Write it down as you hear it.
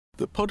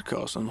The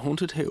podcast on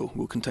Haunted Hill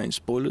will contain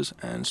spoilers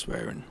and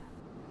swearing.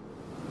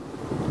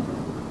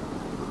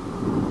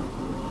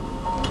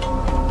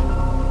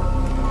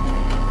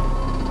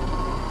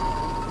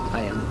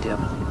 I am the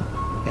devil,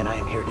 and I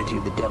am here to do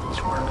the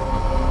devil's work.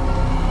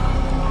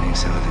 Make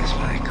some of this,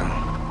 Michael.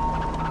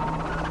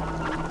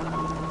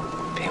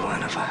 Be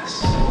one of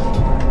us.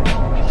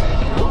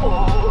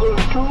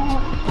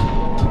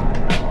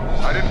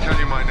 I didn't tell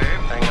you my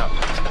name. Hang up.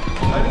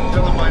 I didn't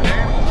tell them my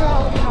name. They're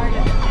all part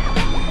of it.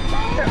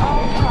 They're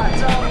all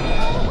parts of it.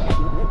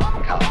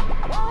 Come.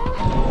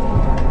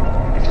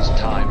 It is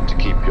time to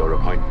keep your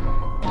appointment.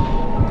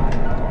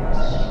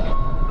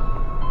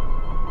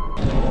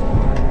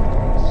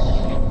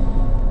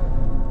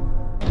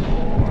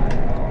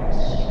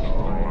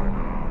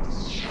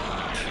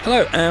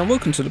 Hello and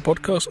welcome to the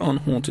podcast on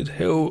Haunted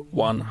Hill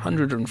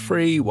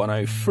 103,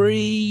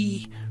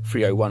 103,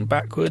 301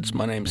 backwards.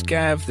 My name's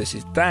Gav, this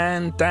is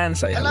Dan. Dan,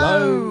 say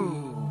hello.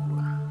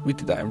 We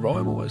did that in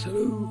rhyme, always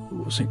hello,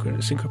 or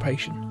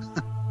syncopation.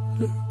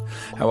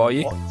 How are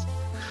you?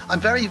 I'm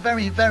very,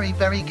 very, very,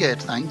 very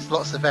good, thanks.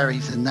 Lots of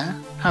berries in there.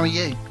 How are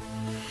you?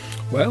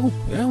 Well,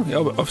 yeah,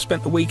 I've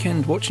spent the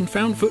weekend watching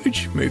found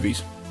footage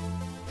movies.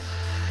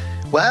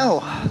 Well,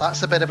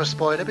 that's a bit of a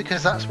spoiler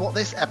because that's what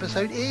this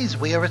episode is.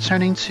 We are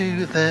returning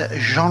to the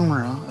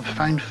genre of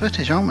found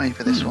footage, aren't we,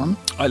 for this one?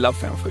 I love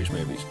found footage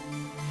movies.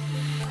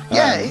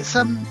 Yeah, it's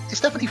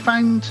definitely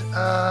found.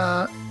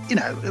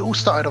 It all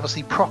started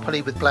obviously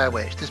properly with Blair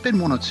Witch. There's been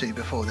one or two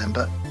before then,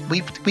 but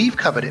we've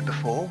covered it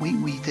before.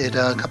 We did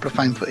a couple of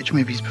found footage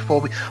movies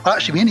before. We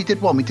only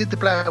did one. We did the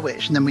Blair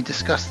Witch, and then we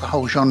discussed the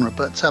whole genre.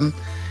 But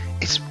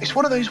it's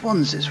one of those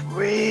ones that's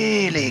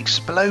really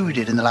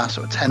exploded in the last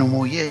sort of 10 or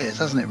more years,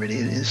 hasn't it?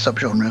 Really,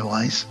 subgenre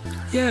wise.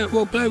 Yeah,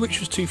 well, Blair Witch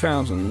was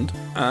 2000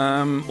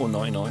 or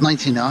 99.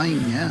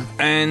 99, yeah.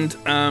 And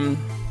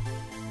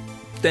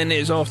then it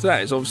was after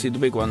that. It's obviously the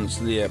big ones,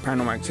 the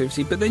Paranormal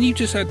Activity. But then you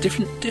just had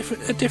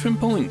different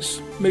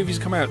points. Movies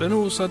come out, and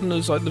all of a sudden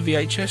there's like the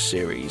VHS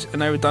series,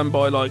 and they were done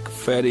by like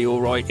fairly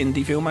alright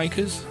indie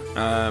filmmakers.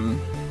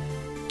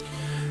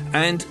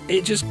 And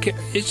it just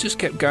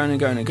kept going and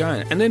going and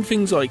going. And then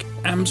things like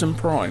Amazon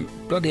Prime.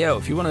 Bloody hell,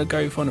 if you want to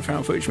go find a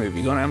found footage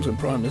movie, you go on Amazon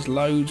Prime, there's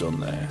loads on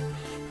there.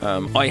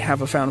 I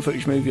have a found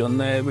footage movie on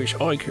there which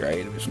I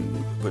created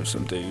with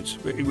some dudes,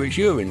 which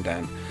you're in,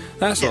 Dan.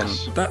 That's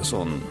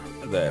on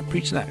there,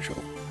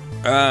 Preternatural.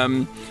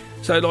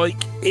 So like,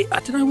 I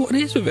don't know what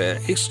it is with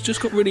it. It's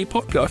just got really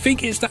popular. I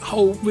think it's that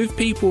whole, with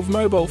people with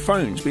mobile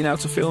phones being able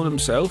to film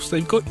themselves,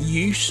 they've got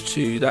used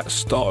to that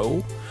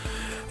style.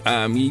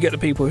 You get the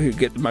people who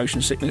get the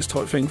motion sickness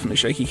type thing from the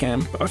shaky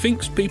cam, but I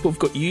think people have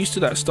got used to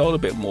that style a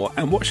bit more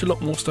and watch a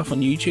lot more stuff on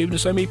YouTube.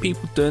 There's so many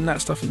people doing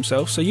that stuff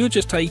themselves, so you're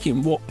just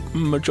taking what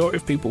majority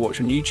of people watch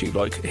on YouTube,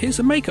 like here's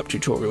a makeup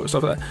tutorial and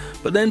stuff like that,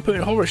 but then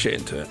putting horror shit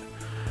into it.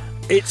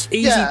 It's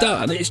easy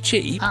done, it's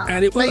cheap,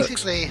 and it works.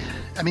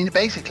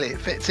 Basically it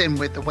fits in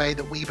with the way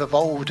that we've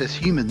evolved as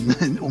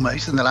humans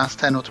almost in the last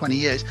 10 or 20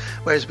 years,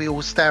 whereas we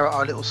all stare at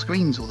our little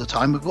screens all the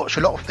time. We watch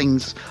a lot of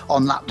things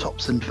on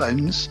laptops and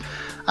phones,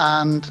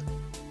 and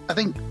I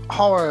think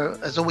horror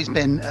has always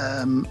been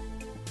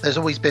there's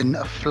always been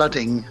a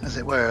flooding, as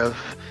it were, of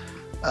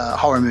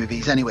horror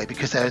movies anyway,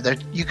 because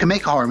you can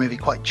make a horror movie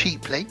quite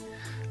cheaply,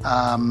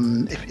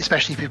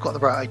 especially if you've got the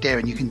right idea,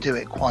 and you can do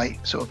it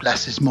quite sort of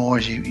less is more,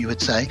 as you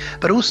would say.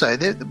 But also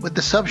with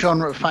the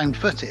subgenre of found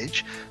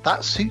footage,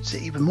 that suits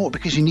it even more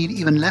because you need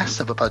even less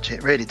of a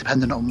budget, really,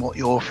 depending on what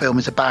your film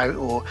is about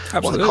or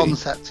what the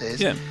concept is.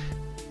 Yeah.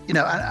 You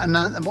know,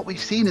 and what we've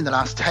seen in the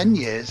last 10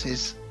 years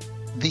is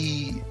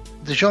the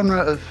genre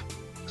of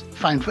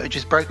found footage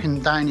is broken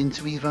down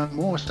into even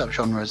more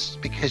subgenres,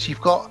 because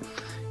you've got,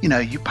 your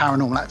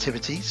Paranormal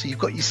Activity, so you've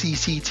got your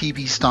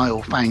CCTV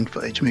style found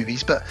footage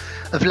movies, but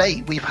of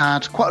late we've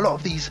had quite a lot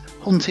of these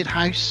haunted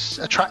house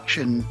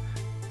attraction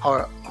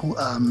horror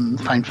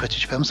found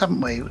footage films,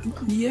 haven't we?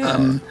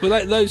 Yeah.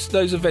 Well,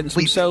 those events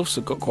themselves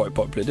have got quite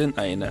popular, didn't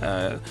they? And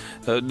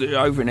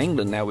over in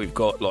England now we've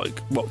got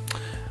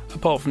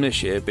apart from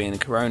this year being a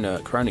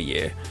corona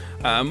year,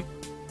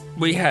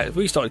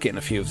 we started getting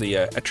a few of the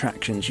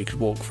attractions you could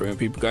walk through, and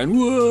people going,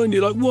 whoa, and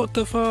you're like, what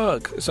the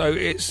fuck? So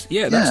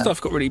that stuff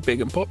got really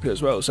big and popular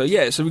as well. So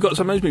so we've got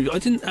some of those movies.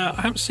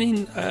 I haven't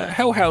seen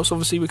Hell House,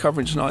 obviously we're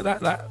covering tonight.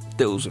 That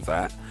deals with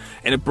that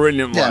in a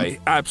brilliant way.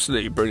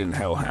 Absolutely brilliant.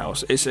 Hell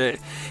House.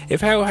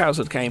 If Hell House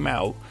had came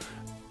out,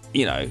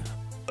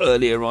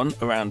 earlier on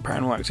around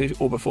Paranormal Activity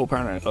or before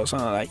Paranormal or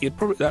something like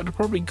that, that'd have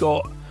probably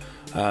got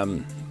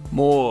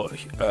more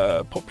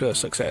popular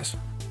success,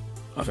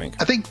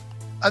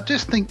 I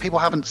just think people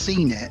haven't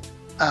seen it,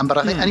 but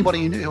I think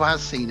anybody who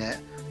has seen it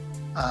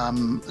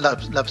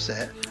loves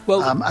it.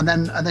 Well, and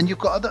then you've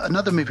got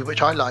another movie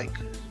which I like.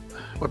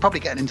 We're probably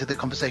getting into the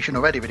conversation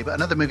already, really, but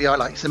another movie I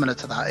like similar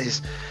to that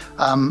is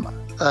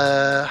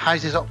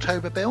Houses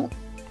October Built.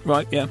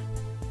 Right, yeah.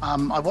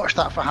 I watched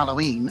that for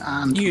Halloween,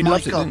 and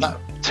that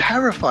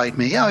terrified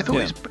me. Yeah, I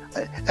thought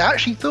I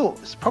actually thought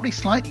it's probably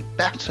slightly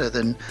better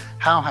than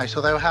Hell House,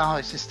 although Hell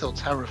House is still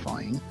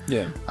terrifying.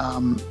 Yeah.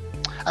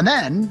 And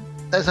then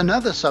there's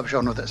another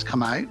subgenre that's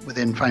come out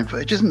within found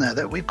footage, isn't there?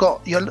 That we've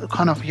got your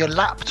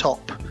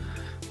laptop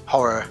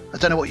horror. I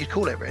don't know what you'd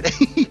call it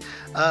really.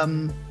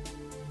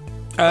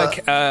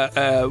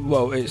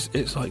 Well,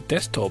 it's like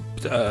desktop.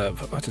 I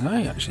don't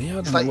know actually. I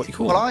don't know what you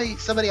call it.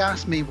 Somebody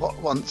asked me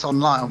once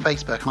online on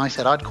Facebook, and I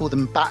said I'd call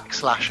them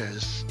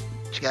backslashers.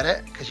 Do you get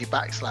it? Because you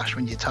backslash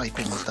when you're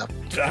typing and stuff.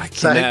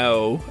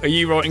 No, are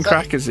you writing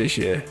crackers this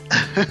year?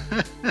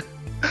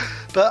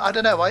 But I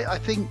don't know. I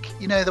think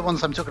the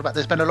ones I'm talking about.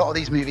 There's been a lot of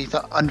these movies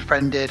that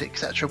Unfriended,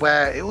 etc.,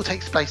 where it all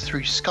takes place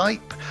through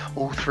Skype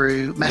or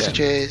through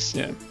messages.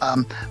 Yeah.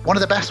 One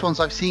of the best ones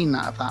I've seen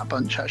out of that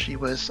bunch actually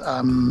was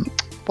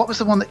what was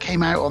the one that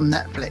came out on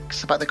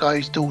Netflix about the guy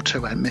whose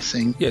daughter went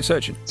missing? Yeah,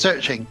 Searching.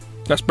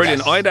 That's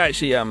brilliant.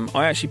 Yes.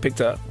 I actually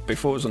picked it up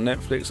before it was on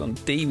Netflix on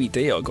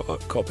DVD. I got a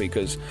copy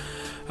because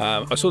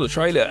I saw the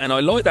trailer and I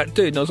liked that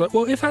dude. And I was like,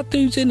 well, if that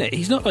dude's in it,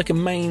 he's not like a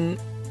main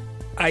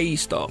A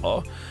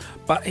star.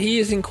 But he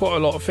is in quite a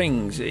lot of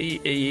things.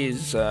 He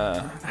is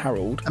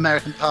Harold.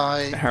 American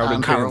Pie. Harold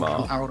and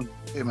Kumar. Harold and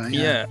Kumar,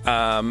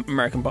 yeah.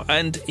 American Pie.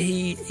 And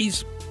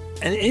he's...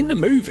 And in the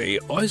movie,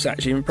 I was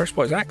actually impressed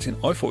by his acting.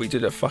 I thought he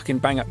did a fucking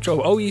bang-up job.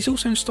 Oh, he's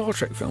also in Star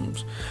Trek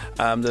films,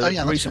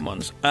 the recent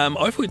ones. I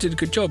thought he did a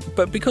good job.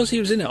 But because he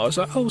was in it, I was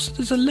like, oh, so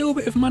there's a little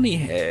bit of money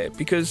here.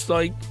 Because,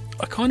 like,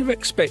 I kind of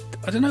expect...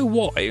 I don't know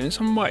why, in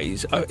some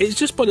ways. It's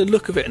just by the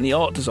look of it and the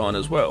art design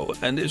as well.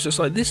 And it's just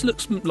like, this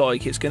looks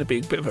like it's going to be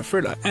a bit of a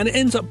thriller. And it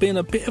ends up being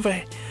a bit of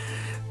a,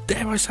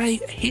 dare I say,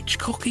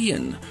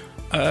 Hitchcockian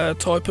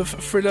type of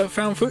thriller,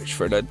 found footage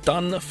thriller,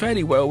 done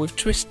fairly well with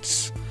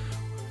twists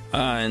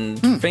and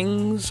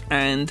things,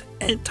 and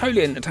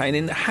totally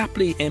entertaining,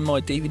 happily in my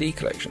DVD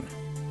collection.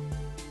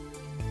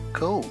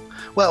 Cool.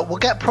 Well, we'll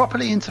get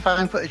properly into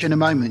found footage in a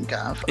moment,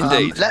 Gav.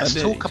 Indeed. Let's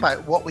talk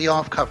about what we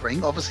are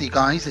covering. Obviously,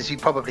 guys, as you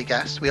probably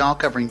guessed, we are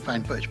covering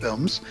found footage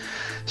films.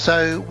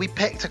 So we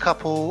picked a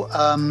couple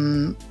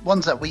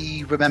ones that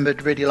we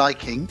remembered really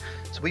liking.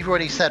 So we've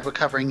already said we're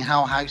covering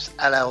Hell House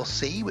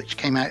LLC, which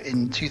came out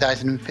in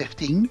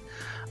 2015.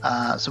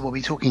 So we'll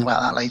be talking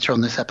about that later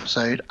on this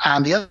episode.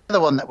 And the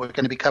other one that we're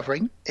going to be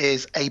covering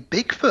is a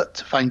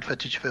Bigfoot found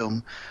footage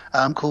film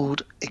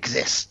called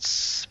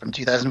Exists from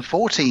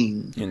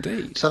 2014.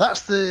 Indeed. So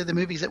that's the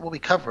movies that we'll be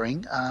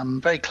covering,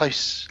 very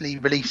closely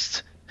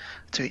released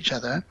to each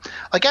other.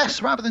 I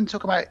guess rather than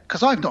talk about,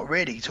 because I've not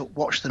really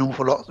watched an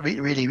awful lot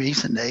really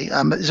recently,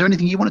 is there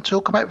anything you want to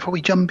talk about before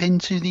we jump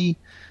into the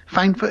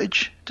found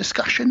footage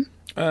discussion?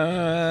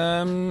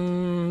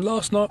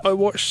 Last night I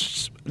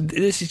watched,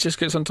 this is just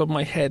gets on top of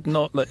my head,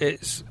 not that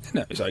it's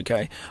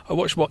okay. I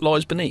watched What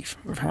Lies Beneath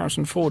with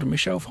Harrison Ford and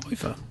Michelle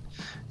Pfeiffer.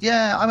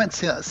 Yeah, I went to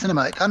see that at the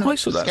cinema. It kind of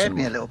scared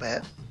me a little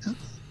bit.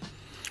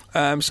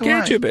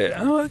 Scared you a bit?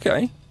 Oh,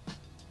 okay.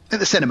 At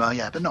the cinema,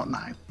 yeah, but not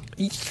now.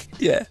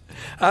 Yeah,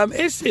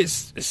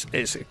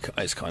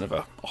 it's kind of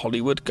a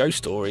Hollywood ghost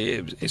story.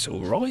 It's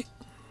all right.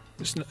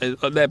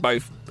 They're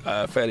both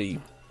fairly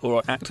all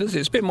right actors.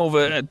 It's a bit more of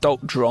an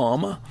adult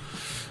drama.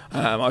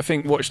 I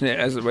think watching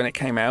it when it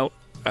came out,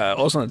 I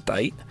was on a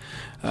date,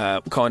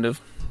 kind of.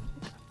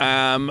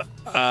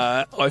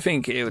 I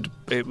think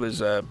it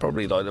was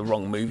probably like the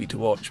wrong movie to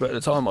watch, but at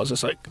the time I was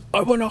just like,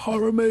 I want a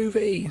horror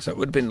movie. So it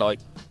would have been like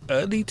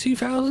early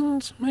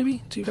 2000s,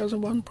 maybe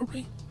 2001,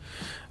 probably.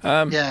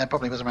 Yeah, it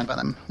probably was around about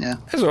then. Yeah,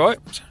 it's all right.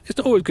 It's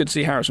not always good to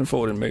see Harrison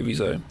Ford in movies,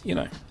 though.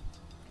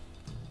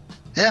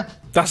 Yeah,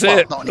 that's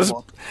it. Not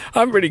anymore. I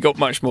haven't really got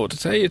much more to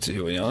tell you,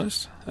 to be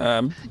honest.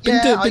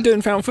 Been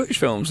doing found footage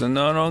films, and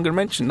I'm going to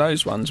mention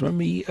those ones when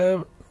we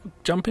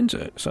jump into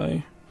it.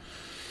 So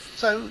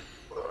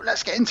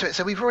let's get into it.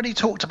 So we've already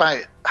talked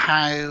about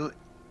how,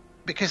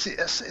 because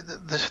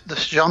the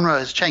genre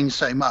has changed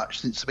so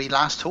much since we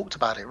last talked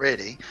about it,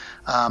 really,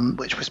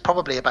 which was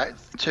probably about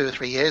 2 or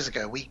 3 years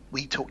ago.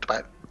 We talked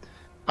about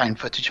found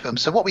footage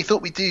films. So what we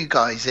thought we'd do,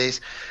 guys,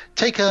 is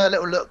take a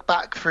little look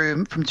back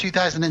from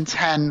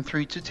 2010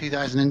 through to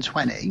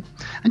 2020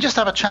 and just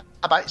have a chat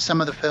about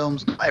some of the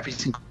films, not every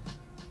single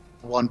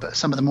one, but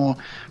some of the more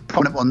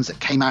prominent ones that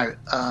came out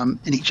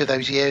in each of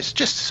those years,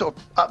 just to sort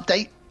of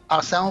update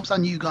ourselves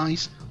and you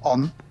guys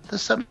on the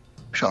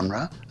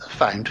subgenre of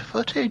found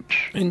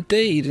footage.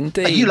 Indeed. And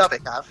you love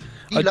it, Gav.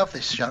 You love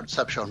this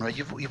subgenre.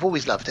 You've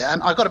always loved it,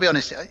 and I've got to be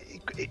honest,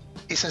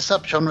 it's a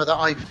subgenre that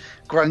I've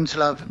grown to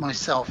love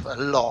myself a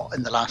lot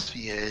in the last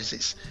few years.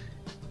 It's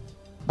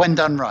when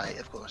done right,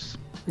 of course.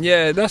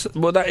 Yeah,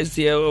 that is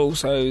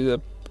also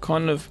the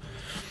kind of.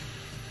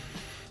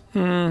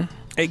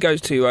 It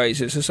goes two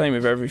ways. It's the same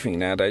with everything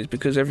nowadays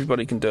because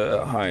everybody can do it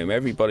at home.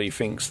 Everybody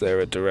thinks they're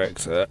a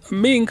director,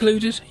 me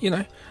included.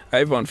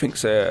 Everyone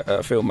thinks they're a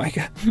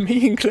filmmaker,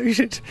 me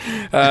included.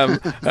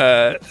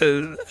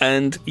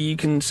 And you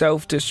can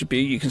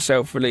self-distribute, you can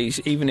self-release,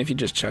 even if you're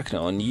just chucking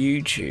it on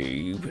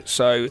YouTube.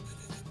 So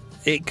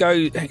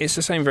it's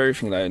the same for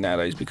everything though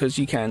nowadays because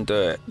you can do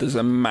it. There's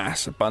a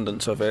mass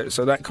abundance of it.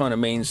 So that kind of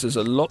means there's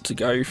a lot to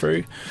go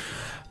through.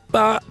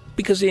 But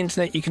because the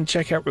internet, you can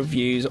check out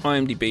reviews,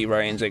 IMDb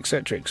ratings,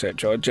 etc.,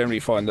 etc. I generally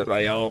find that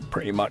they are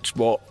pretty much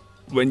what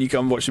when you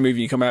come watch the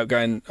movie, you come out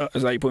going,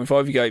 as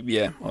 8.5, you go,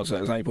 yeah, I'll say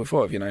it's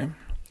 8.5, you know.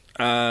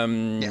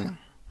 Yeah.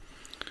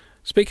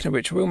 Speaking of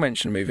which, I will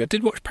mention a movie. I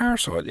did watch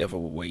Parasite the other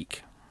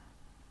week.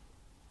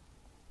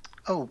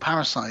 Oh,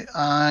 Parasite.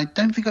 I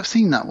don't think I've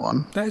seen that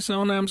one. That's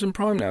on Amazon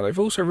Prime now. They've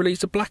also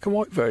released a black and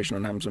white version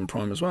on Amazon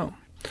Prime as well.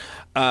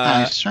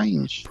 That is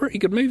strange. Pretty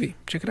good movie.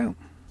 Check it out.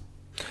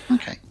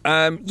 Okay.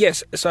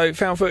 Yes, so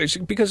found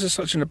footage, because there's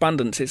such an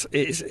abundance,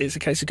 it's a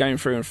case of going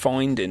through and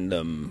finding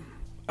them.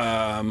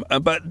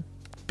 But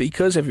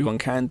because everyone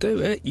can do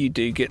it, you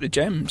do get the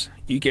gems.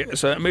 You get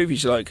certain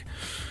movies like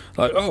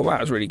oh wow,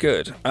 that's really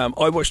good.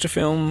 I watched a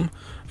film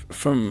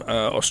from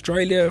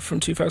Australia from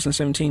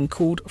 2017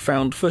 called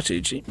Found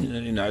Footage.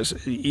 You know,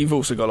 you've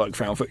also got like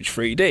Found Footage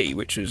 3D,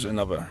 which is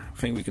another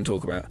thing we can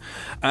talk about.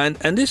 And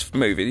this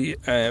movie,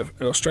 an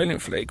Australian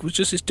flick, was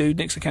just this dude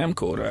next to a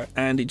camcorder,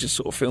 and he just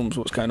sort of films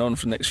what's going on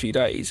for the next few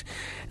days.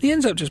 And he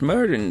ends up just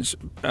murdering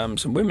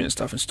some women and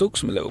stuff and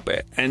stalks them a little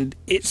bit. And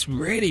it's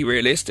really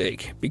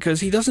realistic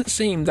because he doesn't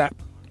seem that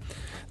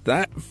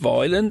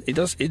violent.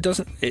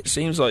 It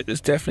seems like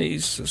there's definitely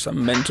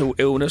some mental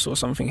illness or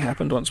something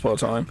happened once upon a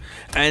time,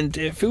 and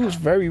it feels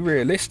very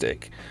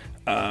realistic,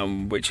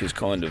 which is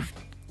kind of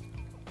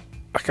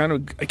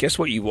I guess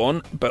what you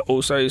want, but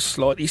also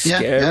slightly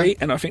scary.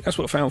 And I think that's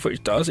what found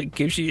footage does. It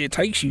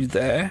takes you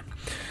there.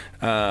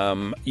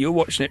 You're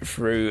watching it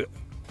through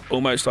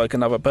almost like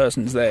another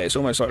person's there. It's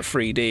almost like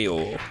 3D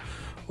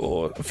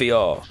or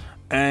VR.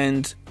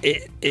 And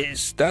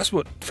that's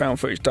what found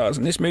footage does,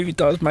 and this movie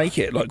does make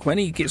it. Like when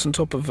he gets on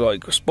top of,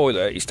 like,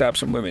 spoiler, he stabs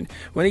some women.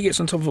 When he gets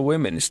on top of a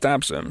woman, he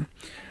stabs them.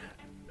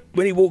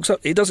 When he walks up,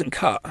 it doesn't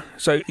cut.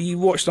 So you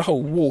watch the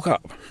whole walk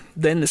up,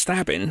 then the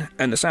stabbing,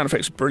 and the sound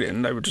effects are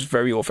brilliant. They were just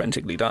very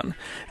authentically done.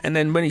 And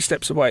then when he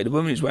steps away, the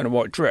woman who's wearing a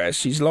white dress,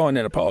 she's lying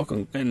in a park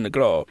in the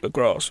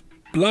grass,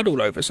 blood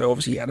all over. So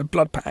obviously he had a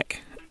blood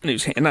pack, and he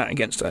was hitting that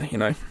against her, you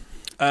know.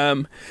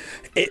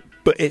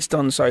 But it's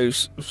done so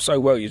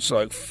well. You're just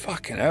like,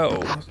 fucking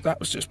hell,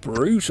 that was just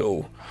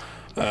brutal.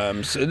 So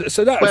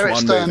that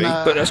was one movie,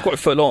 but that's quite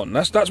full on.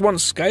 That's one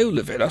scale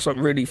of it. That's like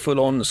really full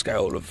on the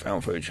scale of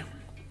found footage.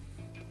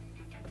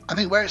 I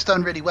think where it's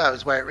done really well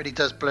is where it really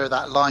does blur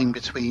that line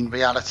between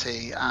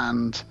reality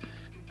and,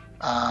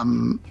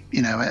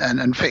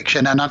 and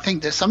fiction. And I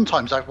think that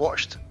sometimes I've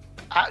watched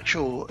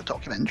actual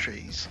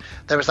documentaries.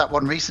 There was that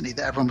one recently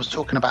that everyone was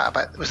talking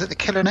about. Was it The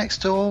Killer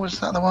Next Door?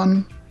 Was that the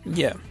one?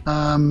 Yeah.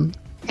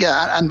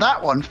 Yeah, and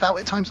that one felt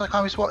at times like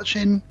I was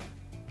watching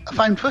a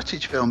found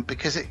footage film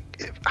because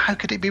how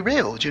could it be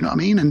real? Do you know what I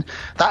mean? And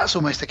that's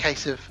almost a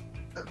case of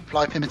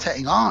life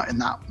imitating art in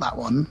that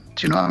one.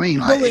 Do you know what I mean?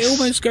 Like, well, it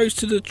almost goes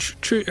to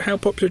the how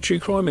popular true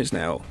crime is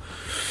now.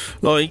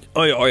 Like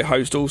I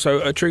host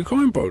also a true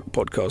crime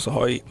podcast,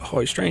 a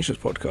high strangeness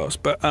podcast.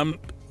 But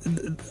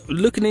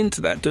looking into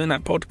that, doing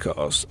that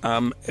podcast,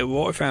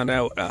 what I found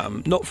out,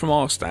 not from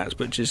our stats,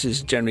 but just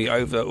as generally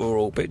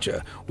overall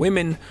picture,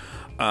 women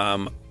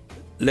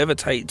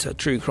levitate to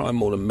true crime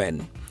more than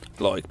men,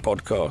 like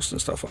podcasts and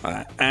stuff like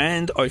that.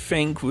 And I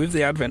think with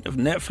the advent of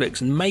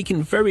Netflix and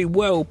making very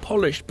well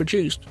polished,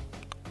 produced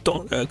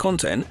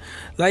content,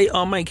 they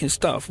are making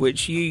stuff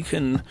which you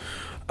can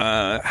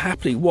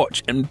happily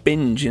watch and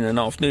binge in an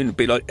afternoon and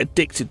be like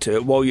addicted to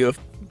it while you're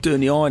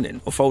doing the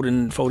ironing or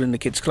folding the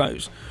kids'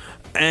 clothes.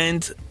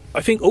 And I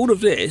think all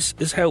of this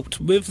has helped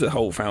with the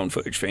whole found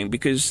footage thing,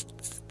 because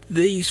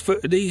these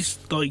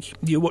like,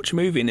 you watch a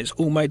movie and it's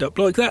all made up,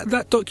 like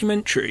that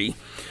documentary,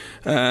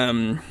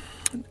 LA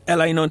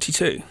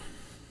 92.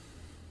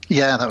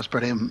 Yeah, that was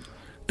brilliant.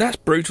 That's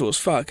brutal as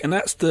fuck, and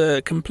that's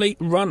the complete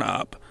run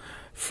up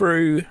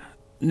through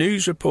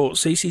news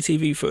reports,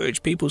 CCTV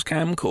footage, people's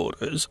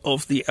camcorders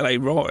of the LA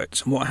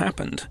riots and what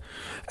happened.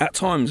 At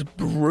times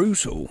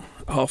brutal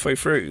halfway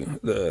through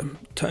the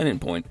turning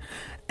point.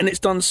 And it's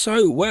done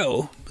so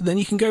well, but then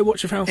you can go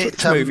watch a found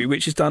footage movie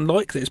which is done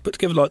like this, put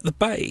together like The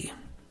Bay.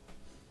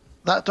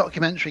 That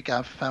documentary,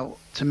 Gav, felt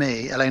to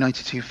me, LA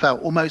 92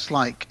 felt almost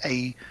like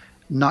a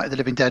Night of the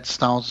Living Dead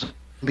style.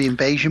 The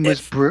invasion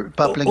was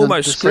bubbling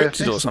almost under the scripted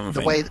surface. Or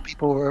something. The way that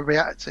people were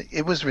reacting,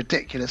 it was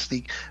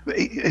ridiculously,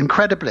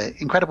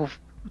 incredible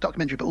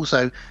documentary, but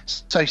also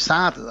so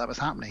sad that was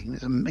happening.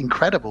 It was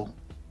incredible.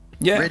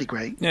 Yeah, really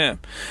great. Yeah,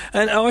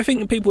 and I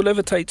think people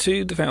levitate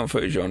to the found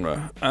footage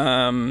genre.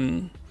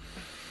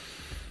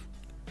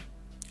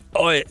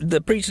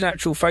 The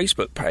Preternatural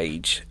Facebook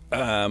page,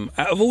 out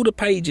of all the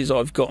pages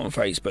I've got on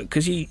Facebook,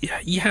 because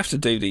you have to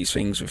do these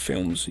things with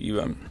films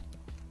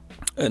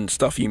and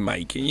stuff you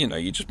make, you know,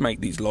 you just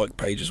make these like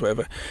pages,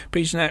 whatever.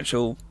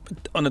 Preternatural,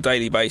 on a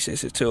daily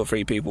basis, it's two or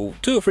three people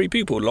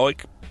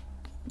like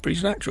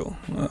Preternatural.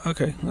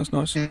 Okay, that's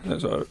nice. Yeah.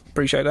 I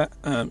appreciate that.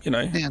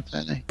 Yeah,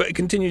 totally. But it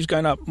continues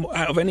going up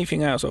out of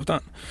anything else I've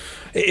done.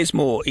 It is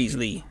more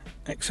easily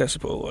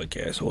accessible, I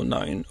guess, or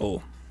known,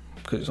 or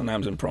because it's on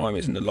Amazon Prime,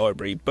 it's in the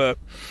library. But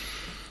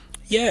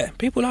yeah,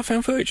 people love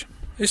found footage.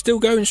 It's still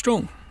going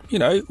strong. You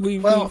know,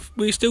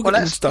 we're still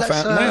getting stuff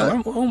out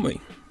now, aren't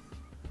we?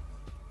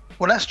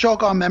 Well, let's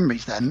jog our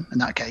memories then, in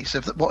that case,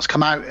 of what's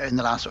come out in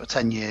the last sort of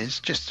 10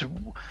 years.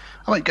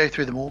 I won't go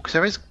through them all because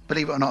there is,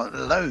 believe it or not,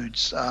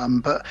 loads.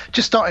 But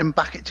just starting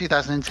back at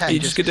 2010. You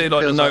just could do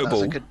like the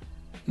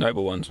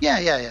notable ones. Yeah,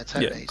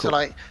 totally. Yeah, cool. So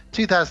like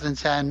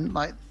 2010,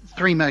 like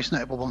three most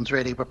notable ones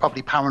really were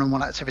probably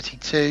Paranormal Activity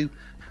 2,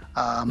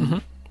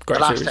 The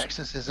Last series.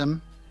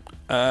 Exorcism.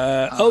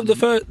 The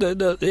first,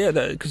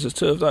 because there's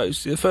two of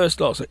those. The first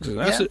Last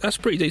Exorcism. That's a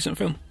pretty decent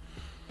film.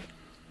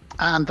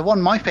 And the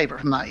one my favourite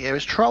from that year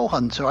is Troll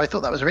Hunter. I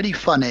thought that was really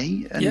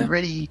funny and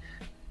really,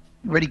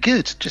 really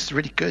good. Just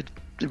really good.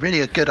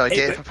 Really a good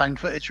idea for found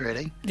footage,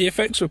 really. The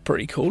effects were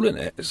pretty cool in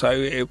it, so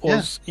it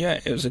was.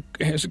 It was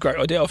a great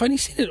idea. I've only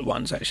seen it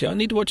once actually. I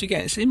need to watch it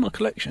again. It's in my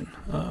collection.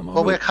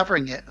 We're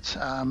covering it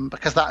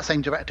because that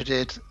same director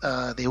did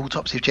the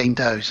Autopsy of Jane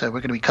Doe, so we're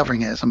going to be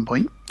covering it at some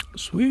point.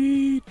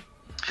 Sweet.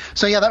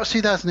 So yeah, that was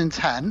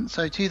 2010.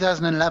 So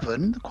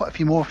 2011, quite a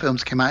few more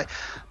films came out.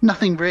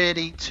 Nothing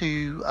really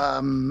too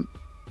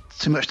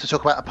much to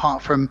talk about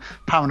apart from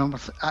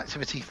Paranormal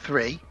Activity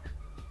 3.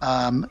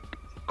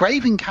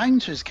 Grave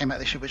Encounters came out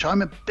this year, which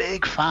I'm a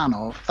big fan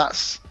of.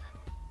 That's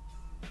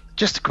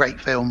just a great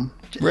film.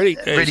 Really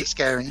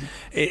scary.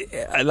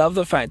 I love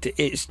the fact that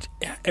it's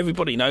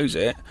everybody knows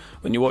it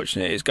when you're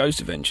watching it. It's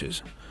Ghost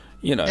Adventures,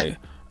 you know.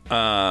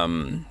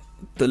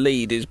 The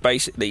lead is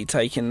basically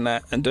taking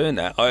that and doing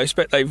that. I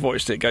expect they've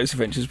watched it. Ghost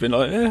Adventures, been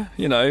like,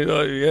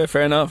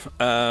 fair enough.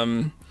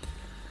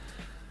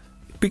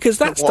 Because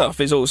that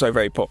stuff is also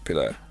very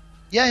popular.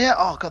 Yeah.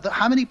 Oh god,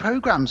 how many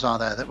programs are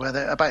there that were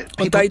there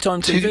about on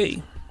daytime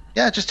TV?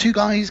 Yeah, just two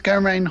guys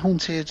going around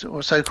haunted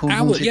or so-called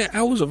haunted. Yeah,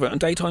 hours of it on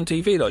daytime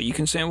TV, like you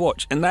can sit and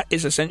watch, and that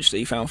is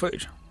essentially found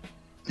footage.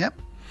 Yep.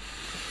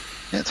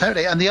 Yeah,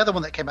 totally. And the other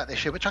one that came out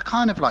this year, which I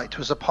kind of liked,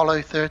 was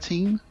Apollo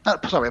 13.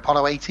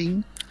 Apollo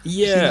 18.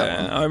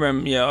 Yeah, I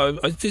remember. Yeah,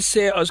 I did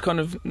see it. I was kind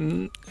of,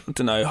 I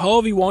don't know.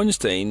 Harvey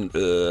Weinstein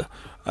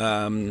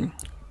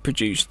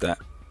produced that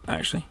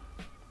actually.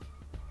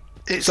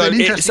 It's an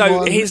interesting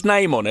one. His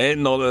name on it,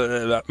 not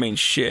that means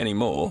shit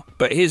anymore,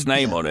 but his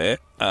name on it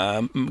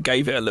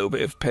gave it a little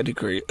bit of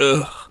pedigree.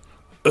 Ugh.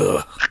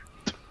 But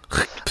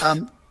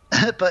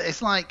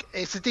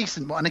it's a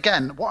decent one. And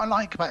again, what I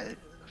like about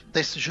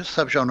this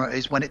subgenre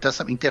is when it does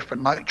something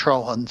different, like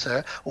Troll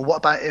Hunter, or what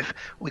about if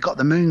we got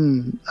the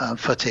moon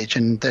footage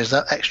and there's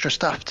that extra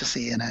stuff to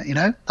see in it, you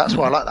know? That's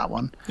why I like that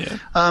one. Yeah.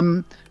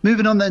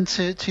 Moving on then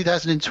to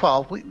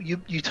 2012,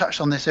 you touched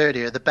on this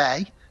earlier, The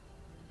Bay.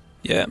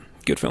 Yeah,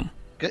 good film.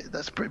 Good,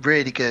 that's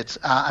really good.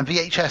 And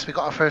VHS, we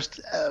got our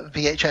first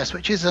VHS,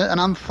 which is an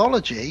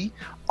anthology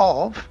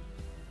of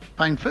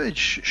found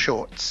footage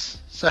shorts.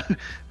 So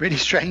really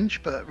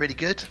strange, but really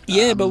good.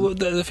 Yeah, but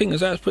the thing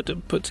is, that was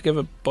put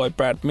together by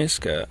Brad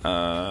Miska,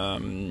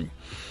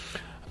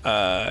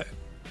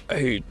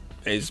 who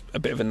is a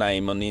bit of a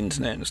name on the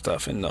internet and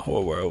stuff in the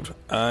horror world.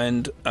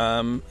 And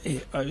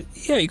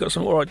he got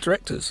some alright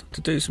directors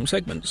to do some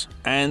segments,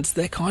 and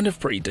they're kind of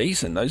pretty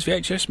decent. Those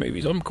VHS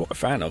movies, I'm quite a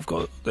fan. I've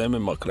got them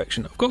in my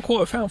collection. I've got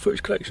quite a found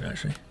footage collection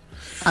actually.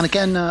 And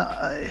again,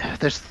 I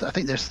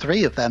think there's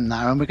three of them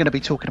now, and we're going to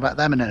be talking about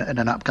them in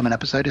an upcoming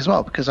episode as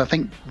well, because I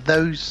think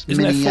those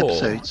mini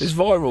episodes. Is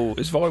viral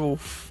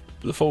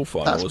the fourth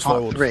one? That's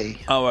part 3.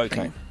 Oh,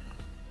 okay.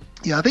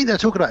 Yeah, I think they're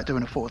talking about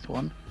doing a fourth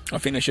one. I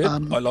think they should. I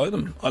like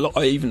them.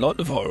 I even like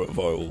the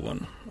viral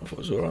one. I thought it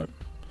was all right.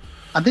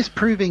 And this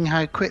proving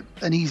how quick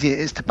and easy it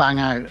is to bang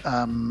out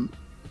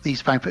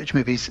these found footage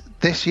movies.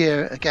 This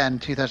year, again,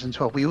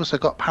 2012, we also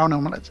got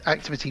Paranormal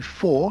Activity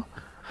 4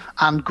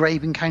 and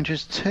Grave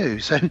Encounters 2.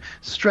 So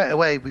straight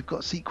away, we've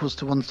got sequels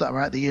to ones that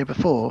were out the year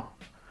before.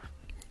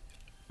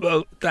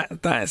 Well,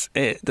 that's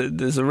it.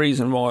 There's a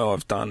reason why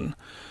I'm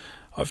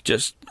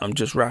just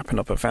wrapping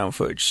up a found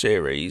footage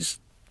series.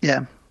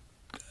 Yeah.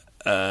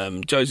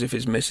 Joseph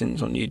is Missing.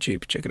 It's on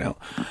YouTube. Check it out.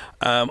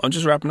 I'm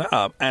just wrapping it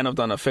up, and I've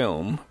done a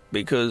film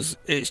because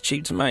it's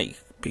cheap to make,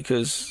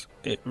 because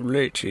it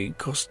literally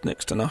costs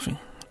next to nothing.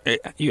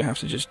 You have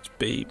to just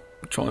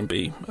try and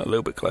be a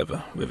little bit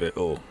clever with it,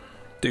 or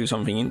do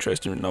something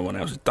interesting that no one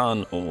else has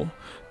done, or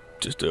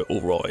just do it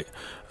all right.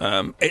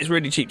 It's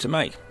really cheap to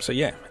make, so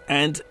yeah.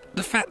 And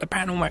the fact that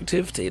Paranormal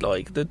Activity,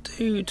 like the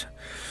dude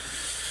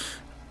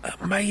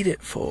made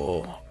it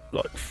for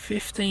like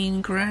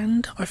 15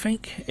 grand, I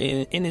think,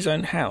 in his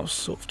own house,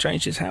 sort of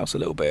changed his house a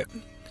little bit,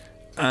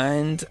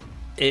 and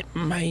it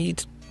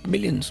made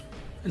millions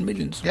and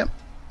millions. Yep,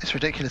 it's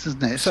ridiculous,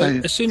 isn't it? So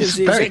as soon as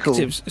the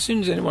executives, as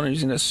soon as anyone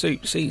who's in a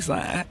suit sees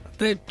that,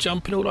 they're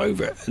jumping all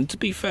over it. And to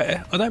be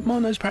fair, I don't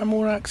mind those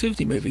Paranormal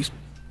Activity movies.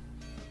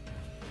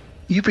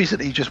 You've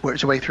recently just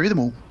worked your way through them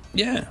all.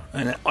 Yeah,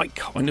 and I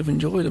kind of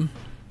enjoy them.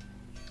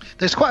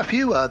 There's quite a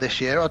few this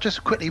year. I'll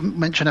just quickly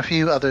mention a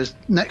few others.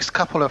 Next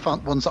couple of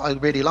ones that I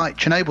really like.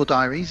 Chernobyl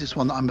Diaries is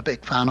one that I'm a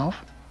big fan of.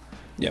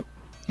 Yep.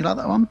 You like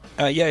that one?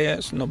 Yeah,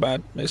 it's not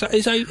bad. It's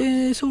all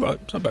right.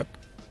 It's not bad.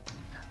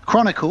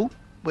 Chronicle,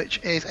 which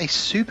is a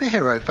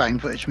superhero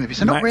found footage movie.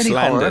 So not Max really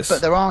Landis. horror,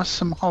 but there are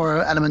some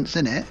horror elements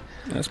in it.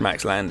 That's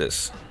Max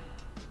Landis.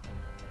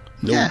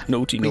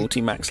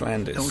 Naughty Max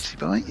Landis. Naughty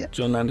boy, yeah.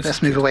 John Landis.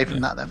 Let's move away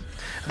from that then.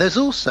 There's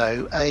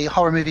also a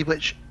horror movie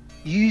which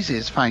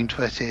uses found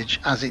footage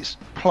as its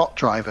plot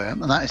driver,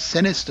 and that is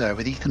Sinister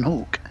with Ethan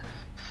Hawke.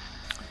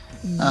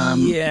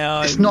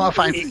 It's not a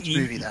found footage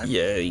movie though.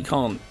 Yeah, you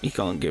can't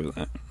give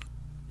that.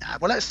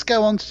 Well, let's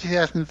go on to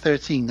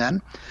 2013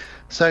 then.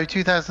 So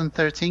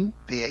 2013,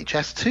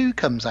 VHS 2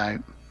 comes out.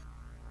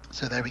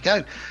 So there we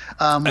go.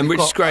 And which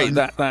is great,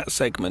 that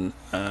segment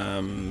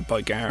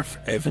by Gareth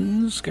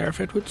Evans,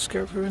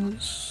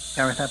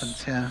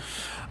 yeah.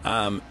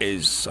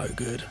 Is so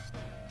good.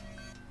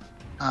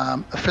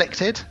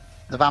 Afflicted,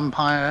 the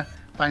vampire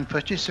found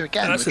footage. So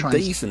again, that's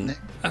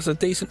a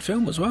decent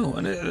film as well.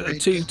 And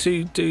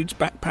two dudes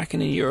backpacking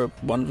in Europe.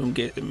 One of them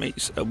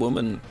meets a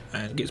woman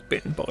and gets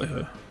bitten by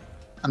her.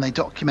 And they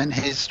document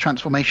his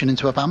transformation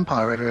into a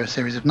vampire over a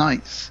series of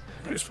nights.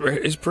 It's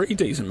a pretty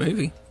decent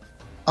movie.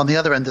 On the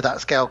other end of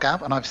that scale,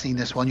 Gav, and I've seen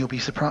this one,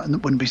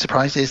 wouldn't be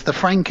surprised, is the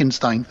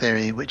Frankenstein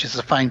theory, which is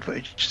a found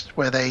footage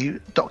where they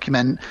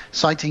document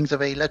sightings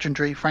of a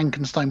legendary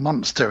Frankenstein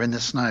monster in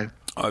the snow.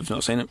 I've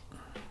not seen it.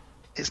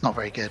 It's not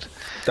very good.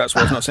 That's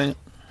why I've not seen it.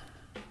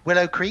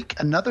 Willow Creek,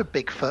 another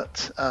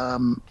Bigfoot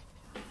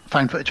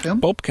found footage film.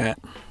 Bobcat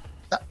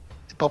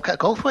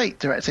Goldthwait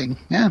directing.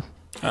 Yeah,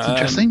 it's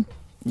interesting.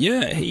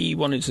 Yeah, he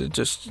wanted to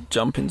just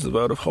jump into the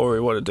world of horror. He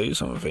wanted to do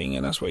something,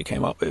 and that's what he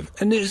came up with.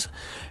 And it's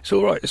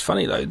all right. It's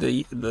funny though.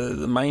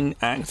 The main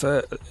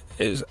actor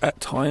is at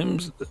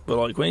times, but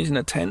like when he's in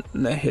a tent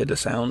and they hear the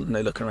sound and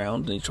they look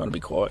around and he's trying to be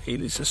quiet,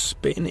 he's a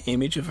spitting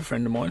image of a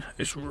friend of mine.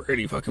 It's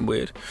really fucking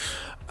weird.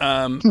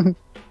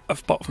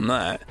 Apart from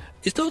that,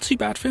 it's not too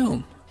bad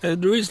film.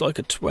 There is like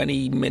a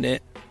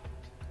 20-minute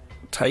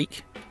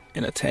take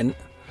in a tent,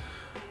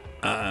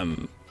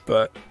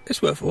 but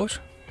it's worth a watch.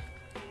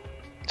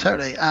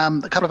 Totally.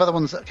 A couple of other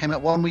ones that came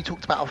out. One we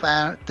talked about off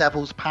air,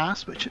 Devil's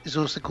Pass, which is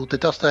also called the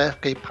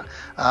Dostoevsky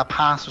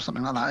Pass or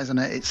something like that, isn't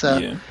it? It's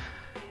a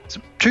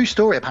true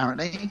story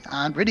apparently,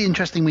 and really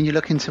interesting when you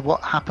look into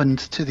what happened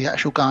to the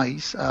actual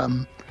guys.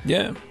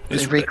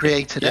 They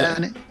recreated it,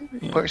 and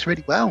it works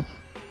really well.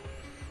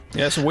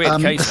 Yeah, it's a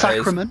weird case. The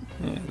Sacrament.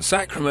 The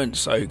Sacrament's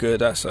so good.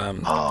 That's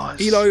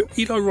Eli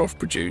Roth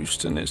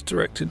produced, and it's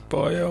directed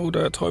by old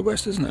Ty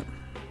West, isn't it?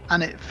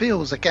 And it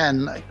feels,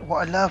 again, like,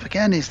 what I love,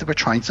 again, is that we're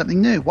trying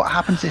something new. What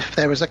happens if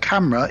there is a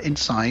camera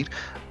inside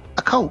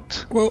a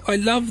cult? Well, I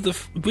love the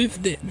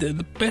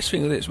best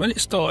thing of this, when it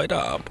started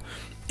up,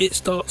 it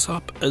starts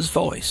up as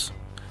Vice.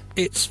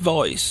 It's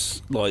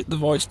Vice, like the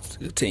Vice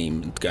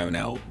team going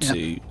out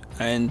to...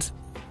 And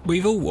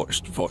we've all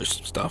watched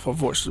Vice stuff.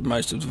 I've watched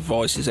most of the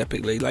Vice's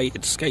epically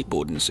related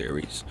skateboarding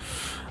series.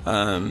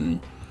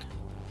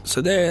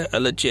 So they're a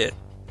legit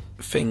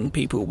thing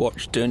people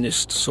watch doing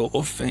this sort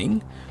of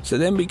thing. So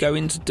then we go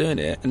into doing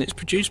it, and it's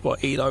produced by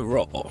Eli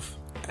Roth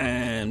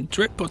and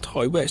directed by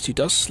Ty West, who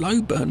does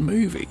slow burn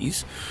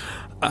movies,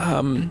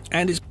 and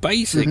it's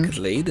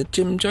basically the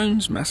Jim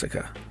Jones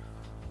Massacre.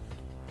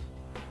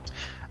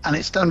 And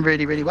it's done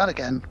really, really well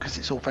again because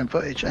it's all found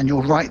footage, and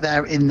you're right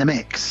there in the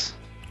mix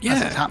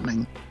as it's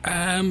happening.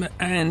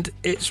 And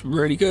it's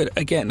really good.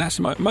 Again, that's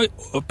in my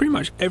pretty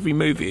much every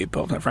movie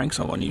apart from that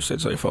Frankenstein one you said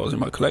so far is in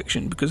my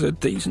collection because they're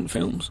decent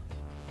films.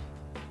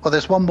 Well,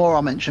 there's one more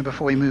I'll mention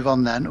before we move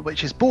on then,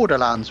 which is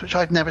Borderlands, which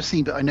I've never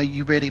seen, but I know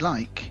you really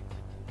like.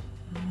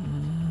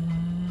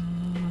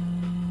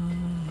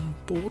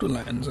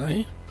 Borderlands,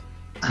 eh?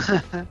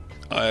 Tell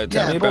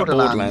me about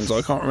Borderlands.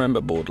 I can't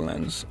remember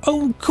Borderlands.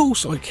 Oh, of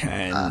course I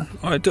can.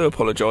 I do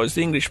apologise.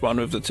 The English one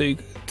with the two,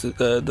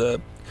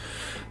 the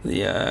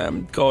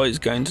guys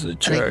going to the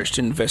church to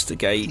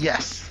investigate.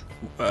 Yes.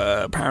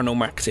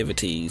 Paranormal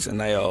activities,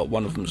 and they are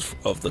one of them's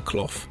of the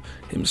cloth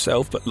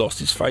himself but lost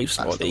his faith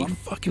slightly.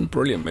 Fucking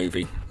brilliant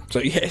movie. So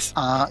yes,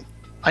 I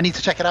need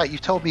to check it out.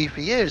 You've told me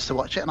for years to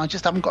watch it and I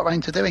just haven't got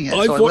around to doing it.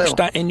 I've watched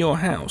that in your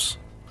house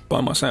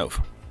by myself.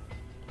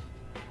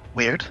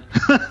 Weird.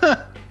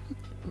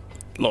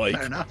 Like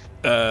fair enough.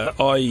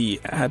 I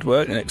had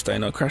work the next day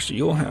and I crashed at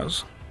your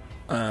house,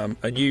 and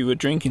you were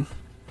drinking.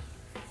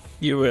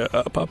 You were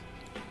at a pub.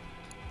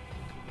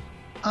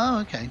 Oh,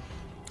 okay.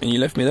 And you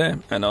left me there,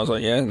 and I was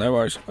like, yeah, no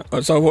worries.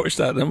 So I watched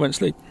that, then went to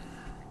sleep.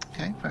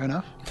 Okay, fair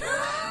enough.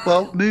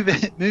 Well,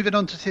 moving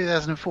on to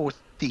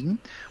 2014,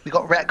 we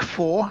got Rec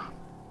 4.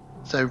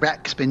 So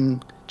Rec's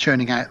been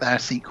churning out their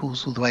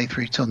sequels all the way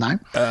through till now.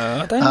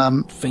 I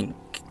don't think...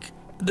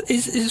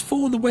 Is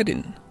 4 the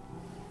wedding?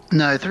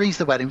 No, 3's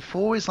the wedding.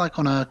 4 is like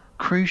on a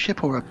cruise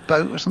ship or a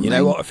boat or something. You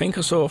know what? I think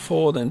I saw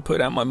 4, then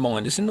put it out of my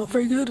mind. Is it not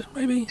very good,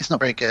 maybe? It's not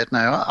very good, no.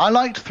 I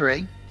liked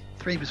 3.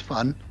 3 was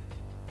fun.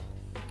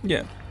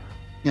 Yeah.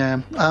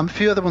 Yeah, a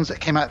few other ones that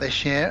came out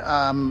this year.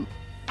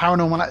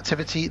 Paranormal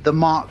Activity, The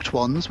Marked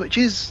Ones, which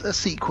is a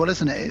sequel,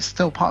 isn't it? It's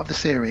still part of the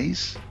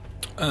series.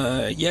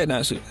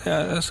 That's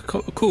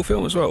a cool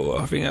film as well.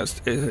 I think that's,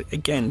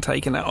 again,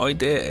 taking that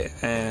idea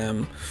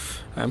and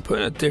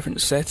putting a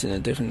different setting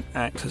and different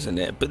actors in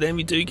it. But then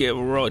we do get,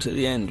 right at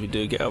the end, we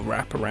do get a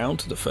wrap around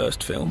to the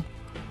first film.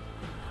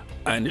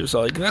 And it was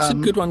like, that's a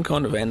good one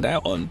kind of end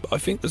out on. But I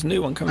think there's a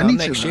new one coming out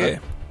next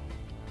year.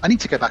 I need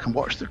to go back and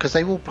watch them because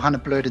they all kind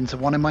of blurred into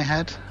one in my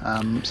head.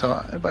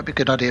 So it might be a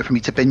good idea for me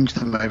to binge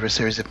them over a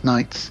series of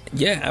nights.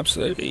 Yeah,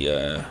 absolutely.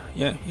 Yeah,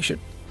 you should.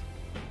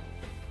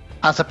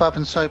 As Above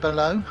and So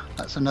Below,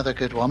 that's another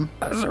good one.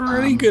 That's a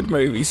really good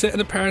movie set in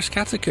the Paris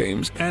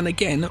catacombs, and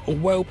again, a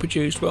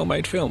well-produced,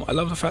 well-made film. I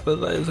love the fact that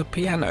there's a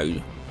piano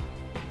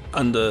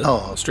under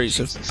streets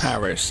of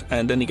Paris,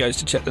 and then he goes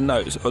to check the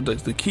notes. Oh,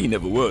 the key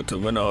never worked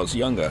when I was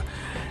younger.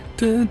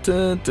 Da,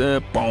 da, da,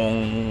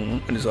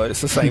 bong. And it's like, it's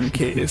the same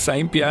key, the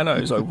same piano.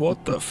 It's like,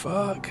 what the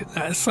fuck?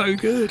 That's so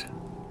good.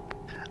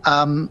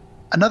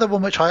 Another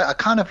one which I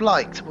kind of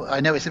liked, I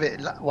know it's a bit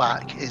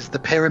whack, is The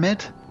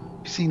Pyramid. Have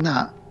you seen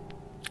that?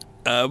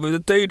 With the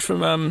dude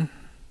from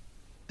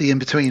The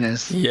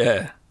In-Betweeners.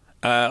 Yeah.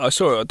 I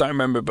saw it, I don't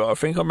remember, but I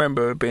think I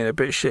remember it being a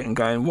bit shit and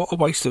going, what a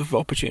waste of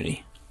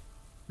opportunity.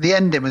 The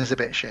ending was a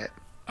bit shit.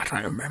 I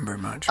don't remember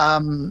much.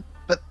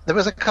 But there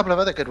was a couple of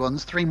other good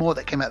ones, 3 more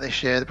that came out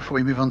this year before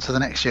we move on to the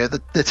next year.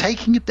 The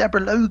Taking of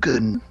Deborah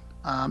Logan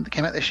that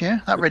came out this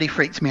year. That really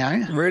freaked me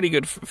out. Really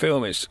good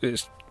film.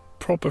 It's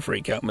proper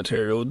freak out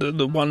material.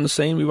 The one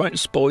scene, we won't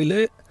spoil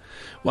it.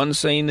 One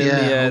scene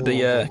in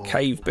the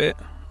cave bit.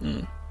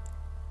 Mm.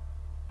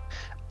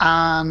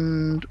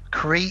 And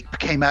Creep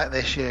came out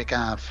this year,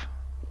 Gav.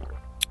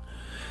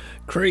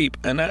 Creep,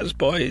 and that's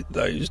by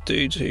those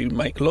dudes who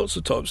make lots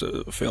of types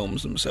of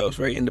films themselves,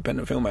 very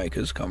independent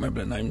filmmakers. Can't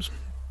remember their names.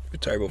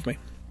 It's terrible for me.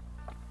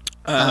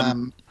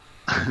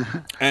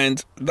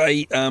 And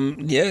they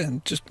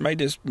just made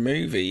this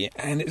movie,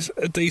 and it's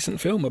a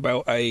decent film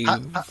about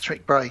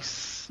Patrick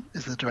Bryce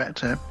is the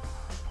director,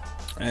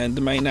 and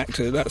the main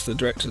actor, that's the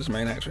director's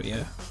main actor.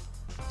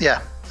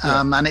 Yeah.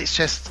 And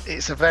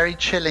it's a very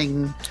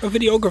chilling. A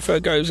videographer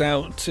goes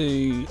out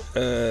to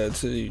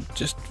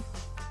just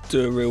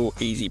do a real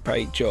easy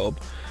paid job,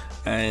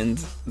 and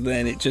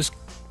then it just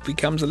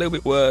becomes a little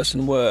bit worse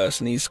and worse,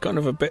 and he's kind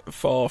of a bit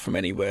far from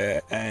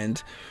anywhere,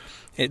 and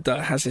it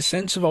has this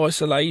sense of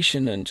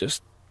isolation and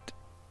just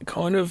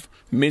kind of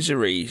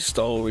misery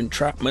style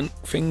entrapment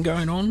thing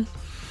going on.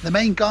 The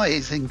main guy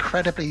is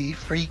incredibly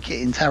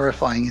freaky and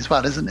terrifying as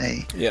well, isn't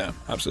he? Yeah,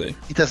 absolutely.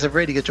 He does a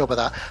really good job of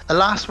that. The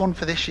last one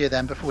for this year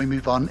then, before we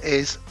move on,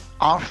 is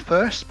our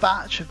first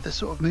batch of the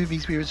sort of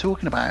movies we were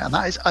talking about, and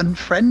that is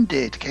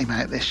Unfriended, came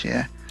out this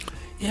year.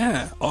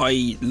 Yeah,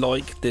 I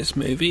like this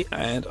movie,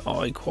 and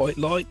I quite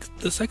like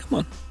the second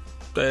one.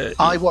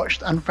 I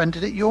watched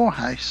Unfriended at your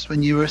house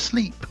when you were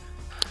asleep.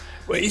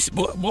 Wait,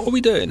 what are we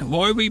doing?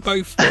 Why are we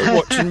both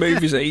watching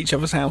movies at each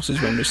other's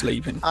houses when we're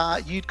sleeping?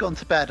 You'd gone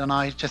to bed and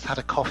I just had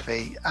a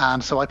coffee,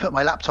 and so I put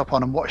my laptop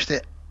on and watched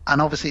it.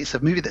 And obviously it's a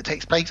movie that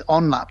takes place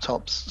on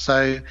laptops,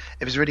 so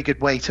it was a really good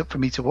way for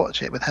me to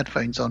watch it with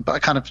headphones on, but I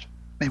kind of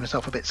made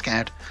myself a bit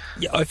scared.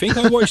 Yeah, I think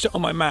I watched it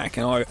on my Mac,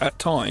 and at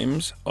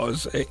times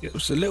it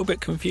was a little bit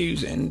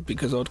confusing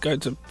because I'd go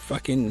to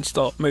fucking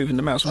start moving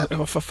the mouse.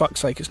 Oh, for fuck's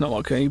sake, it's not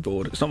my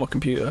keyboard, it's not my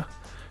computer.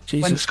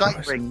 Jesus when Skype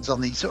Christ. rings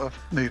on these sort of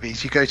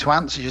movies, you go to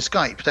answer your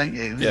Skype, don't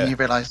you? Yeah. And you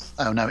realise,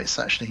 oh no, it's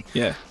actually...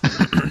 Yeah.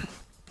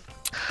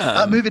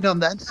 Moving on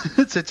then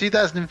to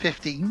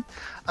 2015.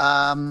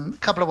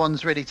 Couple of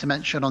ones really to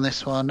mention on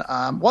this one.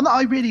 One that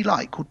I really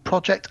like called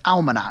Project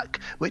Almanac,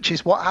 which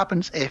is what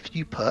happens if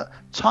you put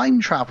time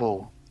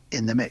travel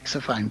in the mix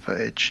of found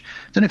footage.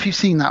 Don't know if you've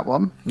seen that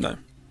one. No.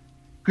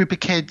 Group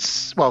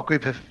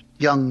of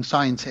young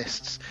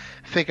scientists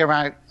figure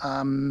out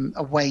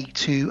a way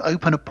to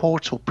open a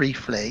portal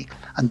briefly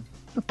and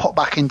pop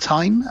back in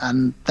time,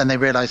 and then they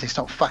realise they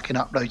start fucking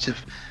up loads of,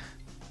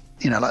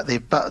 like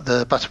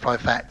the butterfly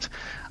effect.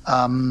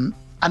 And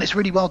it's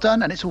really well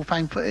done, and it's all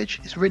found footage.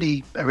 It's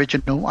really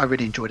original. I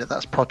really enjoyed it.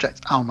 That's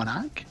Project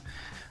Almanac.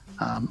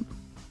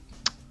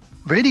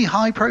 Really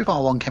high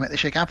profile one came out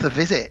this year, Gav, The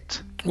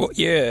Visit. What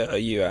year are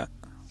you at?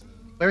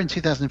 We're in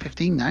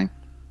 2015 now.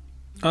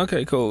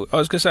 Okay, cool. I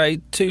was going to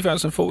say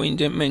 2014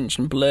 didn't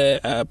mention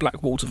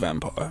Blackwater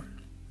Vampire.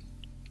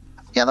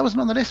 Yeah, that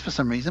wasn't on the list for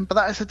some reason, but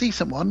that is a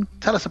decent one.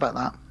 Tell us about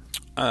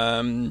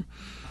that.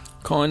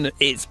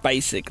 It's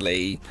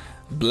basically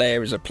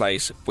Blair is a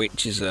place,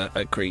 which is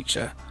a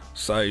creature.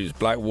 So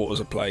Blackwater's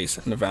a place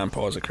and the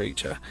vampire's a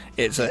creature.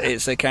 It's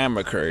a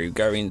camera crew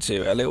going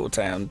to a little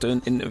town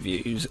doing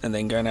interviews and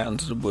then going out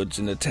into the woods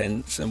in the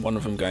tents, and one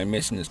of them going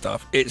missing and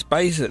stuff. It's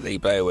basically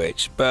Blair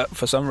Witch, but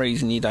for some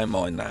reason you don't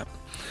mind that.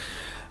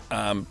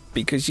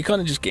 Because you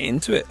kind of just get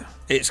into it.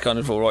 It's kind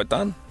of alright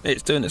done.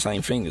 It's doing the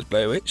same thing as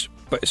Blair Witch,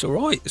 but it's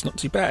alright. It's not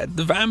too bad.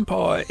 The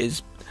vampire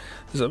is...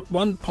 There's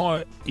one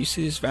part, you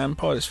see this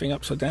vampire, this thing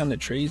upside down in the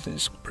trees, and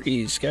it's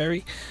pretty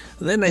scary.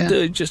 And then they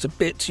do just a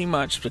bit too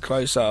much of the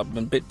close-up and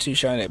a bit too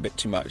showing it a bit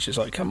too much. It's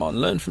like, come on,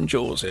 learn from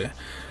Jaws here.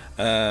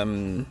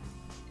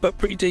 But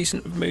pretty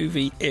decent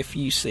movie if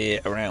you see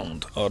it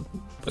around. I'd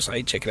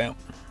say check it out.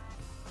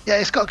 Yeah,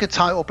 it's got a good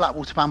title.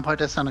 Blackwater Vampire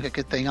does sound like a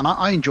good thing, and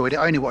I enjoyed it.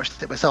 I only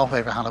watched it myself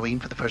over Halloween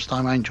for the first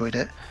time. I enjoyed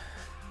it.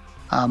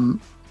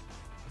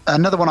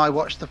 Another one I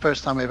watched the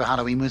first time over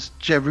Halloween was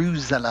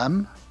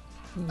Jerusalem.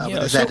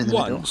 I saw it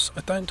once.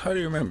 I don't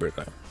totally remember it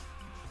though. With a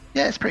Z in the middle. I don't totally remember it.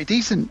 Yeah, it's pretty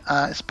decent.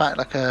 It's about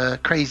like a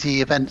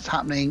crazy event that's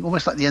happening,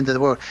 almost like the end of the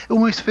world. It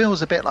almost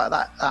feels a bit like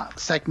that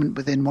segment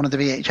within one of the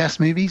VHS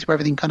movies where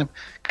everything kind of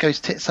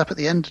goes tits up at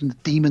the end and the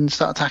demons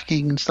start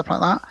attacking and stuff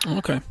like that.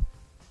 Okay.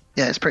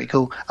 Yeah, it's pretty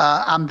cool.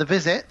 And The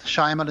Visit,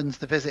 Shyamalan's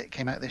The Visit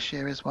came out this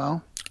year as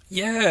well.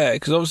 Yeah,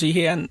 because obviously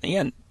he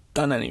hadn't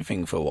done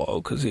anything for a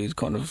while because he's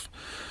kind of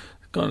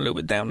gone a little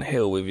bit down the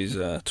hill with his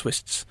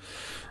twists,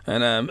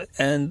 and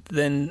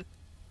then.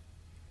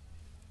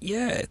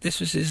 Yeah,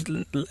 this was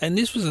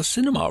a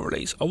cinema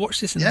release. I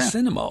watched this in the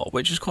cinema,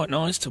 which was quite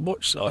nice to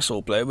watch. I saw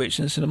Blair Witch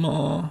in the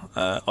cinema.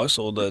 I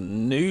saw the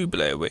new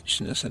Blair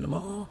Witch in the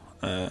cinema.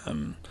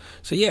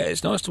 So yeah,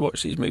 it's nice to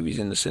watch these movies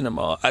in the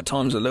cinema. At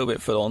times a little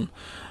bit full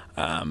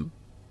on,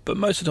 but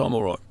most of the time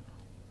all right.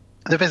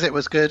 The Visit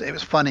was good. It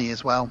was funny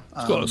as well.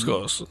 It's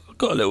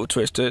got a little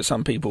twist to it.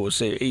 Some people would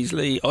see it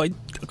easily. I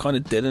kind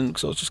of didn't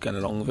because I was just going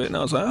along with it, and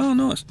I was like, oh,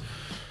 nice.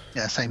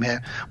 Yeah, same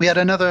here. We had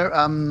another.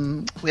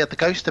 We had the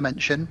Ghost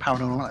Dimension,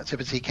 Paranormal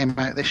Activity came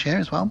out this year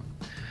as well.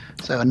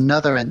 So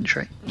another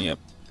entry. Yep.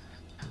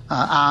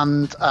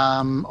 And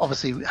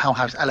obviously Hell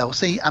House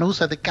LLC, and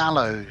also The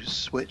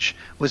Gallows, which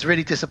was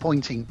really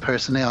disappointing.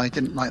 Personally, I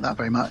didn't like that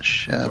very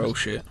much. Oh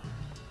shit.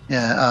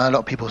 Yeah, a lot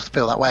of people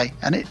feel that way,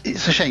 and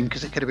it's a shame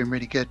because it could have been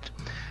really good.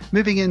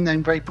 Moving in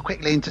then very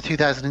quickly into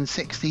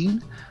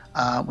 2016,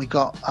 we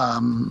got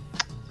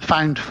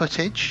Found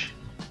Footage.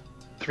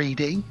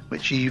 3D,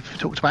 which you've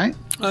talked about.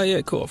 Oh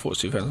yeah, cool. I thought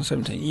it was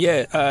 2017.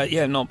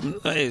 Yeah, not.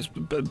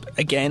 But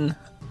again,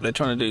 they're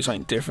trying to do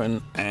something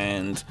different,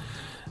 and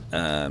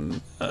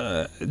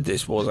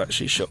this was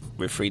actually shot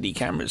with 3D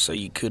cameras, so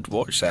you could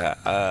watch that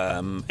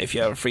if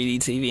you have a 3D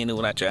TV and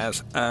all that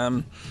jazz.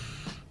 The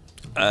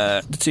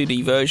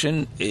 2D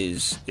version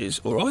is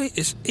all right.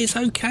 It's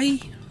okay.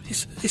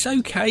 It's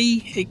okay.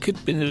 It could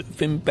have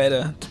been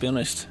better, to be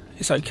honest.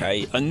 It's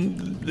okay,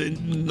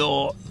 and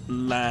not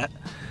that.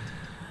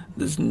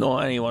 There's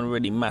not anyone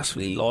really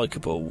massively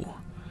likeable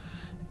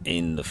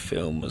in the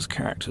film as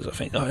characters. I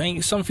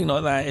think something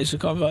like that is a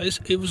kind of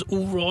like, it was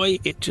all right.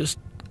 It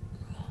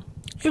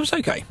was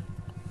okay.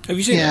 Have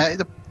you seen it? Yeah,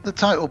 the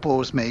title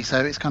bores me,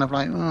 so it's kind of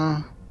like,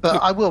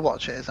 but I will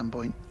watch it at some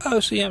point. Oh,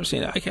 so you haven't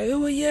seen it? Okay.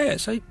 Oh, well, yeah.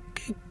 So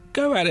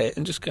go at it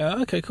and just go,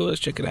 okay, cool, let's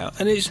check it out.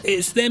 And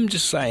it's them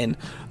just saying,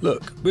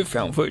 look, we've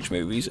found footage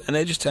movies, and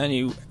they're just telling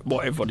you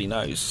what everybody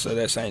knows. So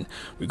they're saying,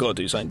 we've got to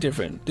do something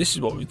different. This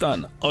is what we've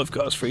done. I've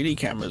got us 3D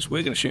cameras.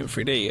 We're going to shoot in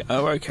 3D.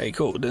 Oh, okay,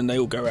 cool. Then they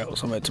all go out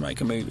somewhere to make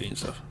a movie and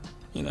stuff,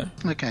 you know.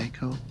 Okay,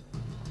 cool.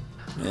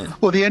 Yeah.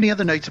 Well, the only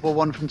other notable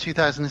one from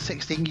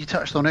 2016 you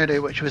touched on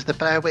earlier, which was the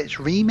Blair Witch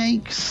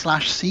remake /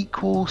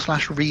 sequel /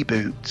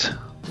 reboot.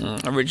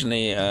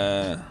 Originally,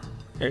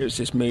 it was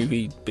this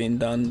movie being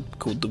done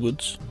called The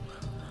Woods.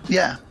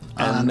 Yeah,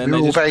 and then we were they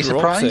all just very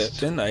dropped surprised, it,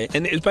 didn't they?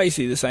 And it was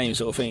basically the same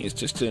sort of thing. It's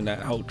just doing that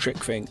whole trick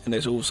thing, and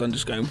there's all of a sudden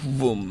just going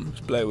boom,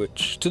 it's Blair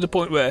Witch, to the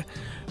point where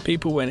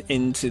people went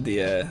into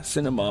the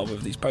cinema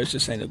with these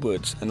posters saying The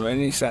Woods, and when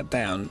they sat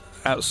down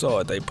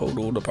outside, they pulled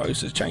all the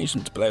posters, changed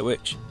them to Blair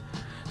Witch.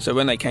 So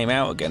when they came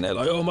out again, they're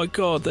like, "Oh my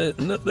god,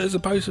 there's a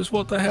posters!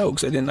 What the hell?"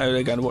 Because they didn't know they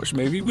were going to watch the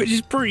movie, which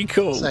is pretty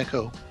cool. So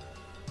cool.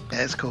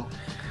 Yeah, it's cool.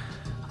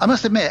 I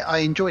must admit, I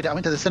enjoyed it. I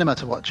went to the cinema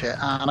to watch it,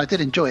 and I did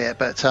enjoy it.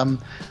 But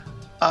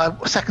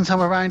second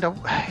time around,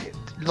 it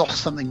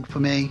lost something for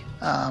me.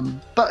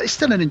 But it's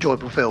still an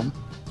enjoyable film.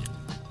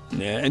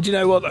 Yeah, and do you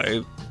know what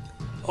though?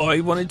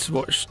 I wanted to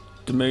watch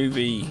the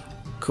movie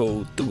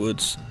called The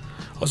Woods.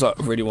 I was like,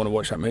 I really want to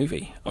watch that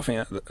movie. I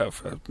think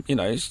that,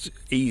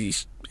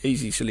 it's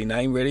easy, silly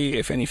name really,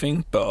 if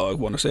anything. But I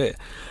want to see it,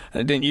 and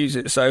I didn't use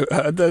it. So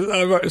I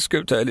wrote a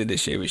script earlier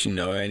this year, which you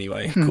know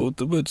anyway, called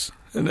The Woods,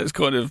 and that's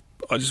kind of.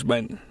 I just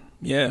went,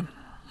 yeah,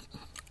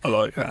 I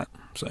like that.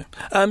 So,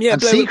 yeah,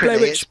 and Blair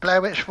Witch. It's Blair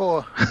Witch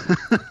 4.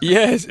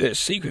 Yeah, it's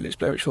secretly it's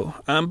Blair Witch 4.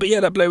 But yeah,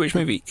 that Blair Witch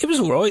movie, it was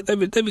all right. They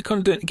were kind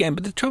of doing it again,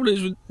 but the trouble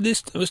is with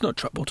this, it was not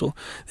trouble at all.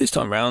 This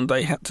time round,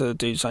 they had to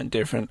do something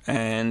different,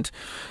 and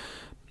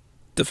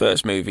the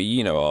first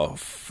movie, our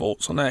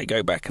thoughts on that.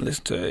 Go back and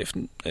listen to it,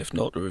 if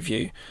not the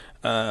review.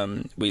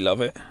 We love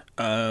it.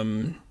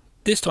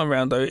 This time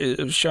round, though,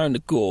 it was showing the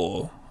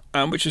gore.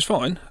 Which is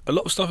fine. A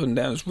lot of stuff in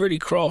there was really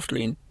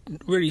craftily and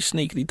really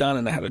sneakily done,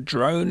 and they had a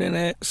drone in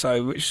it,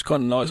 so which is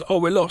kind of nice. Oh,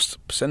 we're lost.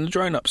 Send the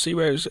drone up, see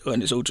where it's,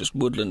 and it's all just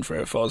woodland for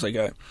as far as they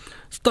go.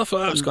 Stuff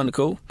like that was kind of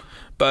cool.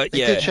 But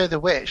they did show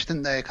the witch,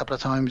 didn't they, a couple of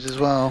times as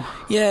well?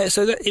 Yeah,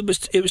 so it was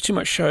too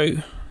much show.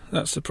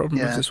 That's the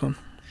problem with this one.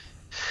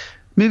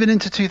 Moving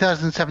into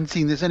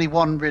 2017, there's only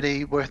one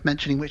really worth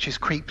mentioning, which is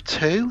Creep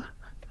 2.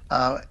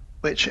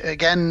 Which,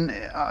 again,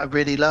 I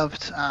really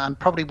loved, and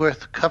probably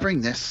worth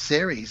covering this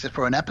series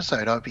for an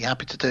episode. I would be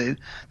happy to do.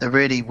 They're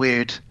really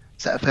weird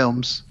set of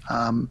films.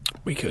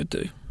 We could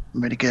do.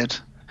 Really good.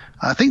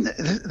 I think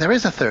there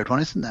is a third one,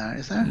 isn't there?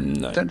 Is there?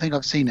 No. I don't think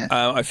I've seen it.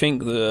 I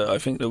think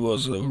there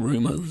was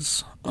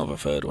rumours of a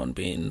third one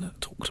being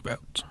talked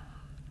about.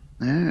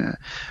 Yeah.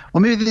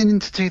 Well, moving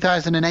into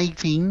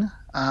 2018,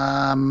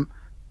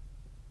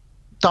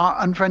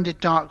 Unfriended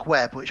Dark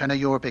Web, which I know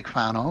you're a big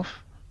fan of.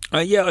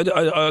 Yeah,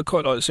 I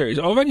quite like the series.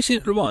 I've only seen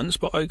it once,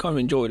 but I kind of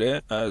enjoyed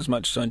it as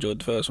much as I enjoyed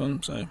the first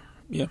one. So,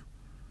 yeah.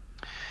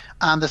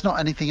 And there's not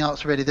anything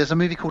else really. There's a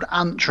movie called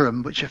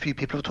Antrim, which a few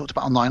people have talked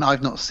about online.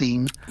 I've not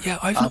seen. Yeah,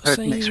 I've not heard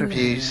seen mixed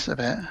reviews of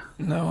it.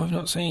 No, I've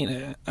not seen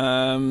it.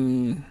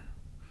 No,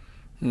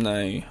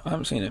 I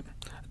haven't seen it.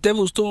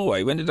 Devil's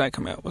Doorway, when did that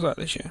come out? Was that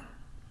this year?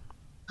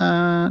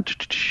 That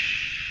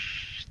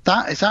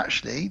is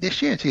actually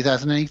this year,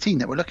 2018,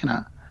 that we're looking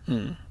at.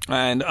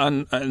 And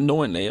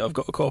annoyingly, I've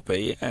got a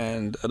copy,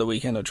 and at the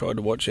weekend I tried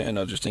to watch it, and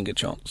I just didn't get a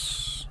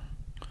chance.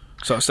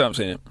 So I still haven't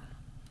seen it.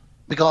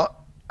 We got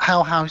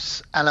Hell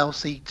House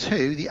LLC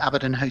 2, the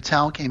Aberdeen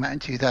Hotel, came out in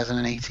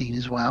 2018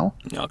 as well.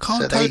 I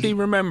can't totally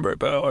remember it,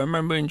 but I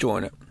remember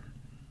enjoying it.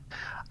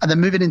 And then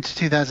moving into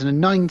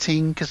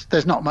 2019, because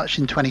there's not much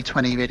in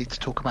 2020 really to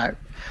talk about.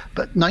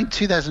 But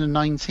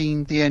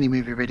 2019, the only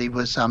movie really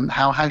was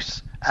Hell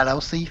House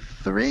LLC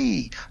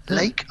 3,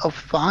 Lake of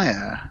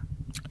Fire.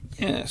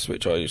 Yes,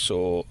 which I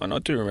saw, and I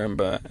do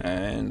remember,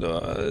 and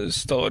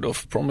started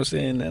off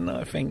promising, and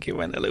I think it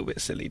went a little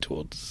bit silly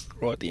towards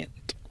right at the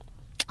end.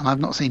 And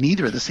I've not seen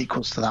either of the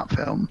sequels to that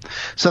film.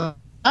 So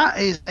that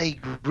is a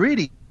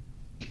really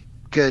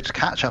good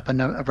catch-up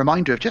and a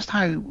reminder of just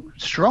how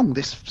strong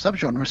this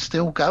subgenre is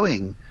still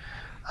going.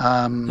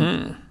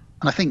 And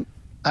I think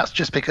that's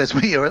just because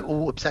we are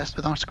all obsessed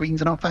with our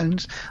screens and our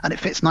phones, and it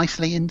fits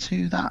nicely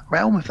into that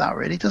realm of that,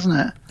 really, doesn't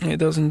it? It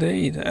does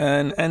indeed.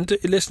 And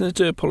listeners,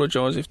 do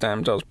apologise if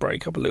Dan does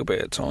break up a little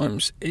bit at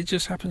times. It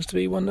just happens to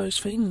be one of those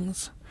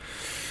things.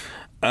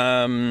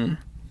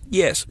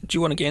 Yes, do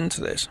you want to get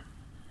into this?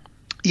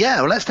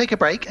 Yeah, well, let's take a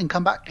break and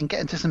come back and get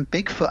into some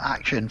Bigfoot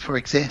action for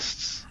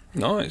Exists.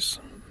 Nice.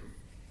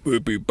 We'll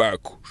be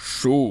back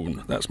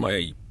soon. That's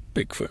my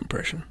Bigfoot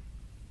impression.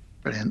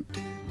 Brilliant.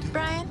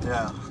 Brian?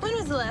 Yeah. When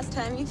was the last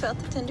time you felt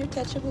the tender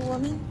touch of a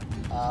woman?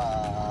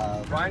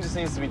 Brian just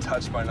needs to be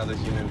touched by another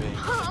human being.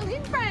 Oh,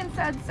 leave Brian's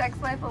sad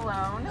sex life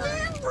alone.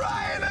 Leave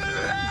Brian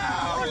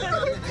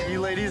alone!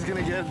 You ladies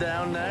gonna get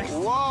down next?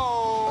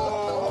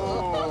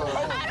 Whoa!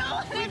 I don't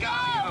want to go!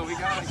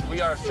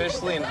 We are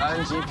officially in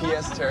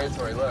un-GPS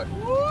territory, look.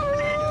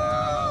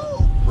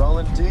 Yeah.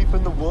 Rolling deep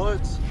in the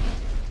woods.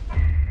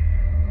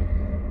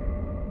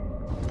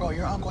 Bro,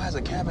 your uncle has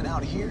a cabin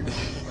out here.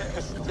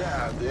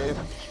 Yeah, dude.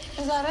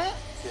 Is that it?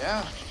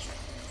 Yeah.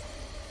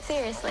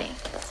 Seriously.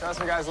 Trust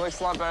me, guys, looks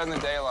a lot better than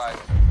the daylight.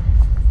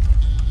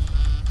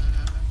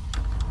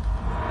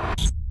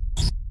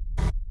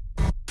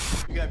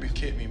 You gotta be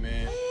kidding me,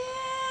 man.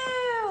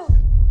 Ew.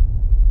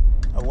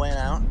 I went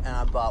out and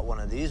I bought one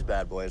of these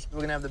bad boys.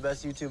 We're gonna have the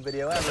best YouTube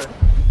video ever.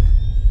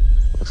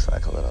 Looks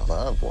like a little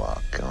love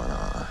walk going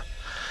on.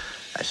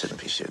 I shouldn't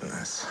be shooting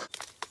this.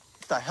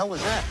 What the hell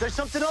was that? There's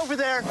something over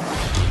there!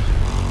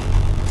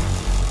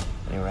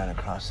 You ran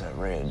across that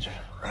ridge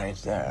right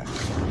there.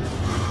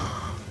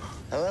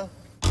 Hello?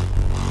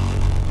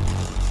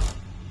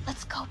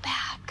 Let's go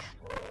back.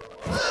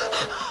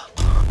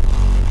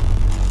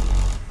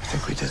 I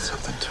think we did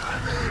something to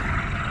him.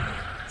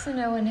 So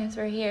no one knows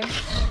we're here.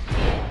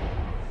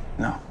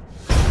 No.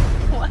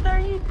 What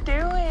are you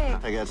doing?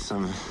 I got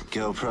some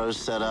GoPros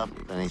set up.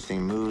 If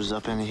anything moves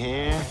up in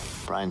here,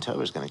 Brian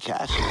Tober's gonna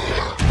catch it.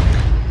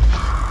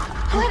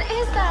 What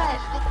is that?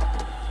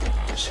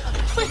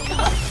 Oh my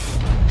God.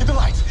 Get the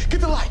lights!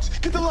 Get the lights!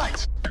 Get the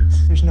lights!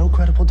 There's no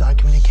credible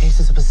documented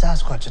cases of a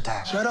Sasquatch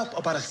attack. Shut up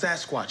about a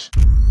Sasquatch.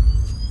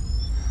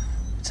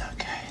 It's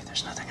okay.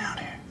 There's nothing out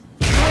here.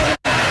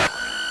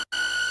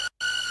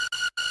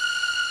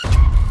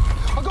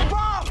 Uncle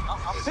Bob!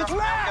 It's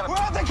Matt! We're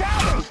at the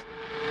cabin!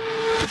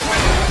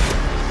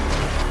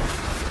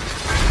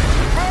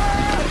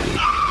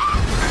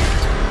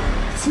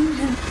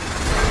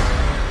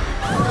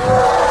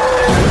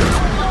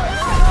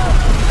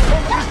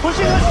 He's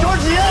pushing us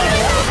towards the edge!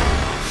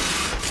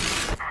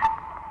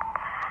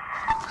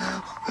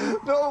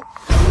 No!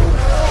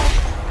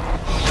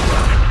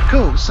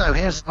 Cool, so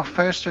here's our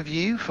first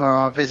review for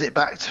our visit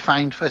back to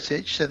found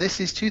footage. So this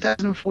is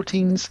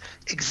 2014's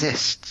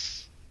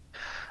Exists.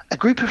 A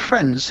group of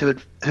friends who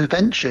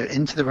venture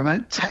into the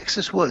remote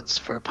Texas woods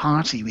for a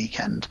party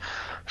weekend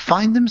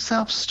find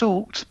themselves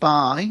stalked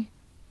by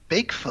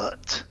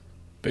Bigfoot.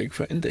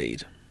 Bigfoot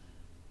indeed.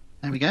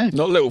 There we go.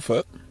 Not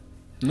Littlefoot.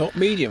 Not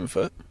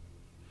Mediumfoot.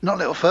 Not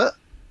Littlefoot.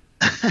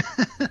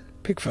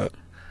 Bigfoot.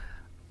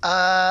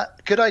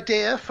 Good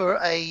idea for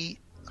a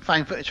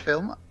found footage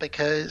film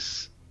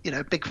because, you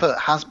know, Bigfoot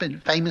has been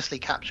famously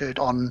captured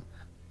on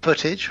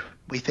footage,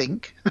 we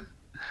think,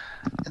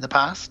 in the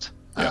past.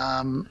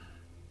 Yeah.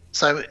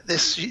 So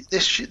this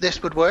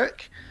would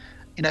work.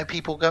 You know,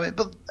 people going,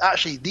 but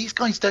actually these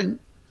guys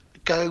don't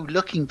go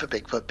looking for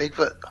Bigfoot.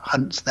 Bigfoot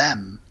hunts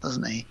them,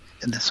 doesn't he,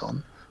 in this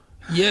one?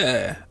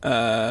 Yeah.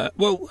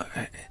 Well,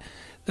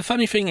 the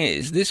funny thing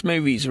is, this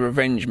movie's a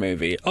revenge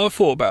movie. I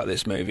thought about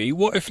this movie.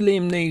 What if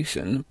Liam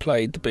Neeson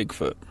played the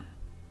Bigfoot?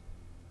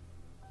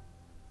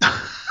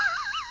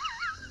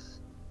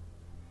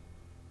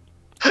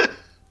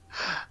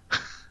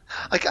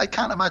 I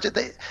can't imagine.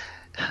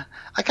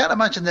 I can't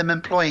imagine them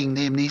employing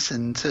Liam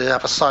Neeson to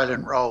have a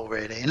silent role,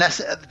 really, unless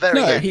at the very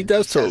No, end he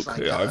does says, talk.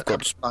 like, Yeah, I've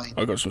got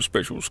line. some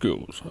special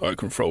skills. I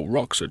can throw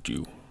rocks at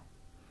you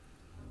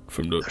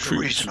from the There's a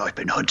trees. reason I've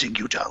been hunting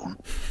you down.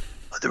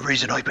 The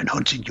reason I've been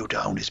hunting you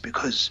down is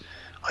because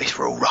I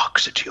throw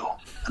rocks at you,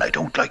 and I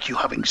don't like you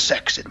having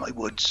sex in my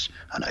woods,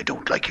 and I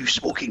don't like you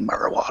smoking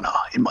marijuana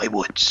in my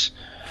woods.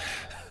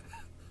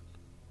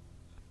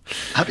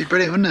 That'd be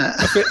brilliant, wouldn't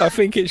it? I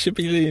think it should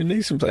be Liam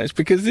Neeson playing this,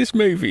 because this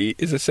movie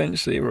is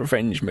essentially a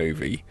revenge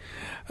movie.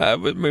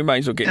 We may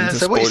as well get into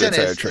So what spoiler you're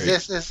saying is territory.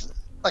 this is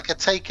like a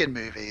Taken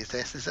movie, is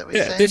this? Is that what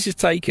you're Yeah, saying? this is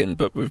Taken,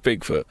 but with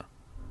Bigfoot.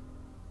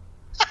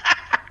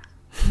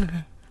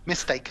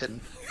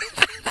 Mistaken.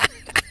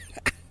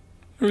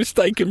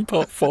 Mistaken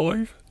Part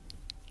 5.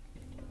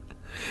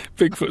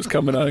 Bigfoot's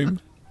coming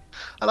home.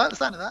 I like the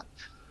sound of that.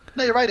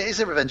 No, you're right, it is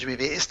a revenge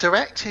movie. It's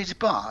directed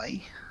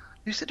by...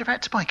 Who's it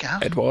directed by,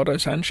 Gav? Eduardo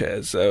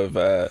Sanchez, of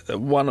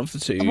one of the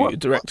two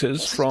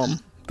directors from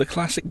the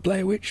classic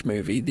Blair Witch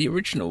movie, the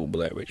original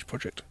Blair Witch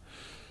Project.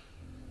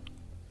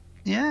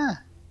 Yeah.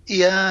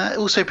 He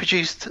also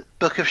produced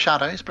Book of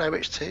Shadows, Blair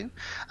Witch 2,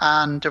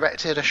 and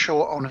directed a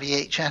short on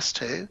VHS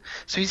 2.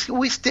 So he's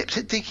always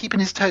keeping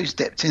his toes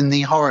dipped in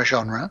the horror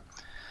genre.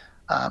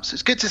 So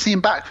it's good to see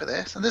him back for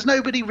this. And there's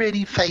nobody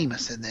really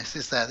famous in this,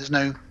 is there? There's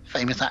no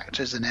famous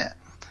actors in it.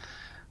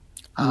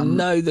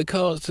 No, the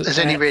cast. There's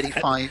only really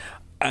 5.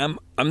 I'm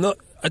not.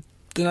 I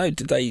don't know.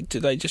 Did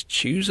they just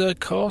choose a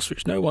cast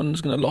which no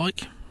one's going to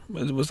like?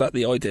 Was that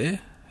the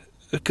idea?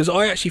 Because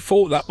I actually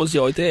thought that was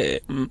the idea,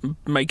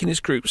 making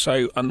this group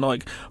so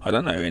unlike. I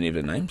don't know any of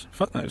their names.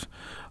 Fuck knows.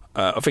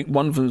 I think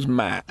one of them's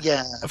Matt.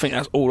 Yeah. I think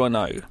that's all I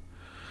know.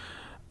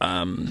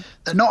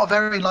 They're not a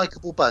very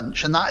likeable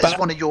bunch, and that is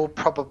one of your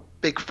probably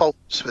big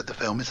faults with the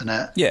film, isn't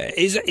it? Yeah.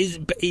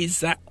 Is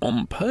that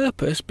on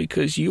purpose?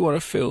 Because you want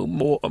to feel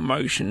more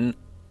emotion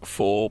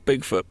for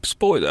Bigfoot.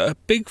 Spoiler: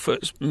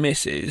 Bigfoot's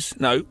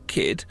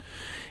kid,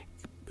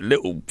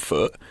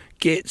 Littlefoot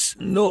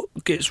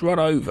gets run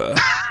over.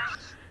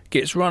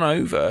 Gets run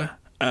over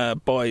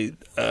by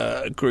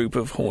a group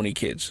of horny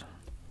kids,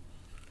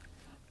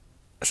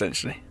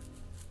 essentially.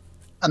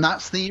 And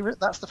that's the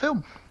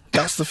film.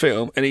 That's the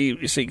film, and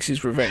he seeks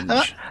his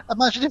revenge.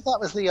 Imagine if that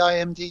was the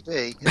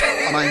IMDb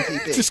on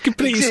IMDb. Just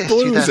completely Exists,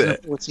 spoils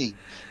it. 2014.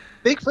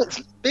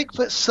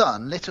 Bigfoot's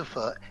son,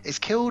 Littlefoot, is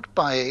killed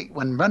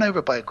when run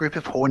over by a group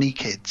of horny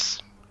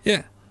kids.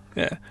 Yeah.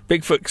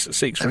 Bigfoot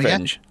seeks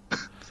revenge.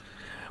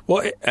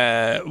 What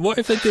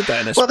if they did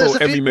that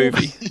in every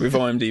movie with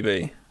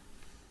IMDb?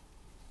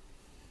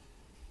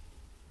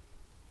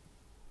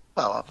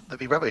 Well, that'd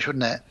be rubbish,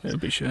 wouldn't it? It'd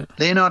be shit.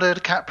 Leonardo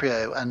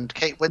DiCaprio and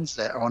Kate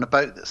Winslet are on a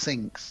boat that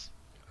sinks.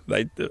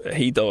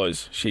 He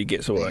dies. She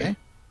gets away.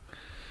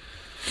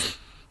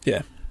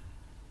 Yeah.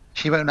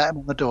 She won't let him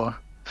on the door.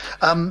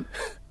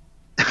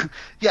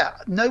 Yeah,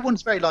 no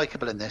one's very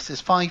likeable in this.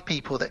 There's 5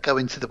 people that go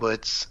into the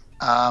woods.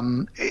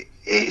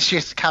 It's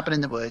just cabin in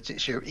the woods.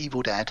 It's your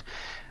Evil Dead.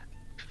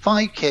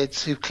 5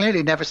 kids who've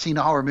clearly never seen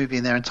a horror movie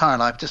in their entire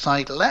life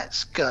decide,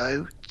 let's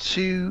go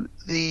to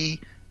the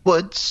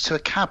woods, to a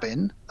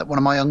cabin that one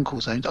of my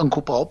uncles owns,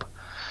 Uncle Bob,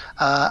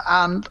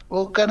 and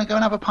we're going to go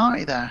and have a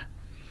party there.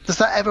 Does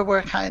that ever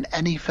work out in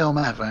any film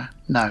ever?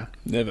 No.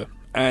 Never.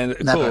 And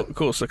of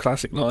course the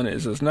classic line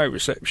is there's no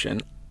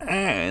reception,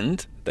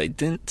 and they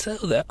didn't tell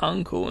their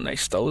uncle and they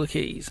stole the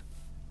keys.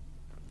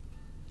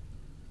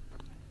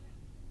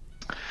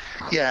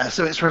 Yeah,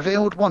 so it's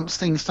revealed once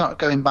things start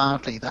going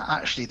badly that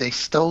actually they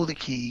stole the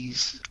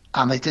keys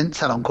and they didn't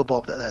tell Uncle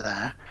Bob that they're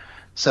there.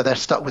 So they're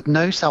stuck with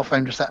no cell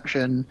phone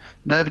reception,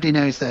 nobody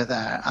knows they're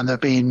there, and they're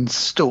being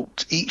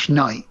stalked each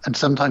night and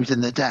sometimes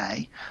in the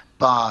day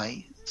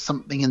by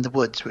something in the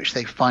woods, which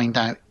they find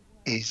out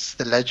is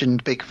the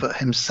legend Bigfoot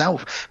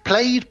himself,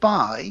 played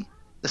by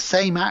the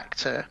same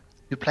actor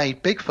who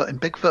played Bigfoot in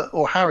Bigfoot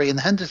or Harry in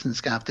the Henderson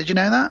Scav. Did you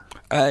know that?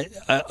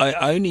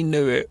 I only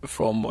knew it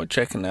from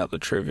checking out the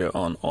trivia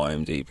on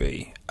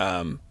IMDb.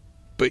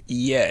 But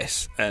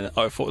yes, and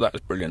I thought that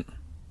was brilliant.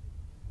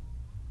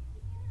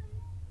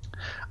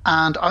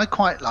 And I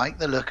quite like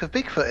the look of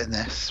Bigfoot in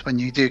this when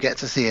you do get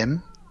to see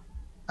him.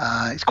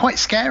 It's quite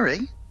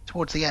scary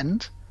towards the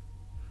end.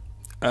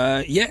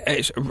 Yeah,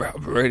 it's a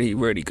really,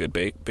 really good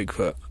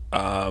Bigfoot.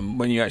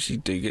 When you actually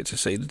do get to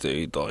see the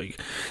dude, like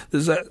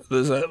there's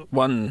that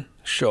one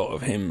shot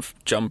of him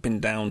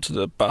jumping down to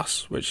the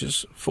bus, which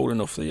is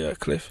falling off the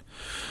cliff,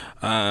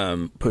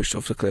 pushed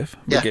off the cliff.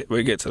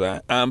 We get to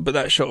that. But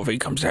that shot of he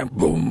comes down,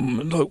 boom,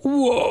 and like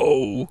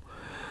whoa.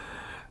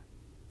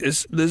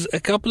 There's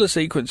a couple of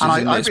sequences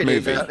in this really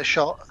movie. Like the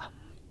shot.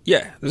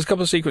 Yeah, there's a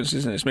couple of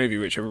sequences in this movie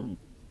which are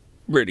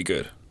really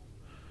good.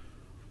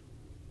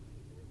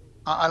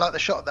 I like the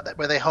shot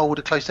where they hold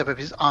a close up of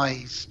his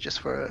eyes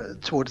just for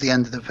towards the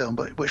end of the film,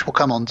 but which we'll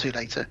come on to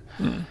later.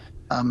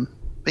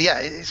 But yeah,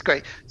 it's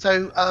great.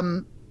 So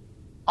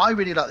I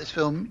really like this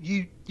film.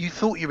 You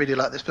thought you really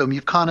liked this film.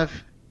 You've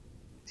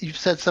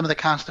said some of the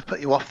cast have put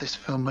you off this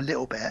film a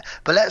little bit,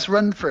 but let's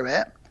run through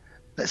it.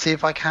 Let's see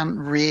if I can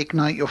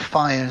reignite your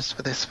fires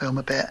for this film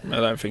a bit. I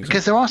don't think so.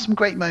 Because there are some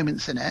great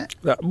moments in it.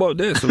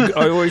 There's some,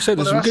 I already said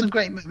Well, there's there are some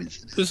great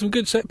moments in it. There's some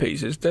good set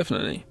pieces,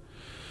 definitely.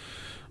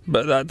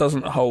 But that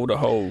doesn't hold a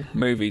whole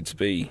movie to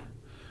be,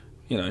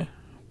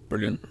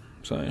 brilliant.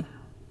 So,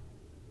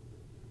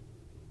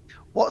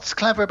 what's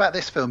clever about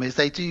this film is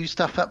they do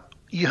stuff up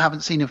you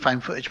haven't seen in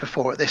found footage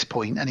before at this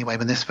point. Anyway,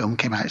 when this film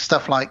came out,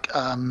 stuff like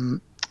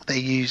they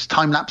use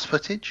time lapse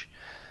footage,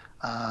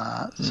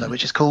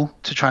 which is cool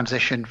to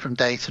transition from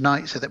day to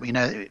night, so that we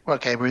know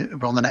okay, we're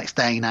on the next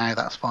day now.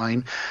 That's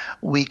fine.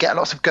 We get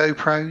lots of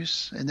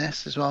GoPros in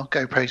this as well.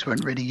 GoPros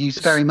weren't really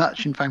used very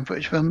much in found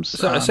footage films.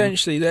 So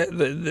essentially,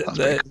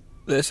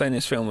 they're saying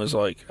this film was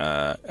like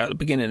at the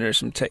beginning there's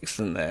some text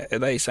in there. Are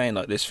they saying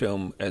like this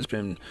film has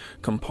been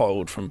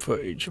compiled from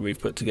footage we've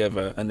put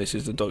together and this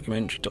is the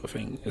documentary type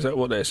thing? Is that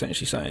what they're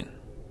essentially saying?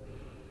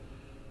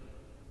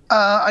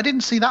 I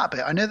didn't see that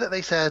bit. I know that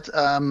they said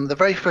the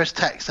very first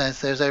text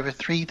says there's over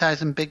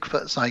 3,000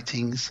 Bigfoot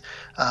sightings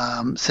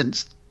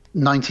since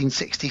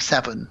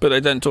 1967. But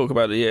they don't talk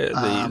about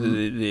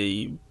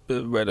the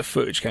where the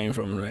footage came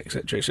from,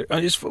 etc.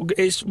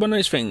 It's one of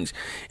those things.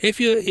 If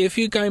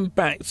you're going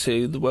back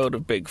to the world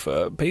of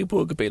Bigfoot,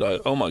 people could be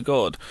like, "Oh my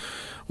God,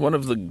 one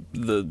of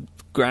the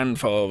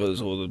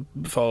grandfathers or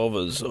the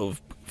fathers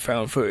of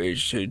found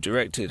footage who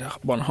directed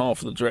one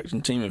half of the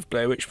directing team of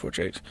Blair Witch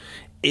Project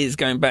is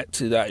going back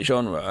to that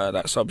genre,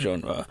 that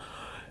subgenre."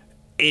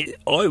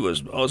 I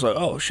was like,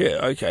 oh shit,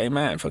 okay,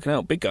 man, fucking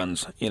hell, big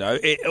guns,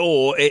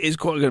 it is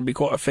quite going to be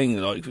quite a thing.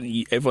 Like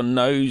everyone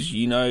knows,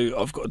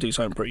 I've got to do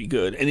something pretty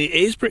good, and it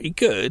is pretty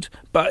good,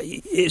 but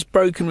it's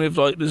broken with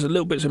like there's a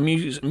little bits of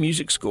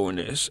music score in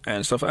this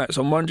and stuff like that.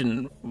 So I'm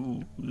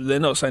wondering,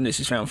 they're not saying this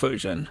is found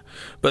footage then,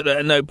 but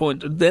at no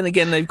point. Then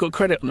again, they've got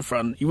credit on the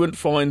front. You wouldn't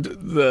find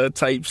the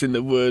tapes in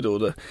the wood or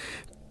the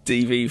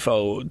DVD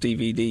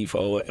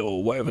file,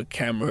 or whatever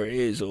camera it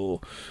is, or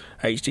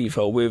HD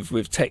file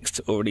with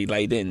text already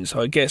laid in. So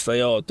I guess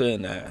they are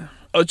doing that.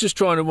 I was just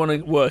trying to want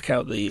to work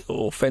out the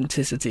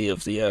authenticity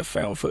of the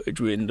found footage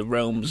within the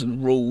realms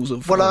and rules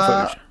of found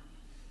footage.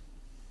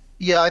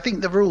 Yeah, I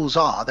think the rules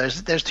are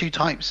there's two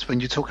types when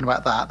you're talking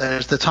about that.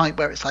 There's the type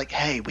where it's like,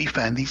 hey, we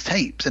found these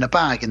tapes in a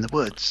bag in the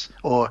woods,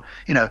 or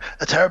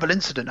a terrible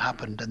incident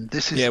happened, and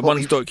this is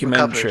one's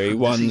documentary,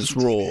 one's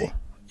raw.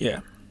 Yeah.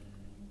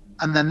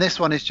 And then this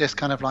one is just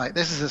kind of like,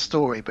 this is a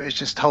story, but it's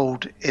just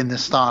told in the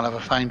style of a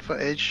found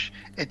footage.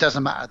 It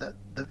doesn't matter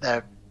that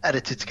they're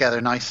edited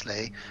together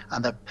nicely.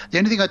 And the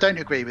only thing I don't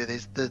agree with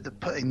is the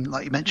putting,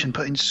 like you mentioned,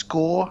 putting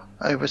score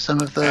over some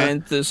of the...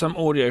 And there's some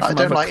audio from other clips.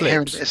 I don't like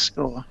hearing a bit of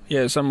score.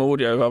 Yeah, some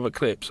audio of other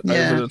clips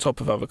over the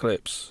top of other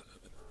clips.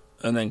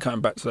 And then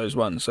coming back to those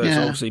ones. So it's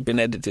obviously been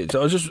edited. So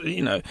I was just,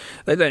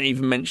 they don't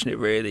even mention it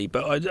really.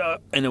 But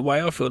in a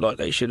way, I feel like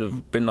they should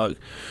have been like...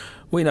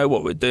 We know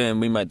what we're doing.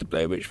 We made the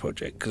Blair Witch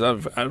Project, because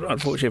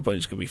unfortunately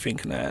everybody's going to be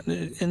thinking that.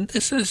 And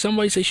there's some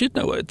ways they should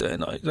know what they're doing.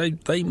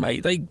 Like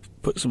they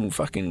put some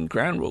fucking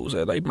ground rules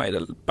there. They've made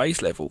a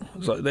base level.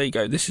 It's like, there you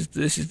go. This is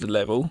the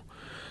level.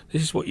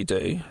 This is what you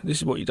do. This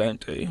is what you don't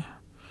do.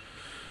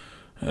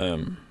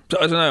 So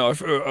I don't know.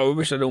 I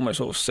wish I'd almost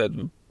sort of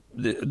said,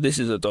 this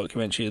is a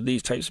documentary.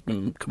 These tapes have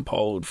been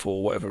compiled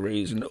for whatever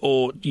reason,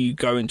 or you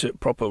go into it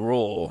proper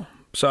raw.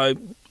 So.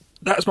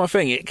 That's my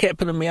thing. It kept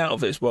pulling me out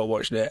of this while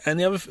watching it, and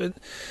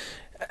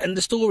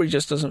the story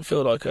just doesn't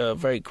feel like a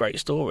very great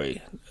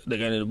story. They're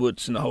going to the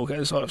woods and the whole.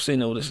 It's like I've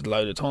seen all this a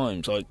load of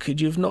times. Like,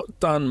 could you have not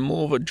done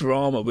more of a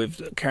drama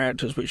with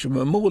characters which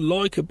were more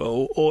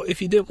likeable, or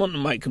if you didn't want to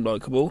make them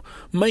likeable,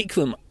 make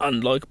them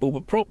unlikable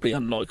but properly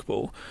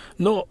unlikable,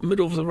 not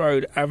middle of the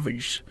road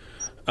average.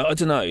 I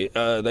don't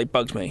know. They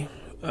bugged me.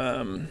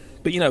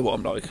 But you know what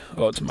I'm like.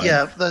 I like to make.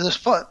 Yeah, there's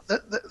 5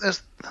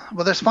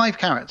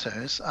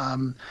 characters,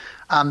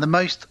 and the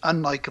most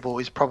unlikable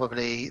is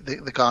probably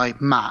the guy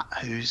Matt,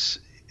 who's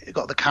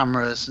got the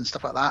cameras and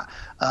stuff like that.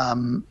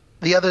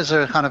 The others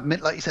are kind of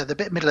like you said, they're a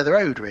bit middle of the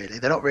road. Really,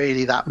 they're not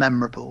really that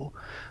memorable.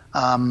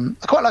 I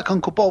quite like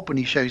Uncle Bob when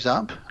he shows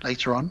up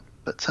later on,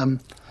 but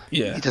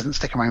he doesn't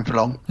stick around for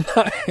long.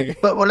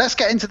 But let's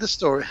get into the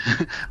story.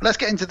 Let's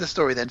get into the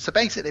story then. So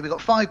basically, we've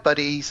got 5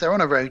 buddies. They're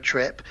on a road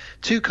trip,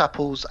 2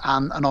 couples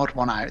and an odd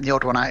one out. And the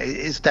odd one out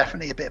is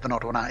definitely a bit of an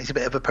odd one out. He's a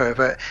bit of a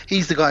pervert.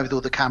 He's the guy with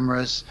all the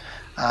cameras.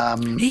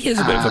 He is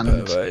a bit of a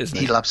pervert, isn't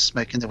he? He loves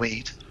smoking the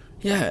weed.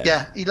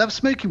 Yeah, he loves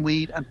smoking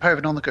weed and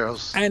perving on the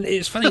girls. And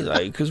it's funny though,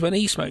 because when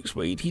he smokes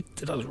weed, he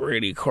does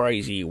really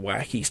crazy,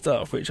 wacky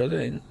stuff, which I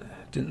didn't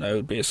know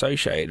would be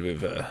associated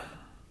with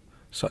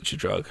such a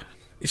drug.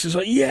 It's just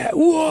like,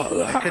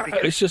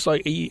 it's just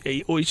like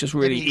or he's just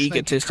really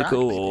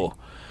egotistical, crack, or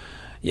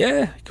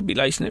he could be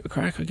lacing it with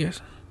crack, I guess.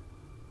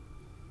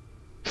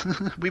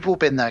 We've all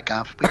been there,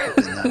 Gav. We've all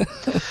been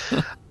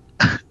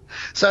there.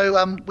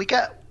 So we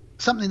get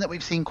something that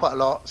we've seen quite a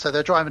lot. So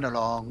they're driving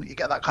along. You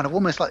get that kind of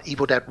almost like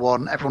Evil Dead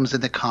 1. Everyone's in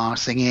the car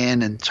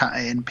singing and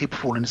chatting, people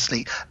falling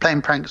asleep,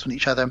 playing pranks on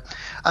each other.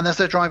 And as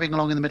they're driving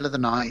along in the middle of the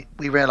night,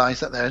 we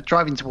realise that they're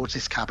driving towards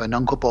this cabin,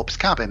 Uncle Bob's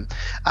cabin.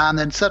 And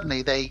then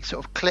suddenly they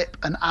sort of clip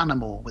an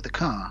animal with a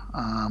car.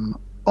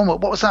 oh,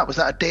 what was that? Was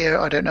that a deer?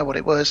 I don't know what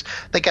it was.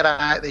 They get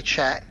out, they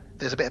check.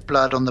 There's a bit of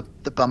blood on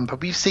the bumper.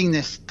 We've seen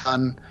this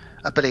done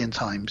a billion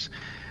times.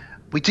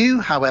 We do,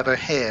 however,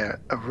 hear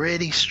a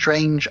really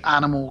strange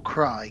animal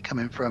cry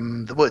coming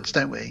from the woods,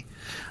 don't we?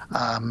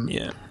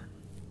 Yeah.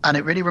 And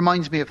it really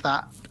reminds me of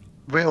that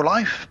real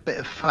life bit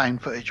of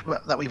found footage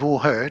that we've all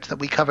heard, that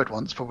we covered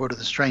once for World of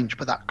the Strange,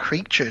 but that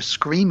creature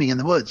screaming in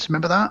the woods.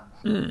 Remember that?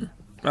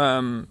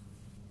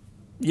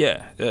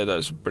 Yeah,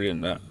 that's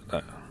brilliant, that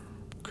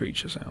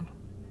creature sound.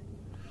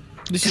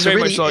 This It's is a very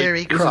really much like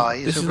eerie cry.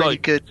 It's a really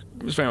good...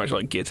 It's very much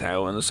like Get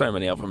Out, and there's so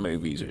many other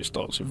movies where it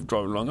starts with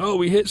driving along. Oh,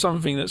 we hit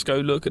something. Let's go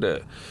look at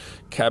it.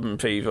 Cabin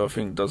Fever, I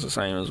think, does the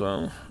same as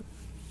well.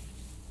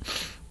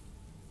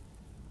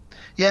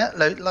 Yeah,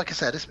 like I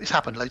said, it's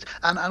happened loads,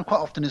 and quite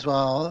often as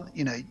well.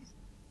 You know,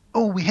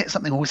 oh, we hit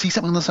something, or we see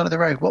something on the side of the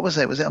road. What was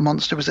it? Was it a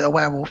monster? Was it a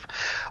werewolf?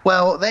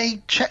 Well,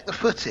 they check the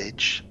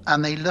footage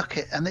and they look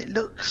at, and it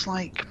looks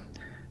like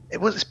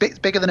it's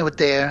bigger than a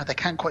deer. They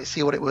can't quite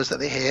see what it was that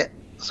they hit.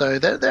 So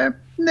they're a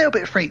little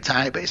bit freaked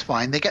out, but it's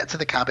fine. They get to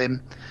the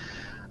cabin.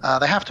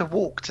 They have to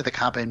walk to the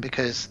cabin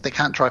because they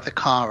can't drive the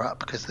car up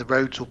because the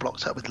road's all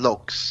blocked up with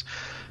logs.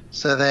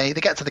 So they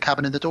get to the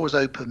cabin and the door's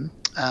open,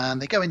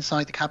 and they go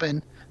inside the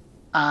cabin,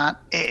 and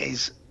it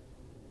is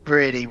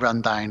really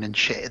run down and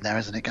shit in there,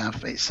 isn't it,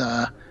 Gav? It's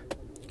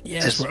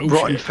there's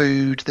rotten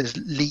food. There's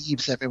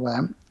leaves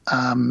everywhere.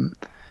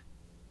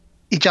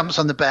 He jumps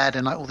on the bed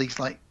and like all these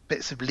like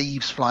bits of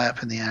leaves fly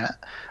up in the air,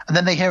 and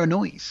then they hear a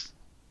noise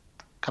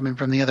coming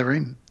from the other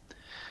room.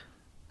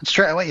 And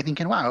straight away you're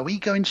thinking, wow, are we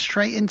going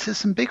straight into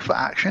some Bigfoot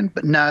action?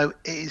 But no,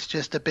 it is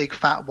just a big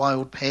fat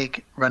wild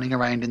pig running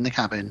around in the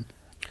cabin.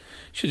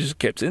 Should have just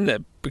kept in there,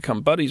 become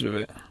buddies with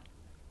it.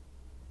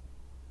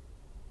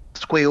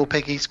 Squeal,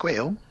 piggy,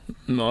 squeal.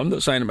 No, I'm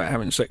not saying about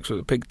having sex with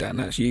a pig, Dan.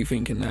 That's you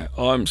thinking that.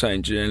 I'm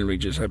saying generally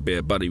just be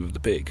a buddy with the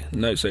pig.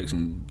 No sex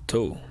at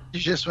all. You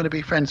just want to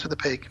be friends with the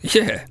pig?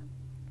 Yeah.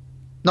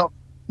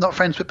 Not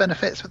friends with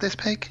benefits with this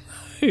pig?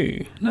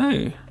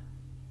 No.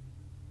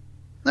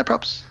 No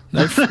props.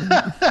 No.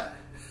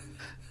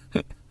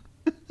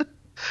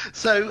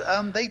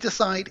 So they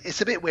decide it's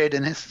a bit weird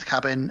in his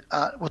cabin.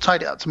 We'll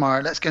tidy it up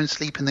tomorrow. Let's go and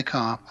sleep in the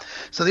car.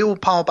 So they all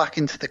pile back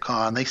into the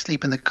car and they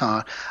sleep in the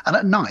car. And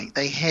at night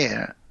they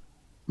hear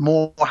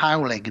more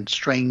howling and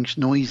strange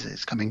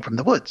noises coming from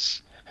the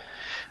woods.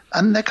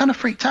 And they're kind of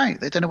freaked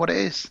out. They don't know what it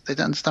is. They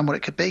don't understand what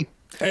it could be.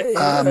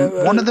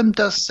 One of them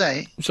does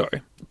say...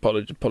 Sorry.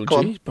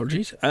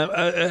 Apologies.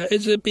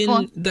 Has there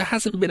been... There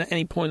hasn't been at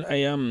any point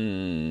a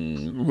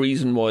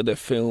reason why they're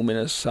filming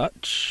as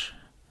such?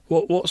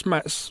 What's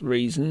Matt's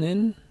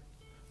reasoning?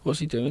 What's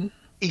he doing?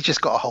 He's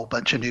just got a whole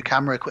bunch of new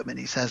camera equipment,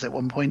 he says at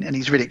one point, and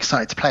he's really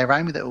excited to play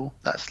around with it all.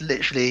 That's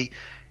literally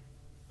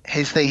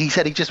his thing. He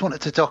said he just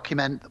wanted to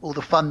document all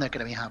the fun they're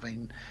going to be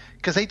having.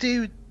 Because they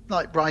do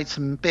like ride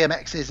some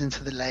BMXs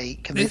into the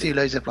lake, and they do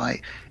loads of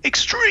like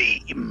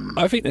extreme.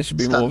 I think there should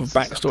be more of a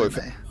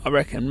backstory. I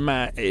reckon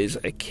Matt is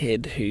a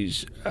kid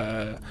who's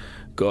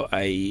got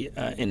a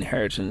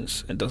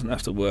inheritance and doesn't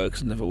have to work,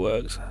 and never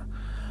works,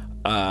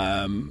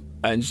 and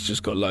he's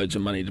just got loads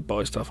of money to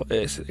buy stuff like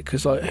this.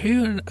 Because like,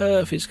 who on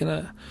earth is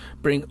gonna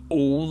bring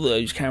all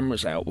those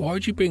cameras out? Why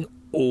would you bring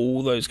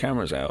all those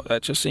cameras out?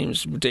 That just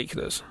seems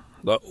ridiculous.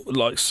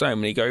 Like so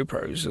many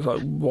GoPros. It's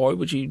like, why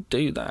would you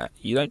do that?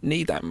 You don't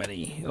need that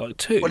many. Like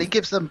 2. Well, he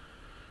gives them,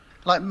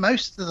 like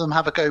most of them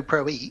have a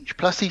GoPro each.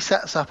 Plus, he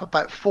sets up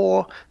about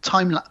 4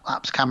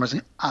 time-lapse cameras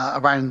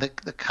around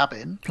the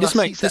cabin. This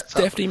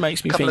definitely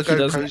makes me think he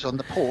doesn't. GoPros on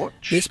the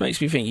porch. This makes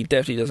me think he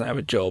definitely doesn't have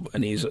a job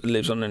and he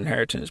lives on an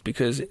inheritance,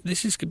 because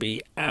this is going to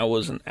be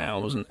hours and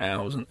hours and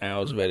hours and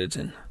hours of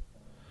editing.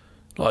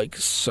 Like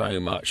so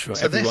much for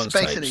everyone's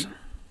tapes.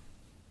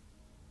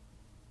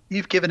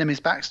 You've given him his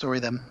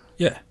backstory then.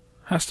 Yeah,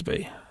 has to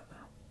be.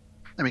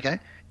 There we go.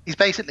 He's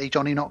basically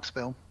Johnny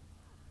Knoxville.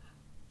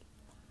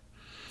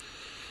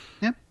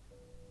 Yeah.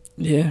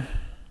 Yeah.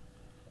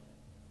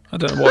 I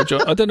don't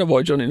know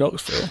why Johnny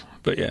Knoxville,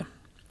 but yeah.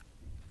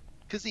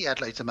 Because he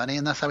had loads of money,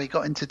 and that's how he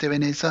got into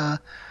doing his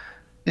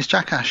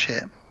jackass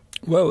shit.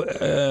 Well,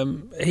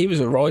 he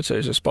was a writer, he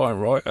was an aspiring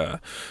writer,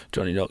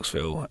 Johnny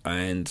Knoxville,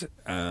 and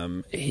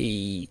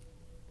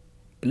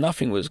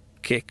nothing was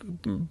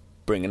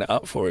bringing it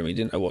up for him. He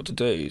didn't know what to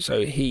do,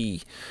 so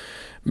he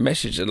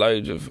messaged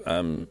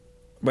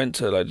went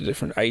to a load of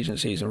different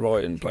agencies and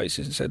writing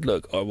places and said,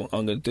 look, I'm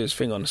going to do this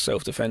thing on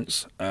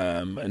self-defense,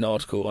 an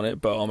article on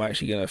it, but I'm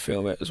actually going to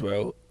film it as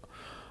well.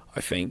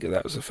 I think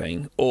that was the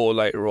thing. Or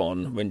later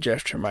on, when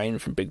Jeff Tremaine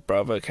from Big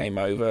Brother came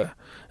over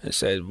and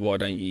said, why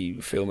don't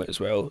you film it as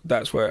well?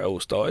 That's where it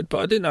all started. But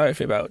I didn't know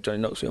anything about Johnny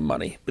Knoxville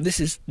money. But this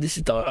is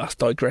us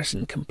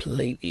digressing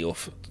completely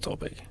off the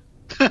topic.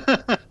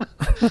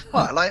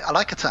 Well, I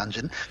like a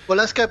tangent. Well,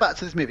 let's go back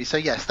to this movie. So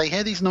yes, they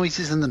hear these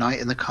noises in the night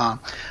in the car,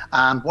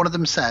 and one of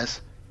them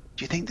says,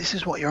 do you think this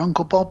is what your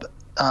Uncle Bob,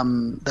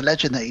 the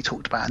legend that he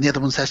talked about? And the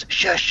other one says,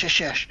 shush, shush,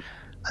 shush.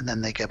 And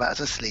then they go back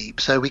to sleep.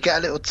 So we get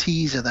a little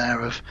teaser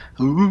there of,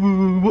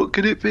 ooh, what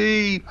could it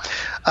be?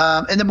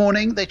 In the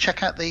morning, they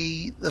check out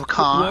the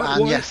car,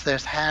 and yes,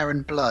 there's hair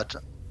and blood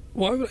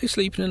Why were they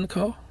sleeping in the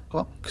car?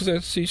 What? Because they're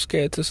too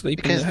scared to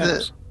sleep Because in the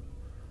house.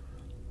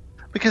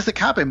 Because the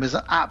cabin was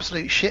an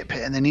absolute shit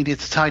pit, and they needed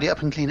to tidy it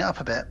up and clean it up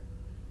a bit.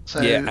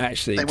 So Yeah,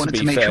 actually, they wanted to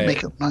to be make fair,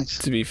 it look nice.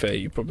 To be fair,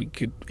 you probably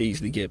could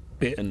easily get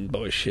bitten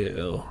by shit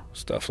or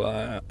stuff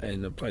like that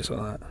in a place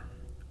like that.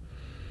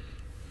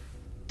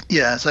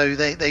 Yeah, so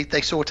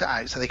they sort it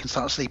out so they can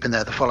start sleeping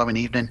there the following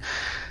evening.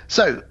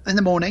 So in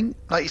the morning,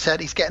 like you said,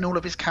 he's getting all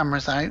of his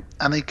cameras out,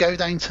 and they go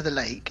down to the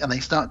lake and they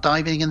start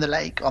diving in the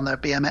lake on their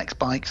BMX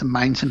bikes and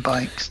mountain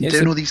bikes and Yes,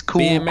 doing a all these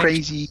cool, BMX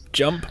crazy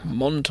jump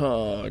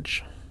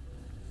montage.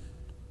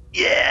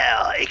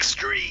 Yeah,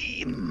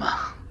 extreme.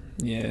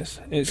 Yes,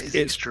 it's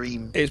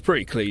extreme. It's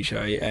pretty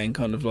cliche and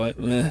kind of like,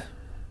 meh,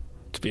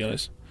 to be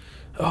honest.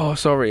 Oh,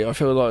 sorry, I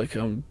feel like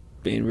I'm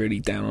being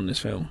really down on this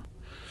film.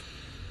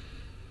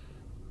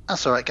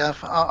 That's all right,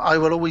 Gav. I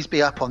will always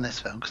be up on this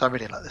film because I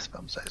really like this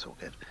film, so it's all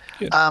good.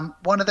 Good.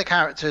 One of the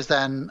characters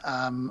then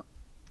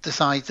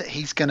decides that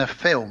he's going to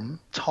film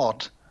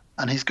Todd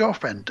and his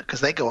girlfriend because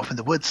they go off in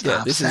the woods to Yeah,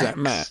 have this sex. is that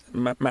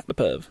Matt the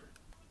perv.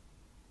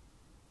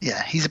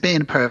 Yeah, he's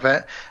being a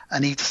pervert,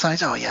 and he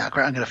decides, oh yeah,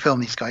 great, I'm going to film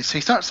these guys. So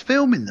he starts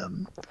filming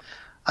them,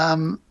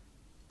 and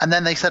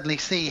then they suddenly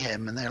see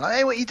him, and they're like,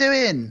 hey, what are you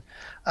doing?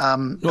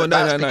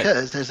 That's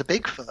because there's a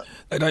Bigfoot.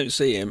 They don't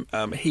see him.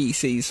 He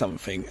sees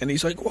something, and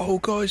he's like, whoa,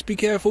 guys, be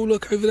careful,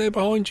 look over there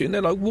behind you. And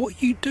they're like, what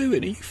are you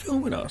doing? Are you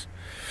filming us?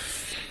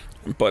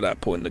 And by that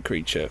point, the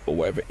creature, or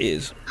whatever it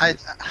is,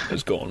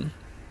 has gone.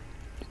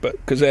 But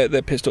because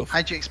they're pissed off.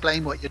 How do you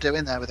explain what you're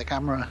doing there with the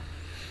camera?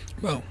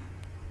 Well,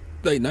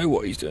 they know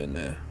what he's doing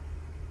there.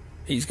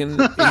 He's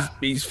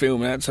he's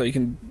filming that so he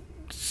can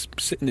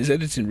sit in his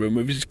editing room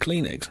with his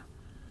Kleenex.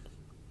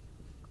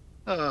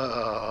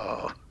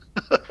 Oh.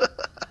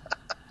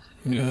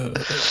 Yeah.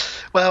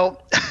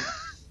 Well,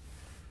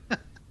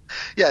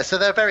 yeah, so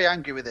they're very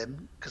angry with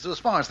him because as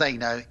far as they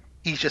know,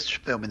 he's just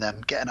filming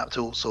them, getting up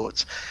to all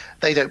sorts.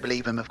 They don't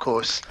believe him, of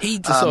course. He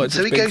decides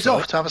so he goes Bigfoot.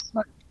 off to have a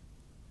smoke.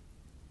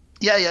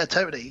 Yeah,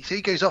 totally. So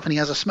he goes off and he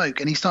has a smoke,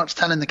 and he starts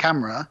telling the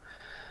camera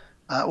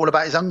all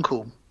about his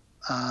uncle.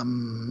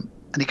 And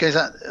he goes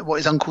at what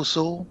his uncle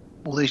saw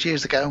all those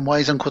years ago and why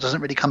his uncle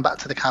doesn't really come back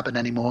to the cabin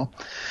anymore.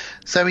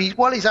 So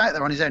while he's out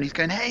there on his own, he's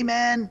going, hey,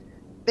 man,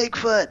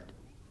 Bigfoot.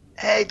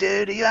 Hey,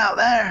 dude, are you out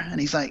there? And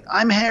he's like,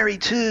 I'm hairy,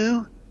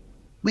 too.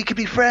 We could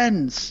be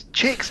friends.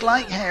 Chicks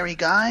like hairy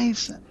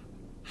guys.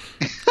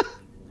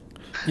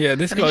 Yeah,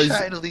 this and he's guy's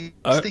shouting all these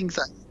things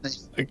at me.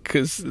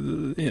 because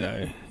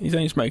he's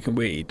only smoking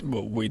weed.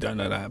 Well, we don't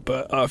know that,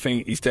 but I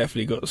think he's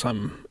definitely got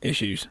some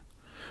issues.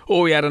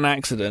 Or he had an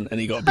accident and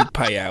he got a big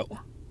payout.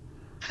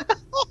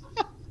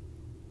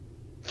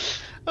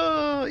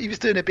 Oh, he was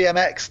doing a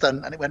BMX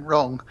stunt and it went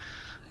wrong.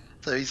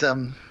 So he's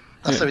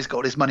that's how he's got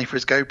all his money for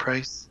his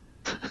GoPros.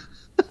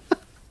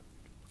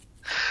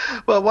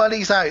 Well, while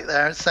he's out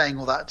there saying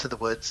all that to the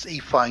woods, he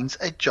finds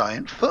a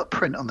giant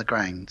footprint on the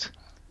ground.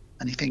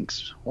 And he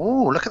thinks,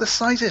 oh, look at the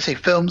size of this. He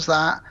films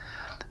that.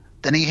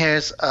 Then he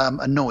hears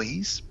a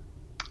noise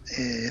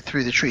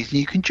through the trees. And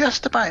you can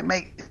just about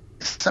make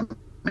something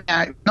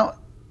out, not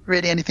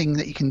really anything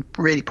that you can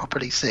really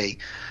properly see.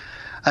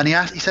 And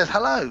he says,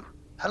 hello.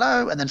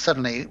 And then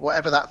suddenly,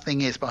 whatever that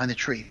thing is behind the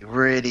tree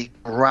really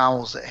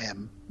growls at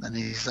him. And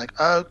he's like,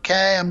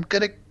 okay, I'm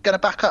gonna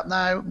back up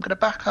now. I'm gonna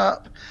back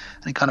up.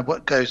 And he kind of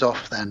what goes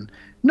off then.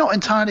 Not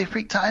entirely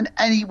freaked out in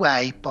any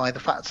way by the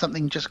fact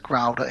something just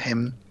growled at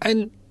him.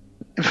 And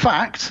in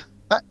fact,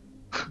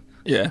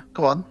 yeah.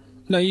 Go on.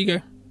 No, you go.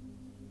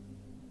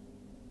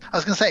 I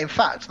was going to say, in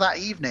fact, that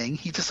evening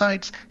he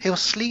decides he'll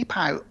sleep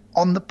out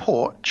on the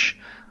porch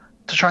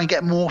to try and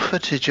get more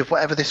footage of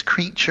whatever this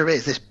creature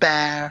is, this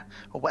bear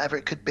or whatever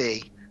it could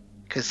be,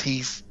 because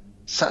he's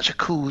such a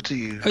cool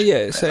dude. Oh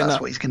yeah,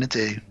 that's what he's going to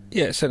do.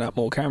 Yeah, set up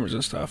more cameras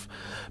and stuff.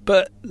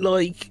 But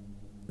like,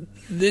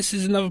 this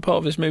is another part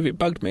of this movie. It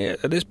bugged me.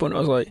 At this point, I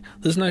was like,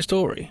 "There's no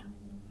story.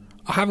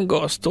 I haven't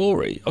got a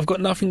story. I've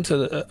got nothing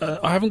to.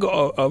 I haven't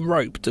got a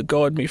rope to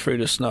guide me through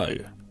the snow.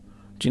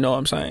 Do you know what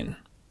I'm saying?"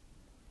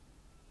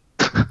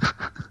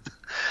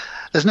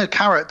 There's no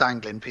carrot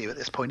dangling for you at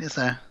this point, is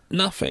there?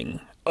 Nothing.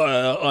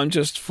 I'm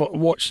just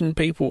watching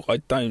people I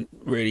don't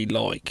really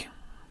like.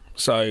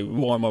 So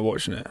why am I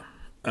watching it?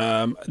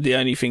 The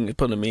only thing that's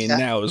putting me in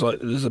now is like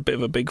there's a bit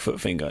of a Bigfoot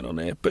thing going on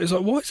here. But it's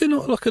like, why is it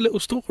not like a little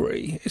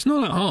story? It's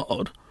not that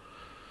hard.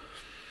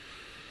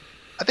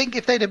 I think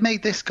if they'd have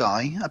made this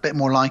guy a bit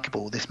more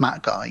likable, this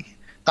Matt guy,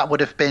 that would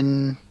have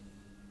been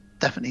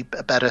definitely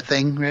a better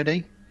thing,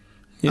 really.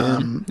 Yeah,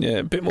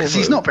 a bit more. Because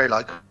he's not very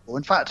likable.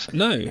 In fact,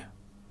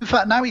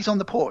 now he's on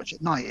the porch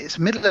at night. It's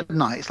middle of the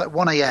night. It's like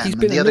 1 a.m.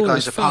 and the other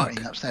guys are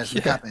partying upstairs in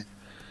the cabin.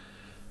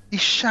 He's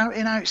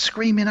shouting out,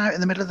 screaming out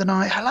in the middle of the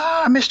night,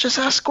 hello, Mr.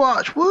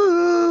 Sasquatch,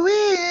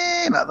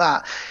 woo-wee, like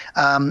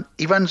that.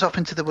 He runs off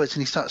into the woods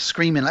and he starts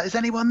screaming, like, is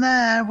anyone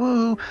there,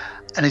 woo?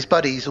 And his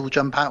buddies all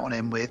jump out on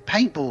him with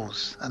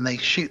paintballs and they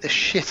shoot the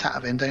shit out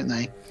of him, don't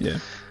they? Yeah.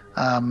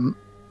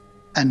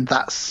 And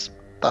that's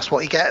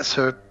what he gets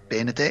for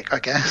being a dick, I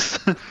guess.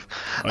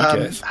 I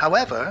guess.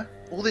 However,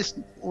 all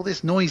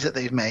this noise that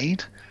they've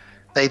made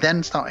they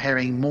then start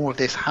hearing more of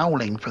this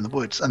howling from the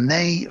woods, and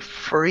they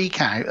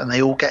freak out, and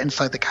they all get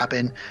inside the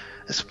cabin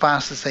as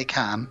fast as they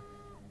can.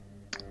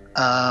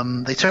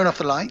 They turn off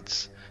the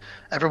lights.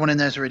 Everyone in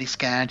there is really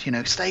scared.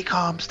 Stay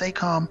calm, stay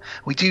calm.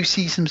 We do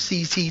see some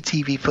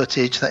CCTV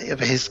footage of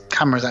his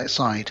cameras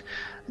outside.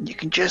 You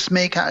can just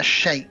make out a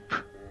shape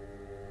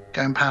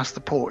going past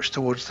the porch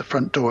towards the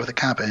front door of the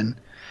cabin.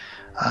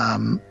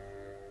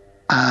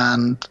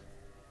 And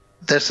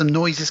there's some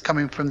noises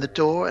coming from the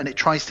door, and it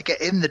tries to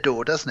get in the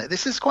door, doesn't it?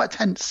 This is quite a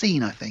tense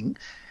scene, I think,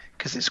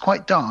 because it's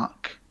quite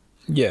dark.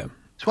 Yeah.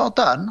 It's well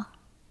done.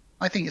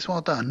 I think it's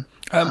well done.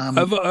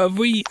 Have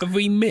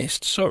we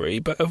missed? Sorry,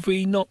 but have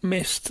we not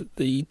missed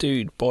the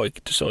dude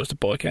decides to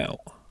bike out?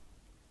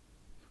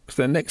 Because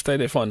the next day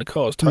they find the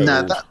car's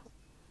totaled.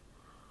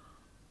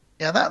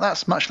 No,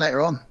 that's much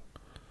later on.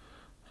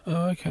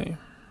 Oh, okay.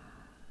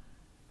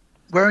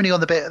 We're only on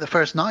the bit of the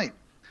first night.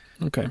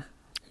 Okay.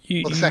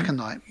 The second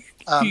night.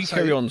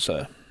 Carry on,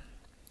 sir.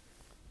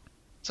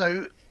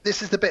 So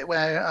this is the bit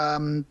where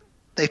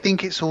they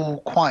think it's all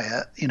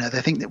quiet.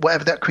 They think that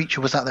whatever that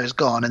creature was out there is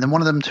gone, and then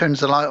one of them turns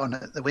the light on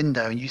at the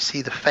window, and you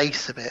see the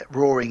face of it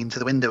roaring into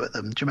the window at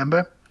them. Do you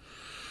remember?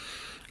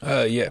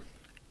 Yeah.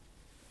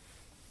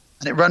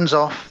 And it runs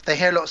off. They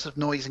hear lots of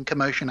noise and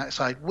commotion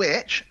outside,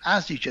 which,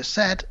 as you just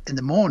said, in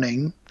the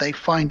morning they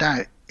find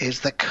out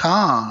is the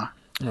car.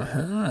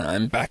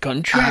 I'm back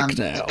on track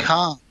now. The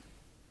car.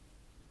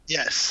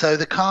 Yes, so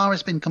the car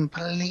has been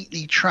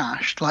completely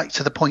trashed, like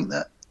to the point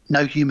that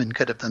no human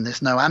could have done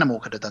this, no animal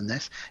could have done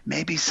this.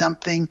 Maybe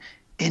something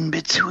in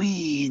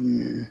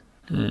between.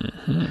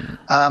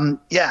 Mm-hmm.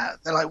 Yeah,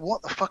 they're like,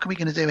 what the fuck are we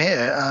going to do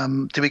here?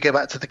 Do we go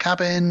back to the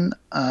cabin?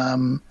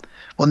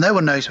 Well, no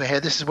one knows we're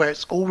here. This is where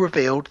it's all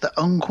revealed that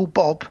Uncle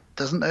Bob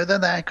doesn't know they're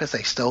there because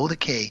they stole the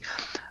key.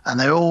 And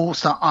they all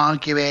start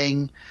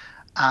arguing.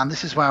 And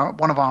this is where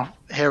one of our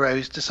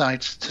heroes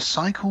decides to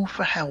cycle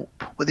for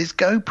help with his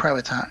GoPro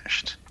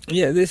attached.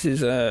 Yeah, this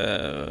is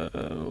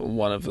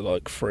one of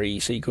the 3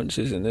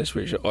 sequences in this,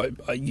 which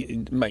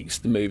it makes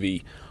the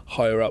movie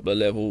higher up the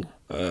level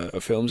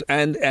of films,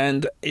 and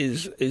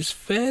is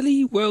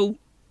fairly well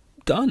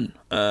done.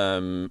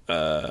 Yeah,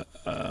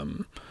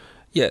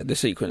 the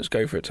sequence.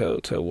 Go for it.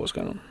 Tell what's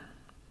going on.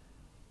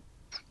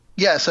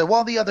 Yeah, so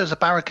while the others are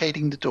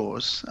barricading the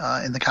doors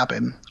in the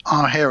cabin,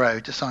 our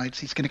hero decides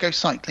he's going to go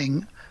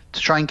cycling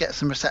to try and get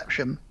some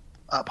reception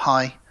up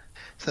high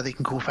so they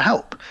can call for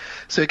help.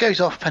 So he goes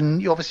off,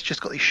 and you obviously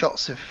just got these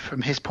shots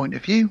from his point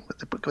of view with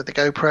the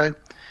GoPro,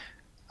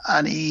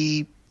 and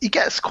he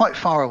gets quite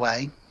far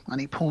away, and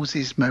he pulls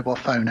his mobile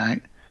phone out,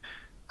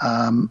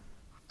 and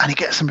he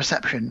gets some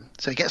reception.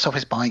 So he gets off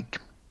his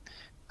bike,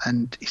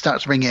 and he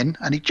starts ringing,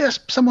 and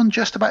someone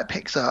just about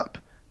picks up.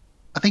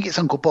 I think it's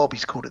Uncle Bob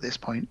he's called at this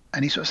point,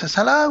 and he sort of says,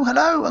 hello,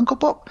 Uncle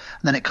Bob.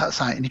 And then it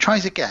cuts out, and he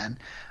tries again.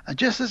 And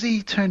just as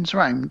he turns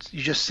around,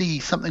 you just see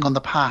something on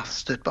the path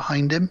stood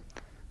behind him.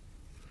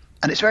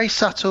 And it's very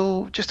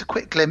subtle, just a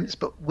quick glimpse,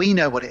 but we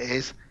know what it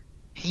is.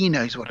 He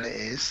knows what it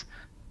is.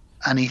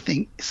 And he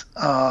thinks,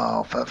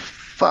 oh, for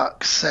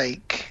fuck's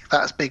sake,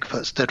 that's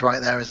Bigfoot stood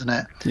right there, isn't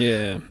it?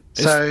 Yeah.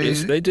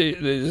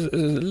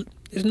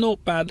 It's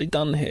not badly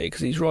done here,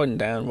 because he's riding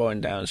down,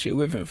 so you're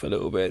with him for a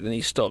little bit, then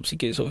he stops, he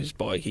gets off his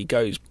bike, he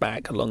goes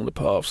back along the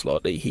path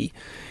slightly,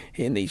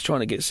 and he's trying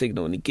to get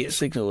signal, and he gets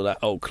signal with that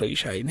old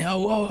cliche,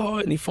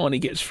 and he finally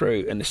gets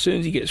through, and as soon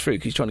as he gets through,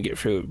 because he's trying to get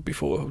through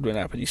before it would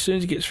happen, as soon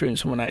as he gets through and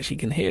someone actually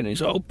can hear him,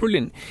 he's like, oh,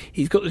 brilliant,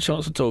 he's got the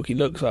chance to talk, he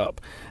looks up,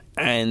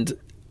 and,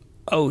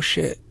 oh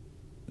shit,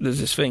 there's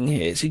this thing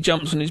here. So he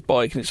jumps on his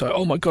bike, and it's like,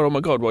 oh my god,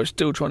 while he's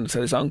still trying to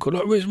tell his uncle,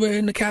 like, we're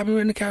in the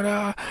cabin,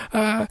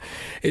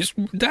 It's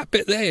that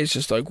bit there is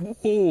just like,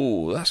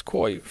 whoa, that's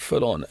quite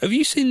full on. Have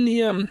you seen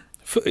the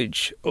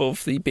footage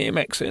of the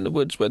BMXer in the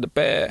woods where the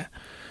bear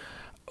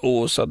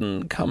all of a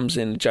sudden comes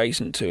in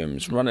adjacent to him,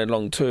 is running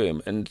along to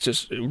him, and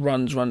just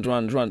runs,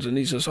 and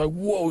he's just like,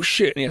 whoa,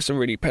 shit, and he has to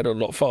really pedal a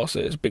lot faster.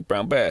 It's a big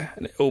brown bear,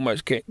 and it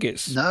almost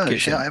gets shit,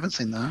 I haven't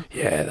seen that.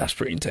 Yeah, that's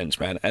pretty intense,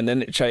 man. And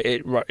then it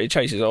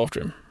chases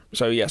after him,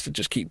 so he has to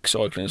just keep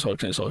cycling,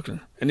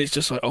 and it's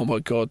just like, oh my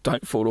god,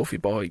 don't fall off your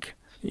bike,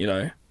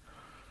 Well,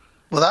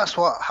 that's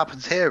what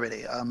happens here,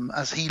 really.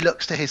 As he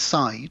looks to his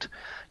side,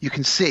 you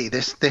can see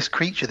this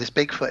creature, this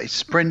Bigfoot, is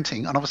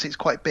sprinting, and obviously it's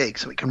quite big,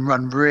 so it can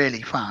run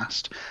really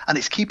fast, and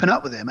it's keeping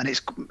up with him, and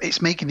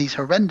it's making these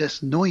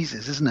horrendous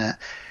noises, isn't it?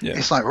 Yeah.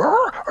 It's like,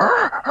 roar,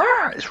 roar,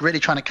 roar. It's really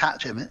trying to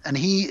catch him, and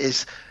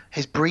his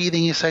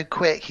breathing is so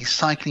quick, he's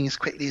cycling as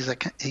quickly as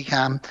he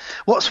can.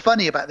 What's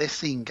funny about this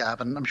scene,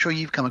 Gav, and I'm sure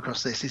you've come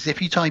across this, is if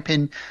you type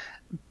in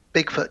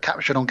Bigfoot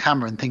captured on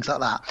camera and things like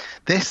that,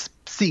 this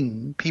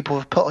scene people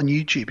have put on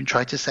YouTube and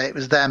tried to say it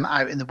was them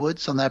out in the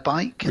woods on their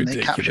bike and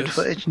they captured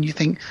footage, and you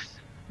think,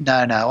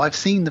 no, I've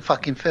seen the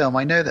fucking film,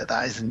 I know that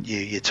isn't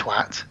you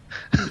twat.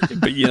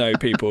 But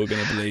people are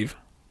going to believe.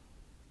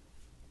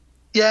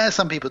 Yeah,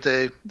 some people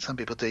do.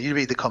 You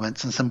read the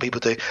comments and some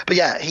people do. But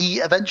yeah, he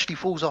eventually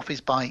falls off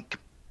his bike,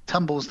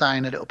 tumbles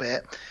down a little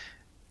bit,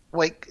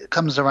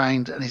 comes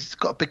around, and he's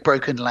got a big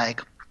broken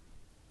leg.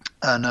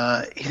 And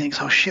he thinks,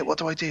 oh shit, what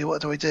do I do?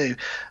 What do I do?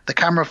 The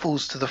camera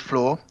falls to the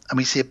floor, and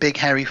we see a big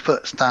hairy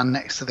foot stand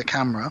next to the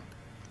camera.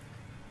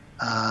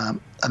 And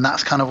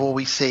that's kind of all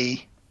we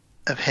see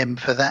of him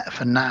for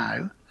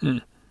now.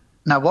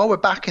 Now, while we're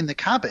back in the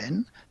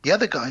cabin, the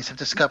other guys have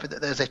discovered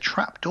that there's a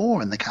trap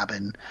door in the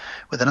cabin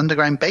with an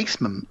underground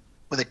basement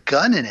with a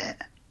gun in it.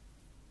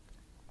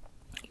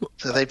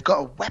 So they've got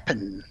a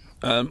weapon.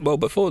 Well,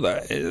 before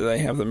that, they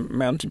have the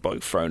mountain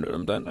bike thrown at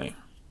them, don't they?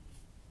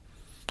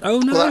 Oh,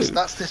 no. Well,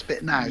 that's this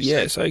bit now.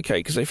 Yes, okay,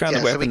 because they found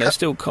the weapon. They're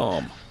still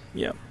calm.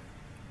 Yeah.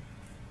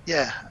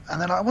 Yeah, and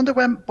then I wonder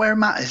where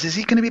Matt is. Is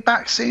he going to be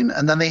back soon?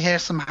 And then they hear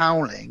some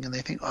howling, and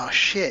they think, oh,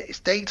 shit, it's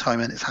daytime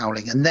and it's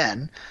howling. And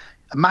then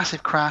a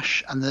massive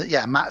crash, and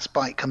Matt's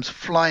bike comes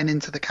flying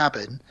into the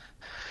cabin.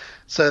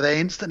 So they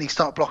instantly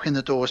start blocking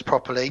the doors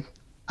properly.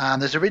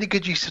 And there's a really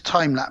good use of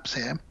time-lapse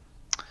here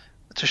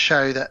to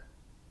show that,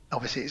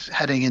 obviously, it's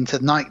heading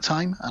into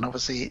nighttime. And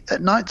obviously,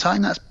 at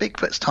nighttime, that's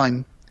Bigfoot's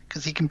time,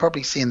 because he can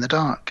probably see in the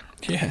dark.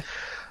 Yeah.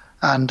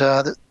 And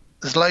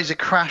there's loads of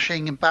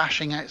crashing and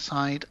bashing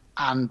outside,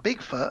 and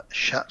Bigfoot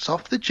shuts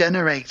off the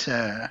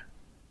generator.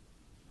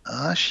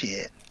 Oh,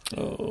 shit.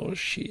 Oh,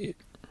 shit.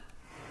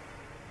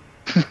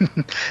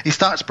 He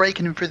starts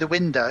breaking him through the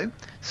window.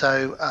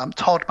 So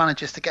Todd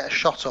manages to get a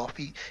shot off.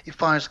 He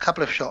fires a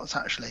couple of shots,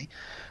 actually.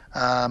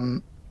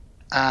 And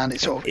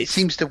it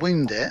seems to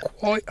wound it.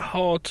 Quite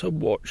hard to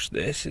watch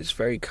this. It's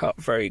very cut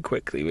very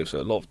quickly with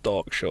a lot of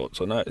dark shots.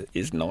 I know it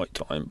is night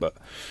time, but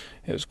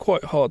it was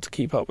quite hard to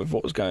keep up with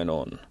what was going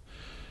on.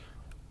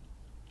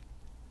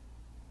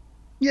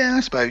 Yeah, I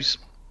suppose.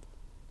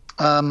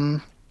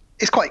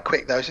 It's quite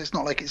quick, though, so it's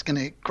not like it's going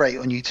to grate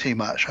on you too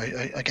much,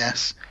 I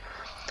guess.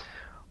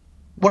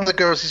 One of the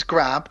girls is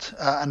grabbed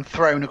and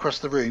thrown across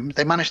the room.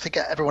 They manage to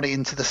get everybody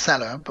into the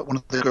cellar, but one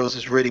of the girls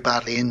is really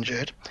badly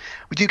injured.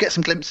 We do get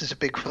some glimpses of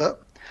Bigfoot,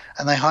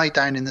 and they hide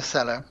down in the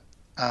cellar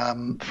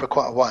for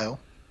quite a while.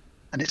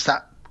 And it's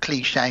that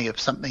cliche of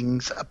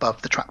something's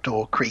above the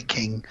trapdoor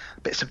creaking,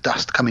 bits of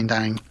dust coming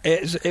down.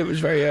 It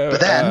was very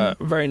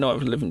very Night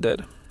of the Living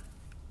Dead.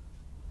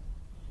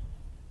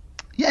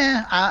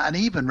 Yeah, and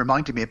even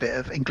reminded me a bit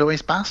of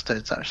Inglourious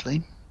Bastards,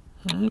 actually.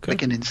 Okay.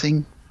 Beginning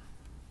scene.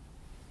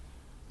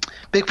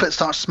 Bigfoot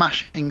starts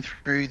smashing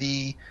through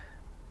the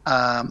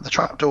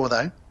trapdoor,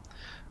 though.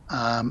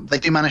 They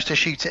do manage to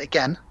shoot it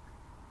again.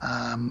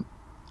 And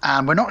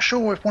we're not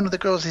sure if one of the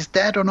girls is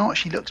dead or not.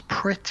 She looks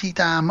pretty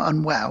damn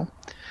unwell.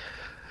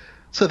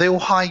 So they all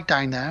hide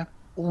down there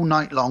all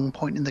night long,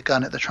 pointing the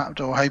gun at the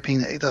trapdoor, hoping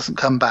that it doesn't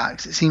come back.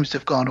 'Cause it seems to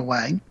have gone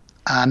away.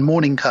 And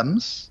morning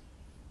comes,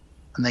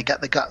 and they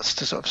get the guts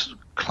to sort of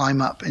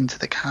climb up into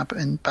the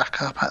cabin,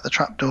 back up at the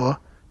trapdoor.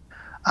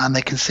 And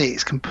they can see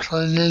it's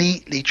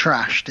completely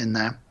trashed in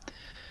there.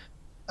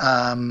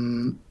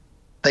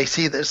 They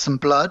see there's some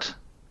blood,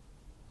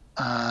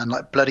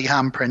 like bloody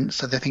handprints.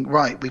 So they think,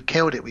 right, we've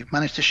killed it. We've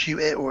managed to shoot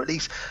it, or at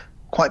least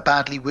quite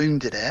badly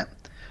wounded it.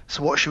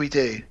 So what should we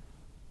do?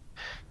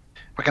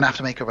 We're going to have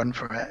to make a run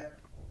for it.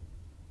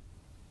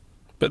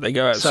 But they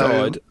go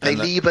outside. So they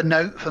leave a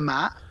note for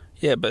Matt.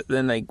 Yeah, but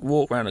then they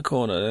walk around the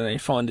corner and they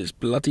find his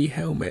bloody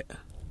helmet.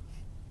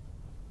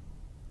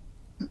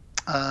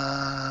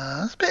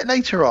 It's a bit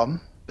later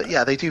on, but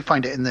yeah, they do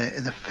find it in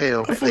the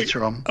field a bit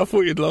later on. I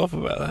thought you'd laugh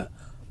about that.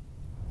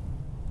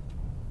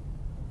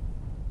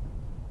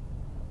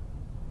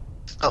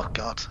 Oh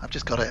God, I've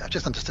just got it. I've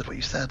just understood what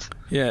you said.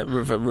 Yeah,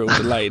 with a real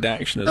delayed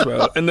action as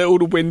well, and then all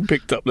the wind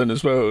picked up then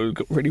as well. It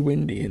got really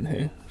windy in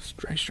here. It's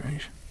very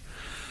strange,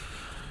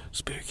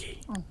 spooky.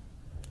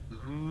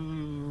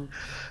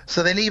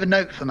 So they leave a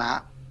note for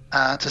Matt.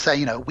 To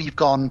say, we've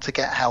gone to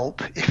get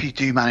help if you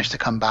do manage to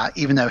come back,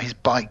 even though his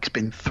bike's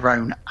been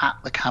thrown at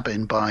the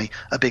cabin by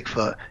a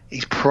Bigfoot,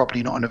 he's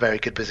probably not in a very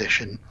good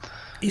position.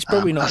 He's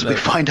probably not. As we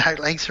find out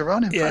later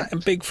on, in fact.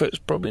 And Bigfoot's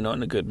probably not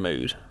in a good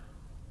mood.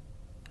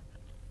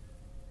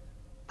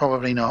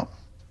 Probably not.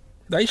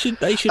 They should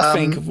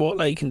think of what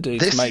they can do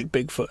to make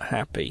Bigfoot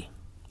happy.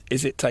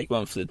 Is it take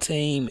one for the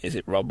team? Is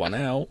it rub one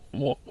out?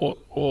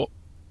 What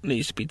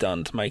needs to be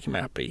done to make him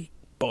happy?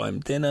 Buy him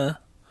dinner?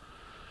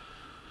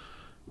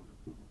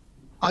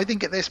 I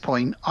think at this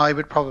point, I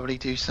would probably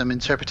do some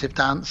interpretive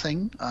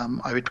dancing.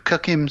 I would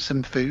cook him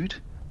some food.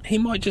 He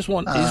might just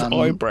want his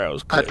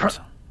eyebrows clipped.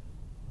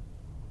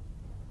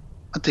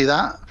 I'd do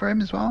that for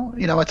him as well.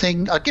 I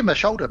think I'd give him a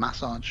shoulder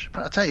massage.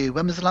 But I tell you,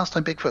 when was the last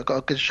time Bigfoot got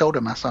a good shoulder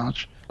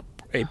massage?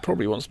 He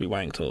probably wants to be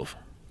wanked off.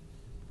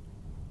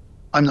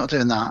 I'm not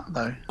doing that,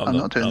 though. I'm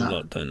not doing that. I'm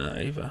not doing that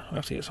either. We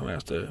have to get someone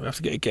else to. We have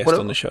to get a guest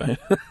on the show.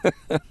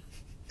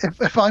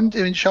 if I'm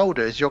doing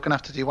shoulders, you're going to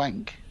have to do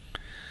wank.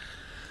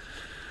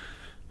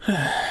 All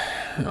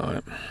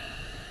right.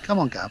 Come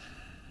on, Gav.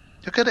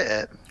 You're good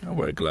at it. I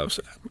wear gloves.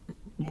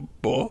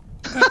 What?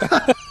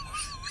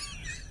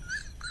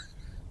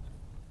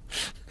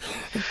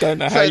 I don't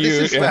know how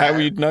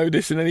you'd know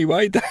this in any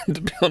way, Dan,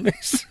 to be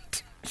honest.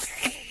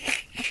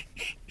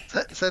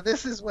 So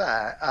this is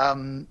where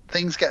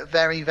things get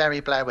very, very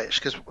Blair Witch,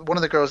 because one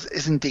of the girls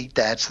is indeed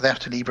dead, so they have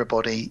to leave her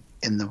body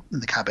in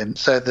the cabin.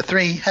 So the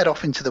three head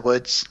off into the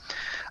woods,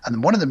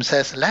 and one of them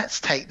says, "Let's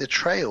take the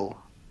trail."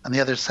 And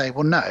the others say,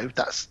 "Well, no,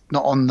 that's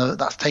not on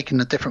that's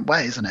taken a different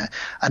way, isn't it?"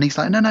 And he's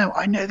like, "No,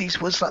 I know these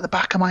woods like the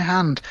back of my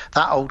hand."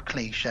 That old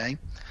cliche.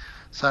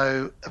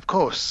 So, of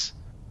course,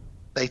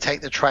 they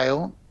take the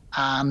trail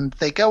and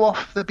they go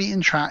off the beaten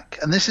track.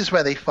 And this is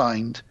where they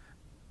find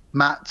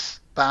Matt's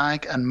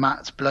bag and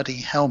Matt's bloody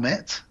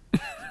helmet.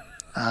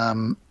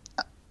 And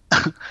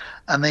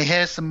they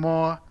hear some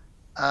more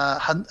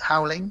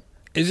howling.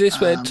 Is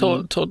this where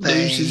Todd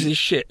loses his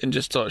shit and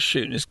just starts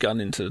shooting his gun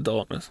into the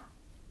darkness?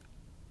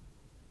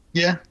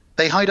 Yeah.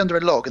 They hide under a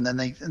log, and then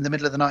in the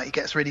middle of the night, he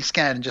gets really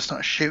scared and just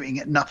starts shooting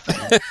at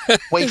nothing,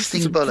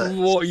 wasting bullets.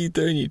 What are you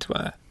doing, you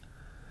twat?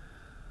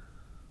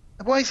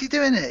 Why is he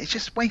doing it? He's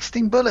just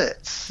wasting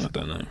bullets. I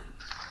don't know.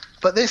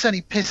 But this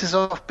only pisses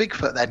off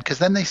Bigfoot then, because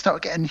then they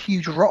start getting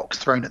huge rocks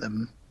thrown at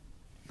them.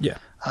 Yeah.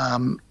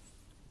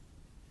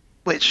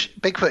 Which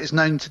Bigfoot is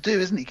known to do,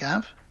 isn't he,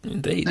 Gav?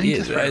 Indeed, he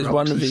is. That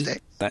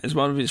is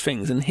one of his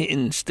things, and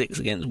hitting sticks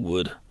against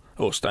wood,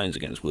 or stones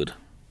against wood.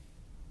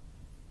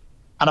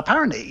 And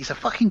apparently he's a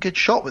fucking good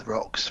shot with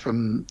rocks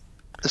from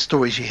the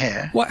stories you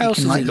hear. What else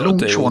does he got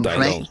to do all day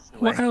long?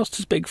 What way. else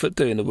does Bigfoot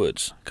do in the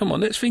woods? Come on,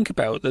 let's think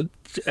about the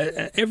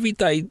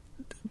everyday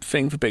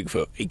thing for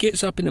Bigfoot. He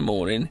gets up in the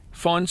morning,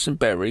 finds some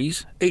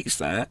berries, eats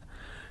that,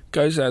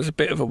 goes has a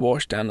bit of a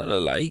wash down at the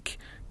lake,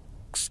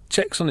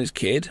 checks on his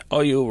kid.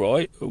 Are you all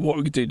right? What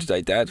we could do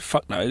today, Dad?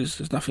 Fuck knows.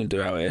 There's nothing to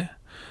do out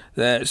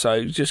here.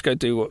 So just go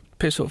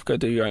piss off, go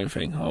do your own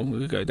thing. I'm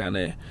going to go down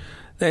there.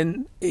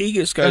 Then he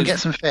just goes... Go get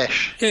some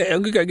fish. Yeah,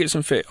 I'm going to go get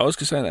some fish. I was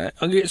going to say that.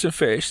 I'm going to get some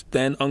fish,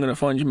 then I'm going to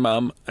find your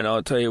mum, and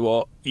I'll tell you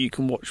what, you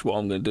can watch what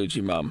I'm going to do to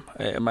your mum.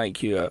 It'll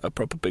make you a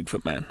proper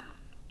Bigfoot man.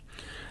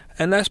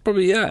 And that's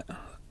probably that.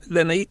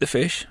 Then they eat the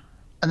fish.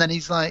 And then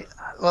he's like,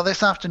 well,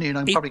 this afternoon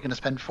I'm probably going to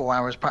spend 4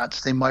 hours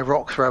practicing my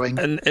rock throwing.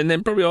 And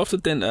then probably after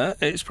dinner,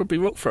 it's probably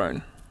rock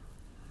throwing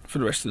for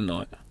the rest of the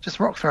night. Just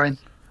rock throwing.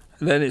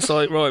 And then it's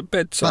like, right,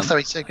 bed time. That's how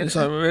he's so good. It's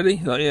like,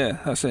 ready? Like, yeah,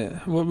 that's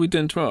it. What are we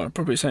doing tomorrow?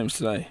 Probably the same as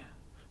today.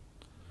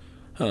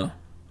 Oh,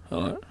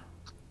 all right.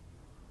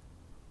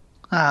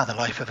 Ah, the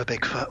life of a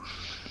Bigfoot.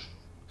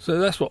 So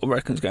that's what I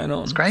reckon's going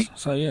on. It's great.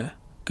 So, yeah,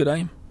 good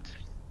aim.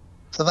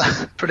 So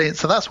that's brilliant.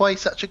 So that's why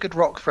he's such a good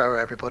rock thrower,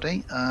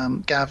 everybody.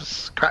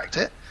 Gav's cracked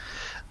it.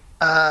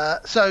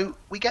 So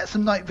we get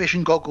some night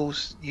vision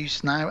goggles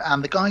used now,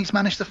 and the guys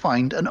manage to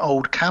find an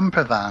old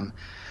camper van.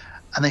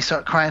 And they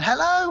start crying,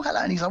 hello,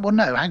 hello. And he's like, well,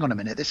 no, hang on a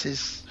minute. This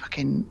is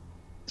fucking...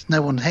 There's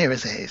no one here,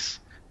 is it?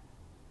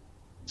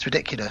 It's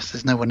ridiculous.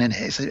 There's no one in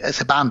it.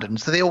 It's abandoned.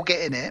 So they all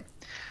get in it.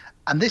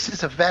 And this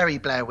is a very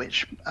Blair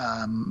Witch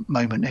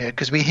moment here,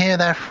 because we hear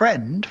their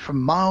friend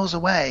from miles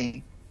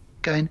away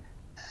going,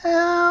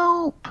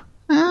 help,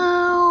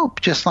 help,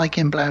 just like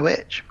in Blair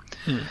Witch.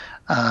 And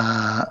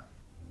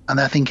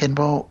they're thinking,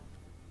 well,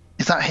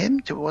 is that him?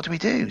 What do we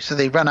do? So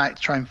they run out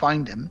to try and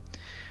find him.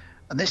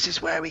 And this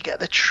is where we get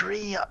the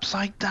tree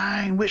upside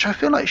down, which I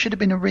feel like should have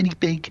been a really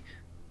big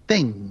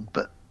thing,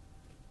 but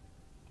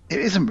it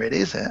isn't really,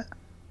 is it?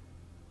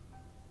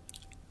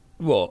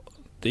 What?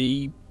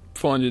 The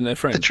finding their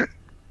friend?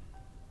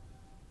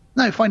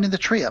 No, finding the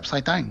tree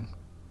upside down.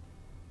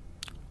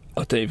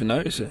 I didn't even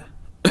notice it.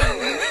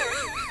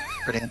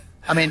 Brilliant.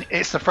 I mean,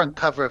 it's the front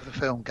cover of the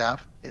film,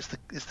 Gav. It's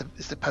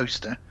the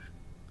poster.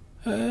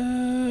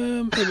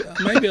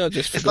 Maybe I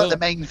just It's forgot. like the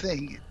main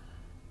thing.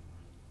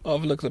 I'll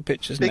have a look at the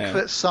pictures now.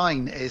 Bigfoot's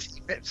sign is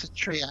he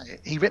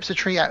rips a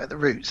tree out at the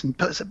roots and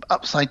puts it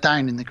upside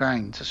down in the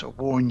ground to sort of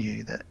warn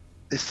you that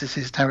this is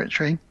his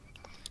territory.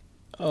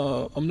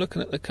 Oh, I'm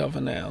looking at the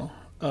cover now.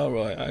 Oh,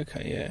 right,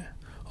 okay, yeah.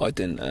 I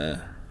didn't,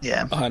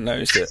 yeah. I hadn't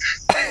noticed it.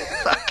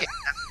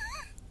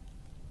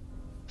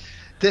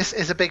 This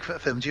is a Bigfoot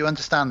film. Do you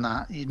understand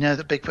that? You know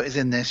that Bigfoot is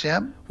in this,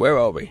 yeah? Where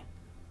are we?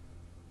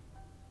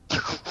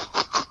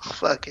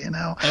 Fucking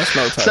hell. I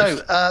smell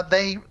toast. So,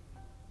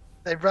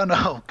 they run.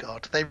 Oh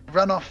God! They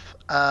run off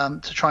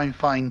to try and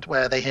find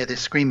where they hear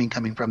this screaming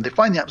coming from. They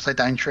find the upside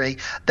down tree.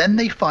 Then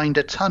they find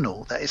a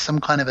tunnel that is some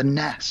kind of a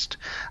nest,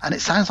 and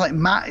it sounds like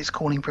Matt is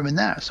calling from in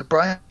there. So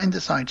Brian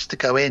decides to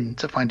go in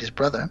to find his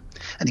brother,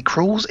 and he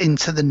crawls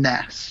into the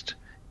nest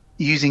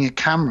using a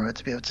camera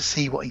to be able to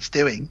see what he's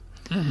doing.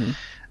 Mm-hmm.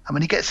 And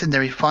when he gets in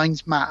there, he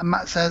finds Matt, and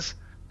Matt says,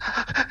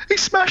 he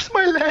smashed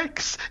my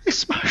legs. He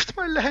smashed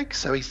my legs.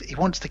 So he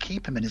wants to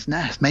keep him in his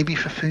nest, maybe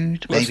for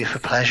food, maybe for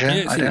pleasure.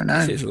 I don't know.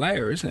 It's his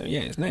lair, isn't it?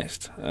 Yeah, his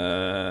nest.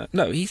 No,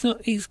 he's not.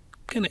 He's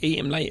going to eat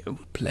him later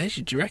with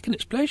pleasure. Do you reckon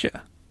it's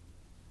pleasure?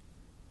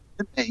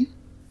 Could be.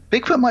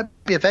 Bigfoot might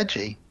be a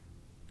veggie.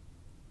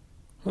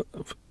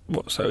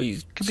 What? So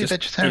he's could be a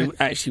vegetarian. He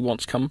actually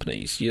wants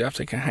company. So you have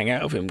to hang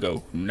out with him. And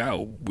go.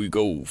 Now we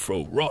go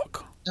throw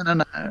rock.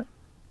 No.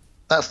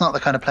 That's not the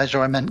kind of pleasure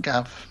I meant,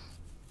 Gav.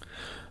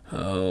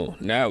 Oh,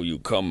 now you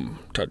come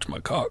touch my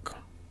cock.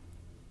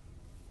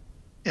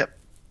 Yep.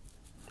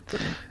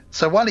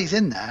 So while he's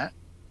in there,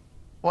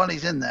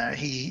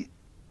 he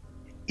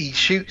he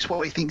shoots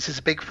what he thinks is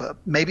a Bigfoot.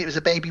 Maybe it was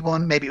a baby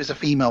one, maybe it was a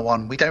female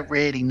one. We don't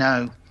really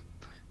know.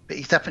 But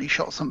he's definitely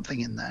shot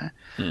something in there.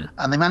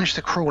 And they manage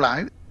to crawl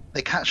out.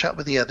 They catch up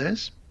with the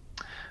others.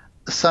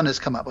 The sun has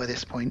come up by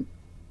this point,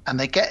 and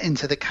they get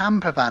into the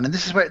camper van. And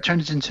this is where it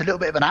turns into a little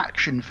bit of an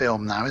action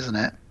film now, isn't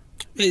it?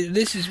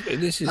 This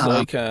is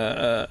like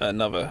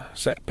another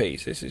set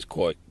piece. This is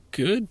quite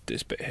good,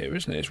 this bit here,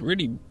 isn't it? It's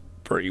really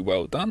pretty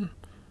well done.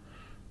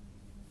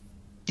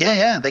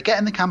 Yeah. They get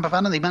in the camper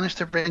van and they manage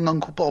to ring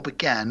Uncle Bob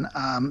again.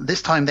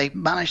 This time they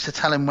manage to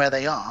tell him where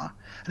they are.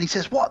 And he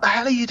says, "What the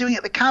hell are you doing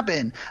at the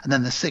cabin?" And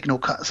then the signal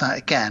cuts out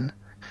again.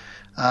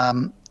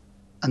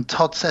 And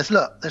Todd says,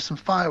 "Look, there's some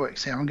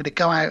fireworks here. I'm going to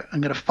go out.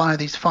 I'm going to fire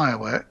these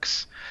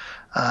fireworks,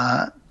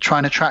 try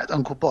and attract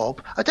Uncle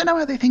Bob." I don't know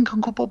how they think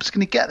Uncle Bob's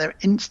going to get there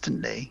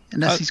instantly,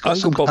 unless he's got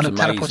some kind of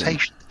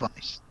teleportation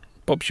device.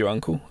 Bob's your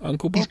uncle.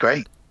 Uncle Bob? He's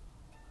great.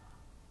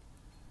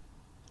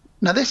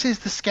 Now, this is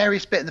the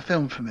scariest bit in the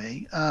film for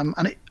me,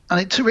 and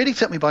it really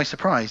took me by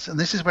surprise. And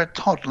this is where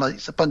Todd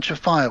lights a bunch of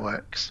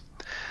fireworks.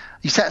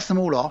 He sets them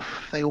all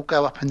off. They all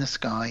go up in the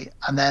sky,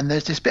 and then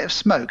there's this bit of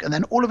smoke. And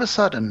then all of a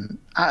sudden,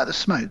 out of the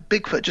smoke,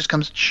 Bigfoot just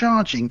comes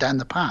charging down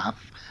the path,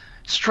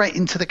 straight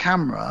into the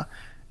camera.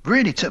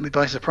 Really took me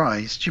by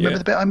surprise. Do you remember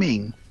the bit I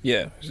mean?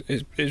 Yeah,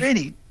 it's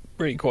really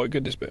quite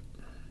good, this bit.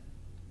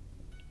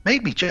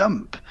 Made me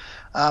jump.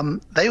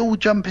 They all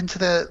jump into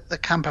the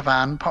camper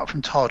van, apart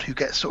from Todd, who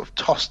gets sort of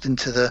tossed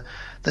into the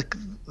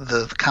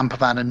camper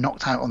van and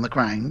knocked out on the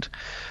ground.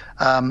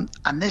 And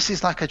this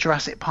is like a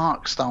Jurassic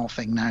Park style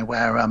thing now,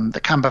 where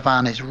the camper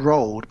van is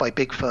rolled by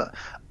Bigfoot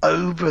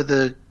over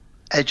the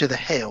edge of the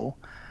hill,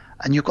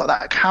 and you've got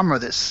that camera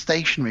that's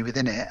stationary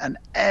within it, and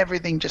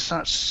everything just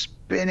starts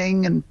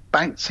spinning and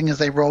bouncing as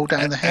they roll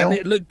down the hill. And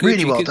it looked good.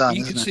 Really well done.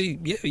 You could see,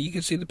 you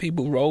could see the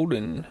people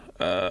rolling.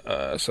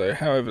 So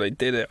however they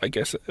did it, I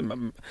guess,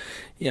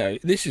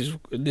 this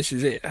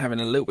is it,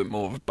 having a little bit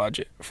more of a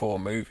budget for a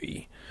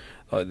movie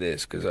like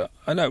this, because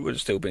I know it would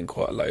have still been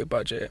quite a low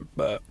budget,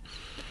 but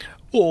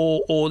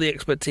or the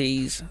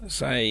expertise,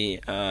 say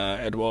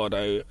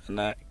Eduardo and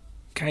that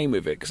came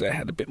with it, because they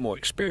had a bit more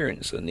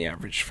experience than the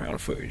average found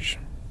footage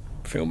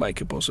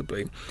filmmaker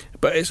possibly.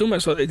 But it's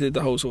almost like they did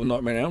the whole sort of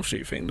Nightmare on Elm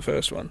Street thing, the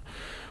first one,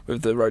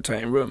 with the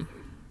rotating room,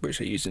 which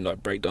they used in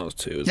like Breakdance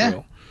 2 as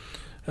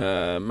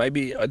well.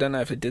 Maybe, I don't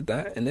know if they did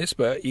that in this,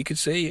 but you could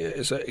see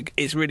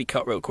it's really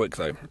cut real quick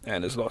though,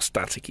 and there's a lot of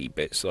staticky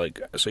bits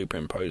like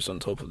superimposed on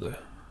top of the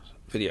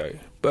video,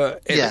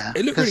 but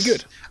it looked really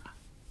good.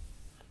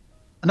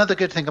 Another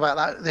good thing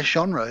about this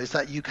genre is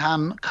that you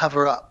can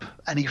cover up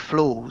any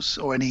flaws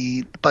or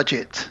any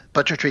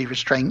budgetary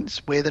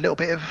restraints with a little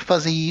bit of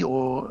fuzzy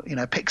or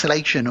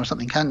pixelation or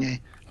something, can't you?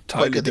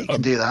 Totally, quite good that you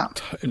can do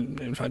that.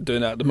 In fact,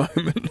 doing that at the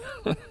moment.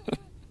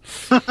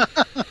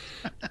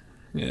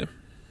 Yeah.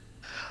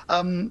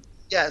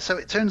 So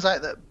it turns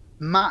out that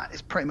Matt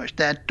is pretty much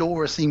dead.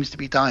 Dora seems to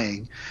be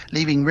dying,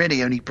 leaving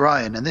really only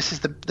Brian. And this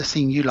is the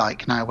scene you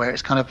like now, where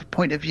it's kind of a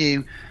point of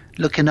view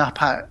looking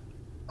up out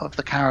of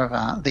the camper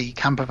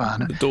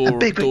van. And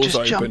Bigfoot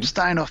just jumps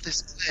down off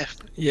this cliff.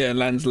 Yeah,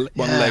 lands one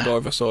leg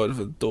either side of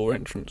the door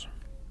entrance.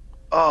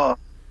 Oh,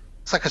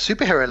 it's like a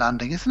superhero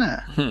landing, isn't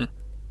it?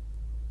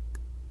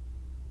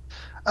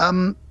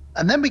 And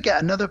then we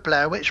get another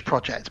Blair Witch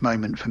Project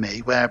moment for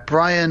me, where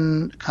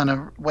Brian kind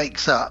of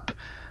wakes up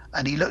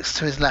and he looks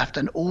to his left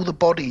and all the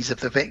bodies of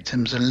the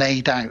victims are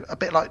laid out, a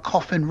bit like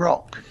Coffin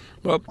Rock.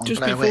 Well,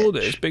 just before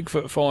this,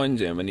 Bigfoot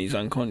finds him and he's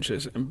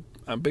unconscious, and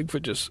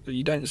Bigfoot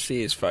you don't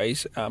see his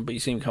face, but you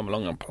see him come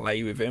along and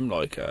play with him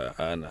like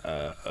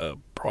a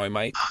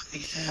primate.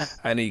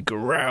 And he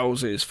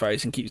growls at his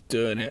face and keeps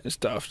doing it and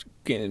stuff,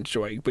 getting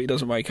into it, but he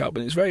doesn't wake up,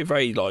 and it's very,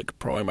 very like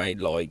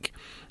primate-like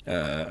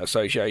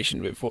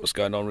association with what's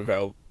going on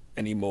without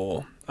any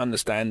more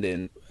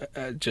understanding,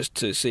 just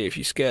to see if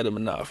you scare them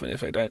enough, and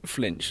if they don't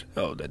flinch,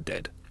 they're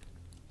dead,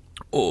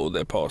 or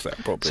they're past that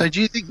properly. So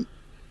do you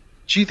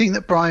think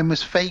that Brian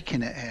was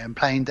faking it here and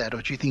playing dead,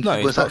 or do you think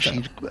he was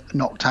actually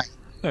knocked out?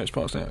 No, it's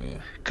passed out, yeah.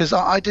 Because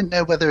I didn't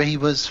know whether he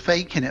was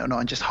faking it or not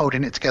and just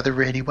holding it together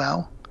really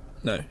well.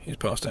 No, he's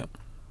passed out.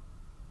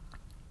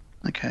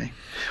 Okay.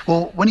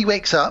 Well, when he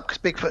wakes up, because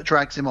Bigfoot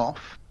drags him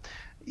off,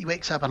 he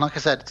wakes up, and like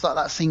I said, it's like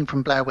that scene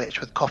from Blair Witch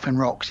with Coffin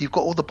Rock. So you've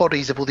got all the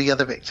bodies of all the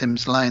other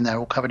victims lying there,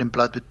 all covered in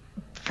blood with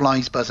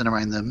flies buzzing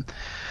around them.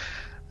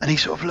 And he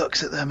sort of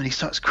looks at them and he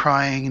starts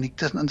crying and he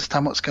doesn't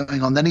understand what's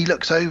going on. Then he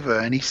looks over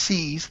and he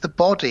sees the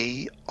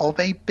body of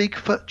a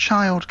Bigfoot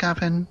child,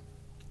 Gavin.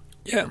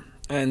 Yeah,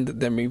 and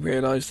then we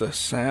realise the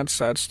sad,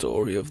 sad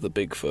story of the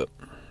Bigfoot.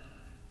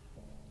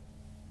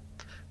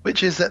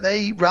 Which is that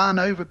they ran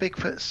over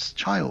Bigfoot's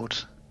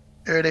child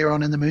earlier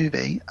on in the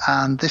movie,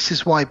 and this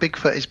is why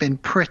Bigfoot has been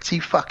pretty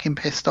fucking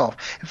pissed off.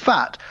 In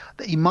fact,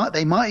 they might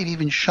have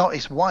even shot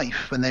his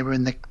wife when they were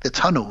in the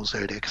tunnels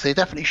earlier, because they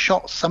definitely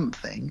shot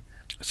something.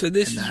 So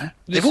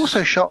they've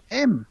also shot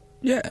him.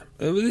 Yeah,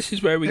 this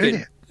is where we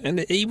get, and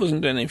he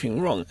wasn't doing anything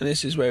wrong, and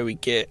this is where we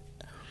get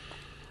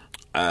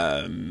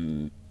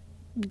the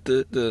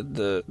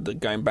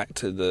going back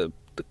to the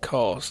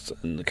cast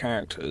and the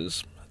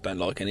characters. I don't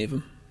like any of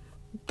them.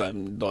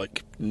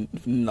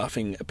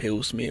 nothing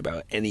appeals to me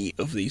about any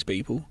of these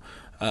people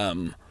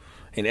in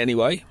any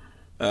way.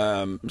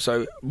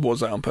 So was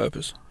that on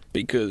purpose?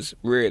 Because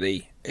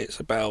really, it's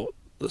about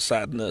the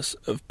sadness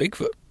of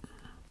Bigfoot.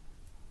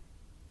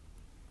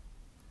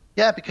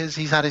 Yeah, because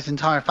he's had his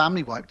entire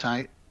family wiped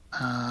out.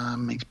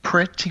 He's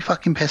pretty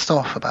fucking pissed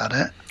off about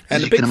it,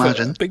 as you can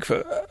imagine.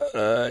 Bigfoot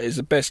is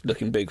the best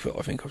looking Bigfoot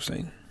I think I've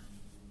seen.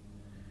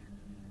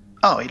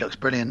 Oh, he looks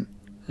brilliant.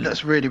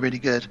 Looks really, really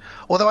good.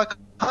 Although I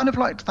kind of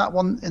liked that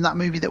one in that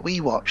movie that we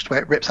watched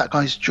where it rips that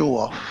guy's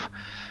jaw off.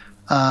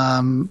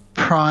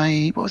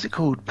 What was it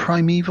called?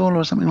 Primeval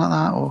or something like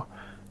that? Or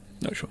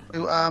not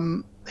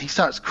sure. He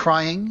starts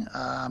crying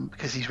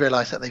because he's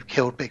realised that they've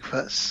killed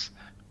Bigfoot's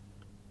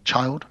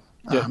child.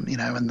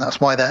 And that's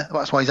why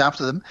he's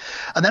after them.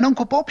 And then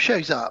Uncle Bob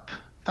shows up.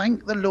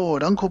 Thank the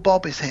Lord, Uncle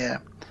Bob is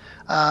here.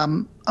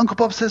 Uncle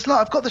Bob says, "Look,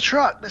 I've got the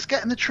truck. Let's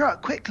get in the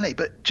truck quickly."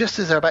 But just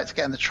as they're about to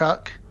get in the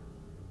truck,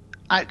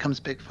 out comes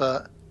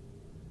Bigfoot,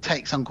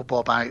 takes Uncle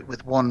Bob out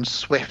with one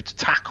swift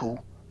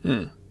tackle.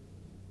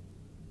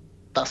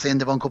 That's the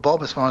end of Uncle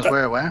Bob, as far as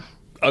we're aware.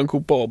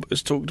 Uncle Bob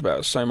has talked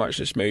about so much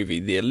this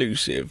movie, the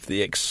elusive,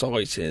 the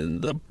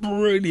exciting, the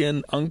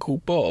brilliant Uncle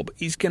Bob.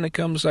 He's going to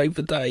come save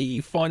the day.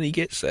 He finally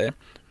gets there.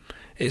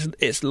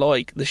 It's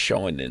like The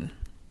Shining.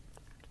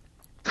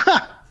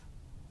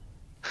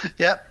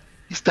 Yep,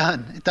 he's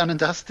done. He's done and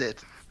dusted.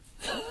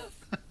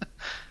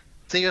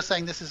 So you're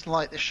saying this is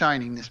like The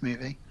Shining, this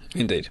movie?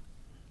 Indeed.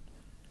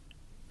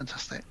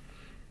 Fantastic.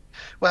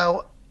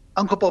 Well,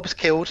 Uncle Bob's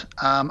killed,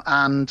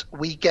 and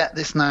we get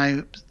this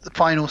now, the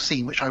final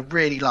scene, which I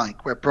really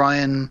like, where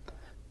Brian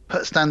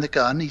puts down the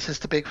gun. He says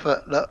to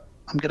Bigfoot, "Look,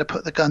 I'm going to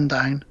put the gun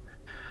down,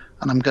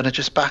 and I'm going to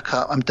just back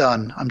up. I'm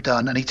done.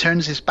 And he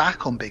turns his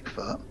back on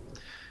Bigfoot.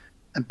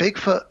 And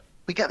Bigfoot,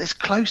 we get this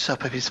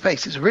close-up of his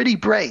face. It's really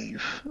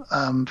brave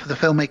for the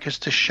filmmakers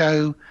to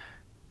show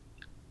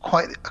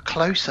quite a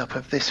close-up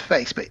of this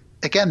face. But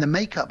again, the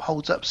makeup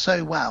holds up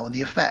so well, and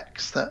the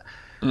effects, that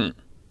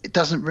it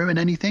doesn't ruin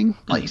anything.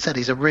 Like you said,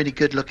 he's a really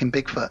good-looking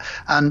Bigfoot,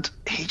 and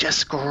he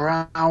just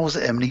growls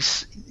at him,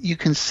 and you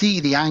can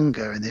see the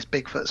anger in this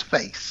Bigfoot's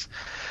face,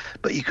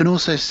 but you can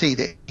also see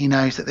that he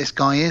knows that this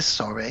guy is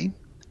sorry.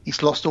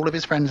 He's lost all of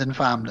his friends and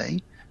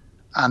family,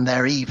 and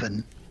they're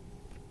even.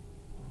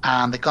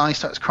 And the guy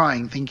starts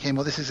crying, thinking,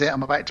 well, this is it,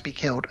 I'm about to be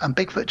killed. And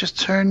Bigfoot just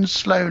turns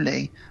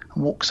slowly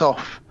and walks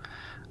off.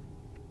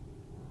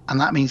 And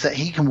that means that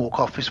he can walk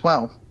off as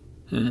well.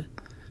 And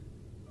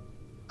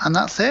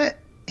that's it.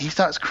 He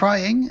starts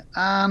crying,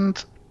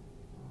 and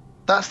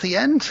that's the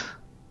end.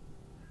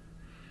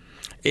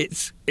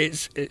 It's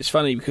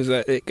funny because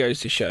it goes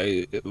to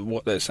show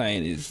what they're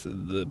saying is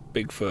the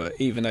Bigfoot,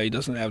 even though he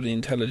doesn't have the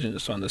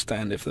intelligence to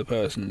understand if the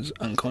person's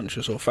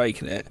unconscious or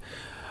faking it,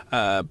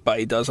 but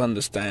he does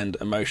understand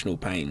emotional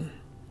pain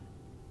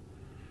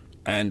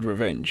and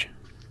revenge.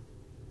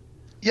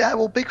 Yeah,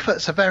 well,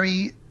 Bigfoot's a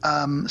very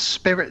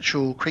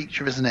spiritual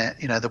creature, isn't it?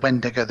 You know, the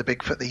Wendigo, the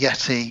Bigfoot, the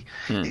Yeti.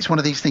 It's one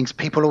of these things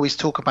people always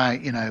talk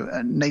about, you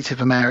know,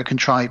 Native American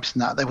tribes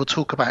and that. They will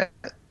talk about,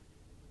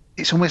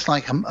 it's almost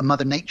like a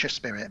Mother Nature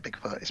spirit,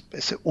 Bigfoot.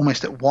 It's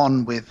almost at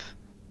one with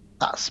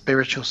that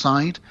spiritual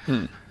side.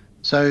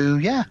 So,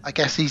 yeah, I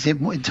guess he's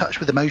in touch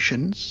with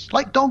emotions,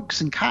 like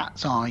dogs and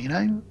cats are, you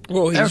know.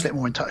 Well, they're a bit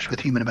more in touch with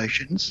human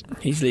emotions.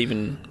 He's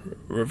leaving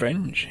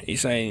revenge.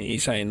 He's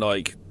saying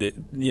like,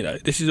 you know,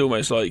 this is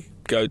almost like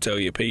go tell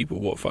your people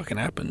what fucking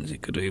happens.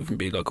 It could even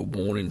be like a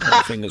warning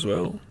type thing as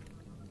well.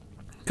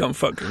 Come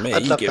fuck with me,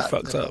 you get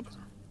fucked up.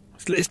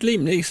 It's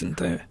Liam Neeson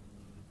too.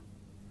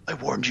 I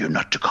warned you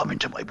not to come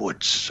into my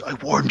woods. I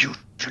warned you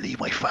to leave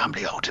my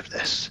family out of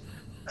this.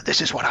 And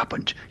this is what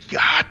happened. You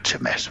had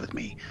to mess with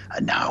me,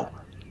 and now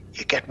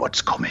you get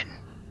what's coming.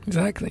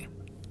 Exactly.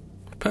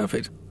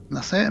 Perfect. And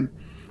that's it.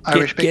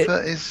 Irish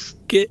Bigfoot is...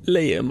 Get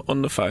Liam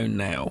on the phone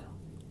now.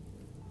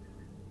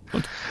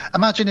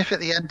 Imagine if at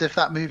the end of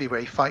that movie where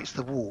he fights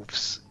the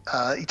wolves,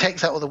 he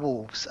takes out all the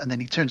wolves, and then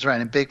he turns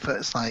around and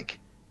Bigfoot's like,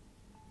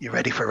 "You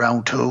ready for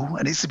round two?"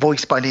 And it's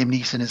voiced by Liam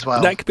Neeson as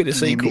well. That could be the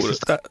sequel.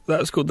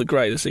 That's called The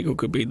Grey. The sequel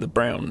could be The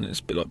Brown, and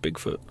it's a bit like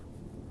Bigfoot.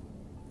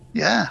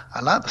 Yeah,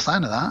 I like the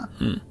sound of that.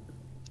 And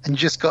you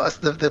just got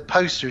the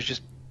poster is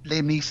just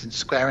Liam Neeson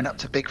squaring up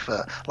to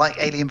Bigfoot, like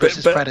Alien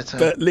vs Predator.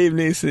 But Liam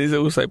Neeson is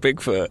also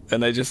Bigfoot,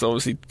 and they just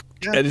obviously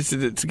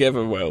edited it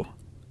together well.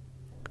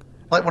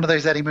 Like one of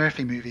those Eddie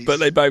Murphy movies. But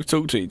they both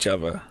talk to each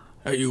other.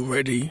 Are you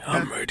ready?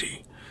 I'm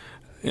ready.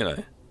 You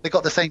know. They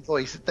got the same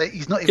voice.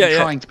 He's not even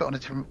trying to put on a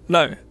different...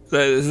 No,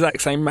 they're the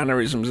exact same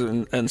mannerisms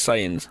and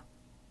sayings.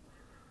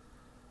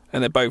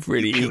 And they're both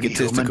really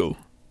egotistical.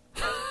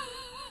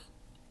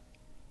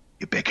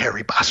 You big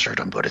hairy bastard,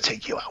 I'm going to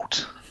take you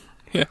out.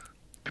 Yeah.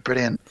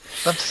 Brilliant.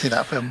 Love to see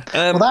that film.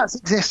 Well, that's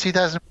Exist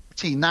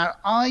 2014. Now,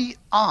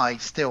 I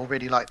still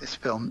really like this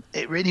film.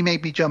 It really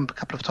made me jump a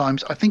couple of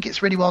times. I think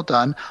it's really well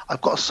done. I've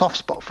got a soft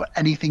spot for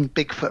anything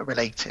Bigfoot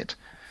related.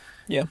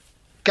 Yeah.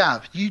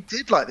 Gav, you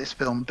did like this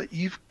film, but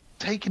you've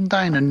taken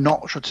down a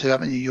notch or two,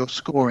 haven't you, your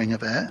scoring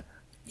of it?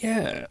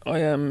 Yeah, I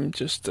am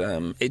just.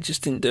 It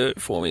just didn't do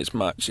it for me as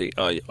much.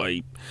 I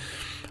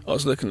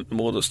was looking at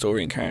more of the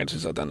story and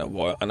characters. I don't know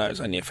why. I know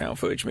it's only a found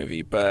footage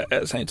movie, but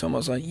at the same time, I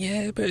was like,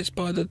 yeah, but it's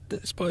by the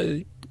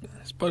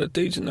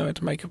dudes that know how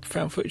to make a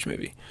found footage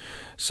movie.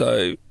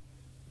 So,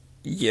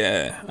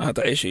 yeah, I had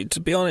that issue. To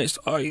be honest,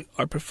 I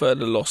prefer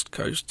the Lost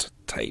Coast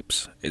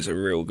tapes. It's a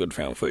real good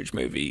found footage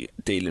movie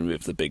dealing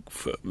with the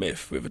Bigfoot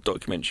myth, with a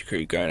documentary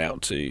crew going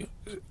out to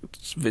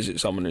visit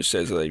someone who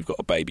says that they've got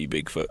a baby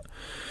Bigfoot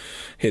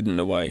hidden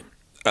away.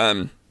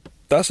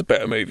 That's a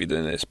better movie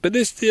than this. But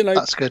this,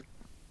 that's good.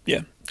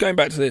 Yeah, going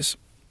back to this,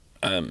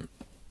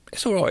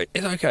 it's all right.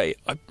 It's okay.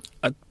 I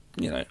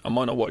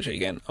might not watch it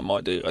again. I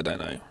might do. I don't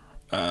know.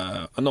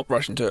 I'm not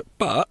rushing to it,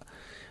 but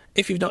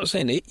if you've not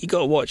seen it, you got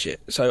to watch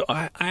it. So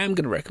I am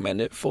going to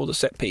recommend it for the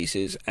set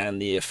pieces and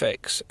the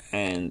effects,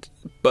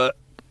 but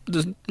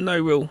there's no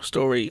real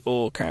story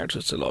or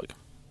characters to like.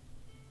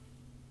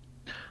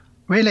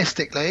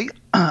 Realistically,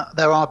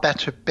 there are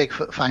better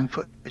Bigfoot found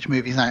footage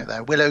movies out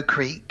there. Willow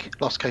Creek,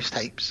 Lost Coast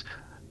Tapes.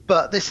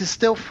 But this is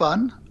still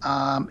fun.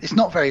 It's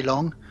not very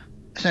long.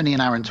 It's only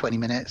an hour and 20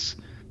 minutes.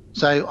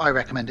 So I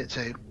recommend it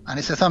too. And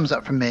it's a thumbs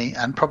up from me,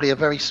 and probably a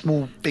very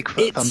small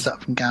Bigfoot thumbs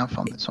up from Gav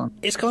on this one.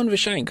 It's kind of a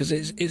shame because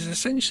it's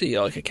essentially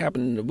like a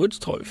cabin in the woods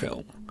type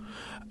film.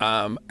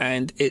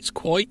 And it's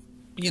quite,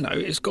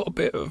 it's got a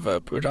bit of a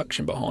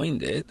production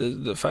behind it.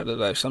 The fact that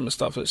there's some of the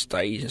stuff that's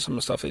staged and some of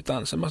the stuff they've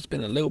done, so there must have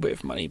been a little bit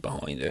of money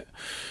behind it.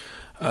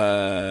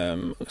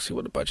 Let's see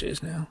what the budget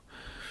is now.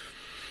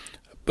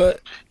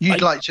 But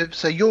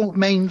so your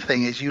main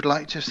thing is you'd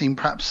like to have seen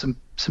perhaps some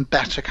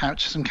better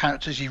characters, some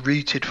characters you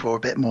rooted for a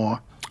bit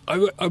more.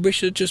 I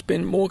wish there'd just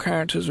been more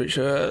characters which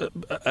are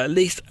at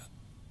least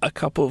a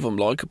couple of them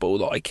likeable,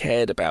 that I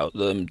cared about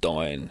them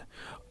dying,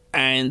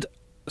 and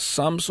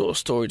some sort of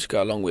story to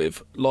go along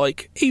with,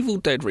 like Evil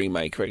Dead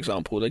remake, for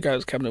example. They go to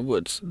the cabin in the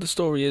woods. The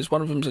story is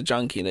one of them's a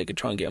junkie and they could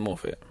try and get him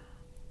off it.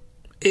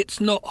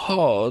 It's not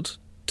hard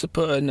to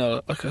put in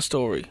a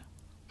story.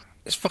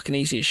 It's fucking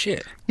easy as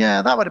shit.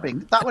 Yeah, that would have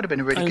been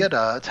a really good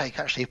take,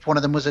 actually, if one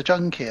of them was a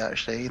junkie,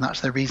 actually, and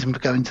that's their reason for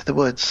going to the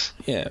woods.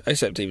 Yeah,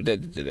 except Evil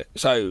Dead did it.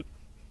 So,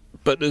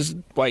 but there's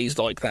ways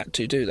like that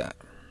to do that.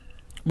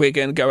 We're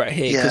going to go out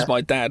here because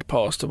my dad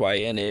passed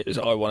away, and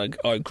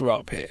I grew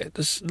up here.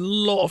 There's a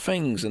lot of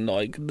things, and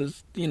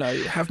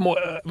have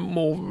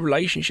more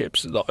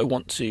relationships that I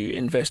want to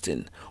invest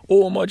in.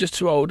 Or am I just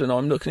too old and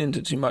I'm looking into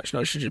it too much, and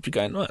I should just be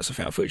going, that's a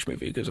found footage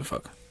movie, who gives a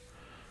fuck?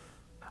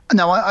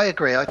 No, I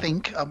agree. I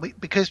think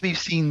because we've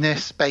seen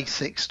this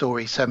basic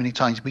story so many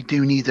times, we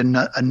do need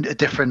a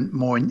different,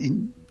 more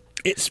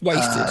it's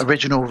wasted,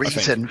 original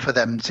reason for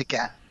them to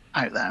get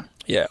out there.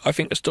 Yeah, I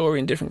think a story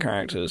and different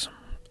characters,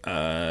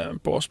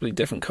 possibly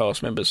different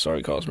cast members,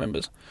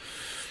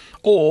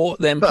 or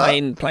them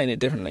playing it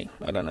differently.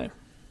 I don't know.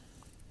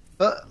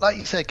 But like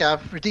you said,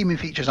 Gav, redeeming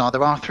features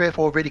there are 3 or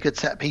 4 really good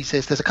set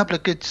pieces. There's a couple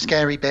of good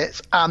scary bits,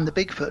 and the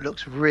Bigfoot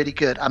looks really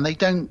good. And they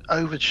don't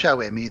overshow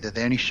him either.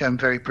 They only show him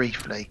very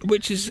briefly,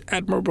 which is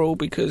admirable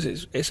because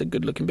it's a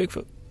good-looking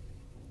Bigfoot.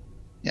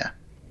 Yeah.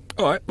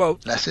 All right. Well,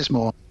 less is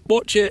more.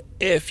 Watch it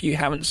if you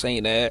haven't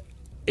seen it.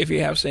 If you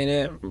have seen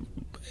it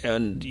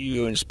and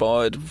you're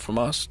inspired from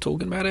us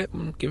talking about it,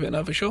 give it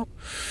another shot.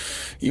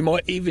 You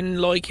might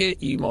even like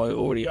it. You might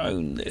already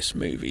own this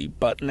movie.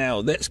 But now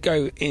let's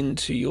go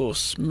into your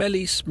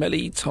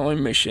smelly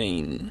time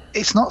machine.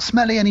 It's not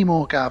smelly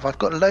anymore, Gav. I've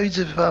got loads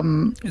of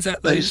is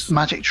that those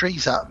magic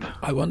trees up.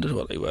 I wondered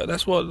what they were.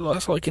 That's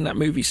like in that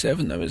movie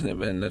 7, though, isn't it?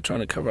 When they're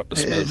trying to cover up the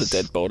smell of the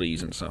dead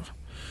bodies and stuff.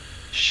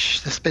 Shh,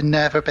 there's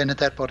never been a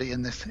dead body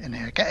in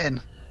here. Get in.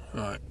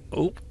 Right.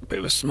 Oh, bit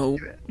of a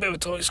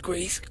tight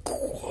squeeze.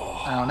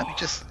 Oh, let me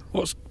just.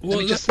 What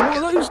are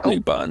those new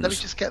buttons? Let me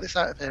just get this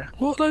out of here.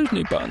 What do those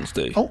new buttons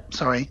do? Oh,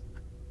 sorry.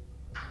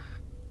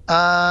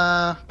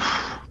 Can't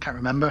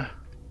remember.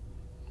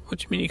 What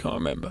do you mean you can't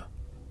remember?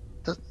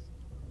 I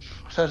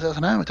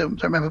don't know. I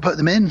don't remember putting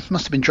them in.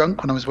 Must have been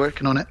drunk when I was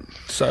working on it.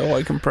 So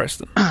I can press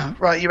them.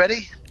 Right, you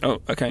ready? Oh,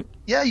 okay.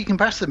 Yeah, you can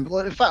press them.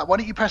 Well, in fact, why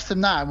don't you press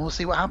them now and we'll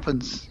see what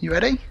happens. You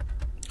ready?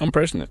 I'm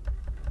pressing it.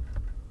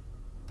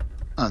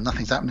 Oh,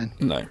 nothing's happening.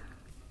 No.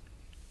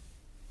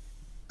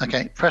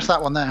 Okay, press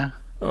that one there.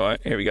 All right,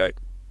 here we go.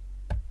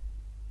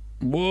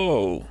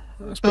 Whoa,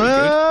 that's pretty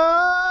good.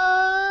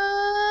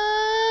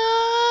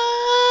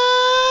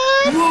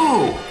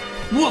 Whoa!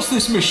 What's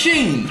this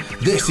machine?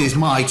 This is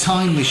my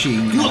time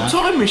machine. Your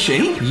time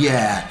machine?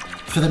 Yeah.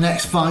 For the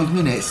next 5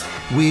 minutes,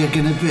 we're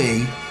gonna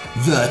be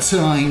the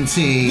time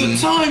team. The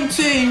time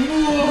team!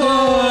 Whoa!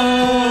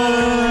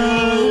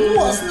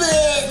 What's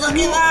this? Look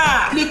at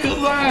that! Look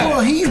at that! Oh,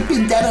 he's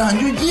been dead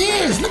 100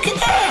 years. Look at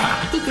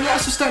that! Look at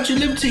that's the Statue of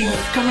Liberty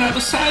coming out of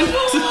the sand.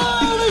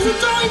 Oh, there's a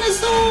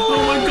dinosaur!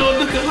 Oh my God!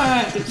 Look at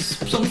that!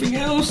 It's something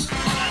else.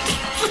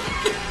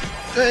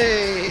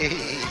 Hey,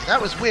 that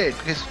was weird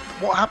because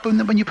what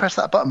happened when you pressed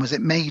that button was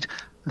it made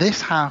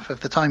this half of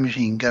the time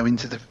machine go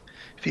into the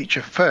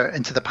future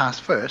into the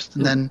past first,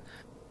 and then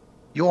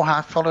your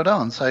half followed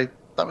on. So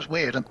that was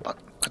weird. I don't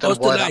know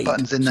why that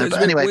button's in there,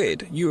 but anyway.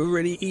 Weird. You were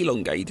really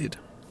elongated.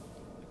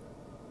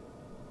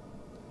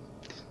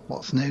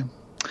 what's new.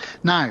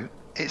 Now,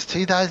 it's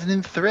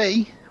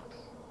 2003.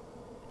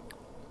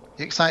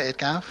 You excited,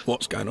 Gav?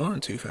 What's going on in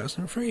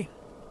 2003?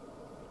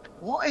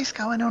 What is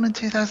going on in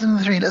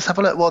 2003? Let's have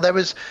a look. Well, there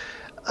was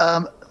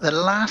the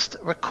last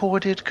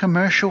recorded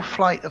commercial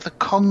flight of the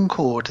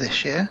Concorde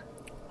this year.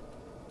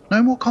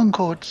 No more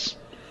Concordes.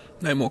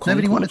 No more Concordes.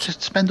 Nobody wanted to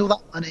spend all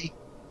that money.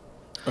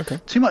 Okay.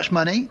 Too much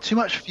money, too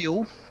much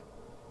fuel.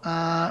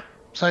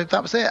 So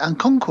that was it. And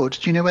Concorde,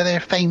 do you know where they're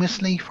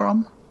famously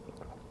from?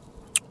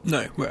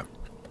 No, where?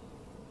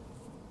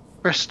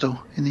 Bristol,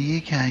 in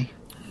the UK.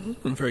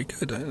 Very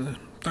good.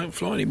 Don't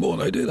fly anymore,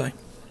 though, do they?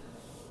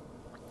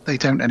 They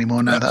don't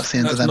anymore. No, that's the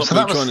end of them. So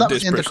that was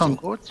the end of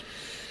Concorde.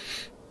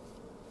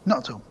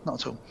 Not at all.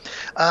 Not at all.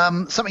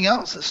 Something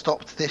else that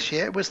stopped this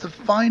year was the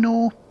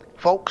final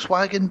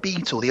Volkswagen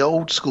Beetle, the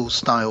old school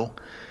style,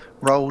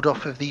 rolled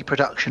off of the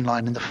production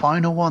line, and the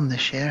final one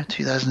this year,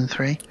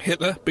 2003.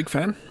 Hitler, big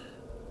fan.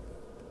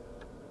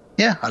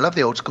 Yeah, I love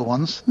the old school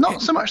ones.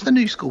 Not so much the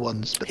new school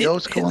ones, but the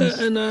old school ones.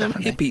 And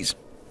hippies.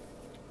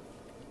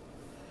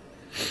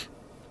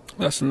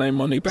 That's the name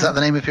of my new band. Is that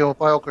the name of your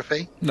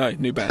biography? No,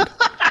 new band.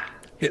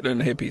 Hitler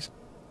and the Hippies.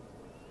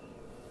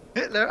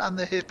 Hitler and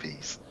the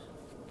Hippies.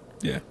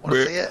 Yeah, Want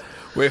to see it?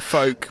 We're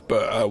folk,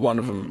 but one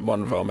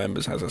of our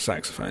members has a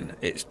saxophone.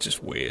 It's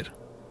just weird.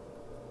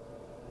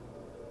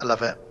 I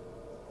love it.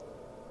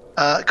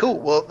 Cool.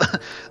 Well,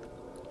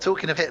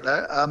 talking of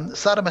Hitler,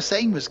 Saddam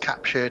Hussein was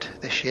captured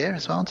this year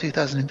as well, in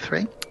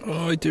 2003.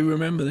 Oh, I do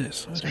remember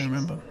this. I do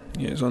remember.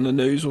 Yeah, it was on the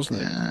news,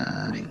 wasn't it?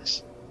 Yeah,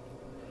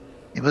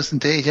 it was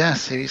indeed,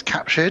 yes. He was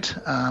captured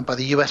by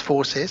the US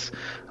forces,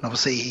 and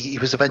obviously he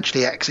was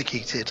eventually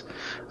executed.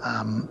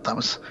 That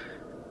was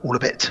all a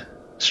bit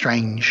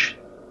strange.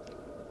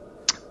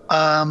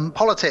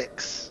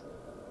 Politics.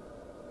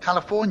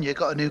 California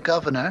got a new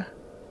governor.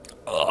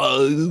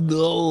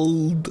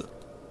 Arnold.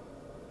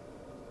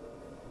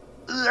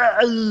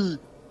 The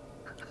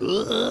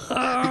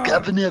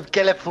governor of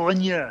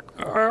California.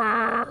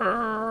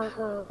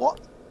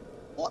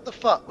 What the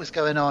fuck was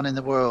going on in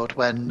the world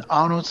when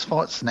Arnold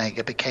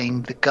Schwarzenegger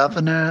became the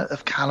governor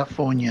of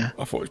California?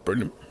 I thought it was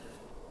brilliant.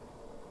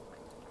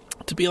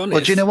 To be honest.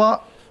 Well, do you know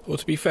what? Well,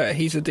 to be fair,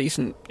 he's a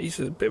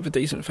bit of a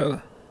decent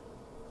fella.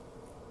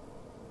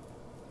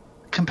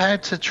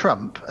 Compared to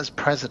Trump as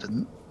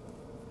president.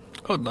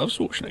 I'd love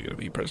Schwarzenegger to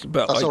be president,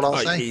 but That's all I'll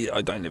say.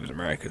 I don't live in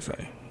America, so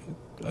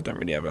I don't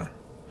really ever,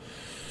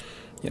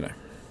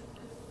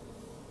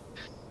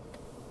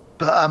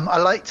 But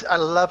I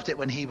loved it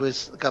when he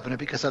was governor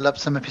because I loved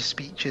some of his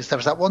speeches. There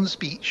was that one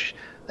speech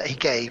that he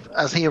gave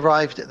as he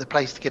arrived at the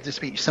place to give the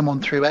speech.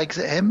 Someone threw eggs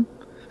at him,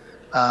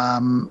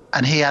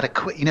 and he had a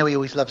quick. He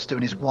always loves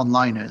doing his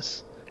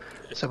one-liners.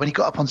 So when he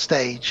got up on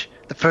stage,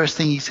 the first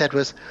thing he said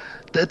was,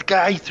 "That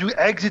guy threw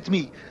eggs at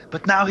me,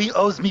 but now he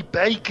owes me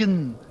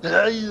bacon."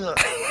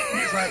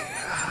 It's like,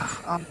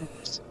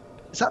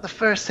 is that the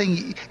first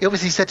thing? He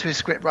obviously said to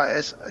his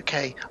scriptwriters,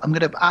 okay, I'm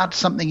going to add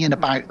something in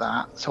about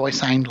that so I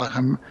sound like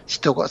I'm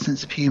still got a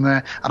sense of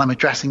humour and I'm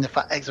addressing the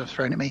fat eggs that were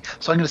thrown at me.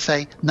 So I'm going to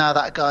say, now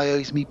that guy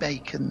owes me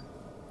bacon.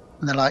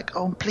 And they're like,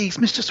 oh, please,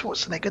 Mr.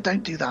 Schwarzenegger,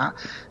 don't do that.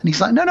 And he's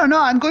like, no,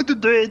 I'm going to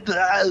do it.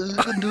 I'm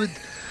going to do it.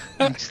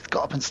 And he just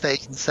got up on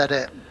stage and said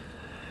it.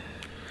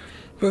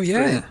 Well,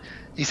 yeah. Brilliant.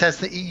 He says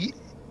that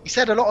he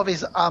said a lot of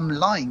his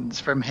lines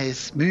from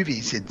his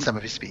movies in some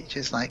of his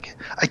speeches, like,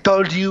 I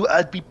told you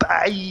I'd be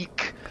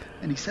back.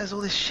 And he says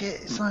all this shit.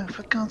 It's like,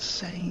 for God's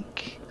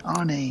sake,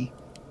 Arnie.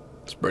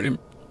 It's brilliant.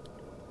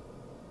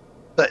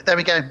 But there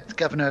we go, the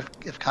governor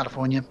of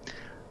California.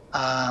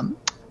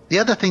 The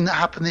other thing that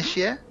happened this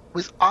year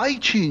was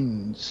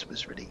iTunes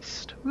was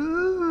released.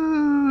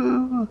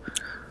 Woo!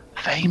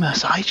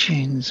 Famous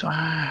iTunes.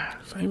 Wow.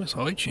 Famous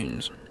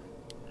iTunes.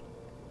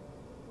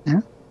 Yeah.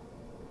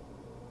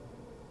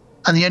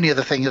 And the only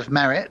other thing of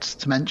merit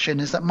to mention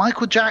is that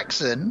Michael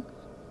Jackson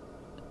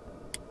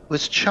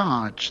was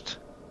charged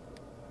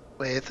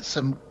with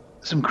some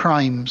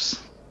crimes.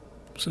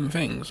 Some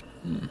things.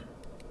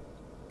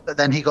 But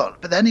then he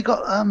got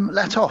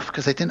let off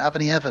because they didn't have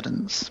any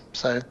evidence.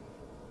 So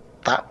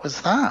that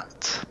was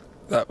that.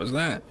 That was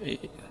that.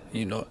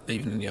 You're not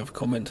leaving any other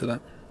comment to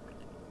that?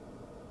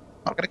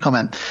 Not going to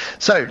comment.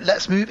 So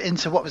let's move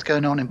into what was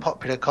going on in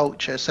popular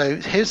culture. So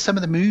here's some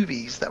of the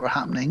movies that were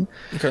happening.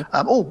 Okay.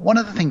 One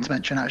other thing to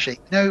mention, actually.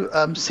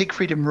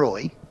 Siegfried and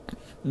Roy.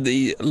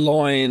 The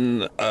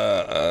line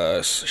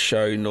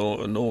show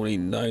normally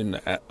known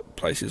at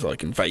places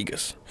like in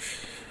Vegas.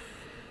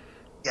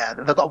 Yeah,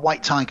 they've got a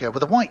white tiger. Well,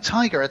 the white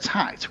tiger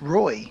attacked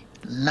Roy,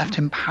 left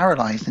him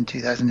paralysed in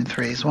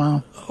 2003 as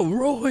well. Oh,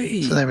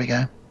 Roy! So there we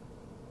go.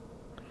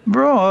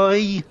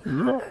 Roy!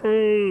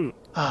 Roy.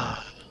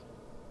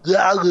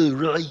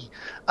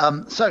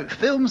 So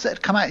films that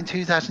had come out in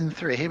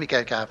 2003. Here we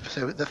go, Gav.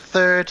 So the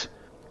third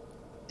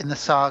in the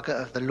saga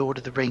of the Lord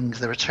of the Rings,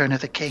 The Return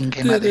of the King,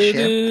 came out this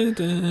year.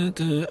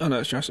 Oh no,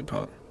 it's Jurassic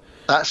Park.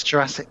 That's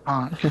Jurassic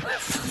Park.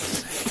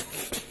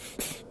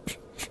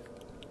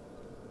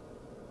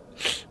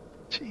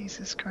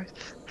 Jesus Christ.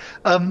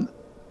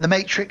 The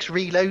Matrix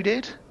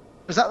Reloaded.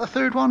 Was that the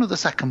third one or the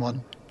second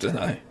one? Don't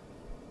know.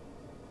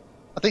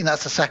 I think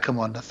that's the second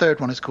one. The third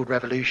one is called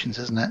Revolutions,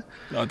 isn't it?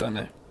 I don't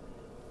know.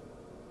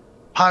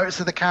 Pirates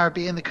of the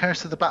Caribbean, The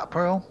Curse of the Black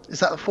Pearl. Is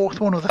that the fourth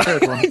one or the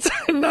third one? I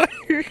don't know.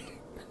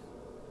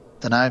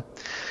 Don't know.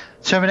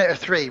 Terminator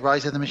 3,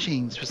 Rise of the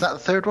Machines. Was that the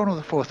third one or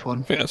the fourth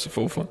one? I think that's the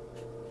fourth one.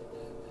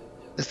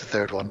 It's the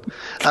third one.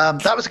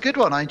 That was a good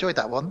one. I enjoyed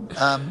that one.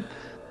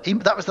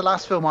 That was the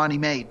last film Arnie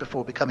made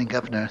before becoming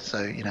governor.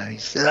 So, you know,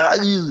 he's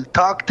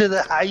talk to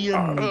the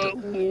Highland.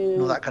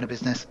 All that kind of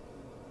business.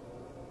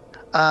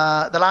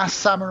 The Last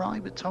Samurai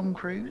with Tom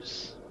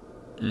Cruise.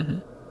 Mm-hmm.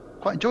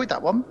 Quite enjoyed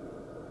that one.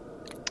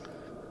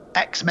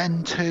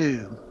 X-Men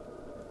 2.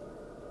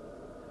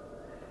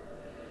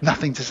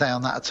 Nothing to say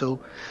on that at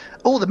all.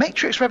 Oh, The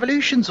Matrix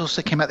Revolutions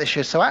also came out this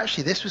year. So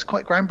actually, this was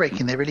quite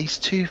groundbreaking. They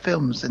released 2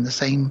 films in the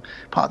same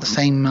part of the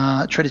same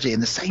trilogy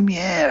in the same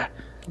year.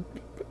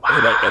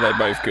 Wow. Are they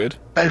both good?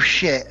 Both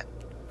shit.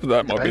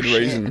 That might be the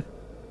reason.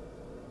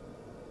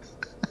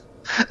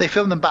 They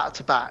filmed them back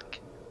to back.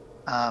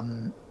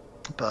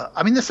 But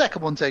I mean, the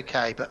second one's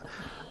okay, but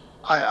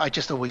I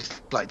just always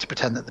like to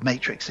pretend that The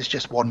Matrix is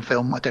just one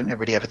film. I don't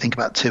really ever think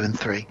about 2 and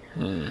 3.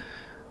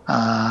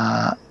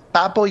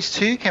 Bad Boys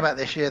 2 came out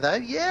this year, though.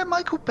 Yeah,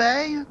 Michael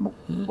Bay,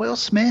 Will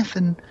Smith,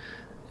 and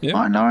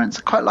Martin Lawrence.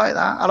 I quite like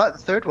that. I like the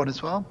third one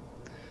as well.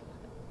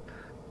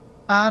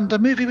 And a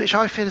movie which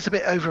I feel is a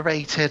bit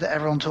overrated, that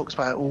everyone talks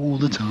about all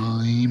the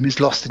time, is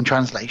Lost in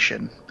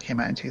Translation.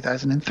 Came out in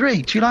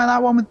 2003. Do you like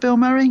that one with Bill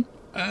Murray?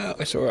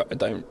 I saw it. I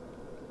don't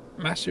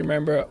massively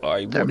remember.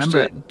 I watched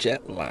it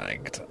jet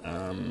lagged.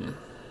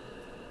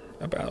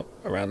 About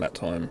around that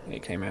time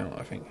it came out,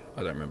 I think.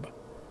 I don't remember.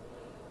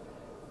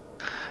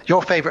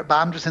 Your favourite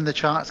band was in the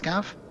charts,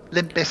 Gav?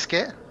 Limp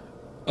Bizkit.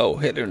 Oh,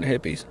 Hitler and the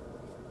Hippies.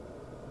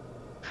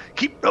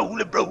 Keep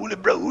rolling,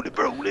 rolling, rolling,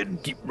 rolling.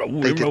 Keep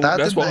rolling, they did rolling. That,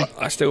 that's didn't what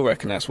they? I still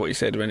reckon that's what he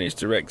said when he's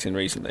directing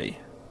recently.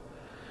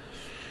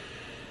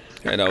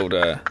 And old. Do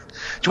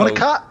you want to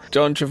cut?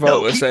 John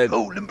Travolta no, said.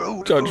 Rolling,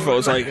 rolling, John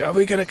Travolta's like, "Are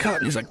we gonna cut?"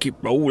 And he's like,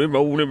 "Keep rolling,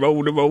 rolling,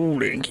 rolling,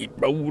 rolling. Keep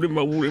rolling,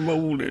 rolling,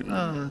 rolling."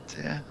 Oh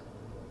dear.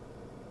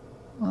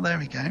 Well, there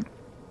we go.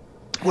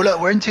 Well,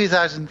 look, we're in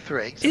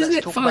 2003. So Isn't let's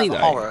it talk funny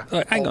about though? horror.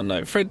 Like, hang on,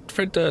 though.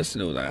 Fred Durst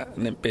and all that,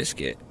 and Limp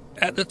Bizkit.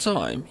 At the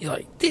time, you're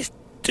like, this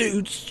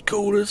dude's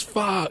cool as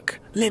fuck.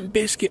 Limp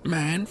Bizkit,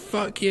 man.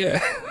 Fuck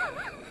yeah.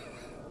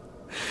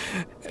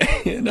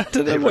 And I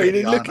don't know why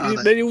you look at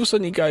it. Then all of a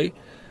sudden you go,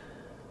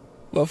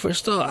 well, for a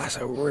start, that's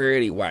a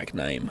really whack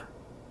name.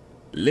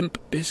 Limp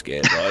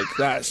Bizkit. Like,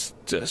 that's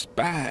just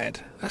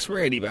bad. That's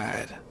really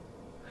bad.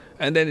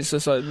 And then it's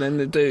just like, then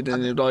the dude,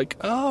 and you're like,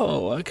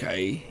 oh,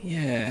 okay,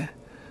 yeah.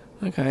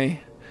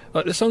 Okay.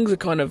 Like, the songs are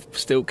kind of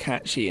still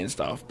catchy and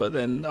stuff, but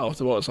then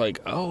after a while it's like,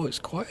 oh, it's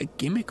quite a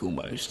gimmick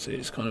almost.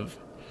 It's kind of...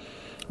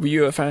 Were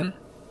you a fan?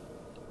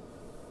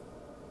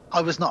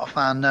 I was not a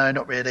fan, no,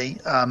 not really.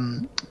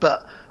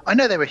 But I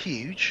know they were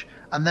huge,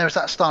 and there was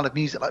that style of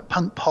music, like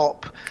punk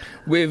pop.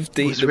 With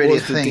the, was really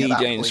was the DJ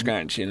DJ and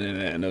scratching in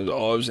it, and I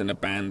was in a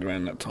band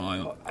around that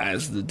time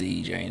as the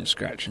DJ and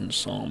scratching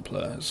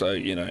sampler. So,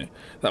 you know,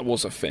 that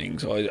was a thing.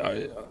 So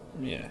I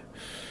yeah.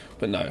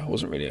 But no, I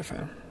wasn't really a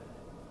fan.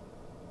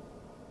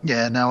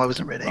 Yeah, no, I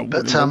wasn't really. Rolling,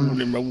 But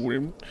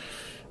rolling.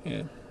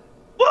 Yeah.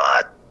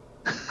 What?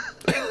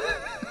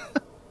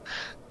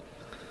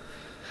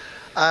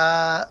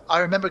 I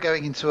remember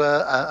going into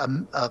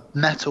a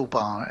metal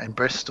bar in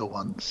Bristol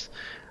once,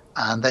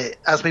 and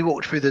as we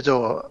walked through the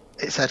door,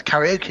 it said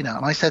karaoke night,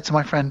 and I said to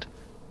my friend,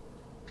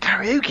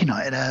 karaoke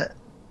night in a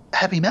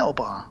heavy metal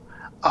bar?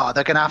 Oh,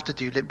 they're going to have to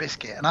do Limp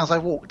Bizkit. And as I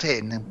walked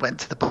in and went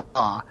to the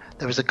bar,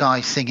 there was a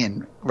guy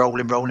singing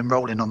Rolling, Rolling,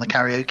 Rolling on the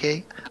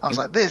karaoke. I was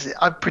like,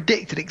 I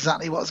predicted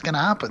exactly what's going to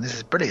happen. This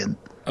is brilliant.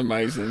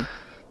 Amazing.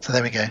 So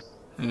there we go.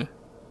 Yeah.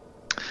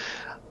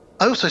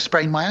 I also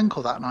sprained my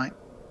ankle that night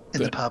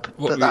in the pub.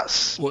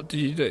 What did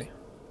you do?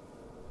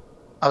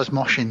 I was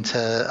moshing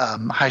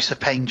to House of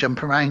Pain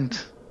Jump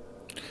Around.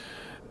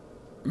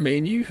 Me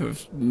and you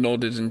have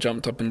nodded and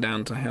jumped up and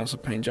down to House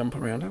of Pain Jump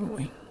Around, haven't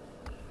we?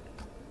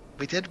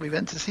 We did. We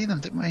went to see them,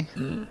 didn't we?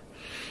 Mm.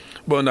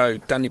 Well, no,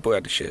 Danny Boy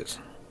had the shits.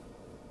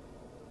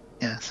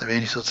 Yeah, so we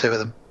only saw 2 of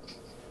them.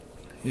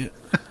 Yeah.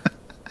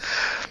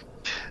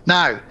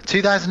 Now,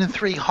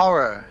 2003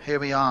 horror. Here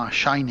we are.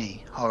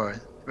 Shiny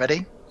horror.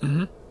 Ready?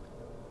 Mm-hmm.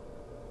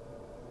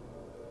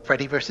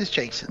 Freddy versus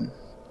Jason.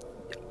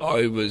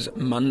 I was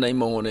Monday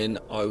morning.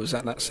 I was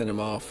at that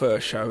cinema,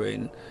 first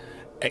showing,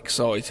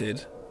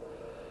 excited.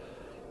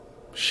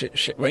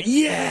 Shit. Went,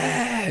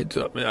 yeah!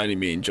 Only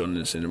me and John in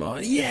the cinema.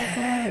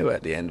 Yeah!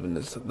 At the end when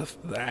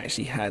they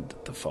actually had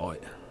the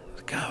fight.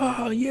 Like,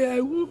 oh yeah!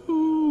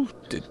 Woohoo!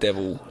 The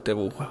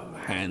devil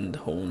hand,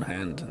 horn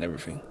hand, and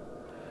everything.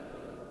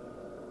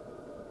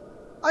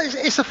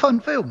 It's a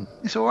fun film.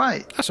 It's all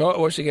right. That's all right. I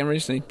watched it again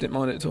recently. Didn't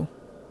mind it at all.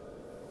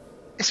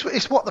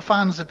 It's what the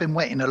fans have been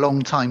waiting a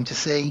long time to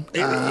see.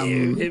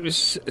 It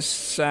was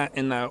sat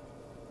in that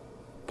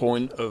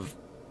point of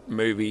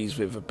movies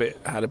with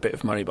had a bit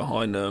of money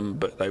behind them,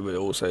 but they were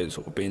also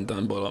sort of being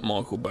done by like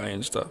Michael Bay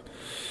and stuff.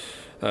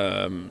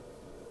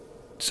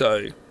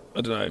 So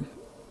I don't know.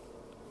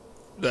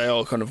 they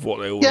are kind of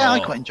what they all Yeah, are. I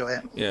quite enjoy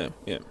it. Yeah,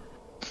 yeah.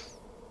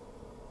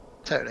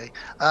 Totally.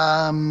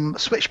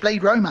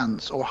 Switchblade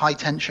Romance or High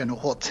Tension or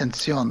Haute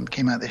Tension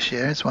came out this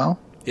year as well.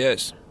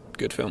 Yes,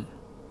 good film.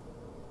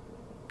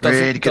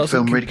 Really good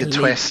film, really good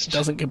twist.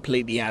 Doesn't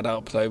completely add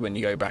up though when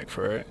you go back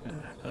for it.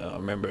 I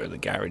remember at the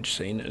garage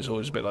scene, it was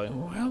always a bit like,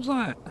 well, how's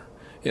that?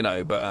 You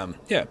know, but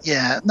yeah.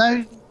 Yeah,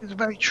 no, it's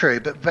very true,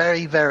 but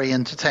very, very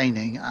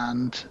entertaining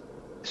and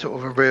sort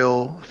of a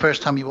real.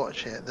 First time you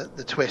watch it,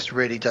 the twist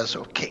really does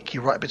sort of kick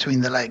you right between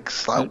the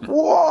legs. Like,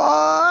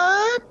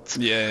 what?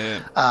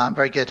 Yeah.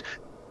 Very good.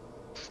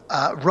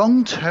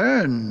 Wrong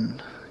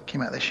Turn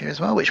came out this year as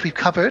well, which we've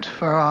covered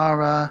for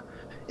our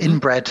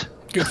Inbred.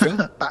 Good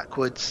film.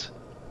 Backwards.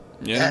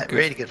 Yeah, good.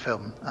 Really good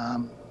film.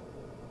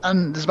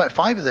 And there's about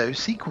 5 of those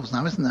sequels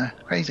now, isn't there?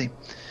 Crazy.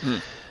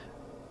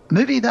 A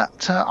movie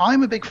that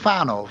I'm a big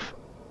fan of,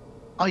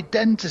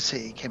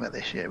 Identity, came out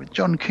this year with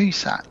John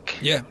Cusack.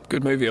 Yeah,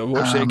 good movie. I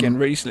watched it again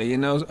recently,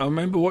 and I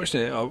remember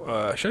watching it.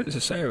 I showed it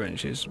to Sarah, and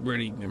she's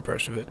really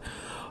impressed with it.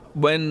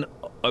 When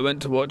I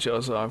went to watch it,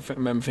 I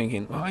remember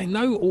thinking, I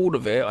know all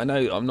of it. I know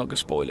I'm not going to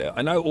spoil it.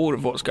 I know all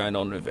of what's going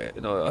on with it.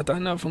 And I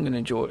don't know if I'm going to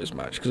enjoy it as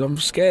much because I'm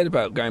scared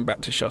about going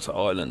back to Shutter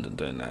Island and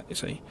doing that. You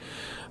see,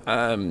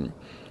 and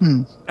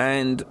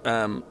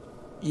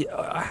yeah,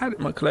 I had it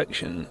in my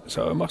collection,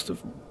 so I must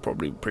have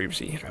probably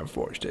previously have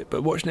watched it.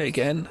 But watching it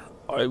again,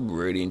 I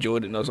really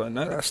enjoyed it, and I was like,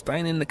 no, that's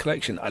staying in the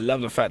collection. I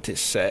love the fact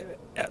it's set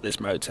at this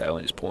motel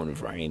and it's pouring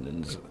with rain,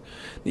 and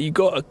you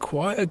got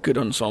quite a good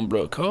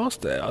ensemble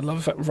cast there. I love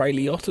the fact Ray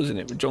Liotta's in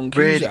it with John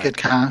Cusack. Really good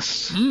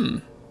cast.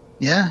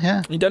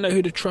 Yeah. You don't know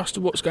who to trust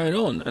or what's going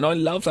on, and I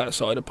love that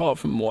side. Apart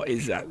from what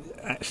is that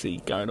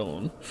actually going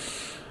on,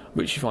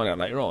 which you find out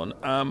later on,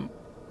 I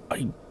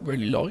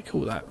really like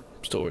all that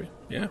story.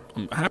 Yeah,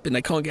 I'm happy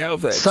they can't get out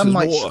of there because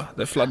there's water.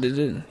 They're flooded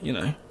in, you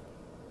know.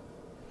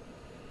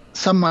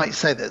 Some might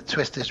say that the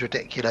twist is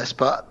ridiculous,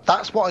 but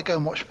that's what I go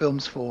and watch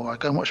films for. I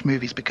go and watch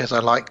movies because I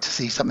like to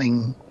see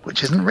something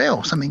which isn't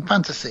real, something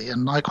fantasy,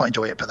 and I quite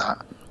enjoy it for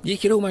that. You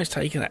could almost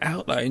take it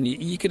out though, and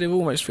you could have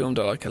almost filmed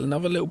like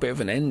another little bit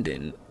of an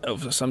ending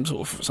of some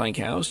sort of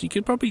something else. You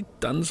could probably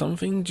done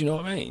something. Do you know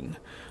what I mean?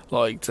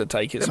 Like to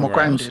take it somewhere more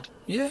grounded. Else.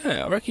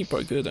 Yeah, I reckon you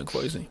probably could have done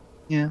quite easy.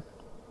 Yeah.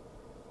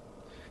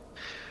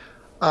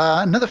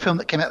 Another film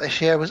that came out this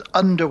year was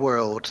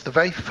Underworld, the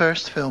very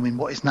first film in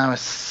what is now a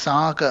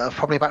saga of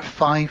probably about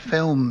 5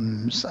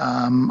 films.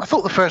 I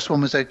thought the first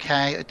one was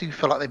okay. I do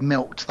feel like they've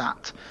milked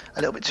that a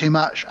little bit too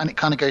much, and it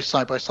kind of goes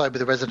side by side with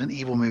the Resident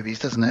Evil movies,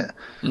 doesn't it?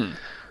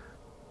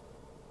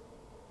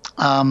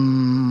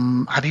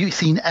 Have you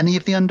seen any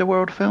of the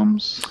Underworld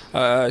films?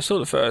 I saw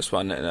the first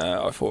one, and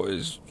I thought it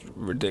was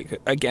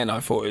ridiculous. Again,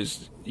 I thought it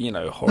was, you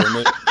know,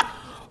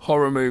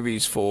 horror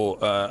movies for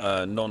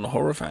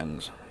non-horror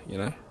fans, you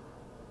know?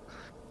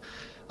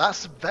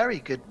 That's a very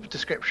good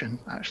description,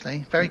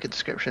 actually. Very good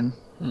description.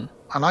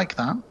 I like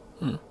that.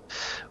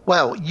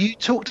 Well, you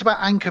talked about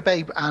Anchor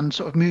Babe and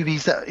sort of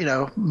movies that, you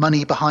know,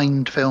 money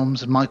behind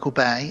films and Michael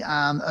Bay.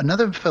 And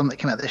another film that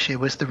came out this year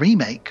was the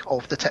remake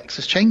of the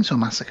Texas Chainsaw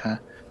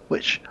Massacre,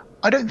 which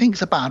I don't think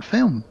is a bad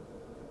film.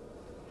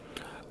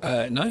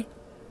 No,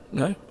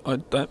 I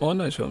don't mind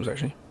those films,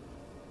 actually.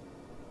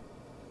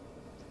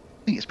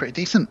 I think it's pretty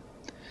decent.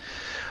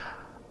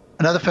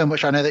 Another film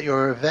which I know that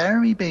you're a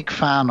very big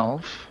fan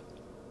of,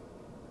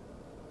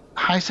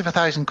 House of a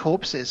Thousand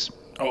Corpses.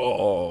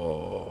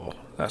 Oh,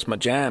 that's my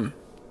jam.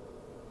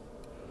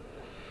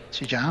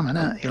 It's your jam, isn't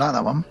it? You like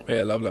that one? Yeah,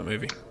 I love that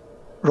movie.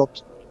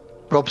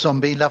 Rob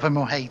Zombie, love him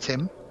or hate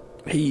him.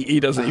 He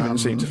doesn't even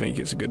seem to think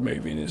it's a good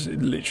movie, and it's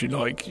literally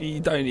like,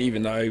 you don't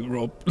even know,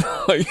 Rob.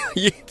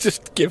 You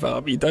just give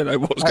up. You don't know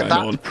what's going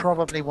on. That's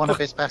probably one of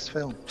his best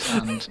films.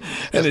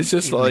 And it's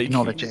just like...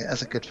 acknowledge it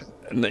as a good film.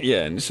 And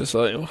it's just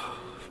like, oh,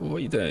 what are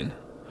you doing?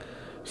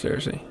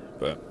 Seriously.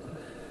 But,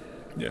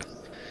 yeah.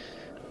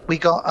 We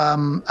got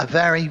a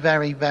very,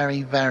 very,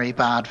 very, very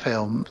bad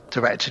film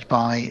directed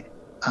by...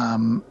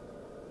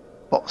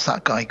 what's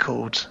that guy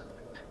called?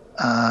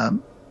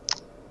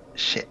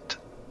 Shit.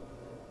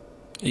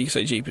 You can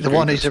say Jeepers. The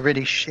one who's a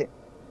really shit.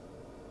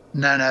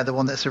 No, the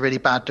one that's a really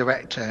bad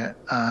director.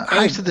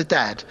 House of the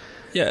Dead.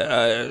 Yeah,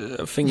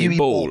 Thingy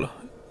Ball.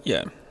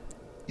 Yeah.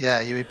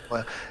 Yeah, Yui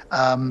Ball.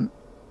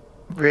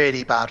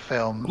 Really bad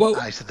film. Well,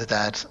 House of the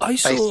Dead.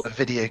 Based on a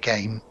video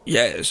game.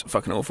 Yeah, it's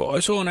fucking awful. I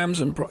saw on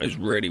Amazon Prime. It's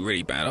really,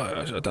 really bad.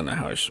 I don't know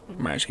how I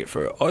managed to get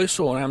through it. I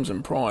saw on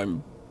Amazon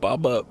Prime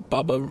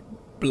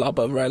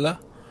Blubberella,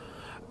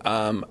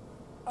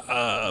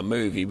 a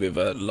movie with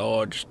a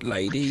large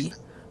lady,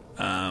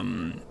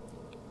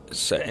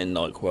 set in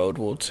like World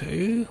War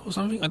II or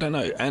something. I don't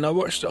know. And I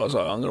watched it. I was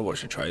like, I'm going to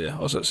watch the trailer. I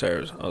was at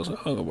Sarah's. I was like,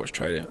 I'm going to watch the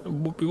trailer.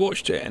 We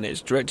watched it, and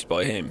it's directed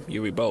by him,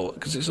 Yui Boll,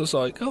 because it's just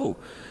like, oh.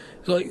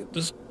 It's like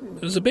there's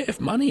a bit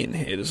of money in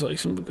here. There's like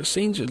some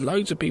scenes with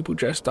loads of people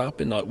dressed up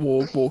in like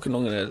walking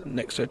along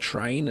next to a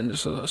train, and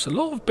there's a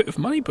lot of bit of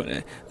money put in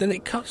it. Then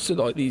it cuts to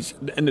like these,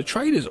 and the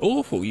trailer's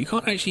awful. You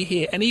can't actually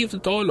hear any of the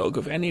dialogue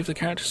of any of the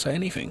characters say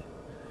anything.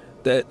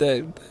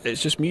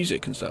 It's just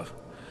music and stuff.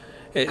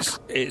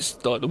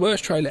 It's like the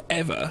worst trailer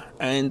ever,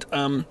 and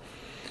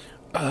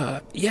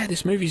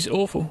this movie's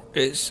awful.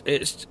 It's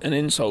an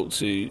insult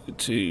to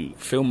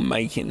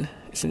filmmaking.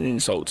 It's an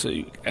insult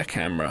to a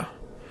camera.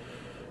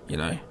 You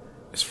know,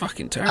 it's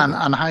fucking terrible.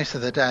 And House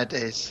of the Dead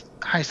is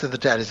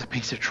a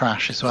piece of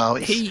trash as well.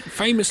 He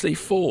famously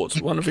fought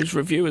one of his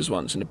reviewers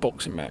once in a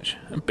boxing match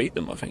and beat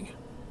them, I think.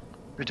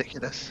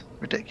 Ridiculous.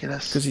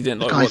 Because he didn't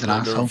The like guy's what an the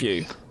asshole.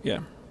 review. Yeah.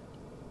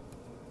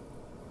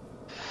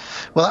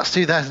 Well, that's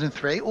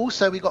 2003.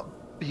 Also, we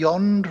got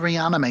Beyond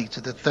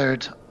Reanimator, the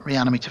third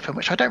Reanimator film,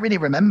 which I don't really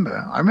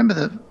remember. I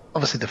remember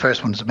obviously the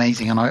first one's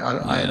amazing, and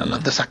I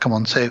love the second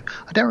one too.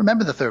 I don't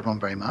remember the third one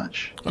very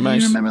much. Do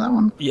you remember that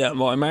one? Yeah,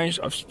 well, I might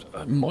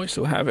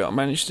still have it. I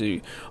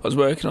was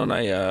working on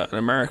an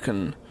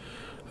American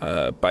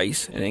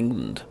base in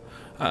England,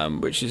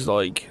 which is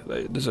like,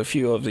 there's a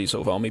few of these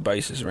sort of army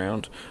bases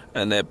around,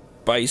 and they're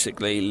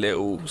basically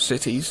little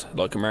cities,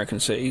 like American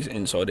cities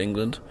inside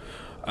England.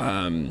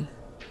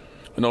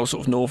 And I was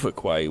sort of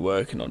Norfolk way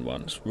working on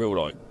one. It's real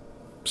like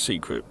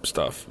secret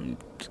stuff. And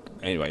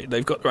anyway,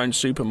 they've got their own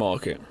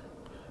supermarket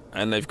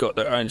and they've got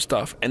their own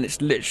stuff, and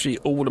it's literally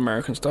all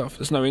American stuff.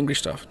 There's no English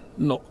stuff.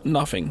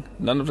 Nothing.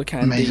 None of the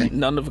candy, Amazing.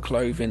 None of the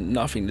clothing,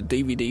 nothing. The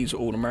DVDs are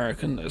all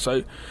American.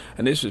 So,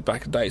 and this was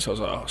back in the day, so I was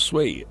like, oh,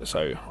 sweet.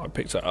 So I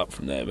picked that up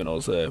from there when I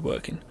was there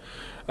working.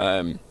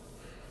 I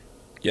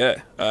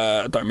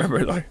don't remember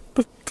it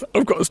though.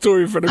 I've got a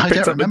story for I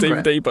picked up the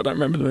DVD, but I don't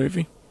remember the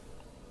movie.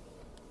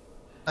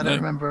 I don't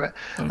remember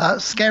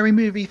it. Scary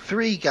Movie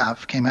 3,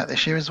 Gav, came out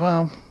this year as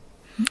well.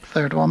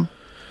 Third one.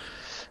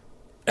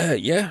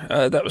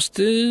 That was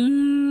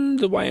the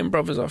Wayans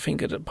brothers, I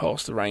think, had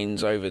passed the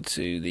reins over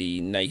to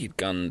the Naked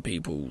Gun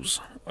peoples,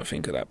 I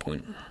think, at that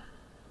point.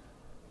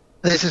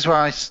 This is where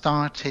I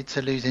started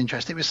to lose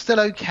interest. It was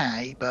still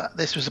okay, but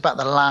this was about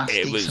the last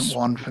decent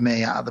one for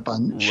me out of the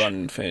bunch.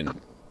 Run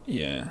thin,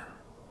 yeah.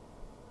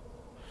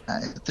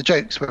 The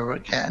jokes were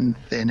getting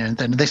thinner, and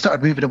then they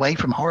started moving away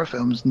from horror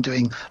films and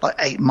doing like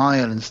 8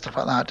 Mile and stuff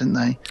like that, didn't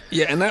they?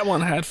 Yeah, and that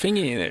one had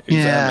Thingy in it.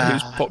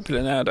 Who's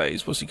popular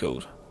nowadays. What's he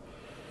called?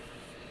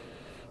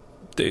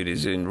 Dude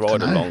is in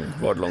Ride Along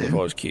with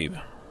Ice Cube.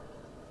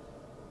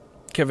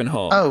 Kevin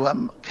Hart.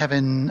 Oh,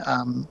 Kevin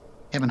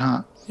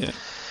Hart. Yeah.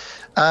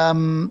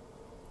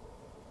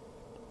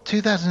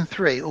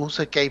 2003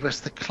 also gave us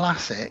the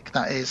classic,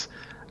 that is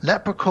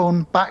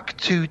Leprechaun Back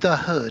to the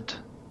Hood,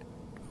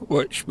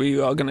 which we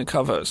are going to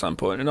cover at some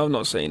point, and I've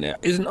not seen it.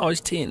 Isn't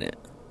Ice-T in it?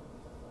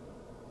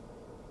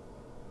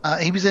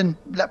 He was in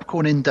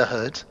Leprechaun in the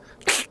Hood.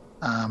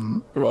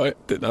 Right,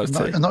 didn't know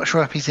Ice-T. I'm not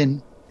sure if he's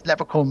in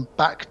Leprechaun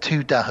Back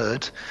to the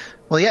Hood.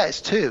 Well, yeah,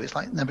 it's 2. It's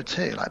like number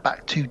 2, like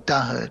Back to the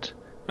Hood.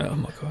 Oh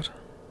my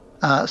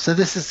god. So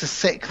this is the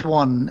 6th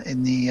one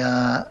in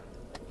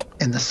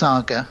the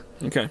saga.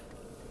 Okay.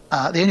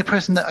 The only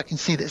person that I can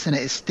see that's in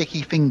it is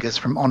Sticky Fingers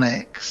from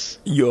Onyx.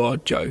 You're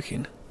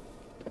joking.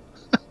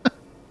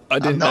 I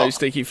didn't know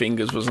Sticky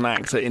Fingers was an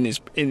actor in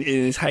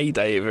his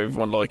heyday of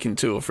everyone liking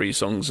 2 or 3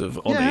 songs of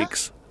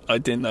Onyx. Yeah. I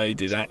didn't know he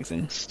did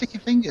acting. Sticky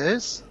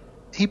Fingers.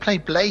 He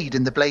played Blade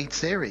in the Blade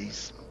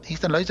series.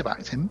 He's done loads of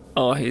acting.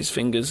 Are his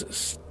fingers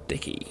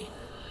sticky?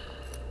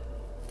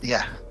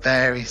 Yeah,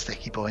 very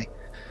sticky boy.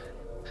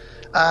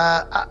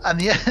 And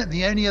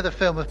the only other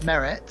film of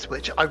merit,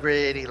 which I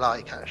really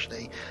like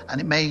actually, and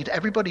it made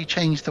everybody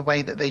change the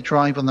way that they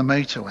drive on the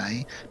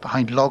motorway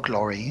behind log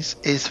lorries,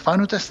 is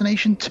Final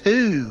Destination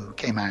 2.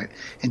 Came out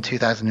in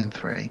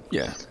 2003.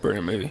 Yeah,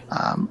 brilliant movie.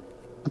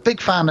 A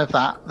big fan of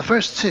that. The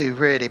first 2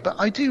 really, but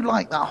I do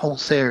like that whole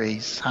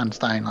series, hands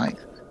down. Like,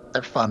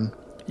 they're fun.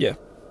 Yeah.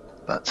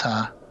 But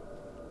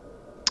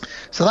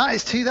so that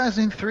is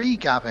 2003,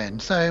 Gavin.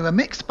 So a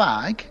mixed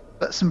bag,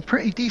 but some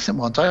pretty decent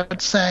ones. I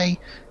would say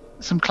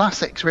some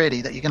classics,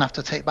 really, that you're going to have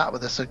to take back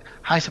with us. So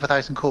House of a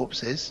Thousand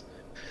Corpses,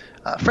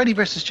 Freddy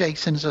vs.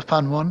 Jason is a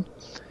fun one,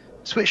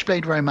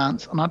 Switchblade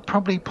Romance, and I'd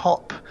probably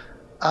pop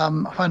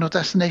Final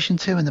Destination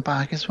 2 in the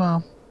bag as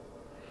well.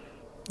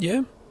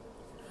 Yeah,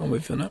 I'm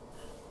with you on that.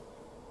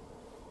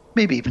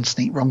 Maybe even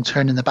sneak Wrong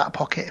Turn in the back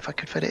pocket if I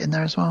could fit it in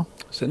there as well.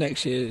 So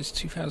next year is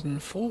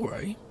 2004,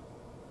 eh?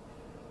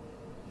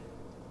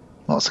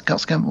 What's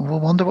going? We'll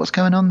wonder what's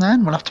going on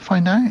then. We'll have to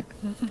find out.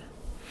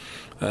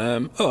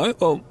 Mm-hmm. All right.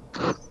 Well,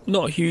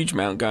 not a huge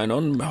amount going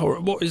on.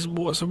 Horror.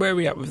 So where are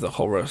we at with the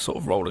horror sort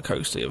of roller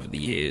coaster over the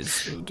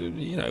years?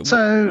 You know,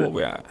 so, what are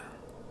we at?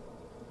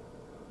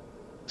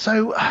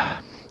 So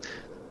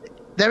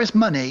there is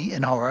money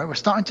in horror. We're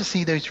starting to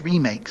see those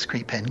remakes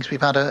creep in, because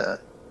we've had a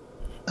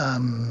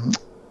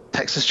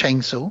Texas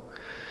Chainsaw.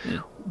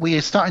 Yeah. We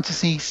are starting to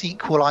see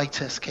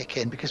sequelitis kick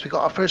in, because we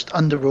got our first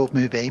Underworld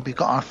movie, we've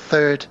got our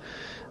third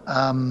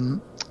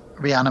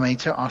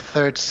Reanimator, our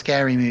third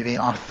Scary movie,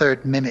 our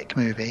third Mimic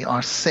movie,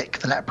 our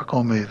 6th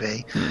Leprechaun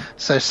movie.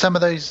 So some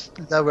of those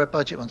lower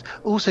budget ones.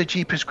 Also,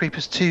 Jeepers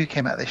Creepers 2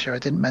 came out this year. I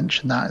didn't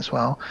mention that as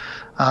well.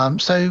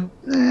 So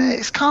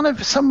it's kind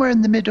of somewhere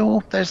in the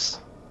middle. There's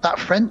that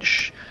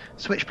French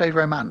Switchblade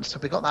Romance. So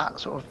we got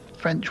that sort of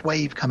French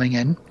wave coming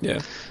in.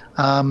 Yeah.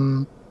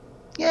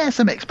 Yeah, it's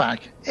a mixed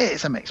bag.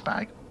 It's a mixed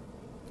bag.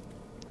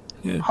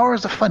 Yeah.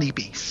 Horror's a funny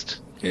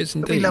beast. Yes,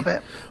 But indeed. we love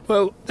it.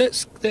 Well,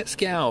 let's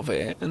get out of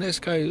it and let's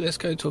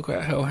go talk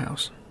about Hell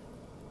House.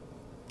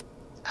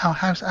 Hell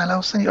House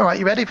LLC. All right,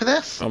 you ready for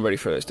this? I'm ready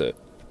for it. Let's do it.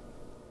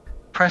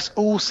 Press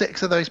all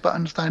 6 of those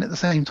buttons down at the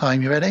same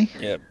time. You ready?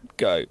 Yep,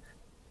 go.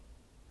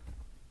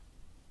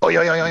 Oi,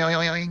 oi, oi, oi,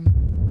 oi, oi.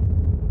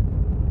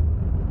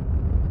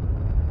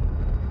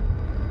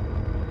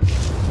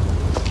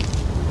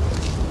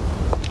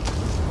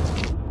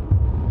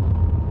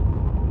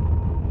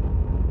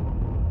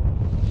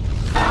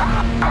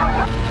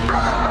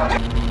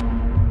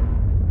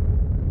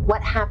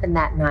 What happened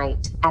that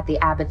night at the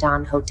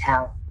Abaddon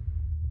Hotel?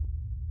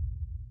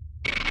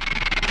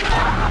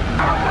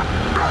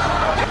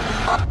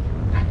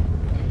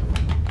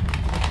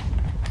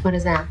 What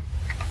is that?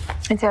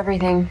 It's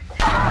everything.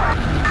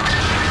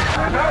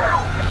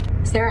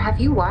 Sarah, have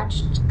you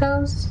watched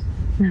those?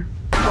 No.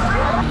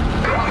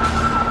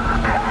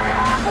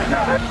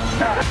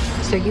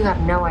 So you have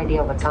no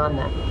idea what's on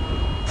them?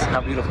 How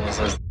beautiful is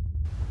this?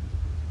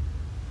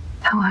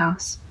 Hell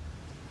House.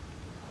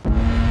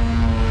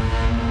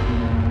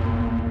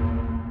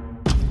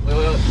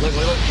 Look,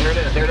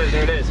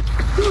 there it is.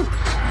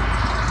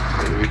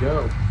 Here we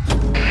go.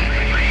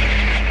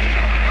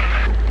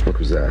 What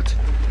was that?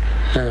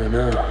 I don't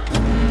know.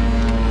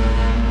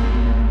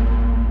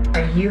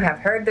 You have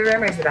heard the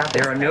rumors about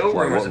this. There are no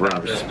What rumors about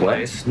rumors? this What?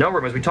 place. No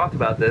rumors. We talked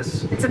about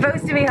this. It's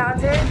supposed to be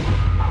haunted.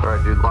 All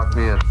right, dude, lock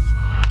me in.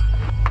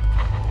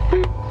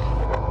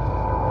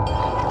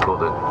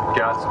 Hold it.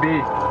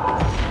 Godspeed.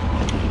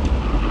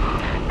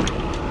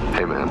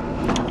 Hey, man.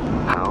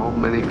 How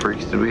many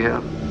freaks did we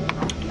have?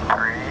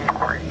 3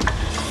 freaks.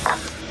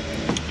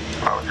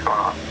 What's going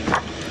on?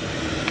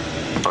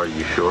 Are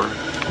you sure?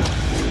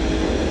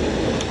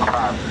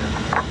 5.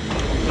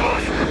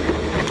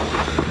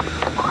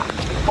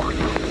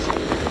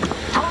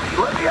 Tony,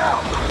 let me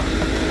out!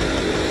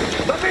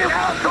 Let me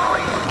out,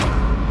 Tony!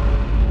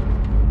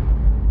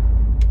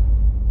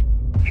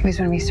 It was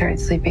when we started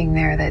sleeping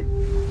there that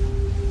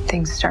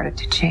things started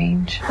to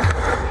change.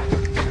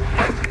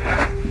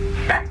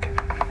 Back.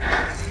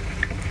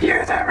 You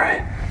heard that,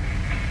 right?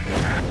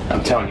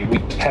 I'm telling you, we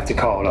have to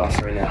call it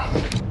off right now.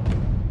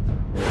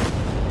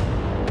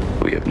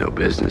 We have no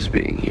business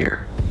being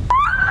here.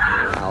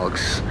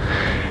 Alex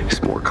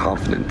is more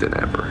confident than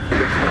ever.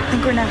 I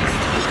think we're next.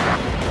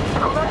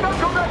 Go back up!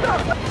 Go back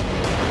up!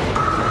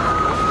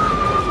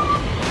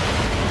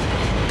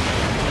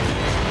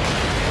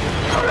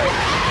 Hurry!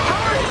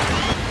 Hurry!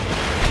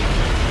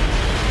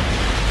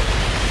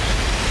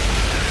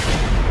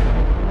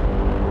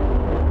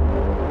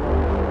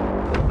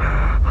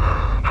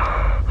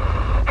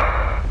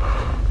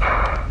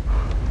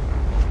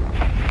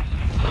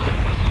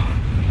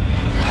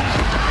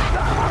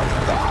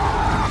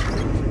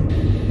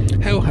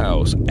 Hell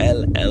House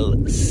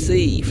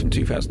LLC from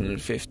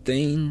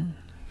 2015.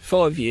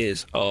 5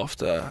 years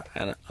after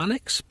an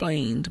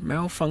unexplained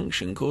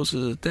malfunction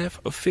causes the death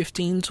of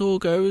 15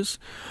 tourgoers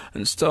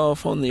and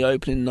staff on the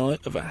opening night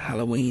of a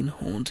Halloween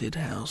haunted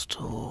house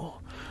tour.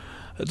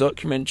 A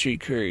documentary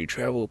crew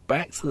travel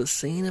back to the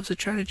scene of the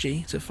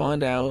tragedy to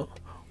find out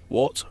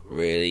what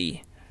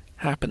really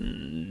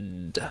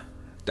happened.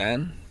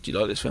 Dan, do you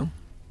like this film?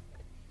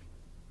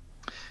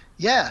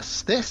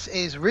 Yes, this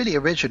is really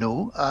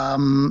original.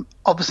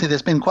 Obviously,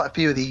 there's been quite a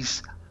few of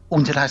these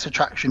haunted house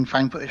attraction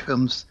found footage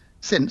films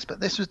since, but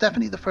this was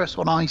definitely the first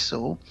one I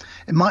saw.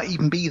 It might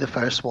even be the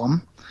first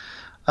one.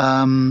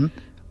 I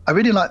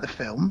really like the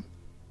film.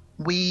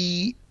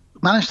 We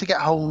managed to get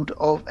hold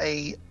of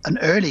an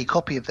early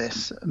copy of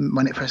this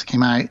when it first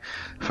came out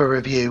for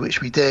review,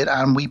 which we did,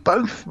 and we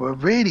both were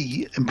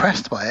really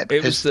impressed by it.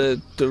 It was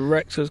the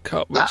director's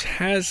cut, which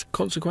has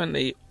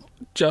consequently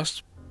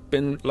just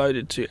been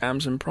loaded to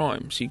Amazon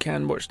Prime, so you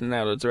can watch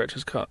now the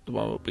director's cut, the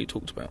one that we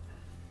talked about.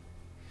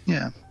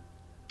 Yeah.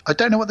 I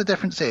don't know what the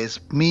difference is.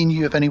 Me and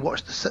you have only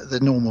watched the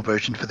normal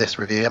version for this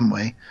review, haven't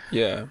we?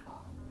 Yeah.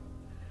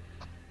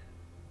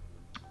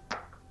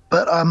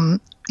 But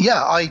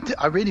yeah,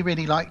 I really,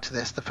 really liked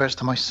this the first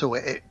time I saw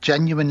it. It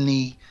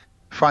genuinely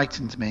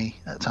frightened me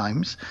at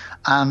times,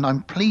 and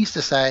I'm pleased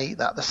to say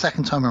that the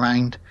second time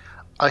around,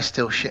 I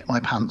still shit my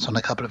pants on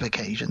a couple of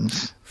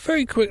occasions.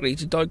 Very quickly,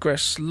 to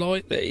digress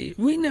slightly,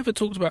 we never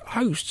talked about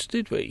Hosts,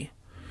 did we?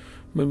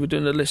 When we were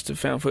doing a list of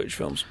found footage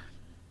films.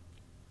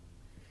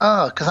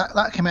 Oh, because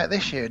that came out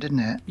this year, didn't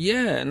it?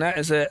 Yeah, and that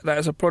is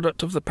a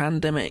product of the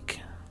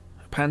pandemic.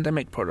 A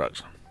pandemic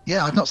product.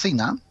 Yeah, I've not seen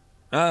that.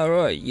 Oh,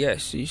 right,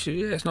 yes. You should.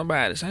 Yeah, it's not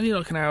bad. It's only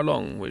like an hour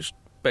long, which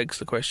begs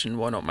the question,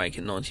 why not make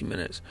it 90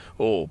 minutes?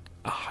 Or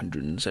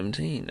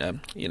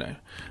 117,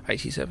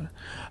 87.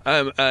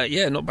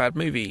 Yeah, not bad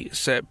movie.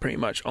 Set pretty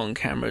much on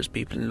cameras,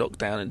 people in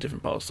lockdown in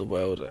different parts of the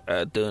world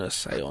doing a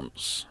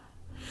seance.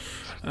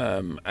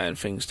 And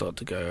things start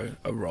to go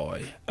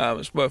awry.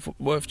 It's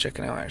worth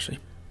checking out, actually.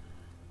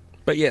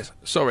 But yes,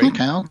 sorry.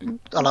 Okay, I'll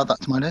add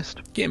that to my list.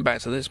 Getting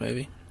back to this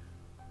movie.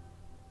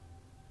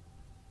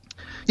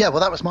 Yeah, well,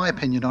 that was my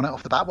opinion on it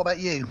off the bat. What about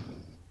you?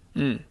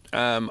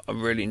 I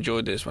really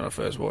enjoyed this when I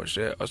first watched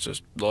it. I was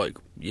just like,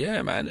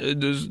 yeah, man.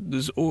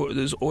 There's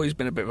always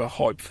been a bit of a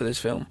hype for this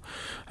film.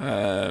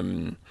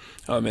 I'm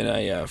in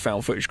a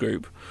found footage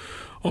group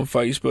on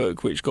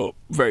Facebook, which got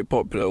very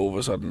popular all of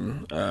a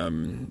sudden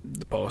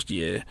the past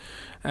year,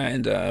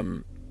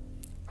 and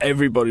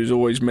everybody's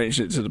always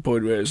mentioned it to the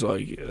point where it's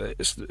like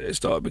it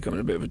started becoming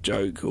a bit of a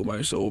joke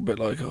almost, or a bit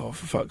like, oh,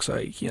 for fuck's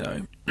sake, you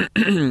know.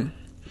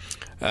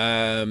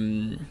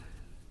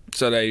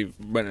 So they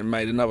went and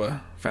made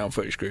another found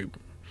footage group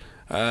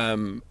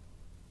to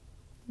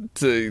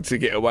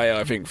get away,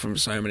 I think, from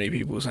so many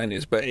people saying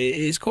this. But it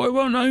is quite a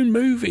well-known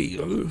movie.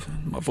 Oh,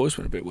 my voice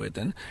went a bit weird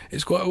then.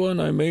 It's quite a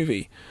well-known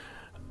movie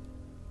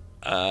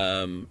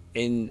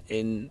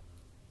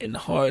in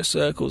higher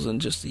circles than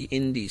just the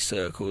indie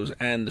circles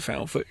and the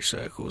found footage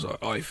circles,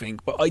 I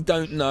think. But I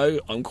don't know.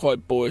 I'm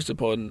quite biased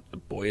upon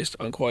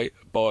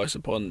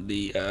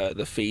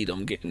the feed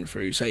I'm getting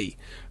through, say,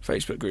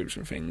 Facebook groups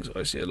and things.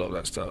 I see a lot of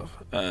that stuff.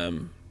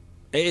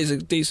 It is a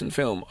decent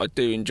film. I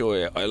do enjoy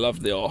it. I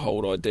love the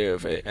whole idea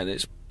of it, and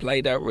it's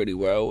played out really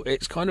well.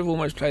 It's kind of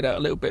almost played out a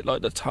little bit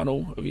like The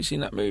Tunnel. Have you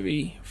seen that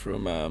movie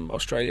from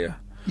Australia?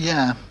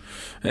 Yeah.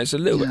 And it's a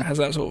little bit, has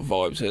that sort of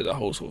vibe to it, the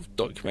whole sort of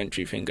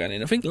documentary thing going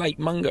in. I think Lake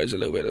Mungo's a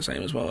little bit the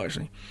same as well,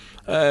 actually.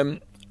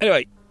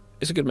 Anyway,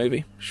 it's a good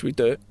movie. Should we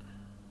do it?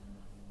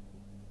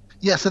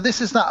 Yeah, so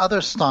this is that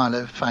other style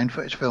of found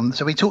footage film.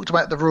 So we talked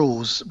about the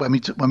rules when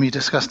we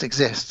discussed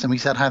Exists, and we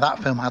said how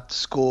that film had the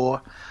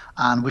score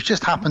and which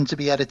just happened to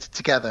be edited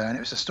together, and it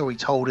was a story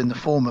told in the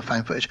form of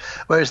found footage,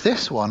 whereas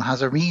this one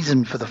has a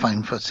reason for the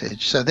found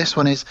footage. So this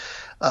one is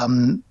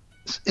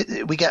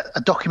we get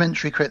a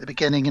documentary crew at the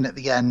beginning and at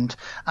the end,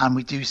 and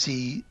we do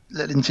see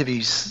little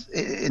interviews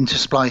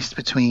interspliced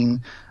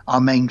between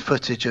our main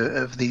footage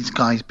of these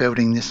guys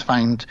building this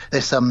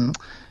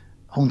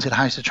haunted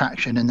house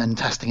attraction and then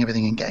testing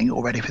everything and getting it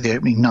all ready for the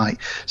opening night.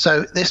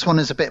 So this one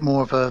is a bit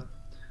more of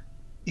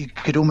you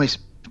could almost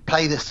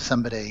play this to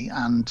somebody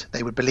and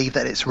they would believe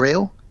that it's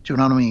real. Do you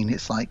know what I mean?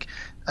 It's like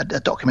a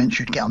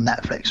documentary you'd get on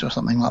Netflix or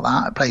something like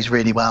that. It plays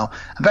really well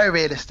and very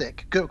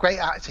realistic. Good, great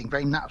acting,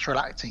 very natural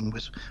acting,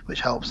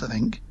 which helps, I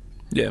think.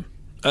 Yeah.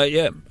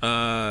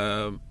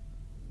 It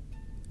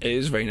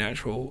is very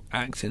natural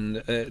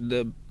acting.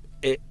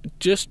 It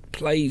just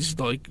plays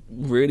like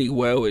really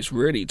well. It's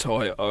really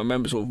tight. I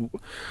remember I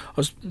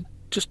was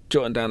just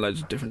jotting down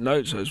loads of different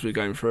notes as we were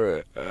going through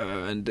it,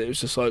 and it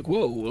was just like,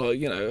 whoa, like,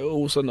 you know,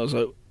 all of a sudden I was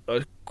like,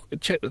 I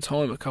checked the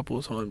time a couple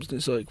of times, and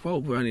it's like,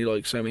 well, we're only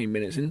like so many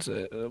minutes into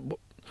it.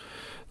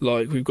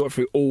 Like, we've got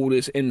through all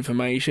this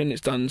information.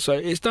 It's done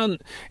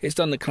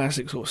the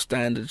classic sort of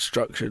standard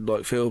structured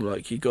like film.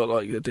 Like, you got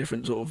like the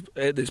different sort of,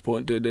 at this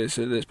point do this,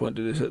 at this point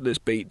do this, at this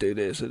beat do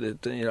this, you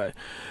know.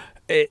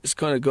 It's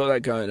kind of got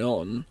that going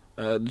on,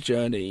 the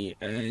journey,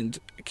 and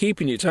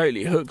keeping you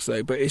totally hooked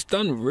though. But it's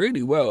done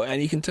really well,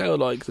 and you can tell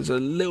like there's a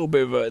little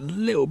bit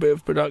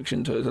of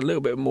production to it. There's a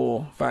little bit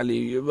more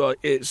value. Like,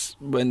 it's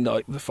when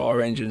like the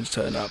fire engines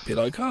turn up, you're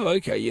like, oh,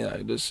 okay, you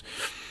know,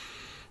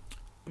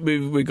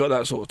 we got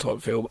that sort of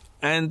type film,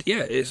 and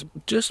yeah, it's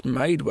just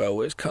made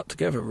well. It's cut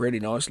together really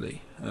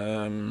nicely.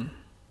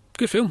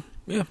 Good film,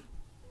 yeah.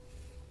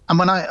 And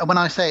when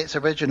I say it's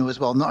original as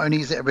well, not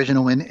only is it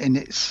original in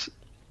its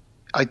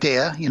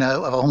idea, you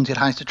know, of a haunted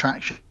house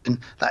attraction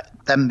that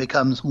then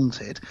becomes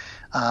haunted,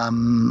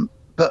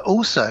 but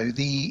also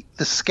the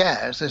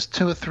scares. There's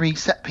 2 or 3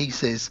 set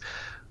pieces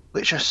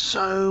which are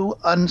so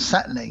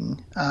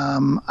unsettling,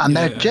 and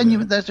they're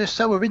genuine. They're just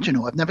so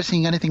original. I've never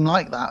seen anything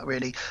like that,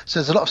 really. So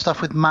there's a lot of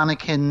stuff with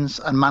mannequins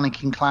and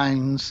mannequin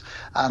clowns,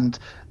 and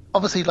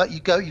obviously, like,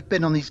 you've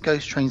been on these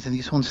ghost trains and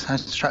these haunted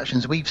house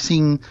attractions. We've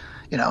seen,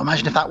 you know,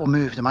 imagine if that were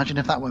moved. Imagine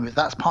if that were moved.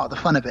 That's part of the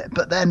fun of it.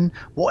 But then,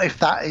 what if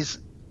that is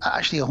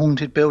actually a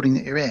haunted building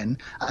that you're in,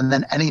 and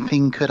then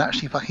anything could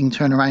actually fucking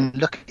turn around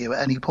and look at you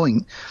at any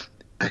point?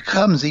 It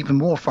becomes even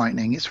more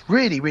frightening. It's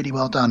really, really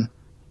well done.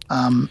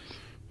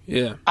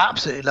 Yeah,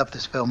 absolutely love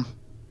this film.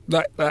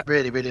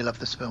 Really, really love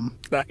this film.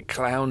 That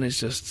clown is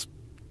just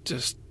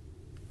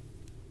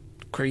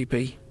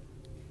creepy.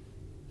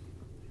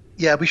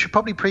 Yeah, we should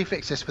probably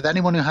prefix this with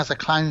anyone who has a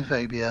clown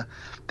phobia.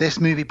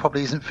 This movie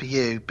probably isn't for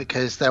you,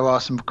 because there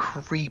are some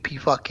creepy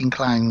fucking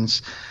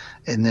clowns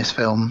in this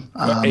film.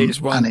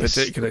 It's one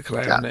particular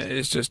clown.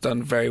 It's just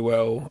done very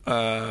well.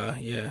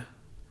 Yeah,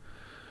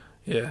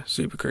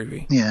 super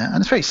creepy. Yeah,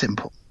 and it's very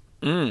simple.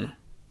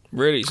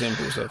 Really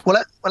simple stuff.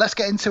 Well, let's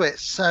get into it.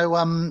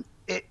 So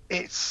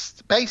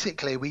it's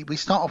basically, we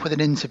start off with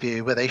an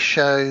interview where they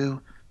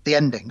show the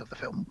ending of the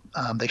film.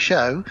 They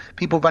show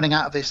people running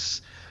out of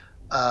this,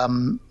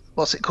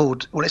 what's it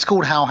called? Well, it's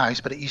called Hell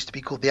House, but it used to be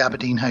called the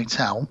Aberdeen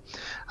Hotel.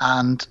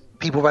 And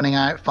people running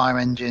out, fire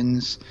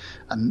engines.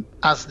 And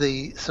as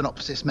the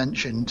synopsis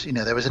mentioned, you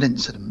know, there was an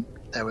incident.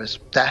 There was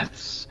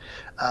deaths.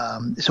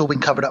 It's all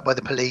been covered up by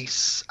the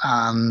police,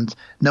 and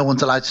no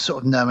one's allowed to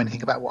sort of know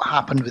anything about what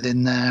happened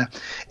within there.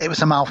 It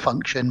was a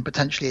malfunction,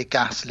 potentially a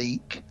gas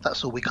leak.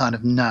 That's all we kind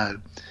of know.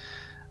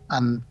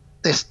 And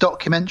this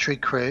documentary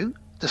crew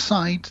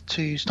decide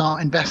to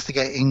start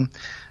investigating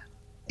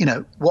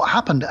what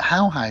happened at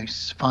Hell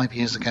House 5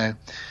 years ago.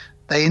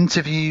 They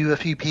interview a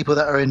few people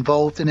that are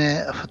involved in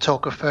it, a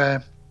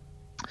photographer,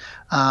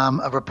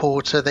 a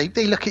reporter. They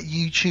look at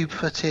YouTube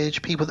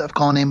footage, people that have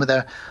gone in with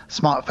their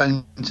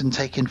smartphones and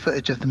taken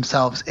footage of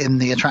themselves in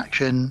the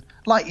attraction,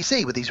 like you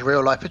see with these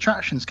real life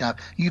attractions, Gav.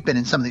 You've been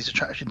in some of these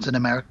attractions in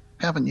America,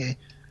 haven't you?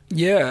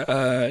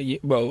 Yeah.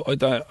 Well,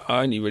 I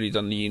only really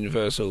done the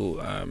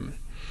Universal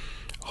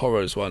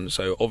Horrors one,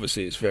 so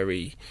obviously it's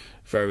very,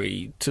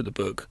 very to the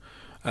book.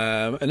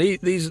 And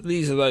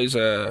these are those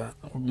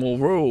more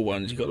rural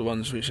ones. You've got the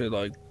ones which are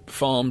like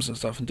farms and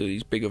stuff and do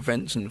these big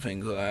events and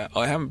things like that.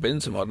 I haven't been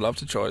to them. I'd love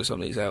to try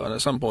some of these out. And at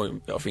some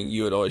point, I think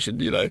you and I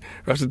should,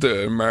 have to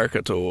do an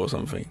America tour or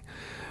something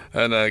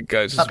and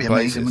go to some places. That'd be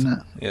amazing, wouldn't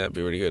it? Yeah, it'd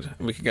be really good.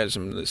 And we could go to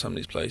some of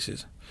these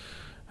places.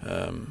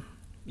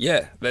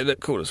 Yeah, they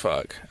look cool as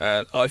fuck.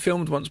 I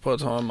filmed once upon a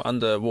time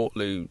under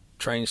Waterloo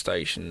train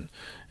station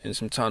in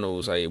some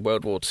tunnels a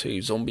World War II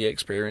zombie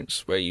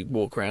experience where you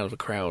walk around with a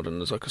crowd and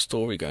there's like a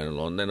story going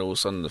along, and then all of a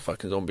sudden the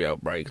fucking zombie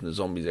outbreak and the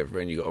zombies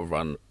everywhere and you got to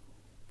run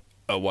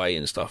away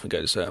and stuff and go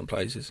to certain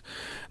places.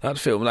 And I had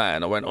to film that,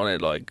 and I went on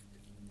it like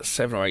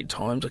 7 or 8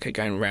 times. I kept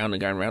going round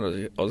and going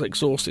round. I was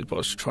exhausted, but I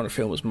was trying to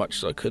film as much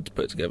as I could to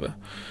put it together,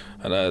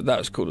 and that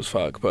was cool as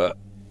fuck. But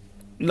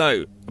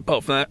no,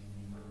 apart from that,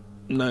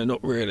 no,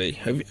 not really.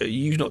 Have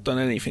you not done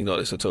anything like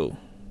this at all?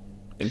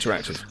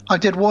 Interactive. I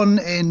did one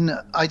in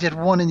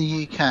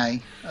the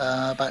UK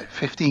about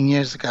 15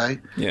 years ago.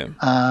 Yeah.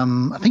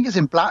 I think it's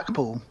in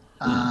Blackpool,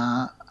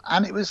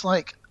 and it was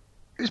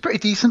pretty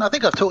decent. I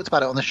think I've talked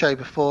about it on the show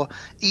before.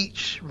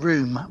 Each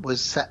room was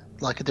set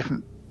like a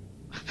different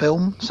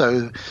film.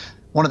 So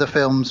one of the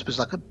films was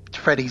like a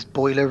Freddy's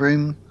boiler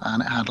room,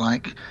 and it had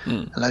like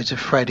loads of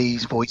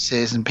Freddy's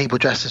voices and people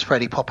dressed as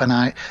Freddy popping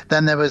out.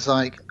 Then there was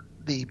like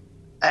the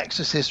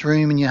Exorcist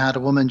room, and you had a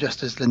woman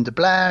dressed as Linda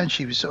Blair, and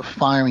she was sort of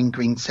firing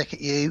green sick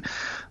at you.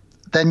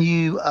 Then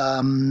you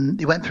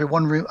went through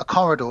one room, a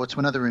corridor, to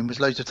another room with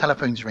loads of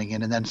telephones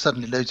ringing, and then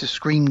suddenly loads of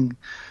screaming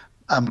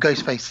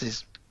ghost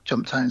faces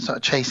jumped out and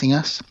started chasing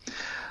us.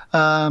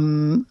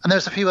 And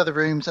there's a few other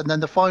rooms, and then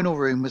the final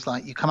room was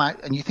like you come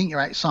out and you think you're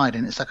outside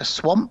and it's like a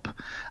swamp,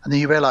 and then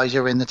you realise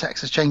you're in the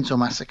Texas Chainsaw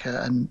Massacre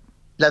and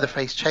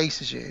Leatherface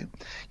chases you.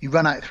 You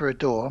run out through a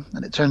door,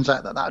 and it turns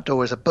out that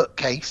door is a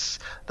bookcase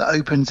that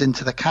opens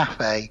into the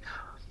cafe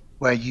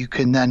where you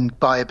can then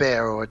buy a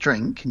beer or a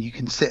drink, and you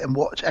can sit and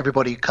watch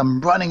everybody come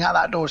running out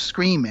that door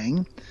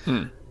screaming,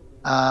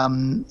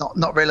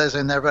 not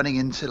realising they're running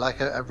into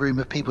like a room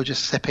of people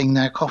just sipping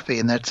their coffee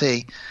and their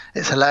tea.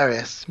 It's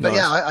hilarious. But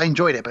yeah, I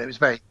enjoyed it, but it was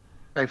very,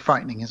 very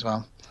frightening as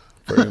well.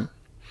 Brilliant.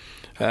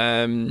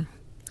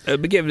 At the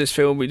beginning of this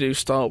film, we do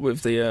start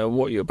with the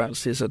what you're about to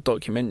see is a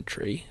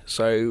documentary.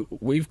 So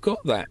we've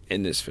got that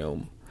in this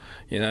film.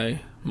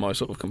 My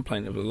sort of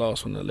complaint of the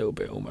last one a little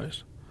bit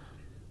almost.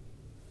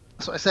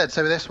 That's what I said.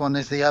 So this one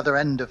is the other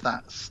end of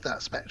that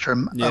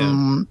spectrum.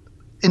 Yeah.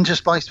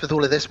 Interspiced with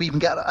all of this, we even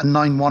get a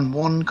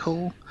 911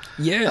 call.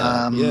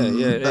 Yeah,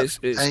 It's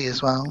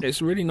as well.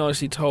 It's really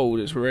nicely told.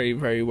 It's very,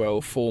 very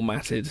well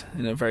formatted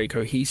in a very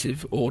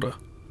cohesive order.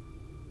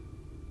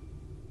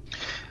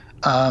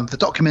 The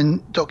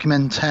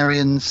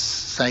documentarians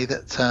say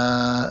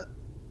that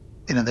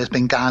there's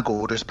been gag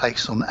orders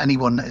placed on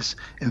anyone that is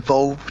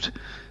involved,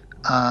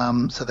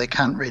 so they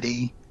can't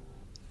really.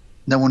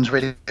 No one's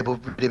really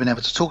been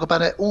able to talk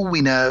about it. All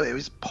we know, it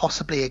was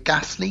possibly a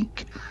gas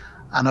leak,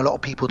 and a lot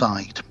of people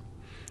died,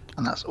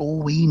 and that's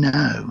all we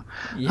know.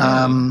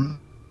 Yeah.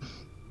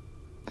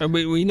 And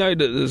we know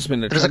that there's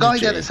been there's a guy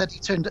there that said he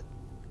turned.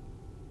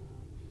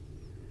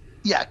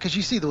 Yeah, because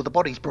you see all the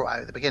bodies brought out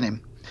at the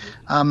beginning.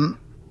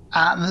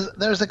 And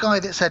there's a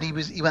guy that said he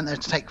went there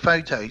to take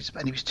photos,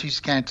 and he was too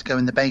scared to go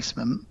in the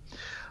basement.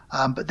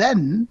 But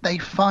then they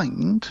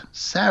find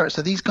Sarah.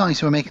 So these guys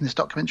who are making this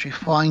documentary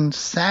find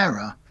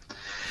Sarah.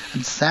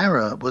 And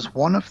Sarah was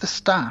one of the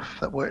staff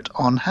that worked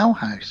on Hell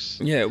House.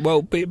 Yeah,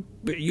 well, but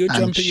you're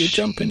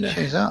jumping there.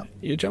 Shows up.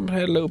 You're jumping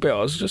ahead a little bit. I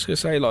was just going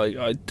to say,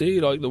 I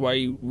do like the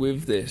way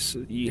with this,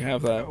 you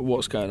have that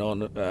what's going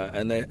on,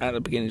 and then at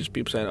the beginning, just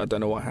people saying, I don't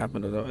know what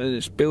happened, and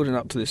it's building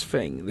up to this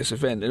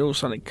event, and all of a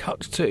sudden it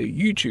cuts to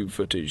YouTube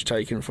footage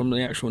taken from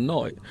the actual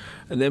night,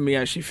 and then we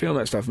actually film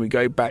that stuff, and we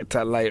go back to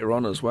that later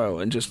on as well,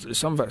 and just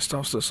some of that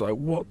stuff's just like,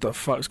 what the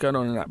fuck's going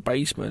on in that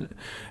basement?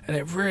 And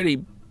it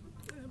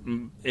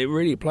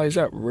really plays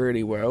out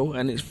really well,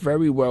 and it's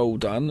very well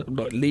done,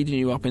 like leading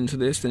you up into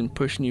this, then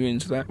pushing you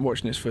into that,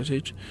 watching this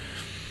footage.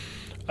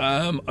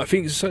 I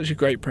think it's such a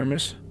great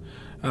premise,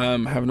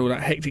 having all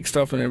that hectic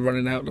stuff and then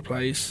running out of the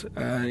place,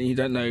 you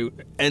don't know,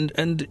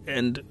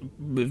 and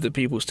with the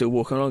people still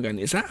walking on going,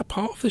 is that a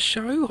part of the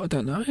show? I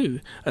don't know.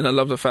 And I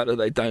love the fact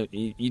that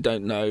you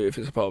don't know if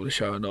it's a part of the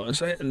show or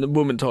not, and the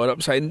woman tied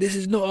up saying, this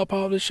is not a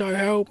part of the show,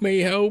 help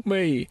me.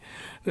 And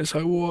it's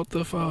like, what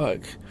the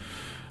fuck?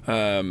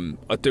 I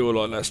do all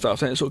like that stuff.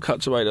 Then it sort of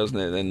cuts away, doesn't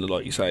it? Then,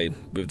 like you say,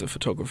 with the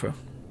photographer.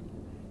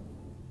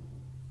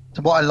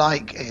 So what I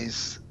like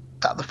is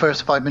that the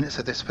first 5 minutes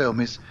of this film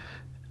is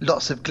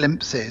lots of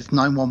glimpses,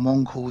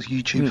 911 calls,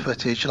 YouTube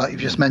footage, like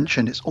you've just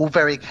mentioned. It's all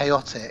very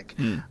chaotic,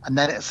 and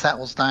then it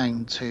settles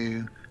down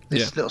to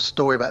this little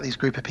story about these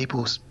group of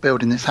people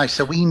building this house.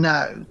 So we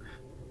know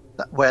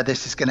that where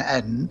this is going to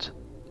end.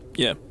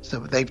 Yeah. So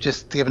they've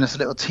just given us a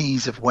little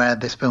tease of where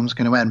this film's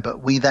going to end,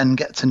 but we then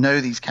get to know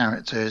these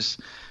characters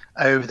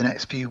over the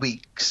next few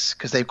weeks,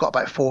 because they've got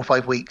about 4 or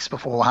 5 weeks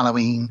before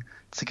Halloween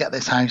to get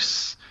this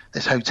house,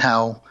 this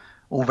hotel,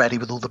 all ready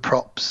with all the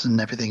props and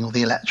everything, all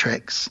the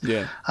electrics.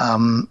 Yeah.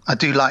 I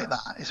do like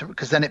that,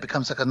 because then it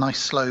becomes like a nice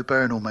slow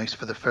burn almost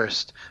for the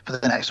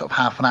next sort of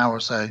half an hour or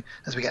so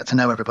as we get to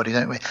know everybody,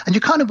 don't we? And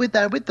you're kind of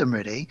there with them,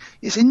 really.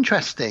 It's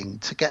interesting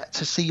to get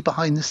to see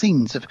behind the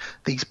scenes of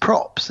these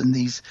props and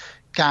these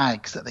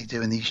gags that they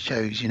do in these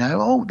shows, you know.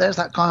 Oh, there's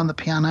that guy on the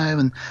piano,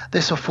 and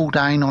this will fall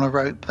down on a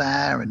rope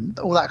there, and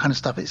all that kind of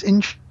stuff. It's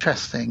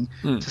interesting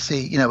to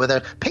see, you know,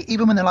 whether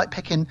even when they're like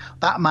picking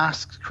that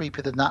mask's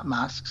creepier than that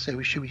mask, so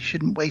we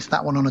shouldn't waste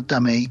that one on a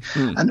dummy,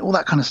 and all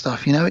that kind of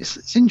stuff. You know,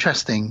 it's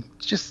interesting.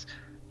 It's just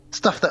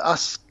stuff that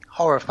us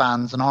horror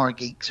fans and horror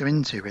geeks are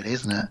into, really,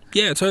 isn't it?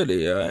 Yeah,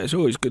 totally. It's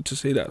always good to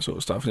see that sort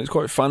of stuff, and it's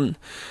quite fun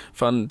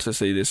to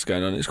see this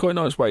going on. It's quite a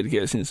nice way to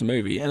get us into the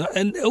movie,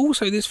 and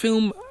also this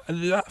film,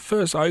 that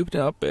first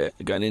opening up bit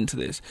going into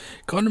this,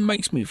 kind of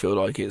makes me feel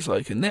like it's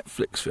like a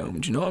Netflix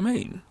film. Do you know what I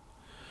mean?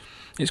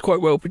 It's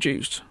quite well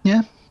produced.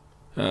 Yeah.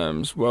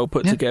 It's well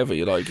put together.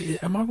 You're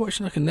like, am I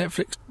watching like a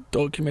Netflix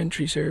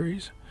documentary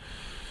series?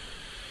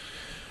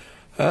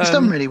 It's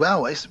done really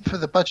well. It's for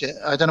the budget.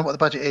 I don't know what the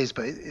budget is,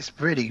 but it's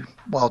really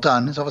well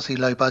done. It's obviously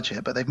low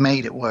budget, but they've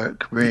made it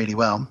work really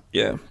well.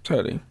 Yeah,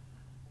 totally.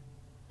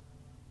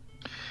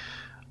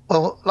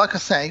 Well, like I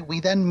say,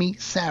 we then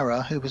meet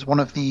Sarah, who was one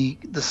of the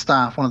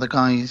staff, one of the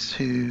guys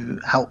who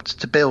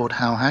helped to build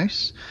Hell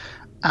House,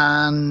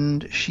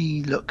 and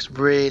she looks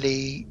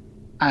really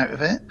out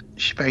of it.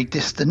 She's very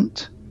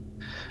distant,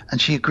 and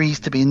she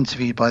agrees to be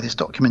interviewed by this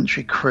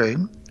documentary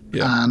crew.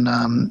 Yeah.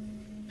 And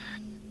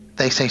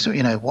they say, so,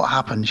 you know, what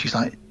happened? She's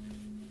like,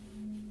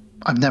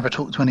 I've never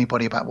talked to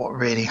anybody about what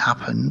really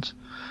happened.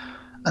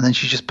 And then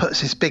she just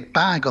puts this big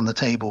bag on the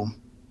table.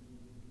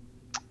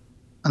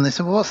 And they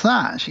said, well, what's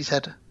that? She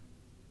said,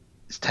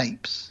 it's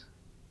tapes.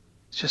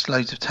 It's just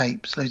loads of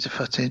tapes, loads of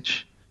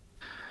footage.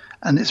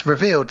 And it's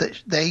revealed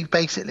that they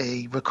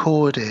basically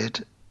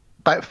recorded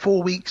about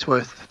 4 weeks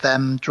worth of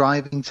them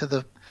driving to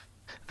the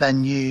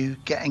venue,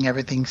 getting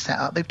everything set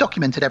up. They've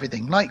documented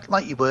everything like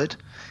you would,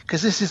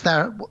 because this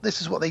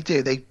is what they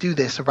do. They do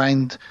this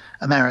around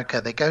America.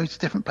 They go to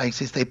different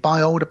places, they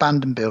buy old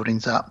abandoned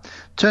buildings up,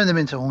 turn them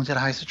into a haunted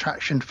house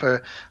attraction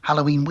for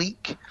Halloween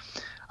week,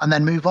 and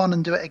then move on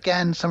and do it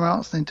again somewhere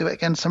else, and do it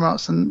again somewhere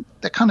else. And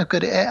they're kind of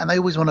good at it, and they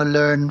always want to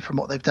learn from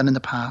what they've done in the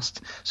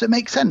past. So it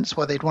makes sense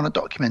why they'd want to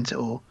document it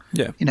all.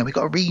 Yeah. You know, we've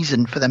got a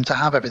reason for them to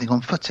have everything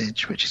on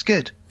footage, which is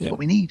good. It's what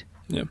we need.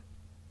 Yeah.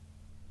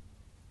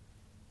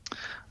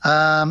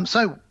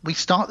 So we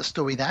start the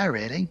story there,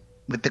 really,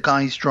 with the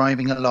guys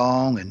driving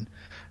along, and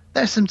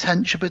there's some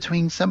tension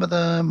between some of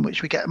them,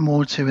 which we get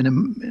more to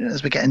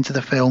as we get into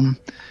the film.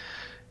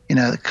 You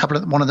know,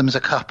 one of them is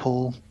a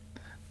couple.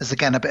 There's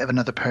again a bit of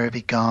another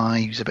pervy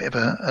guy who's a bit of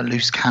a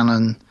loose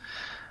cannon,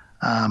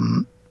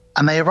 and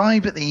they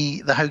arrive at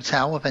the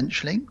hotel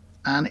eventually,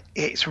 and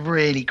it's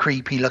really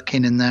creepy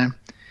looking in there.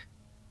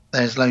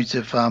 There's loads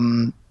of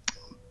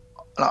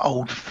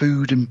old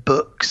food and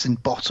books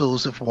and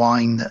bottles of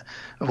wine that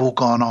have all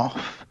gone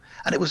off,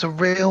 and it was a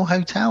real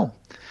hotel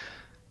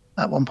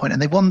at one point, and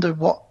they wonder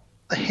what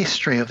the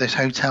history of this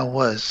hotel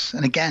was.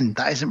 And again,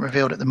 that isn't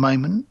revealed at the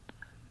moment,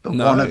 but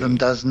one of them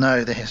does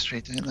know the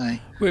history, don't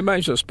they? We may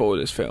as well spoil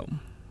this film,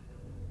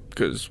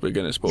 because we're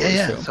going to spoil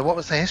this film. So what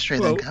was the history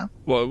then, Cal?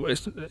 Well,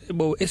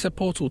 it's a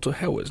portal to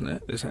hell, isn't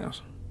it, this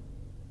house?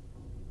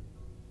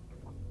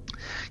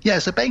 Yeah,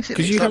 so basically,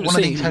 because you it's haven't like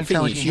one seen, of these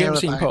hotels you haven't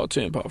seen part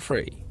 2 and part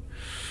 3.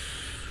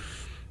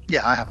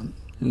 Yeah, I haven't.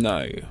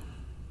 No.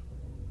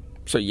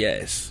 So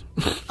yes.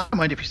 I don't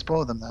mind if you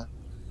spoil them, though.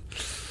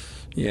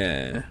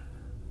 Yeah.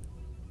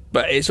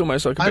 But it's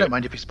almost like I don't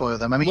mind if you spoil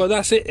them. I mean, well,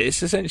 that's it.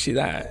 It's essentially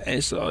that.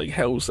 It's like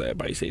hell's there,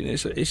 basically.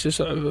 It's just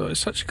sort of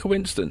such a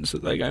coincidence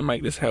that they go and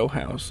make this hell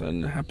house,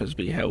 and it happens to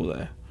be hell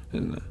there,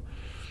 isn't it?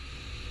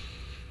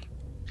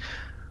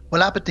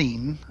 Well,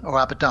 Aberdeen, or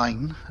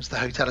Aberdeen, as the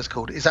hotel is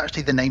called, is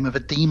actually the name of a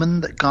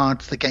demon that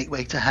guards the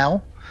gateway to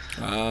hell.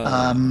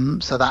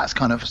 So that's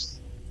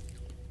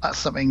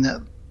something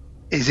that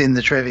is in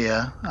the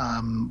trivia,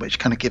 which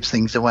kind of gives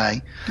things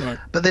away. Right.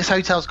 But this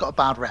hotel's got a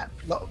bad rep.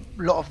 A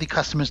lot of the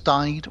customers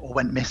died or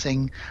went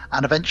missing,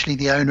 and eventually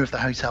the owner of the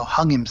hotel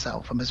hung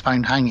himself and was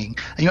found hanging.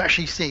 And you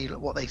actually see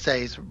what they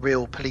say is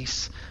real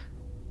police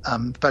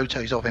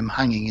photos of him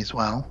hanging as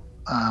well.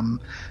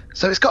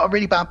 So it's got a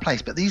really bad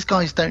place, but these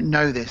guys don't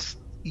know this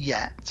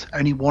yet.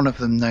 Only one of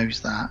them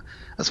knows that.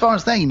 As far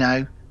as they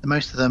know, the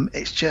most of them,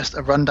 it's just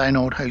a rundown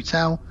old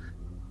hotel,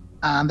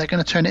 and they're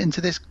going to turn it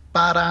into this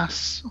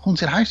badass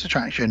haunted house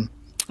attraction.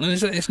 And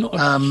it's not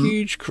a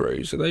huge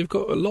crew, so they've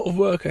got a lot of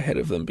work ahead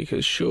of them,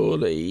 because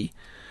surely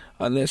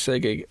unless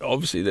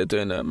obviously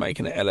they're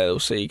making an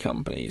LLC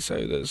company,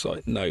 so there's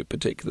like no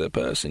particular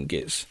person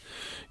gets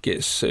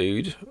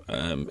sued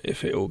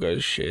if it all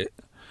goes shit.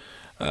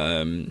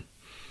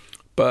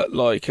 But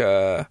like,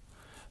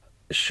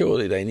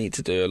 surely they need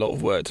to do a lot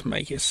of work to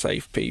make it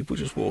safe. People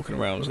just walking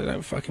around, so they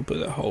don't fucking put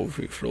their hole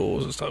through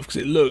floors and stuff, because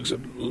it looks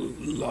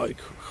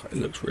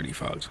really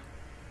fucked.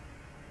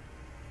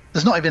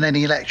 There's not even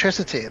any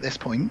electricity at this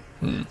point.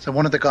 So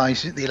one of the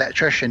guys, the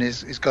electrician,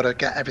 is got to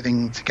get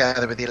everything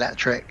together with the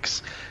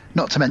electrics.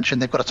 Not to mention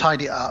they've got to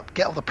tidy it up,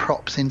 get all the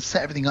props in,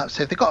 set everything up.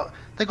 So they got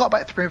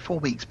about 3 or 4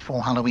 weeks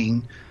before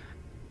Halloween,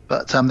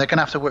 but they're going to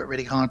have to work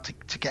really hard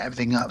to get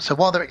everything up. So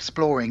while they're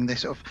exploring, they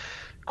sort of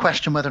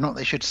question whether or not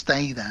they should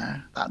stay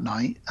there that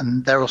night,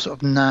 and they're all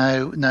sort of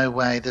no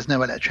way. There's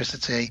no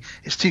electricity.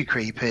 It's too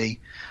creepy.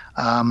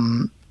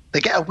 They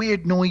get a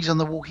weird noise on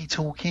the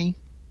walkie-talkie.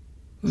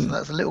 So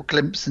that's a little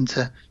glimpse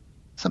into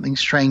something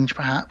strange,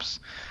 perhaps.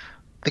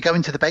 They go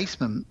into the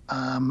basement,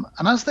 and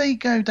as they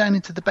go down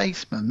into the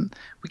basement,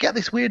 we get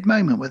this weird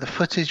moment where the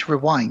footage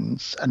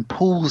rewinds and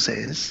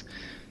pauses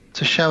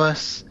to show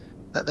us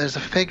that there's a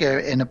figure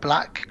in a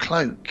black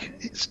cloak.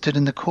 It stood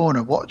in the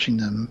corner watching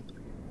them.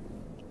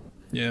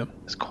 Yeah.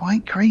 It's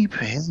quite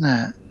creepy, isn't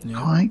it?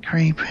 Yeah. Quite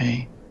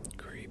creepy.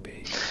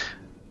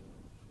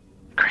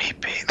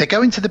 Creepy. They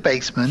go into the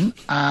basement,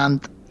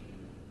 and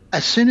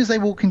as soon as they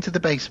walk into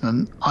the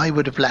basement, I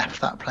would have left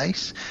that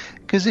place.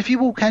 Because if you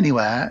walk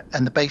anywhere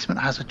and the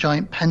basement has a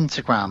giant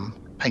pentagram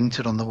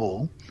painted on the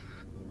wall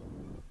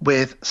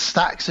with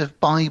stacks of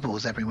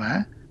Bibles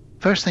everywhere,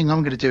 first thing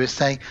I'm going to do is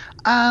say,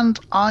 and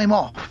I'm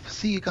off.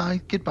 See you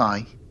guys.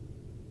 Goodbye.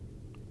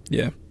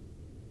 Yeah.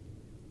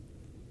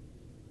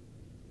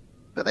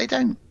 But they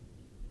don't.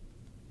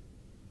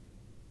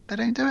 They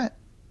don't do it.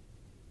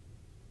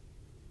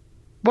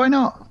 Why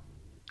not?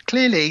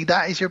 Clearly,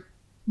 that is your...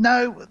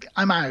 No,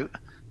 I'm out.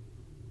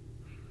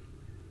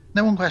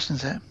 No one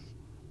questions it.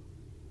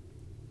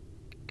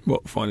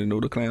 What, finding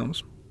all the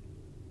clowns?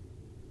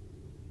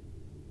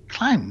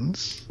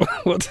 Clowns?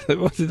 What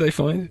did they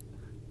find?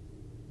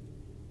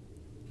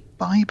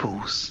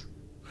 Bibles.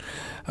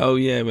 Oh,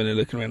 yeah, when they're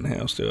looking around the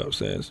house too,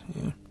 upstairs.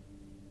 Yeah.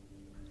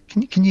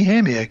 Can you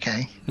hear me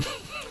okay?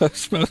 I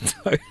smell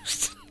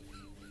toast.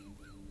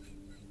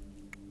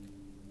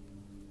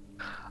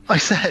 I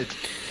said,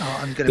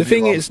 I'm going to... The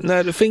thing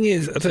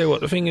is, I tell you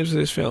what, the thing is with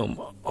this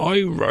film,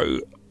 I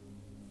wrote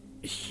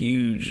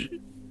huge...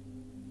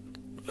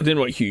 I didn't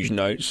write huge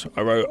notes.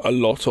 I wrote a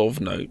lot of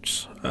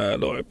notes,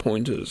 like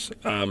pointers,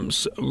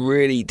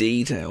 really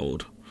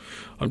detailed.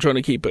 I'm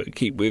trying to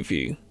keep with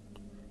you.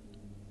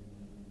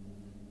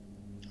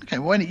 Okay,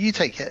 why don't you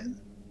take it?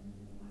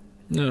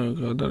 No,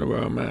 I don't know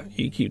where I'm at.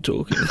 You keep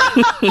talking.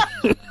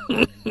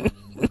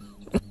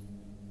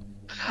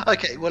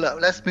 Okay, well,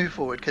 look, let's move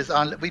forward because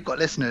we've got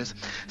listeners.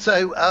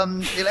 So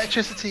the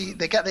electricity,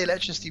 they get the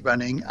electricity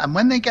running, and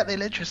when they get the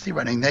electricity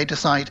running, they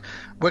decide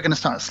we're going to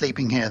start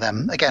sleeping here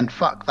then. Again,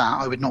 fuck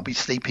that. I would not be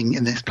sleeping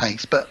in this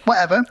place, but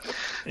whatever.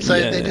 So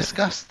they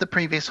discuss the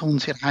previous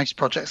haunted house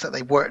projects that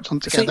they worked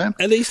on together.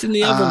 See, at least in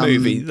the other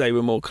movie, they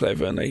were more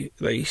clever, and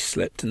they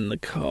slept in the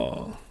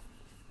car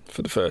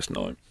for the first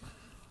night.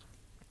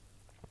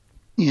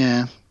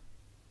 Yeah.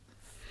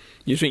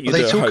 You think you'd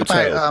do a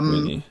hotel,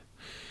 wouldn't you?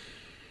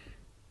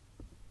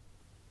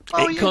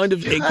 It kind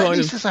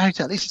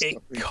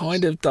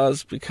of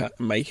does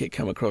make it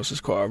come across as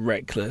quite a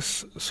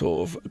reckless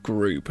sort of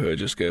group who are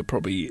just going to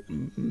probably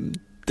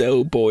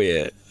Del Boy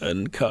it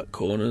and cut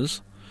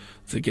corners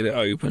to get it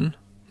open.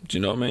 Do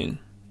you know what I mean?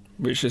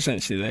 Which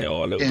essentially they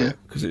are a little bit,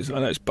 because I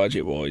know it's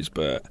budget wise,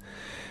 but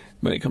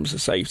when it comes to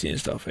safety and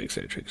stuff,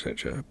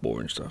 etc.,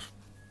 boring stuff.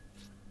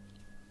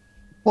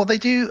 Well, they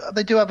do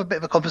have a bit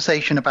of a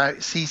conversation about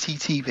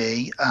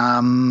CCTV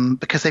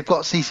because they've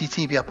got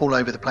CCTV up all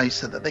over the place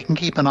so that they can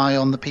keep an eye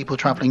on the people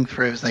travelling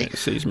through as they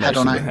head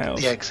on out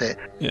the exit.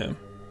 Yeah.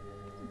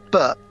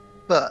 But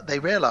they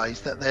realise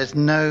that there's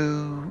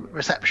no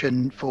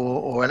reception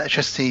or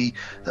electricity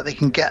that they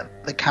can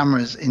get the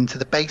cameras into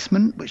the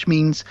basement, which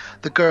means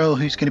the girl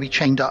who's going to be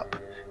chained up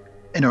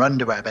in her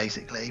underwear,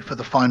 basically, for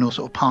the final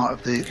sort of part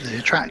of the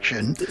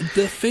attraction,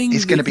 the thing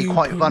is going to be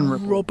quite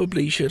vulnerable.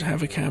 Probably should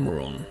have a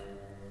camera on.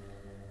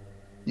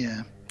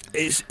 Yeah.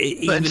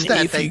 Even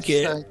if you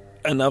get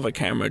another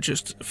camera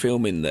just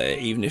filming there,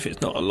 even if it's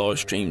not a live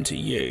stream to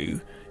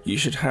you, you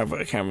should have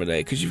a camera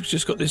there, because you've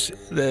just got this.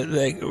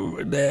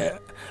 They're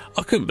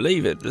I couldn't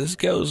believe it. This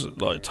girl's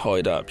like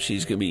tied up.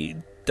 She's gonna be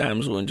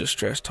damsel in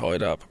distress,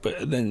 tied up.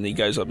 But then he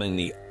goes up and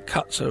he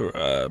cuts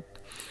her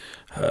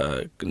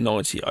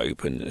nightie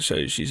open,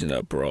 so she's in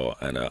her bra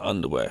and her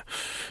underwear,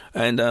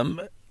 and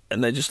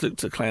they just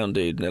looked at the clown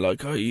dude and they're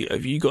like, "Oh,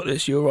 have you got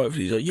this? You're right."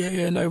 He's like,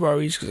 "Yeah, no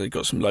worries," because they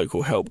got some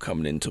local help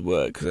coming into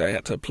work because they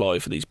had to apply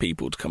for these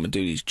people to come and do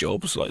these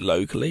jobs like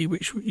locally,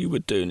 which you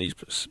would do in these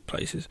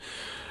places.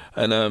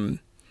 And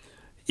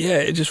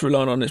it just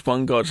relying on this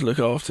one guy to look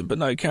after him, but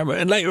no camera.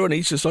 And later on,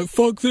 he's just like,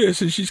 "Fuck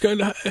this," and she's going,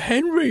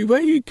 "Henry, where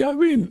are you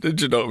going?" Do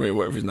you know what I mean?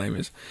 Whatever his name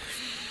is.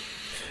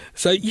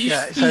 So you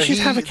should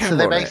have a camera.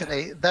 So they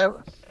basically,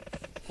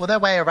 Well, their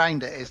way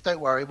around it is, don't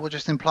worry, we'll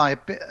just employ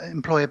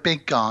a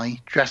big guy,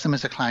 dress him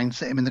as a clown,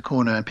 sit him in the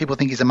corner, and people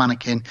think he's a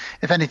mannequin.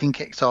 If anything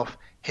kicks off,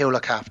 he'll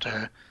look after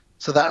her.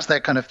 So that's their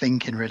kind of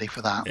thinking, really,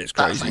 for that. It's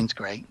crazy. That sounds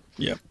great.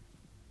 Yeah.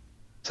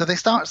 So they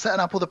start setting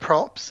up all the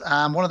props.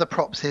 One of the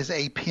props is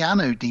a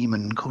piano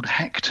demon called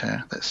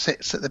Hector that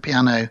sits at the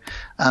piano,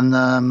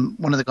 and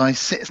one of the guys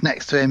sits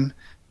next to him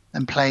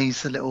and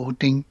plays the little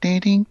ding, ding,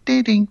 ding,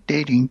 ding,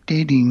 ding, ding,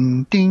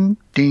 ding, ding,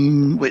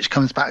 ding, which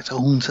comes back to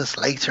haunt us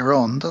later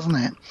on, doesn't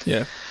it?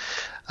 Yeah.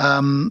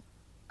 And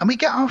we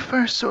get our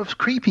first sort of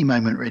creepy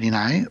moment, really,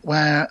 now,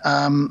 where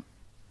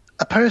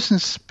a person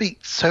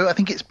speaks. So I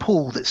think it's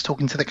Paul that's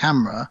talking to the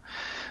camera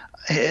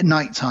at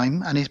night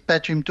time, and his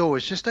bedroom door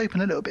is just open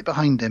a little bit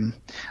behind him.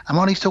 And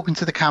while he's talking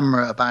to the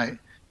camera about,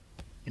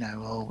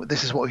 well,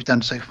 this is what we've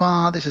done so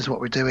far, this is what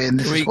we're doing,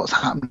 this is what's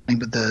happening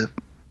with the...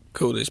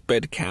 Call this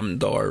Bedcam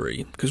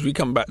Diary, because we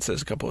come back to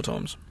this a couple of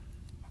times.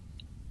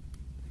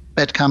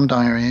 Bedcam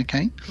Diary,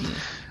 okay.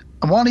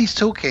 And while he's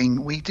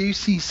talking, we do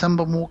see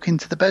someone walk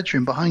into the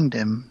bedroom behind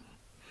him.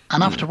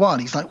 And after a while,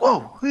 he's like,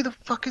 whoa, who the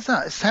fuck is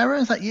that? Is Sarah?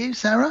 Is that you,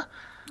 Sarah?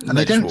 And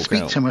they don't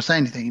speak to him or say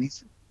anything. And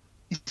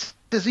he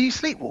says, are you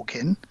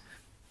sleepwalking?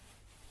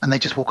 And they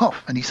just walk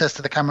off. And he says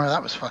to the camera,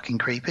 that was fucking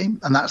creepy.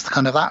 And that's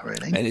kind of that,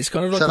 really. And it's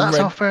kind of like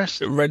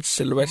a red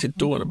silhouetted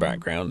door in the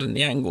background, and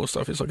the angle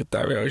stuff is like a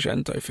Dario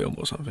Argento film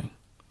or something.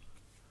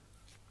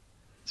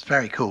 It's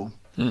very cool.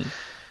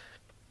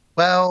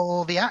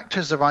 Well, the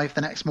actors arrive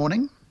the next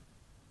morning.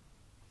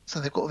 So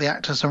they've got the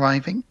actors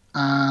arriving,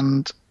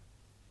 and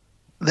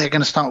they're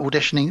going to start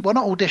auditioning. Well,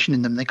 not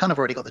auditioning them. They kind of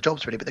already got the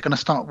jobs ready, but they're going to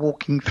start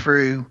walking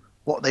through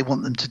what they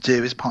want them to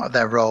do as part of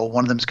their role.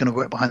 One of them's going to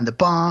work behind the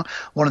bar.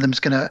 One of them's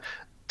going to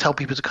tell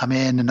people to come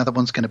in. Another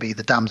one's going to be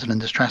the damsel in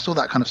distress, all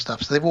that kind of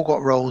stuff. So they've all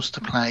got roles to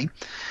play.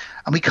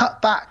 And we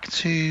cut back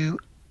to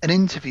an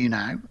interview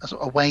now,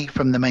 away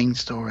from the main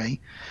story,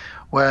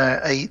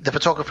 where the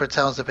photographer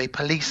tells of a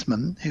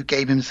policeman who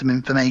gave him some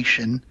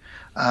information,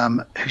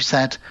 who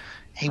said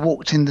he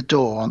walked in the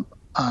door.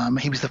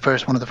 He was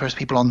one of the first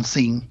people on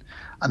scene.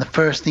 And the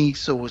first thing he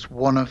saw was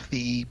one of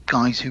the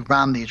guys who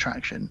ran the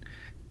attraction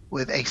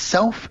with a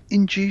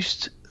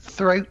self-induced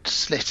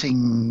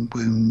throat-slitting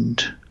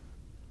wound.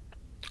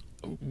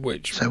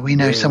 So we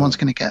know someone's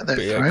going to get their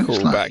throat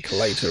slit. Call back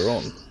later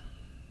on.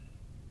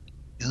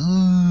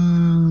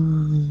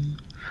 Ooh.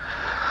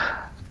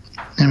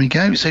 There we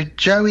go. So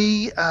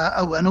Joey,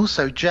 and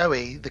also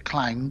Joey, the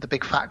clown, the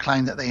big fat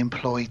clown that they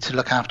employ to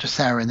look after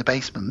Sarah in the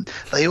basement,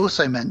 they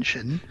also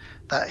mention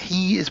that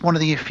he is one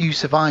of the few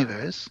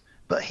survivors,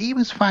 but he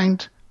was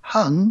found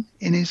hung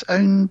in his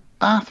own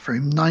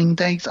bathroom 9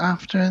 days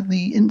after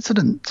the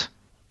incident.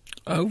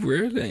 Oh,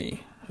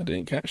 really? I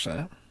didn't catch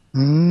that.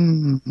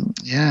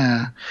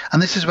 Yeah.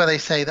 And this is where they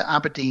say that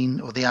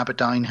Aberdeen, or the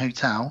Aberdeen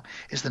Hotel,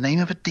 is the name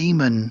of a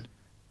demon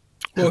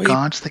who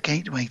guards the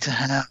gateway to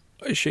hell.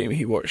 I assume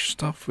he watched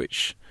stuff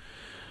which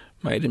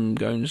made him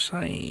go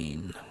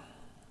insane.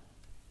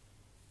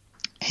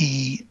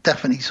 He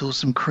definitely saw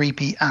some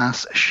creepy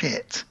ass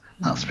shit,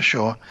 that's for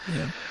sure.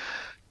 Yeah.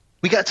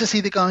 We get to see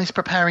the guys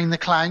preparing the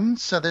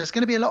clowns. So there's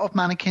going to be a lot of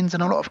mannequins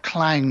and a lot of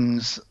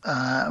clowns.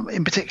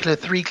 In particular,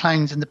 3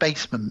 clowns in the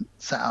basement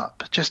set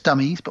up. Just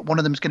dummies, but one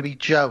of them is going to be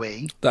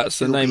Joey. That's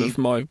the name of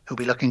my who'll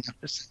be looking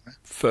after Sarah.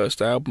 First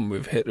album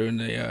with Hitler and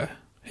the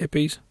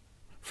hippies.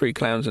 3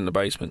 clowns in the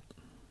basement.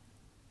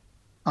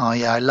 Oh,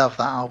 yeah, I love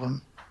that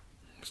album.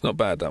 It's not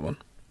bad, that one.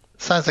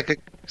 Sounds like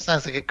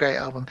a great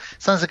album.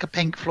 Sounds like a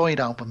Pink Floyd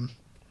album.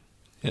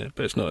 Yeah,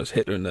 but it's not as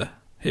Hitler and the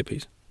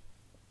hippies.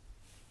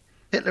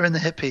 Hitler and the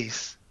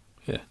hippies.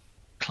 Yeah.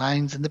 3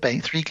 clowns in the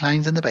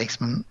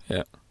basement.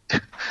 Yeah.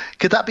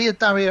 Could that be a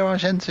Dario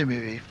Argento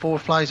movie? 4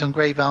 flies on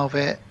grey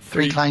velvet,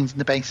 3 clowns in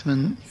the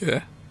basement.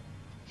 Yeah.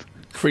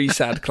 3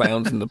 sad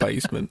clowns in the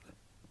basement.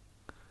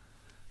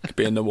 Could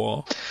be a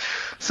noir.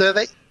 So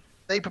they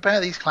prepare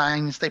these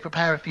clowns. They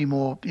prepare a few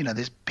more.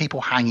 There's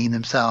people hanging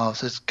themselves.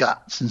 There's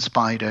guts and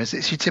spiders.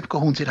 It's your typical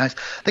haunted house.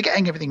 They're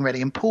getting everything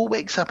ready, and Paul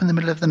wakes up in the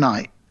middle of the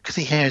night because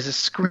he hears a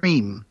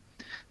scream.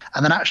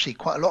 And then actually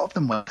quite a lot of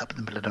them wake up in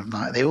the middle of the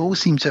night. They all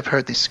seem to have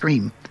heard this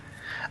scream.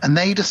 And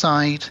they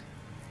decide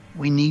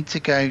we need to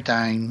go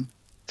down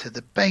to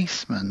the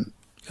basement.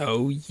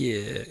 Oh,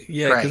 yeah.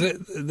 Yeah,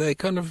 because they're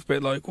kind of a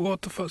bit like,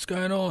 what the fuck's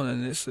going on?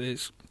 And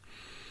it's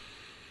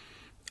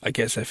I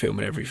guess they're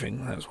filming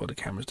everything. That's why the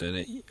camera's doing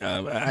it.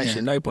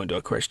 Actually, no point do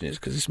I question it,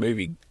 because this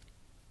movie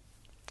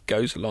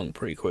goes along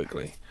pretty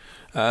quickly.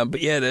 But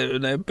yeah,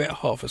 they're a bit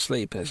half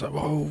asleep, and it's like,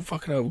 oh,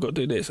 fucking hell, we've got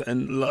to do this.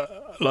 And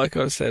like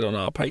I said on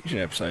our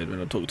Patreon episode, when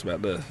I talked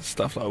about the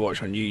stuff that I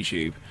watch on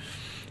YouTube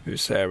with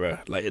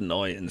Sarah late at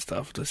night and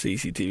stuff, the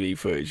CCTV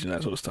footage and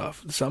that sort of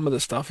stuff, some of the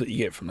stuff that you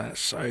get from that's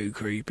so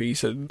creepy.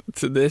 So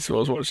to this, when I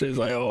was watching it, it's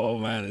like, oh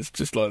man, it's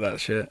just like that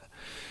shit.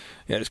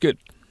 Yeah, it's good.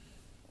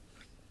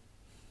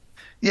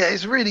 Yeah,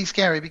 it's really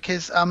scary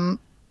because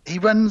he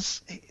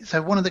runs.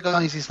 So one of the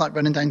guys is like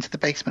running down to the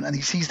basement, and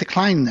he sees the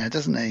clown there,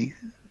 doesn't he?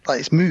 Like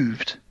it's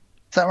moved.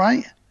 Is that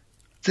right?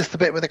 Just the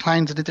bit where the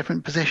clown's in a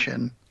different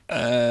position.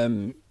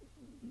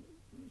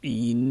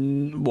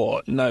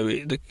 What? No,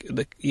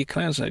 your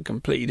clown's in a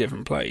completely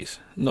different place.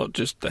 Not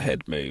just the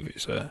head move.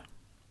 It's a.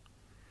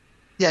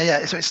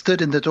 Yeah. So it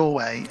stood in the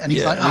doorway, and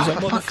he's like, "Oh,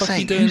 for fuck's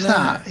sake, who's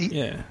that?"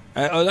 Yeah.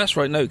 Oh, that's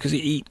right. No, because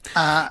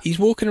he's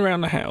walking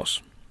around the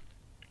house,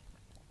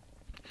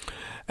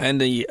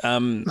 and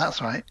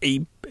that's right.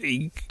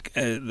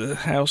 The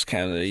house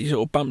clown, he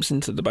sort of bumps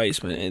into the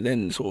basement, and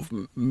then sort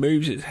of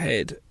moves its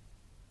head,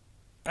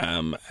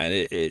 and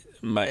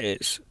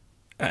it's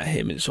at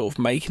him. It's sort of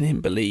making him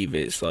believe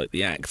it's like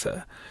the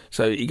actor.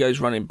 So he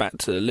goes running back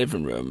to the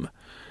living room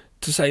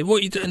to say,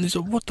 "What are you doing?" And he's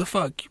like, "What the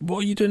fuck? What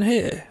are you doing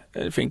here?"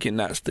 And thinking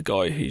that's the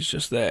guy who's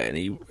just there. And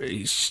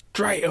he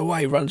straight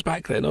away runs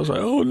back there. And I was like,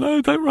 "Oh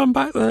no, don't run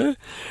back there!"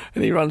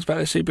 And he runs back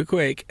there super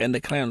quick. And the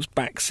clown's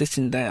back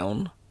sitting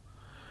down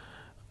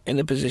in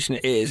the position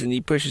it is. And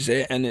he pushes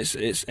it, and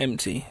it's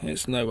empty.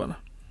 It's no one.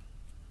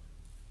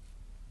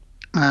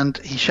 And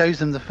he shows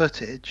them the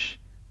footage.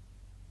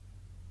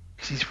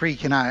 He's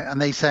freaking out, and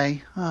they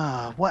say,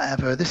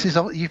 whatever.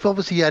 You've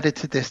obviously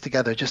edited this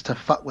together just to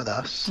fuck with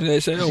us. And they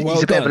say, "Oh, well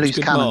he's a bit done. of a loose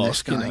Good cannon,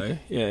 mask, this guy."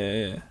 you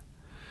know? Yeah.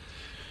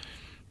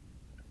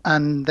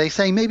 And they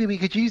say, maybe we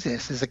could use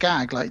this as a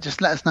gag, like,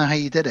 just let us know how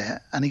you did it.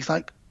 And he's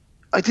like,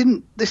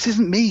 this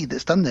isn't me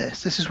that's done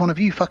this. This is one of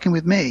you fucking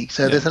with me.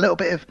 So there's a little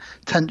bit of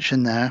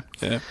tension there.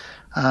 Yeah.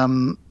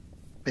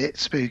 Bit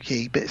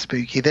spooky.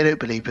 They don't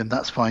believe him.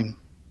 That's fine.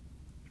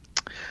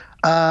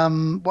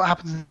 What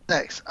happens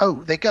next?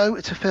 Oh, they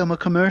go to film a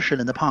commercial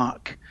in the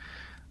park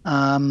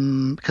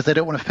because they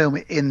don't want to film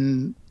it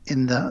in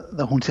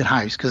the haunted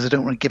house because they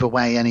don't want to give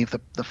away any of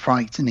the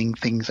frightening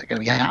things that are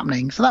going to be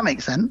happening. So that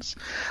makes sense.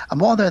 And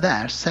while they're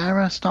there,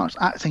 Sarah starts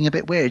acting a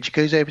bit weird. She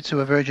goes over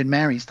to a Virgin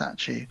Mary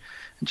statue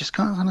and just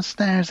kind of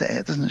stares at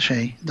it, doesn't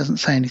she? Doesn't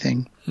say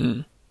anything.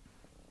 There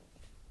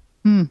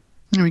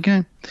we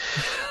go.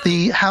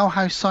 The Hell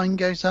House sign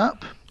goes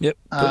up. Yep.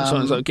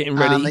 Signs like getting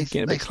ready,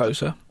 getting a bit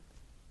closer.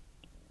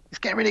 It's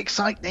getting really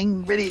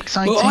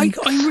exciting. Well, I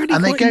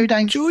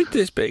really enjoyed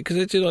this bit because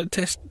they did like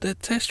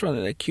test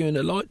running, they're queuing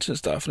the lights and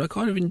stuff, and I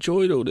kind of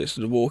enjoyed all this,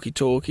 the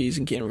walkie-talkies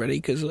and getting ready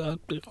because I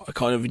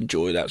kind of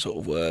enjoy that sort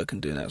of work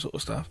and doing that sort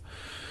of stuff.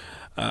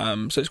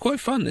 So it's quite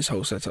fun, this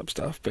whole setup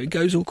stuff, but it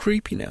goes all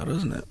creepy now,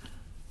 doesn't it?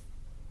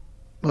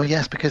 Well,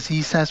 yes, because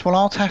he says, "Well,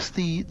 I'll test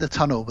the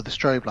tunnel with the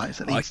strobe lights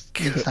at least."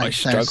 I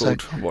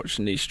struggled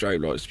watching these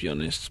strobe lights, to be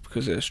honest,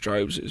 because they're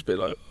strobes. It's a bit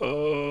like,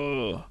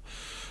 oh,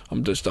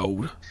 I'm just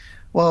old.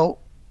 Well,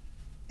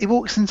 he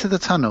walks into the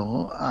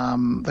tunnel,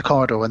 the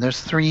corridor, and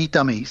there's 3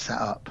 dummies set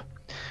up.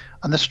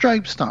 And the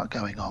strobes start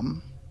going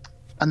on.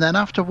 And then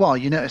after a while,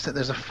 you notice that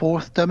there's a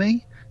 4th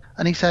dummy.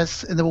 And he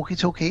says in the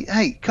walkie-talkie,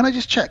 "Hey, can I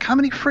just check, how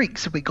many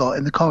freaks have we got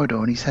in the corridor?"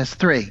 And he says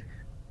 3.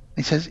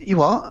 He says, "You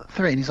what?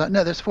 3?" And he's like,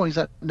 "No, there's 4. He's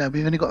like, "No,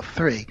 we've only got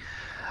 3.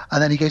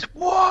 And then he goes,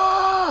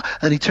 "Whoa!"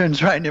 And he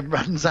turns around and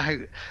runs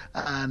out.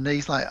 And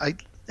he's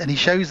like, and he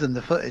shows them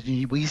the footage,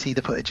 and we see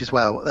the footage as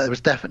well. There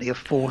was definitely a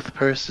 4th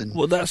person.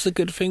 Well, that's the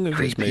good thing with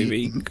this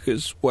movie,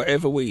 because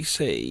whatever we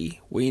see,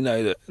 we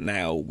know that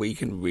now we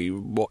can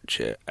re-watch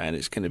it, and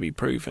it's going to be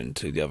proven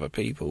to the other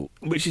people,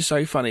 which is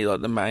so funny. Like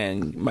the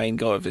main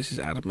guy of this is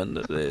adamant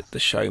that the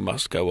show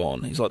must go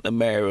on. He's like the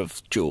mayor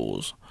of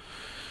Jaws.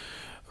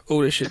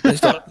 All this shit,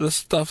 the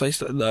stuff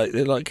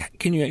they're like,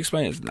 "Can you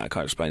explain it?" No, I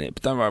can't explain it,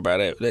 but don't worry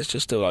about it. Let's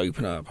just still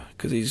open up,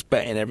 because he's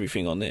betting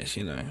everything on this,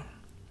 you know.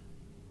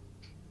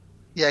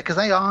 Yeah, because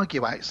they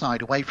argue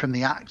outside, away from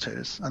the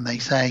actors, and they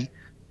say,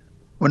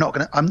 "We're not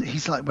going to."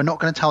 He's like, "We're not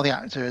going to tell the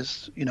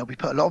actors. You know, we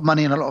put a lot of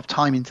money and a lot of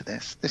time into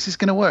this. This is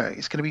going to work.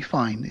 It's going to be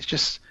fine. It's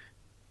just,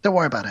 don't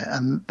worry about it."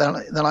 And they're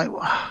like,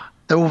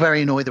 they're all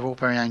very annoyed. They're all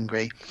very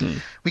angry.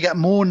 We get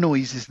more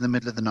noises in the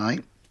middle of the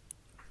night,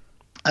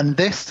 and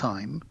this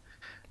time,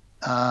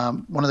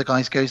 one of the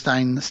guys goes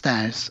down the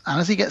stairs, and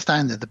as he gets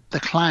down there, the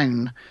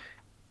clown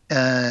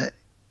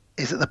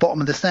is at the bottom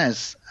of the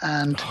stairs,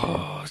 and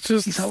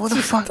he's like, "What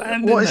the fuck?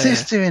 What is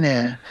this doing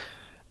here?"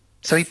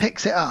 So he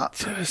picks it up.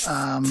 Just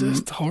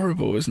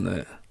horrible, isn't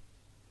it?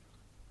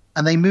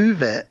 And they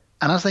move it,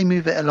 and as they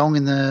move it along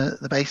in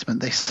the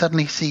basement, they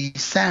suddenly see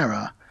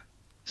Sarah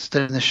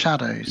stood in the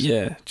shadows.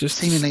 Yeah, just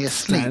seemingly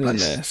asleep, standing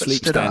there,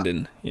 sleep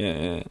standing.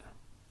 Yeah.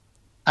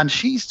 And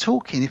she's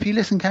talking. If you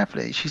listen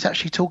carefully, she's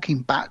actually talking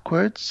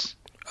backwards.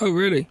 Oh,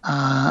 really?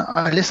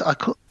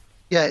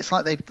 Yeah, it's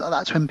like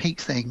that Twin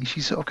Peaks thing.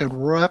 She's sort of going,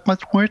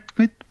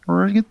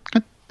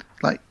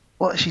 like,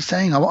 what is she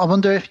saying? I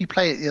wonder if you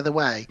play it the other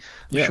way.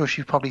 I'm sure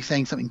she's probably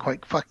saying something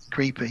quite fucking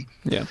creepy.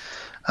 Yeah.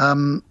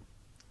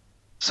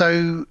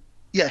 So,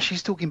 yeah,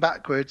 she's talking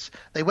backwards.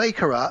 They wake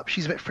her up.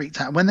 She's a bit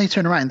freaked out. When they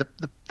turn around,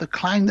 the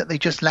clown that they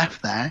just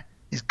left there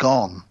is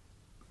gone.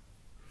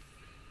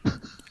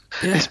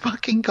 It's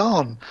fucking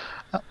gone.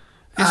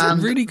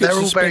 It's really good. They're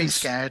suspense, all very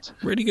scared.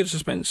 Really good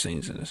suspense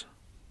scenes in this.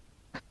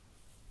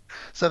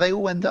 So they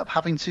all end up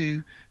having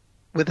to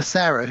with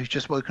Sarah, who's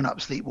just woken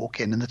up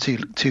sleepwalking, and the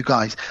two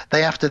guys,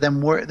 they have to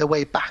then work their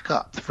way back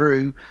up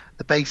through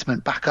the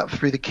basement, back up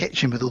through the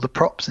kitchen with all the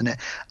props in it.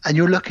 And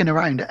you're looking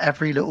around at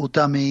every little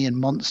dummy and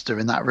monster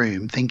in that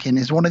room thinking,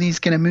 is one of these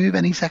going to move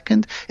any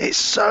second? It's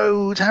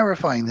so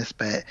terrifying, this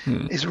bit.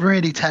 It's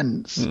really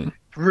tense,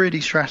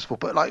 really stressful,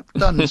 but like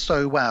done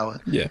so well.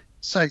 Yeah.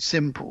 So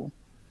simple.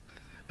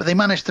 But they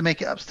managed to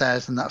make it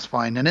upstairs, and that's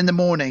fine. And in the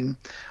morning,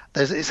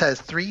 it says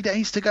 3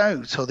 days to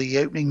go till the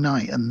opening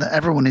night, and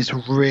everyone is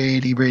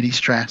really, really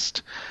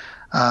stressed.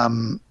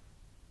 And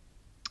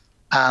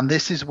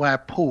this is where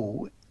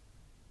Paul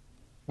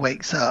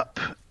wakes up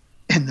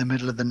in the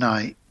middle of the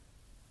night,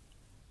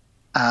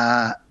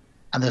 and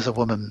there's a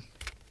woman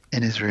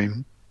in his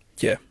room.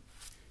 Yeah.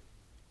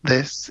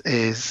 This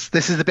is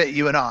the bit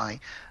you and I,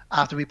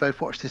 after we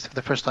both watched this for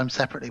the first time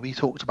separately, we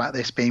talked about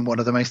this being one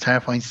of the most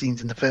terrifying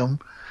scenes in the film.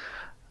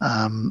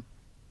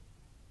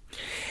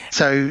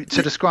 So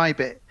to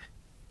describe it,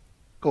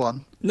 go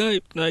on. No,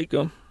 go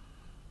on.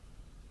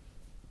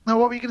 No,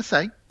 what were you going to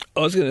say? I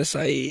was going to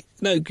say,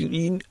 no,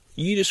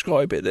 you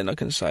describe it, then I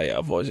can say it,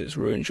 otherwise it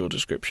ruins your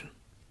description.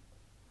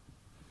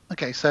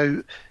 Okay,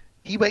 so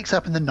he wakes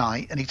up in the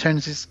night and he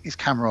turns his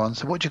camera on.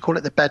 So what do you call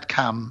it? The bed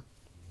cam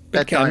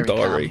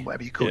diary,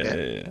 whatever you call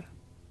it. Yeah.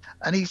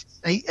 And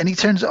he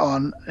turns it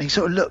on and he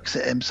sort of looks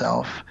at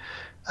himself,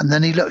 and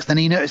then he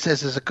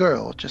notices there's a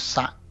girl just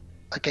sat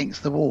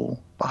against the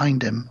wall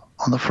behind him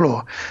on the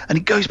floor, and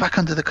he goes back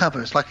under the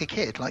covers like a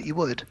kid, like you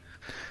would.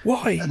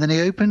 Why? And then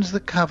he opens the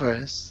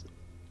covers.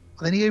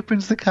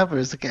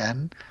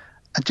 Again,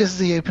 and just as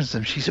he opens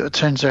them, she sort of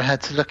turns her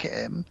head to look at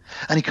him,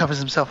 and he covers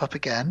himself up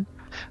again,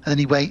 and then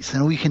he waits,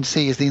 and all you can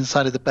see is the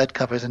inside of the bed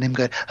covers and him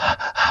going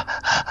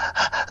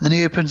and then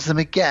he opens them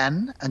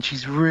again, and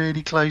she's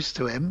really close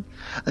to him,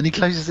 and he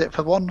closes it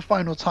for one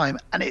final time,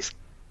 and it's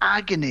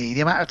agony,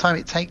 the amount of time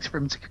it takes for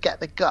him to get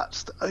the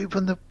guts to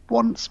open them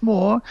once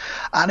more,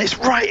 and it's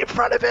right in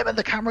front of him, and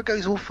the camera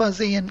goes all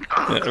fuzzy, and of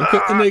course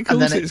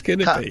it's going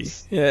to be.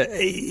 Yeah,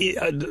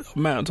 the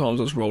amount of times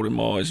I was rolling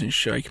my eyes and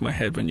shaking my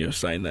head when you were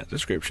saying that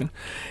description.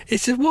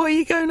 It's just, what are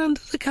you going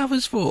under the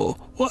covers for?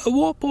 At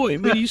what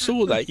point when you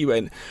saw that you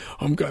went,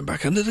 I'm going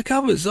back under the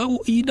covers? Oh,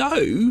 you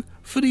know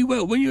fully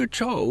well, when you're a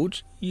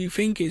child, you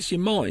think it's your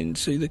mind,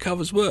 so the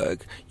covers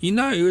work. You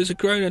know, as a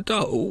grown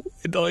adult,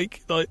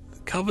 like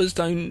covers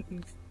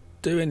don't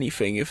do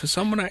anything. If there's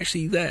someone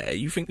actually there,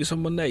 you think there's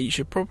someone there, you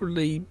should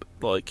probably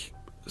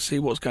see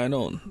what's going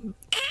on.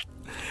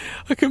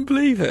 I can't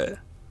believe it.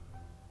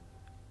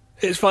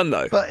 It's fun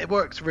though, but it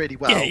works really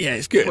well. Yeah,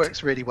 it's good. It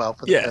works really well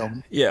for the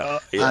film. Yeah,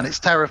 and it's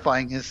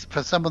terrifying. Is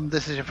for someone,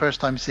 this is your first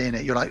time seeing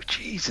it, you're like,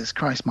 Jesus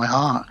Christ, my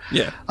heart.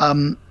 Yeah.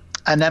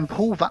 And then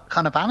Paul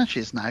kind of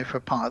vanishes now for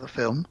a part of the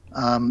film.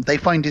 They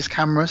find his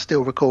camera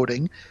still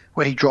recording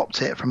where he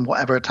dropped it from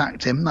whatever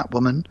attacked him, that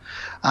woman,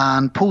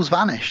 and Paul's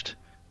vanished.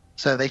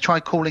 So they try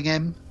calling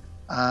him.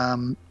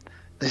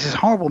 There's this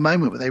horrible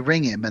moment where they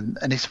ring him,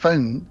 and his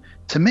phone,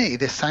 to me,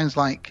 this sounds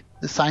like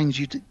the sounds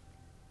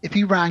if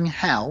you rang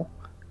hell,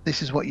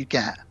 this is what you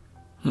get.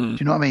 Do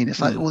you know what I mean?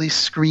 It's like all these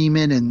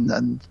screaming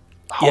and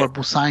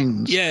horrible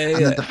sounds,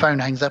 and then the phone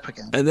hangs up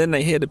again. And then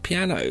they hear the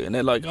piano, and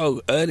they're like,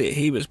 oh, earlier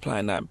he was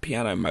playing that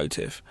piano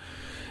motif.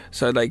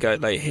 So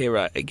they hear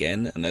it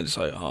again, and they're just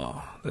like,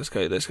 oh, let's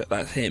go,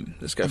 that's him.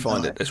 Let's go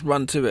find it. Let's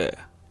run to it.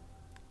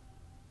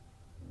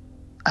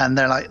 And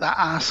they're like, that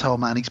asshole,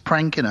 man, he's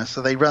pranking us.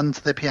 So they run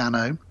to the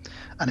piano,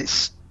 and it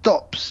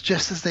stops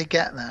just as they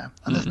get there.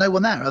 And there's no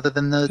one there other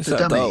than the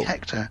dummy, doll.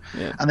 Hector.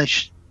 Yeah. And they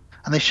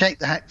shake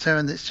the Hector,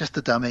 and it's just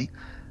the dummy.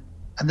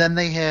 And then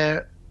they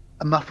hear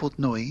a muffled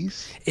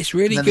noise. It's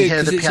really good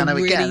because it's a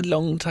really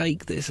long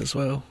take, this as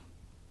well.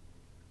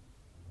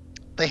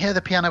 They hear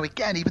the piano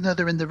again, even though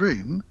they're in the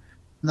room.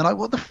 And they're like,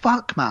 what the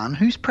fuck, man?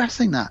 Who's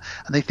pressing that?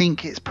 And they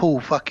think it's Paul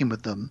fucking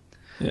with them.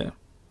 Yeah.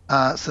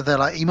 So they're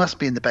like, he must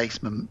be in the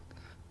basement.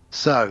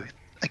 So,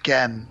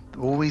 again,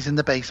 always in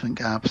the basement,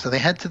 Gab. So they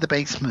head to the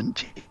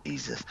basement.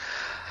 Jesus.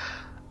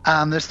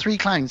 And there's 3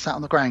 clowns sat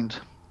on the ground.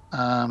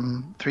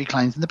 3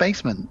 clowns in the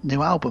basement.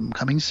 New album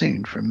coming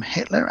soon from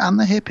Hitler and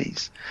the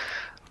Hippies.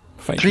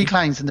 3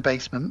 clowns in the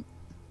basement.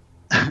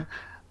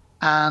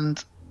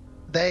 And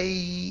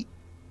they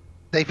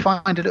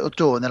find a little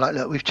door, and they're like,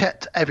 look, we've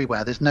checked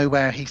everywhere. There's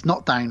nowhere. He's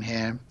not down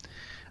here.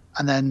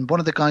 And then one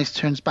of the guys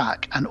turns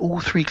back, and all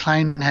 3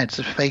 clown heads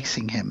are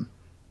facing him.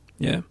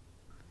 Yeah.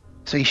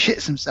 So he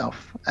shits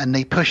himself, and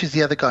he pushes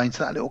the other guy into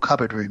that little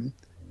cupboard room.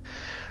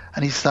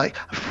 And he's like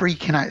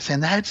freaking out, saying,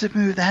 the heads have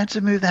moved, the heads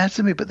have moved, the heads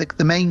have moved. But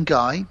the main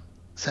guy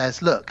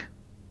says, look,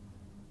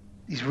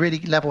 he's really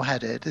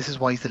level-headed. This is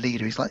why he's the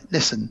leader. He's like,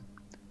 listen,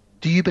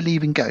 do you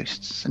believe in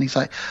ghosts? And he's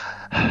like,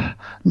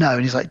 no.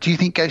 And he's like, do you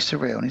think ghosts are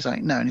real? And he's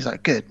like, no. And he's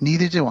like, good,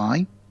 neither do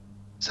I.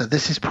 So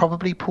this is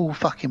probably Paul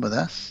fucking with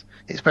us.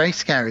 It's very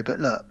scary, but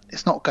look,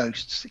 it's not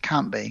ghosts. It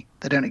can't be.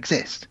 They don't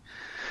exist.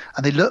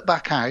 And they look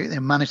back out, they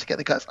manage to get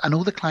the guts, and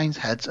all the clowns'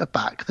 heads are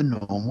back the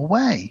normal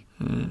way.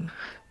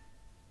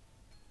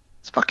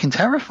 It's fucking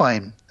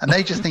terrifying. And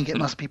they just think it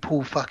must be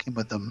Paul fucking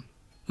with them.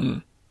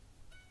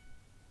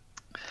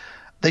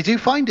 They do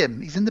find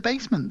him. He's in the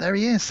basement. There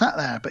he is, sat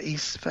there, but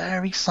he's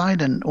very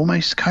silent,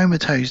 almost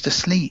comatose,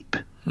 asleep.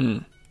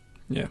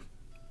 Yeah.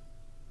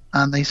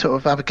 And they sort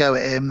of have a go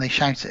at him. They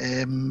shout at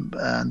him,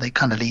 and they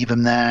kind of leave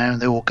him there.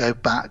 And they all go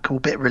back, all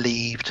a bit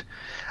relieved.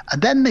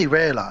 And then they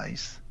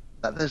realise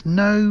that there's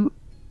no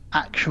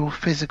actual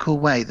physical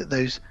way that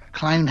those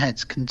clown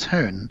heads can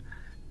turn,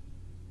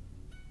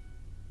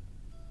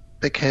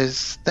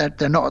 because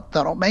they're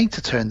not made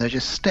to turn. They're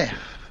just stiff.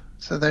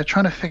 So they're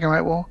trying to figure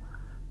out, well,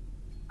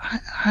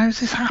 how's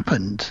this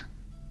happened?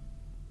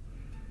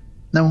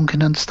 No one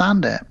can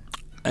understand it.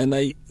 And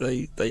they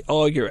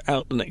argue it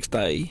out the next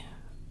day,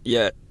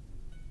 yet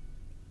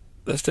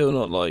they're still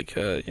not like,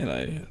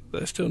 they're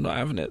still not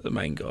having it, the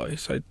main guy.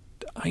 So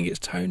I think it's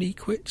Tony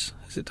quits.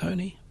 Is it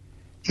Tony?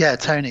 Yeah,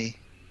 Tony.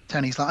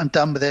 Tony's like, I'm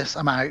done with this.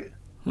 I'm out.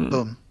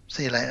 Boom.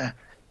 See you later.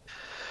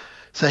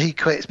 So he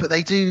quits, but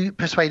they do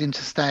persuade him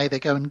to stay. They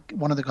go, and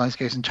one of the guys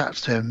goes and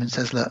chats to him and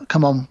says, look,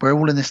 come on, we're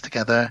all in this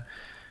together.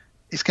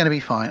 It's going to be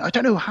fine. I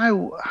don't know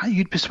how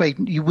you'd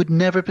persuade. You would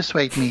never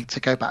persuade me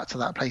to go back to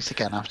that place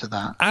again after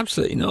that.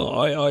 Absolutely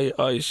not.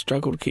 I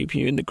struggled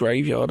keeping you in the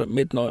graveyard at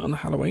midnight on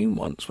Halloween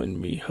once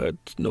when we heard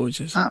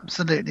noises.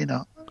 Absolutely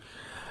not.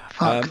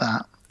 Fuck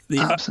that.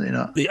 Absolutely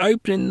not. The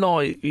opening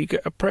night, you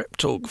get a prep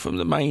talk from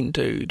the main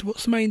dude.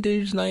 What's the main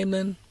dude's name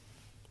then?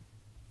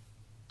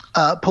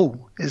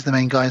 Paul is the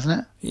main guy, isn't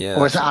it? Yeah.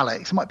 Or is it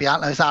Alex? It might be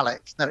Alex. It's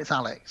Alex. No, it's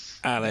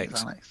Alex.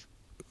 Alex.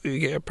 You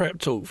get a prep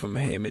talk from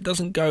him. It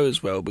doesn't go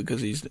as well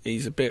because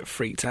he's a bit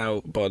freaked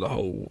out by the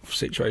whole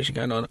situation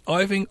going on.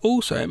 I think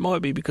also it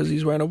might be because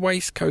he's wearing a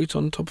waistcoat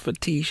on top of a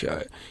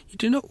t-shirt. You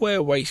do not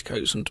wear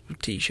waistcoats on top of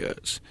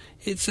t-shirts.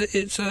 It's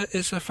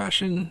a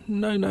fashion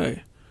no.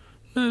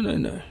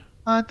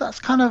 That's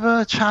kind of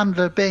a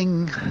Chandler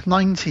Bing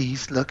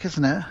 90s look,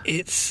 isn't it?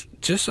 It's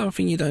just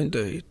something you don't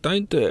do.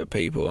 Don't do it,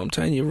 people. I'm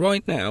telling you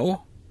right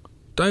now,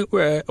 don't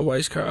wear a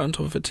waistcoat on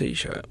top of a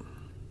t-shirt.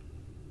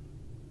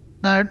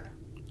 No.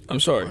 I'm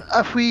sorry.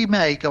 If we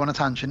may go on a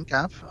tangent,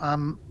 Gav,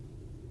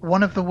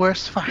 one of the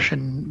worst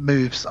fashion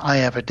moves I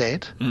ever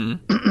did, I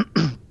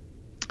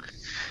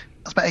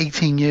was about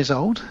 18 years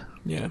old.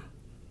 Yeah.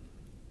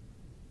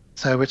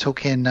 So we're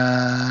talking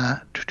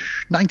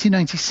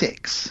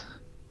 1996.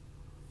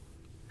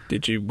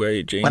 Did you wear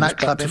your jeans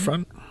back to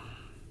front?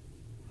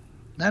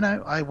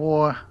 No, I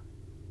wore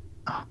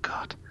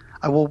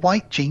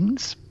white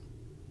jeans.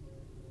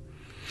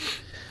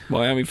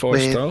 Miami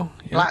Vice style?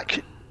 Yeah.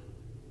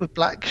 With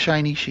black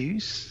shiny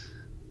shoes.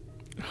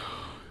 Yeah.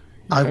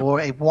 I wore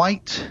a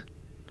white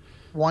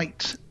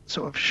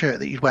sort of shirt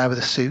that you'd wear with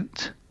a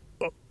suit,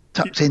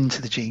 tucked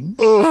into the jeans.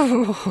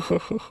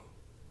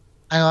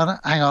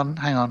 Hang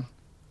on.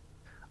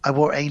 I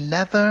wore a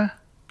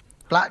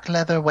black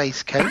leather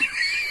waistcoat.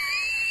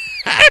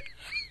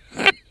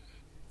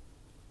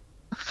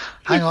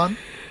 Hang on.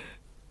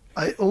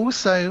 I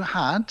also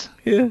had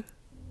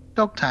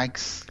dog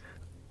tags.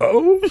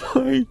 Oh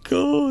my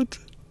God.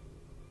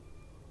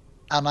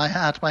 And I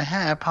had my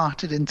hair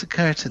parted into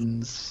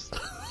curtains.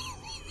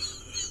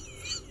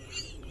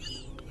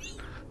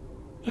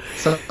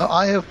 So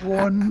I have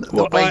worn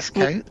the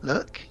waistcoat,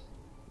 look.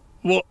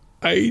 What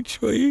age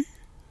were you?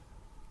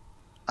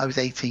 I was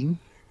 18.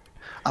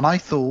 And I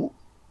thought,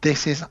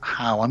 this is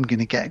how I'm going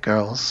to get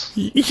girls.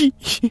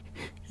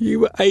 You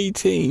were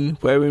 18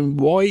 wearing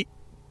white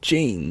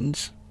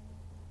jeans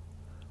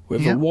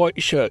with a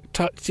white shirt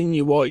tucked in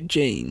your white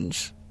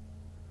jeans.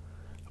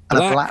 And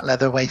a black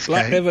leather waistcoat.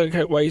 Black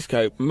leather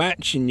waistcoat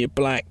matching your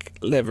black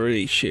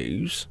leathery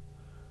shoes.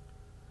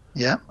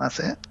 Yeah, that's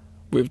it.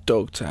 With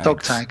dog tags.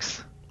 Dog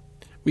tags.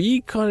 Were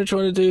you kind of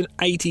trying to do an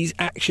 80s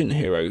action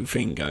hero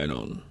thing going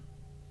on?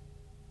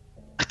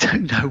 I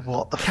don't know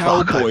what the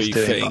fuck I was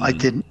doing, but I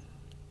didn't.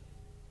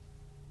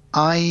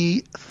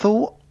 I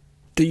thought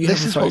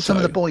this is what some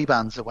of the boy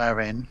bands are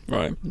wearing.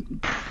 Right.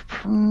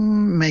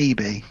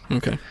 Maybe.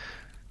 Okay.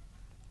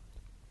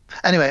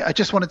 Anyway, I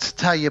just wanted to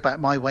tell you about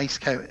my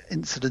waistcoat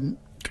incident.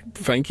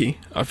 Thank you.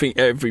 I think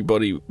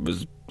everybody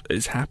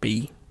is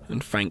happy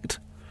and thanked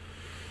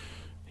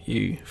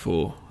you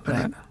for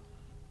that.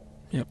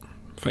 Yep.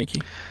 Thank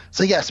you.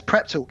 So yes,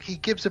 prep talk. He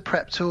gives a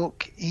prep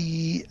talk.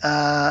 He,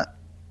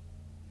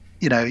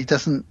 he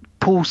doesn't.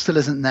 Paul still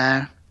isn't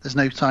there. There's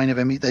no sign of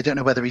him. They don't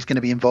know whether he's going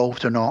to be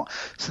involved or not.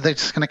 So they're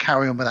just going to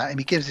carry on without him.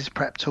 He gives his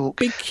prep talk.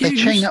 Big queues. They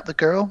chain up the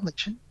girl.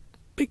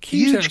 Big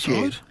queues huge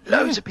queue.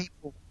 Loads of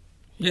people.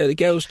 Yeah, the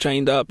girl's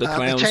chained up. The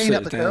clown's chain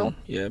up the down. girl.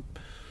 Yeah.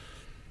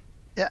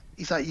 Yeah,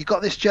 he's like, you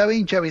got this, Joey?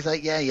 And Joey's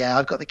like, yeah,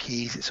 I've got the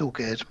keys. It's all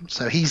good.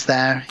 So he's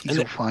there. He's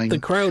all fine. The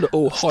crowd are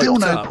all hyped Still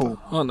no up, Paul.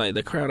 aren't they?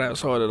 The crowd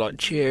outside are like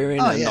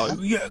cheering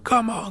and like,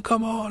 come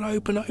on,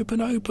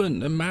 open.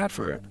 They're mad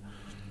for it.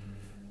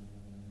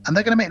 And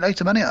they're going to make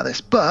loads of money out of this.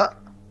 But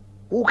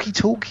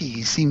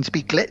walkie-talkies seem to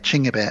be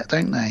glitching a bit,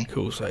 don't they? Of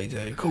course they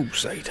do.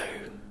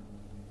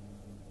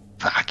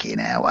 Fucking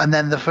hell. And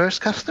then the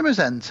first customers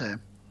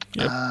enter.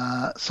 Yep.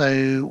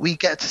 So we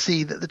get to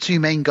see that the two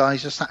main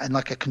guys are sat in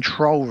like a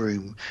control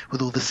room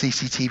with all the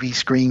CCTV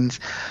screens,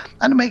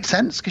 and it makes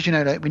sense because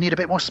like, we need a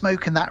bit more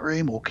smoke in that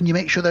room, or can you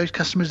make sure those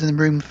customers in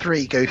room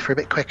 3 go through a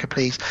bit quicker,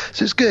 please?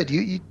 So it's good.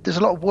 There's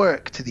a lot of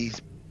work to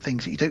these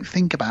things that you don't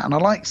think about, and I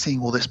like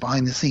seeing all this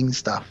behind the scenes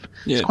stuff.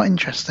 Yeah. It's quite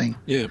interesting.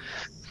 Yeah.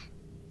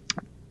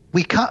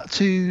 We cut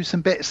to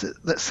some bits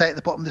that say at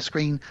the bottom of the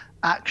screen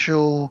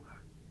actual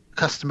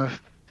customer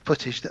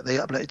footage that they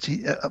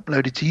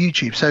uploaded to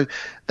YouTube. So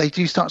they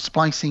do start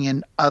splicing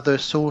in other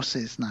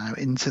sources now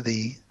into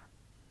the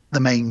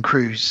main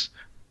cruise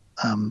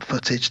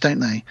footage, don't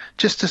they?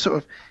 Just to sort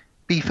of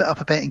beef it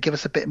up a bit and give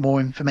us a bit more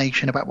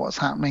information about what's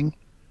happening.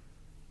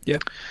 Yeah.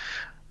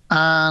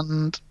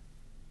 And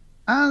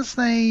as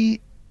they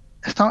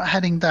start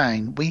heading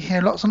down, we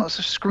hear lots and lots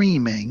of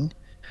screaming.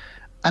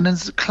 And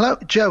as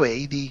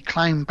Joey, the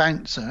clown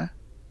bouncer,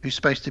 who's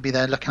supposed to be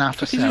there looking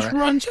after Sarah, just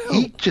runs out.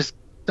 He just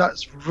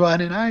starts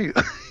running out.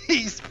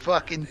 He's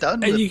fucking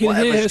done. And with you can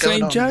hear her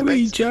saying,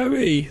 Joey,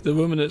 Joey, the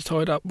woman that's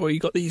tied up. Well,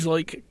 you got these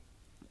like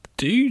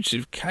dudes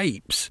with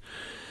capes,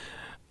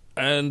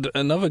 and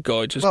another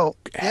guy just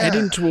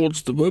heading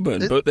towards the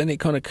woman. But then it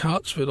kind of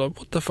cuts with like,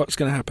 what the fuck's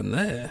going to happen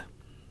there?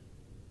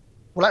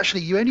 Well,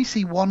 actually, you only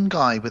see one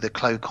guy with a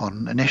cloak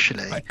on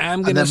initially,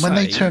 and then when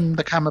they turn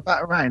the camera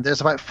back around,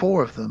 there's about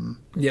 4 of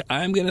them. Yeah,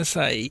 I am going to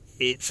say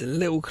it's a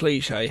little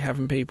cliche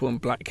having people in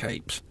black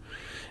capes.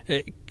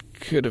 It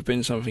could have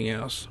been something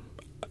else.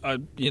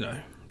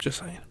 Just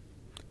saying.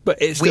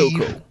 But it's still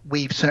cool.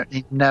 We've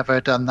certainly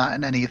never done that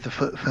in any of the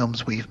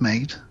films we've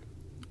made.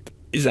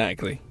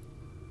 Exactly.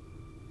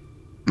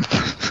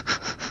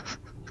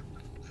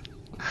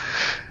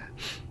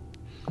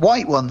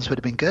 White ones would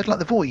have been good, like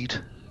the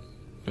Void.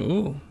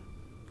 Ooh.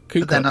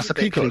 But then that's a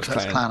bit Ku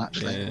Klux Klan,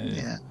 actually.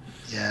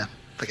 Yeah.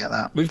 Forget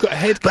that. We've got a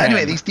head cam. But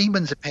anyway, these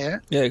demons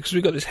appear. Yeah, because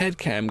we've got this head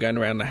cam going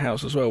around the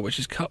house as well, which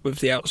is cut with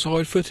the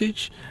outside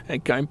footage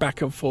and going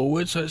back and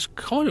forward. So it's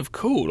kind of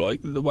cool,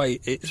 like the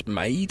way it's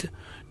made.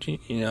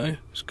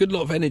 It's a good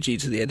lot of energy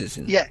to the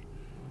editing. Yeah.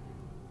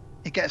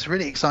 It gets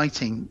really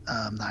exciting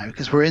now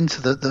because we're into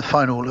the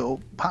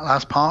final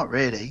last part,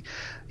 really.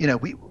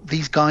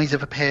 These guys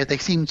have appeared. They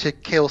seem to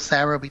kill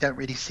Sarah. We don't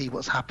really see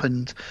what's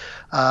happened.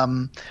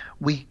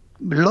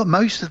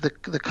 Most of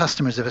the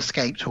customers have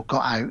escaped or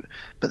got out,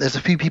 but there's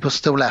a few people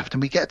still left,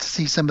 and we get to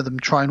see some of them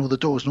trying all the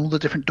doors, and all the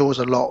different doors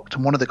are locked.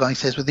 And one of the guys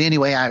says, well, the only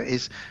way out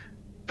is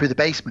through the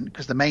basement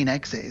because the main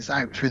exit is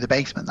out through the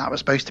basement. That was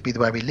supposed to be the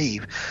way we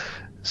leave.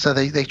 So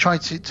they try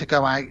to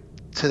go out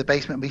to the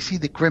basement, and we see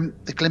the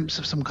glimpse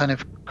of some kind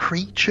of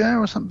creature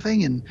or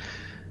something, and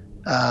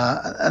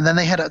then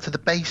they head up to the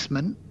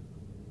basement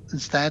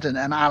instead, and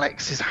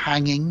Alex is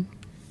hanging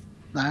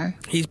now.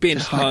 He's being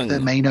hung. Like the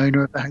main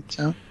owner of the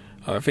hotel.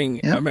 I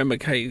think I remember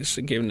Kate's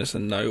giving us a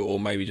note, or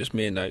maybe just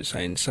me a note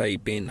saying, say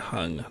being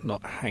hung,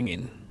 not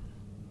hanging.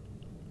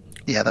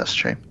 Yeah, that's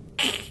true.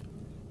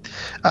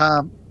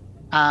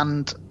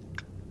 And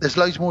there's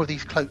loads more of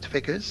these cloaked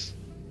figures,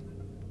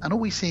 and all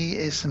we see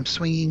is some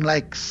swinging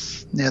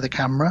legs near the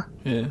camera.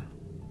 Yeah.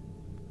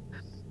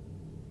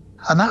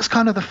 And that's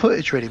kind of the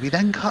footage, really. We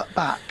then cut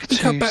back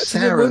to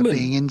Sarah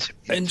being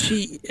interviewed. And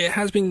it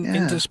has been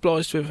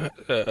interspliced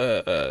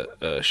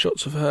with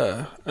shots of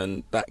her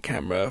and that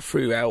camera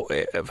throughout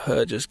it, of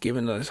her just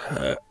giving us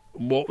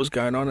what was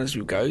going on as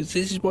we go.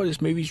 This is why this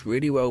movie's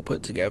really well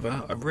put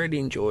together. I really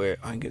enjoy it.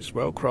 I think it's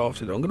well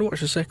crafted. I'm going to watch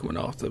the second one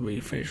after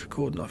we finish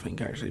recording, I think,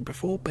 actually,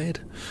 before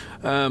bed.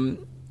 And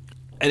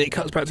it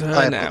cuts back to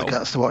her now. I have the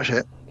guts to watch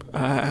it.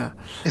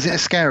 Is it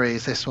as scary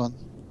as this one?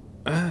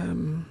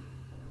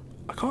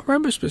 I can't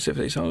remember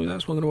specifically, so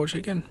that's why I'm going to watch it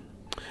again.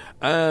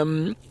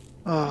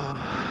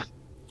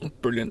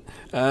 Brilliant.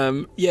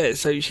 Yeah,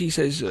 so she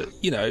says,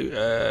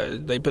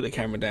 they put the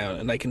camera down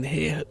and they can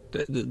hear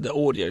the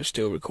audio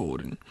still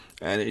recording.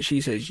 And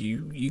she says,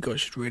 you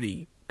guys should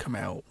really come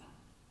out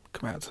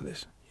to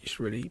this. You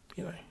should really,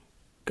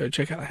 go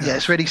check out the house. Yeah,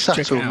 it's really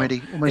subtle and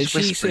really almost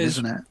whispering,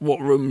 isn't it?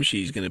 What room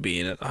she's going to be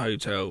in at the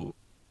hotel.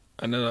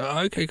 And they're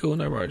like, okay, cool,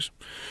 no worries.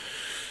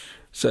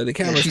 So the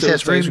camera still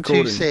stays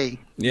recording. 2C.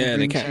 Yeah,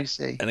 and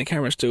the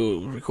camera's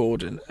still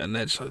recording, and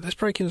they're just like, let's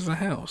break into the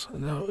house.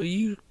 And they're like,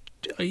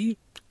 are you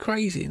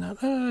crazy? No,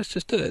 let's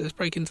just do it. Let's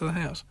break into the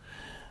house.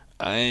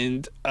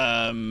 And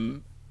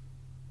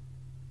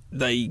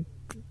they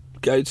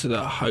go to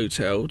the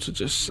hotel to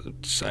just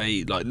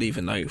say, like, leave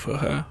a note for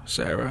her,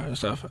 Sarah, and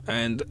stuff.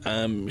 And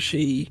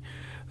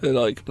they're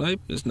like, nope,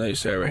 there's no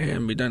Sarah here,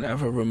 and we don't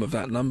have a room of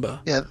that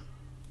number.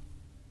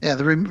 Yeah,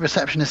 the room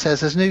receptionist says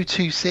there's no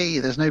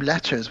 2C, there's no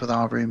letters with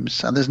our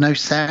rooms, and there's no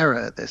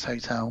Sarah at this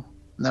hotel.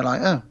 And they're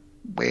like, oh,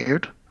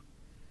 weird.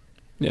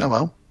 Yeah. Oh,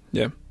 well.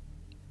 Yeah.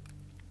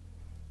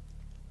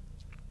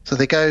 So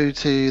they go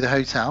to the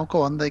hotel.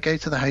 Go on, they go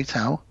to the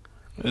hotel.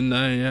 And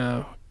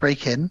they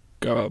break in.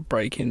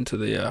 Break into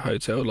the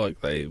hotel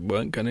like they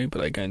weren't going to,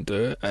 but they go and do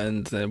it.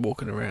 And they're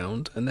walking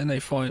around, and then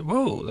they find,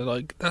 whoa, they're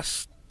like,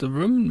 that's the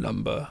room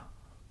number.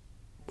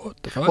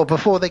 What the fuck? Well,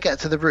 before they get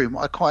to the room,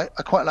 I quite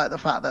like the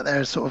fact that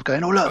they're sort of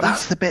going, oh look,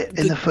 that's the bit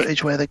in the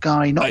footage where the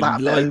guy knocked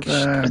that over,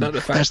 and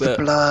there's the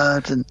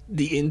blood, and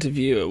the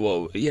interviewer.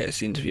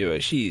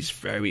 She's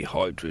very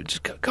hyped with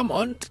just come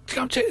on,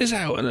 come check this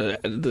out,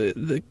 and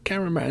the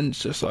cameraman's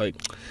just like,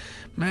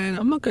 man,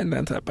 I'm not going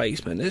down to that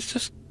basement. Let's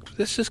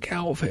just get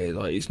out of here.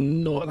 Like, he's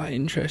not that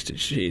interested.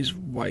 She's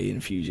way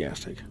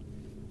enthusiastic.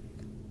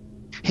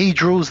 He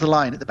draws the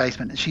line at the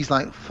basement, and she's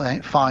like,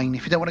 fine,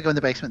 if you don't want to go in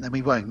the basement, then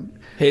we won't.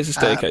 Here's a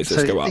staircase,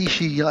 let's go up. So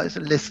she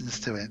listens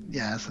to it,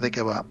 yeah, so they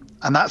go up.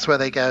 And that's where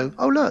they go,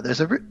 oh, look, there's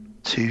a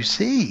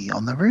 2C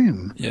on the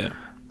room. Yeah.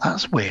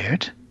 That's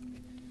weird.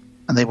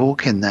 And they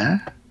walk in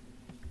there,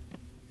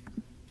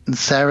 and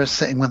Sarah's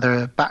sitting with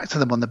her back to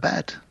them on the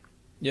bed.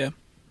 Yeah.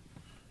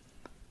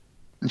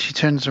 And she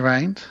turns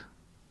around,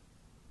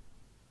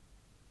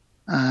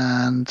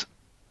 and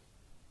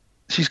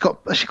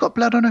has she got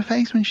blood on her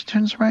face when she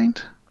turns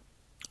around?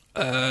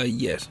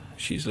 Yes.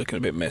 She's looking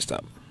a bit messed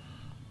up.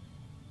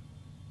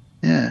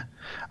 Yeah.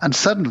 And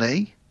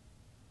suddenly,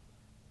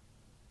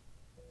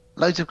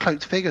 loads of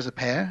cloaked figures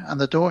appear, and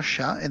the door's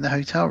shut in the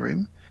hotel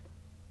room.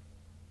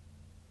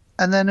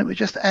 And then it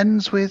just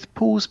ends with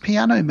Paul's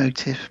piano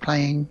motif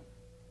playing.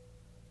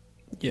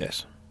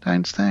 Yes.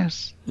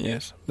 Downstairs.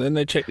 Yes. Then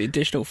they check the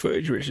additional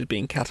footage, which is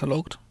being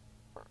catalogued.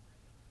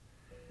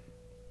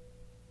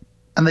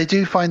 And they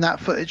do find that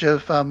footage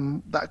of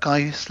that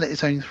guy who slit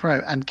his own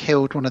throat and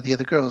killed one of the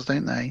other girls,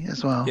 don't they,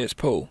 as well? Yeah, it's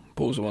Paul.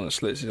 Paul's the one that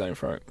slits his own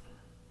throat.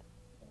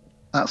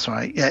 That's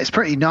right. Yeah, it's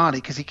pretty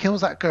gnarly because he kills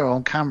that girl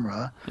on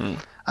camera,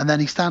 and then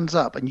he stands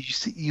up, and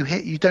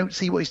you don't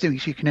see what he's doing,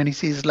 so you can only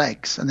see his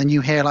legs, and then you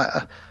hear like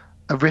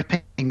a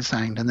ripping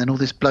sound, and then all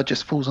this blood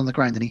just falls on the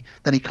ground, and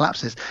then he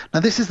collapses.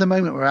 Now this is the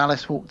moment where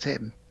Alice walked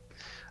in,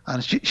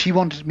 and she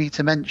wanted me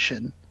to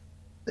mention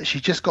that she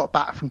just got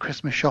back from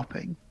Christmas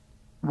shopping.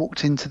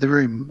 Walked into the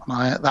room,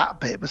 and that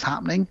bit was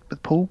happening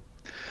with Paul.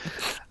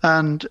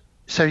 And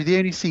so the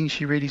only scene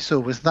she really saw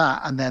was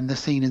that, and then the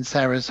scene in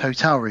Sarah's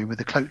hotel room with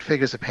the cloaked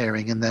figures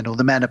appearing, and then all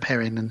the men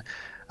appearing, and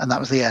that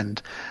was the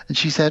end. And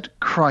she said,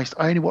 Christ,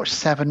 I only watched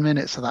 7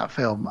 minutes of that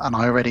film, and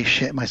I already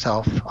shit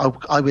myself.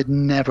 I would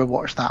never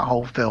watch that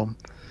whole film.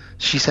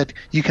 She said,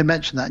 you can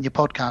mention that in your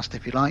podcast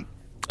if you like.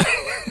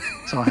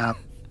 So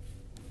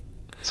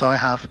I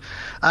have.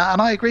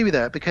 And I agree with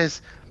her,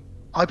 because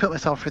I put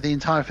myself through the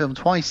entire film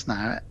twice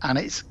now, and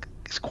it's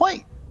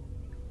quite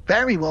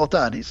very well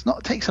done. It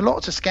takes a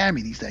lot to scare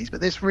me these days, but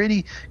this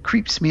really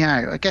creeps me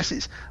out. I guess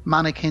it's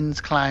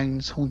mannequins,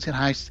 clowns, haunted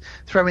house,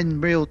 throw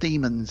in real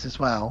demons as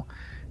well.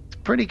 It's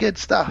pretty good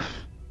stuff.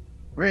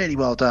 Really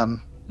well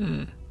done.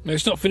 No,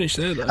 it's not finished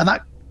there though.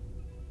 And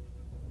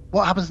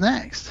what happens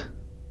next?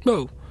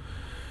 Well,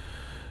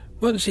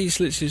 once he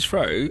slits his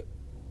throat,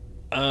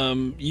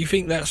 you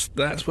think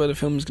that's where the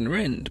film's going to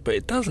end, but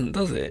it doesn't,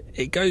 does it?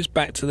 It goes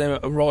back to them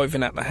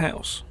arriving at the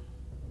house,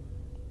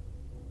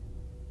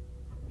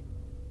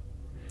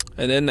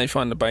 and then they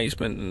find the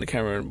basement and the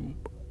camera.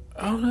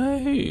 Oh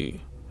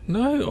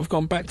no! I've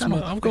gone back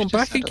I've gone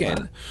back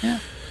again. Yeah.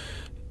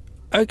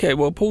 Okay,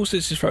 well, Paul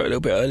slits his throat a little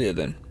bit earlier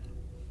then.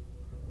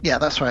 Yeah,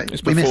 that's right.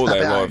 It's before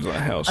they arrive at the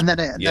house, and then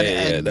it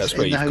ends that's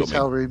where in the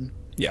hotel room.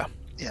 Yeah.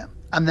 Yeah.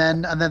 And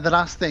then the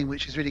last thing,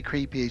 which is really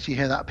creepy, is you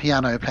hear that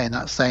piano playing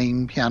that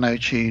same piano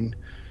tune,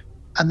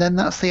 and then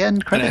that's the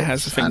end credits. And it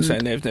has the thing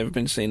saying they've never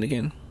been seen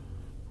again.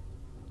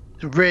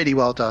 Really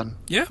well done.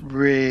 Yeah.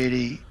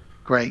 Really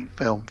great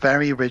film.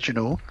 Very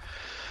original.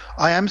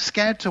 I am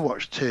scared to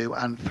watch 2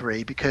 and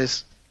 3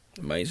 because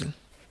amazing.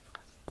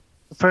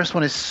 The first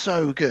one is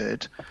so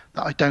good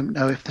that I don't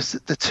know if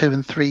the 2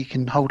 and 3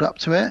 can hold up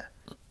to it.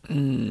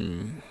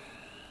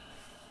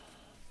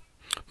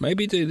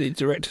 Maybe do the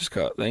director's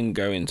cut, then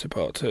go into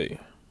part 2.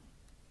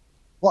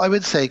 What I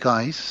would say,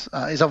 guys,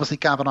 is obviously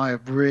Gav and I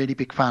are really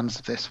big fans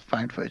of this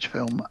found footage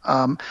film,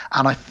 and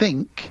I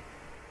think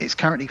it's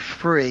currently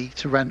free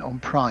to rent on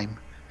Prime.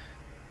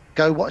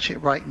 Go watch it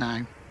right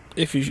now.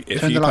 If you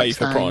pay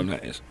for Prime,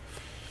 that is.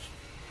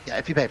 Yeah,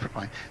 if you pay for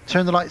Prime.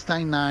 Turn the lights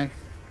down now.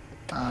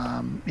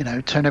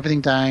 Turn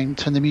everything down,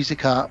 turn the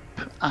music up,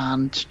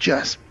 and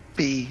just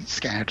be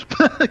scared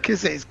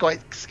because it's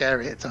quite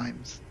scary at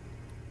times.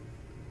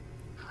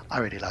 I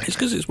really like it. It's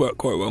because it's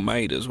quite well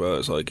made as well.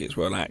 It's like it's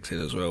well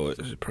acted as well.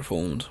 It's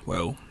performed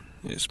well.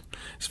 It's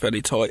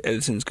fairly tight.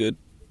 Editing's good.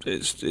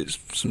 It's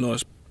some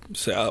nice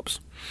setups.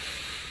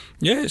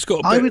 Yeah, it's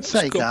got. A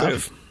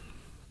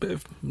bit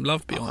of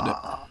love behind it.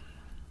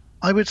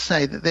 I would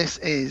say that this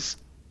is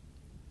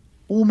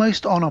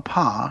almost on a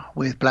par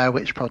with Blair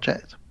Witch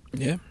Project.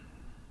 Yeah.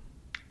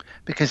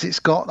 Because it's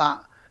got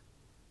that.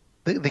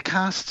 The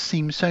cast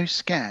seems so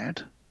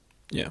scared.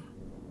 Yeah.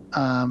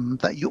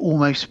 That you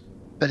almost.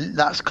 But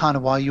that's kind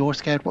of why you're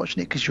scared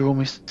watching it, because you're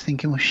almost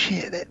thinking, well,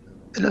 shit, it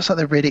looks like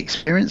they're really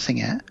experiencing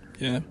it.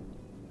 Yeah.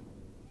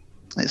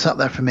 It's up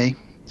there for me.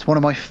 It's one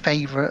of my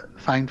favourite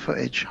found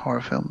footage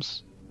horror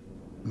films.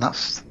 And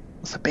that's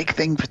a big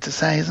thing to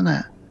say, isn't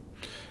it?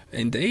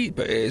 Indeed,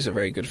 but it is a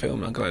very good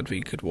film. I'm glad we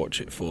could watch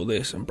it for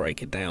this and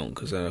break it down,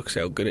 because then I can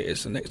see how good it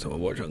is. The next time I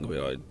watch it, I'm going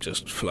to be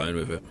just flowing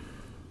with it.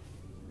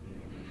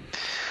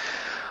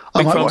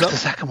 Big might thumbs watch up. the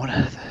second one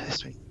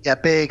this week. Yeah,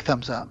 big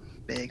thumbs up.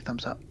 Big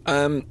thumbs up.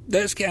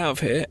 Let's get out of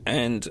here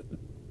and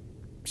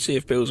see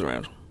if Bill's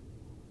around.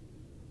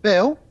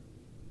 Bill?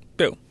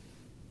 Bill.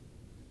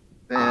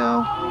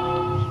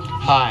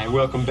 Hi,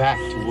 welcome back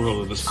to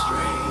World of the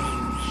Strange.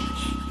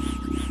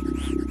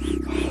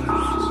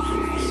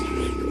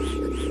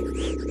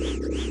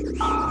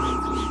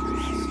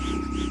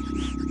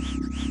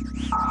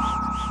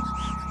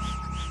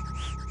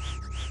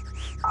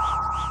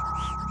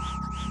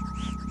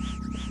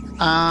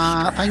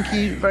 Thank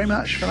you very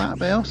much for that,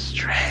 Bill.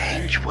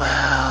 Strange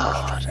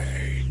world.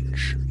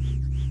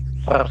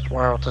 First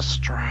world is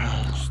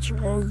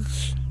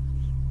strange.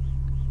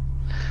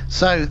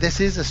 So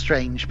this is a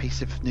strange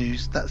piece of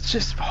news that's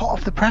just hot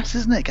off the press,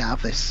 isn't it,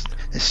 Gav? This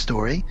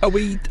story. Are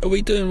we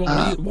doing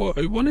what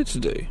we wanted to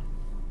do?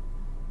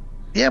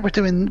 Yeah, we're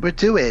doing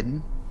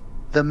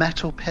the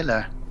metal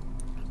pillar.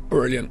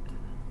 Brilliant.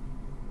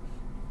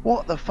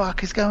 What the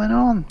fuck is going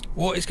on?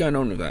 What is going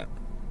on with that?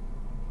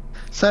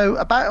 So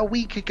about a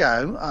week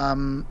ago,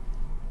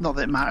 not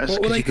that it matters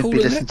because you could be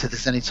listening to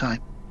this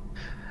anytime.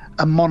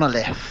 A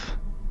monolith.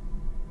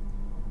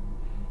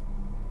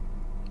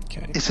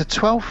 Okay. It's a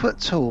 12-foot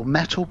tall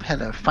metal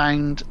pillar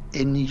found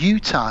in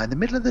Utah, in the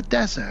middle of the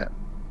desert.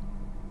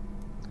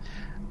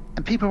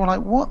 And people were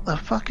like, "What the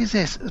fuck is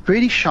this?" It's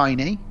really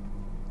shiny,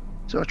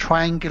 sort of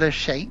triangular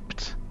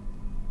shaped,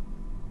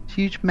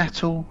 huge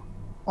metal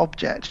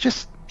object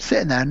just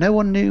sitting there. No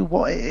one knew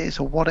what it is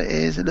or what it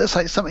is. It looks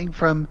like something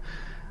from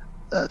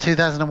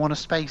 2001: A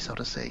Space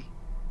Odyssey.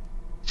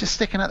 Just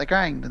sticking out the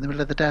ground in the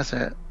middle of the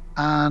desert,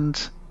 and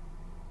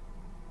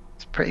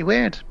it's pretty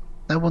weird.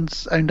 No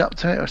one's owned up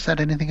to it or said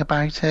anything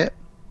about it.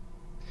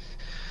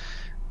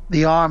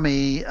 The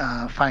army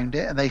found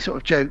it, and they sort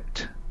of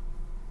joked.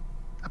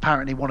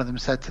 Apparently, one of them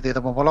said to the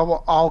other one,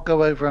 "Well, I'll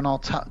go over and I'll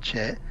touch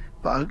it,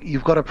 but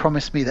you've got to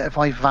promise me that if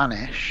I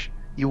vanish,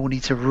 you will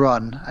need to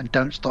run and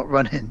don't stop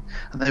running."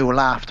 And they all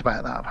laughed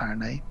about that,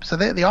 apparently. So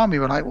the army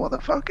were like, "What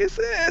the fuck is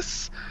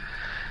this?"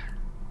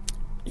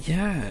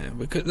 Yeah,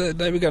 because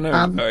they were going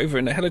over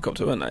in a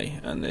helicopter, weren't they?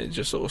 And they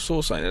just sort of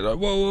saw something. They're like,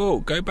 whoa,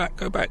 go back,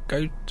 go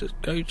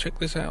check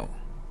this out.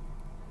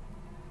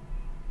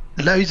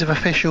 Loads of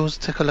officials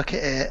took a look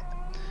at it.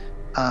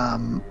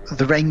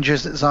 The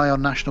rangers at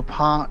Zion National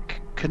Park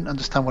couldn't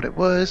understand what it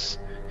was.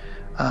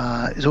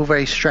 It was all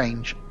very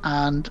strange.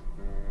 And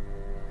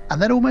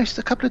then almost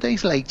a couple of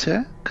days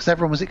later, because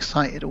everyone was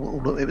excited, it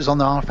was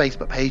on our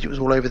Facebook page, it was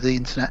all over the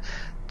internet.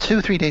 2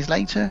 or 3 days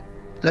later,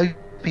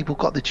 people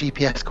got the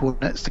GPS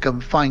coordinates to go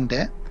and find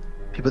it,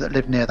 people that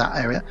lived near that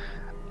area,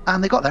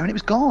 and they got there and it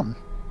was gone.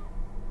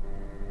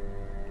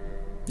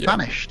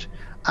 Vanished.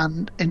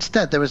 And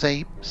instead there was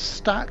a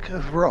stack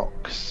of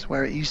rocks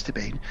where it used to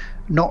be,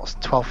 not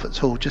 12 foot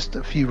tall, just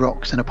a few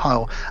rocks in a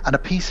pile, and a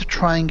piece of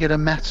triangular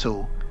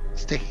metal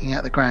sticking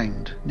out the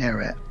ground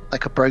near it,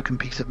 like a broken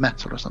piece of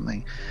metal or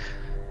something.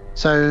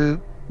 So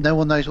no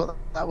one knows what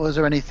that was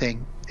or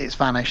anything. It's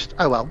vanished.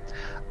 Oh well.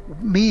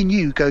 Me and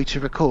you go to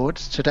record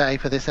today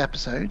for this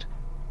episode,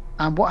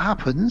 and what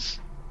happens?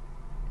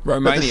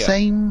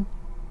 Romania.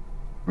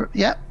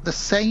 The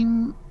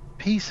same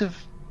piece of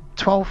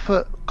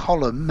 12-foot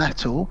column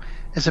metal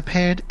has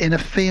appeared in a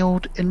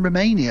field in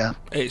Romania.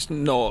 It's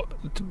not,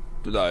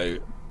 though,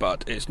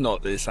 but it's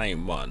not the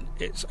same one.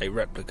 It's a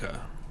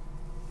replica.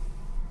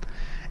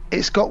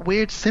 It's got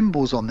weird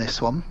symbols on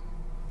this one.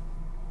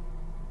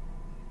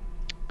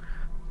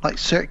 Like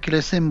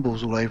circular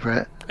symbols all over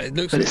it.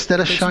 But it's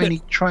still a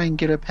shiny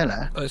triangular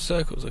pillar. Those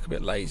circles look a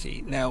bit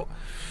lazy. Now,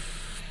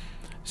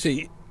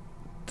 see,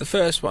 the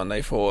first one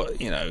they thought,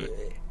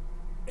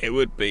 it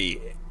would be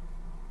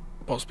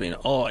possibly an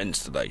art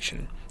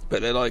installation,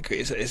 but they're like,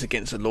 it's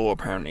against the law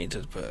apparently to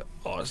put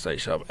art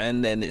installation up.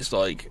 And then it's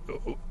like,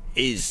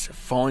 is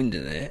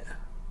finding it,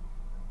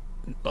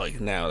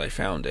 like now they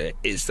found it,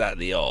 is that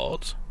the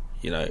art?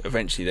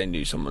 Eventually they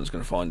knew someone's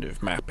going to find it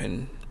with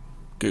mapping,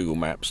 Google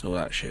Maps and all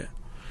that shit.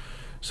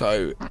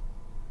 So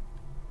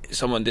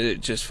someone did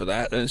it just for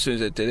that, and as soon as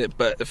they did it,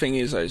 but the thing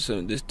is though,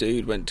 so this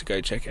dude went to go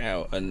check it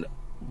out, and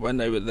when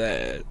they were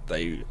there,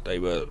 they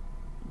were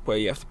where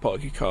you have to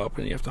park your car up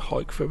and you have to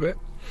hike for a bit.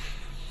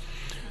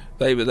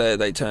 They were there,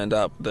 they turned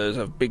up, there's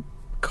a big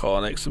car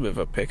next to them with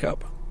a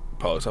pickup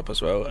parked up as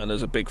well, and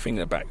there's a big thing in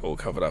the back all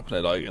covered up,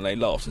 and they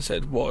laughed and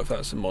said, "What if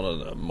that's a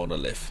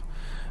monolith?"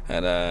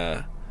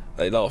 And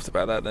they laughed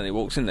about that. Then he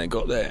walks in there,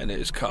 got there, and it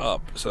was cut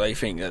up. So they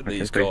think that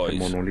these guys...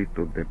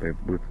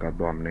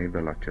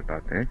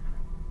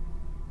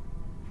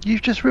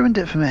 You've just ruined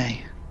it for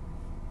me.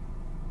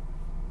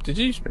 Did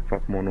you?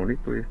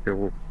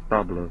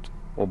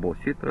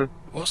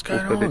 What's going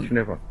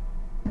on?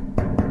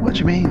 What do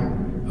you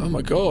mean? Oh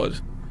my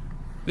god.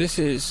 This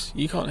is...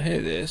 You can't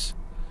hear this.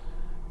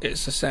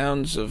 It's the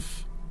sounds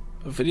of...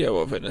 a video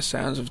of it, and the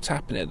sounds of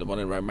tapping it, the one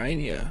in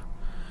Romania.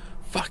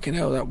 Fucking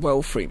hell, that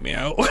well freaked me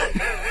out.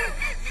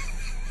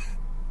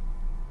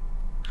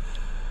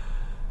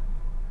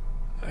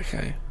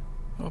 Okay.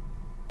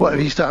 What,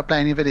 have you started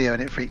playing a video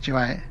and it freaked you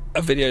out?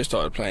 A video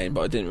started playing,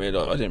 but I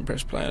didn't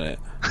press play on it.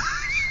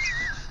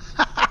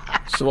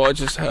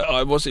 So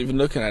I wasn't even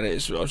looking at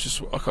it. I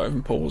can't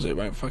even pause it. It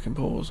won't fucking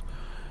pause.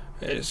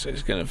 It's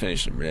going to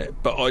finish in a minute.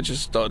 But I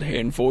just started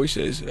hearing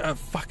voices. That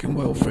fucking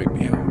well freaked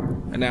me out.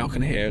 And now I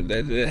can hear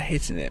they're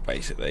hitting it,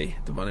 basically.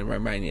 The one in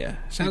Romania.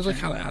 Sounds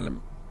like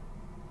Alan.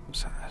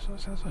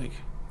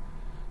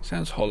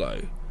 Sounds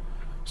hollow.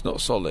 It's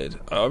not solid.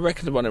 I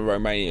reckon the one in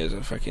Romania is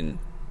a fucking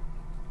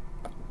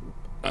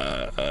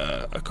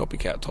a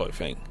copycat type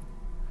thing.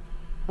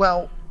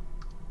 Well,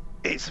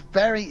 it's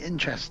very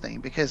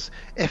interesting because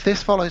if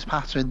this follows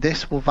pattern,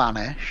 this will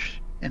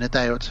vanish in a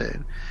day or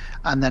two,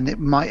 and then it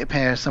might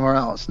appear somewhere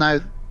else. Now,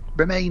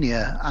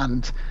 Romania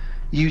and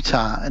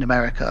Utah in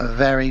America are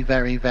very,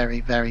 very,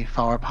 very, very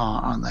far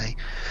apart, aren't they?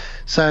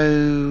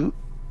 So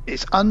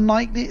it's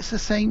unlikely it's the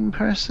same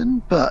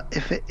person, but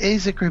if it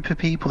is a group of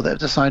people that have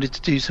decided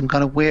to do some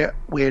kind of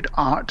weird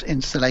art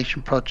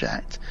installation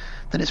project,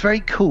 then it's very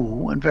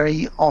cool and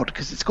very odd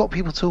because it's got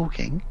people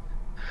talking.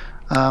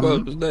 Well,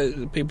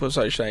 the people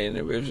associating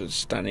it with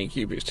Stanley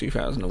Kubrick's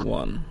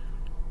 2001.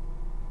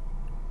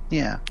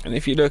 Yeah. And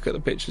if you look at the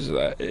pictures of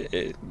that,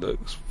 it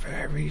looks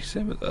very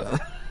similar.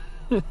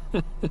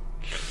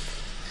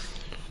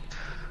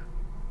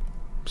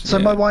 So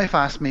my wife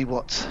asked me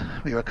what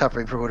we were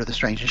covering for World of the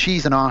Strange, and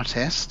she's an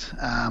artist,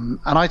 and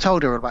I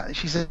told her about it.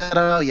 She said,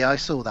 "Oh yeah, I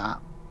saw that."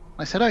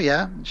 I said, "Oh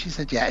yeah." And she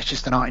said, "Yeah, it's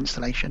just an art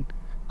installation."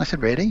 I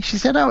said, "Really?" She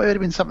said, "Oh, it would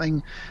have been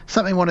something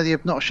one of the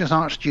obnoxious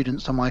art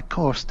students on my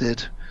course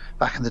did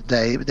back in the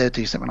day. They'd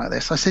do something like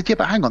this." I said, "Yeah,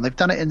 but hang on, they've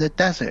done it in the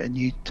desert in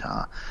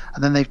Utah,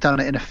 and then they've done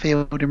it in a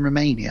field in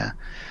Romania."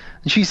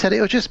 And she said,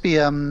 "It'll just be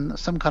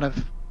some kind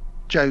of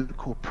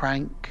joke or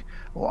prank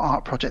or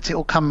art project.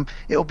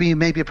 It'll be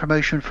maybe a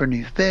promotion for a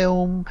new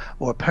film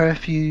or a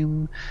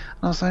perfume."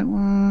 And I was like,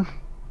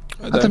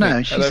 I don't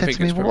know. She said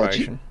to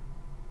me,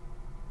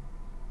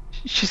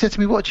 she said to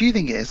me, "What do you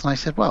think it is?" And I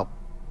said, "Well,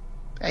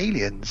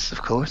 aliens,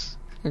 of course."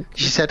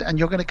 She said, "And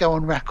you're going to go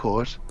on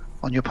record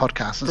on your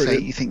podcast and say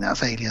you think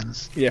that's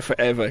aliens?" Yeah,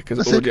 forever, because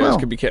audios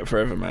can be kept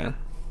forever, man.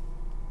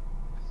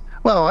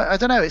 Well, I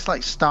don't know. It's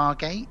like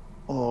Stargate,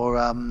 or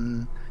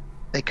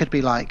they could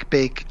be like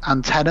big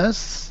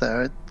antennas that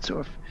are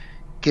sort of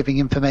giving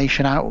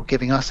information out or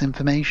giving us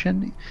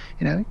information.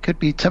 You know, it could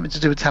be something to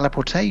do with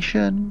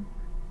teleportation.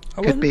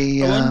 Could be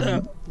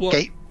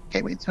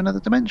gateway to another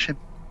dimension.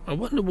 I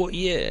wonder what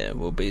year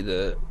will be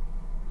the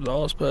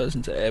last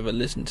person to ever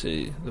listen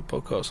to the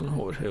podcast on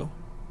Haunted Hill.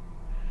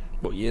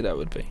 What year that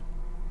would be?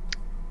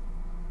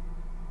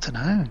 Don't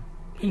know.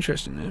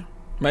 Interesting, yeah.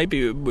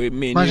 Maybe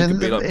me and you could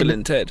be like Bill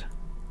and Ted.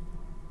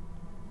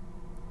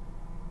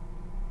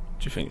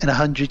 Do you think? In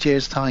 100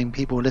 years' time,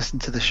 people will listen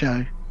to the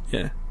show.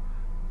 Yeah.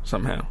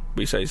 Somehow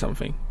we say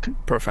something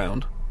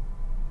profound.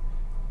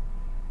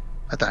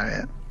 I doubt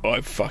it.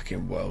 I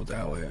fucking well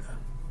doubt it.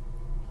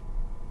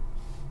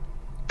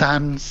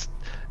 Dan's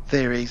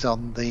theories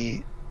on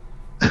the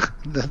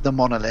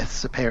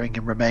monoliths appearing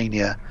in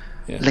Romania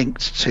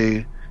linked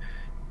to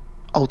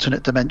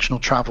alternate dimensional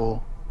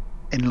travel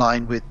in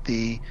line with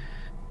the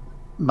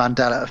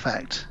Mandela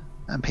effect,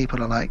 and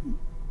people are like,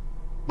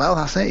 well,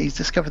 that's it, he's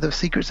discovered the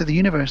secrets of the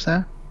universe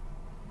there.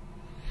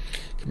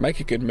 Could make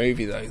a good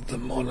movie though. The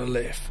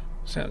Monolith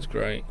sounds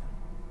great.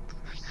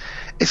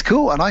 It's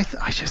cool, and I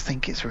just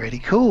think it's really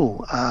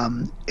cool.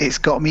 It's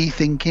got me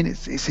thinking.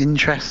 It's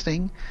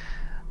interesting.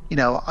 You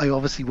know, I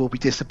obviously will be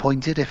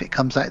disappointed if it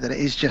comes out that it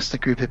is just a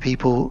group of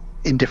people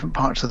in different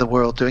parts of the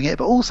world doing it.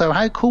 But also,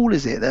 how cool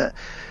is it that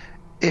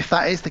if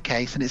that is the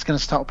case and it's going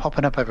to start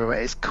popping up everywhere,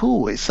 it's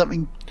cool. It's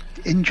something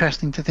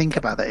interesting to think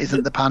about that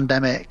isn't the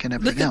pandemic and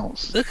everything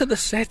else. Look at the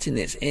setting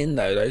it's in,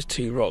 though. Those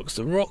two rocks.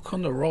 The rock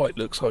on the right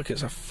looks like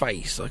it's a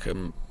face, like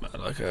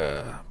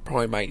a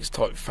primate's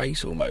type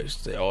face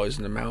almost. The eyes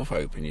and the mouth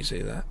open. You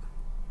see that?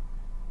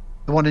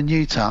 The one in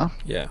Utah.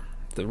 Yeah.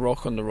 The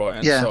rock on the right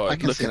hand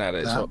side, looking at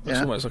it, it's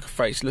almost like a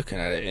face looking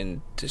at it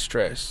in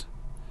distress.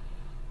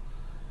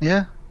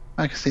 Yeah,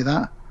 I can see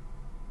that.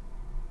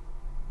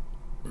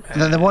 Man.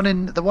 And then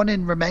the one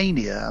in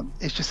Romania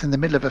is just in the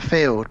middle of a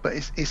field, but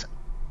it's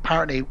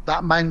apparently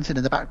that mountain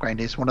in the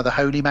background is one of the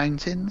holy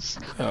mountains.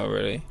 Oh,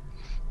 really?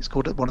 It's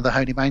called one of the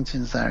holy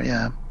mountains there.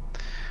 Yeah,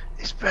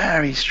 it's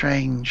very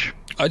strange.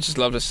 I just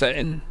love the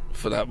setting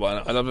for that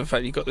one. I love the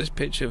fact you got this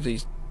picture of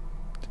these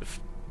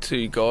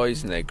two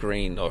guys in their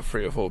green, or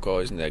 3 or 4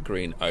 guys in their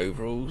green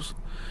overalls,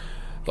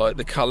 like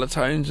the colour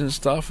tones and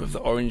stuff of the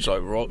orange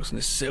like rocks and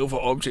this silver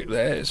object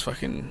there is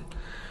fucking,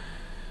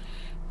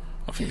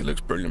 I think it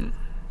looks brilliant.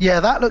 Yeah,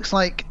 that looks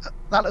like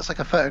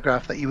a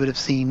photograph that you would have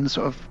seen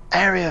sort of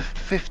Area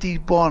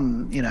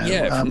 51, you know.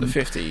 Yeah, from the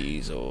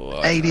 50s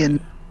or Alien.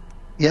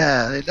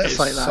 Yeah, it looks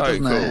like that, so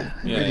doesn't cool. it?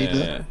 Yeah,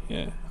 really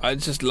yeah. I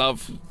just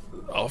love.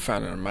 I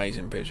found an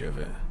amazing picture of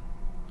it.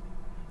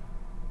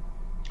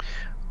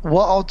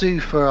 What I'll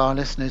do for our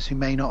listeners who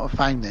may not have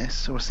found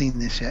this or seen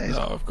this yet is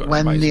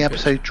when the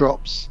episode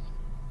drops.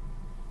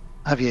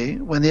 Have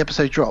you? When the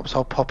episode drops,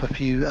 I'll pop a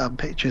few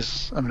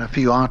pictures, a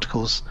few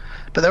articles,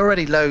 but there are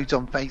already loads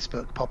on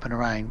Facebook popping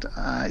around.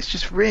 It's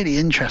just really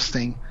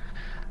interesting.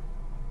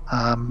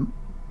 And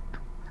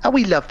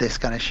we love this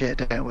kind of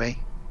shit, don't we?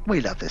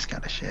 We love this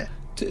kind of shit.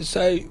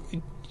 So,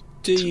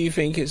 do you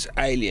think it's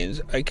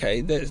aliens?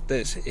 Okay,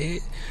 this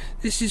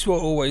is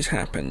what always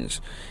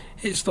happens.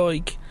 It's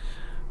like,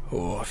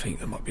 I think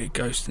there might be a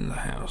ghost in the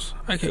house.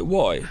 Okay,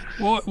 why?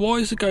 Why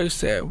is the ghost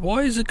there?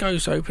 Why is the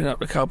ghost opening up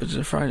the cupboards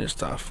and throwing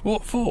stuff?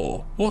 What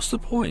for? What's the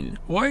point?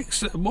 Why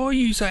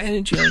use that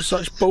energy on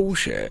such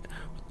bullshit?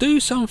 Do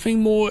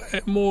something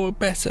more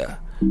better.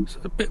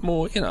 A bit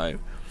more, So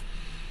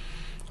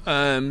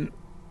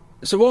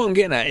what I'm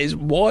getting at is,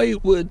 why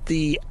would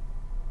the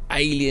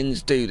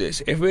aliens do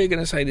this? If we're going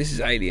to say this is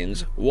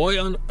aliens, why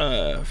on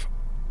earth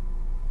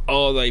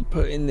are they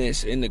putting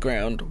this in the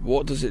ground?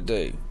 What does it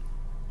do?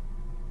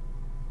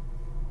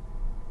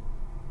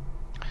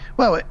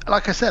 Well,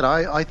 like I said,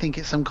 I think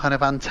it's some kind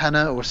of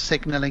antenna or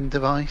signalling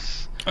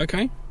device.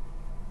 Okay.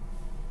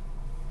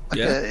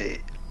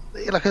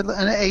 Like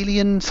an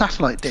alien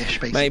satellite dish,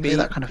 basically. Maybe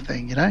that kind of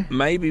thing,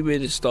 Maybe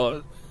we'd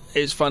start.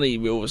 It's funny,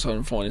 we all of a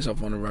sudden find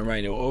ourselves on in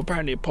Romania. Well,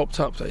 apparently it popped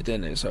up though,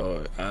 didn't it?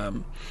 So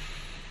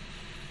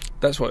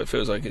that's why it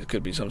feels like it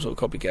could be some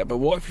sort of copycat. But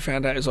what if you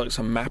found out it's like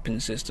some mapping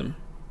system?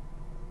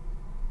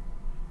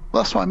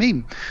 Well, that's what I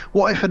mean.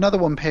 What if another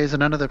one appears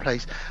in another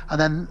place,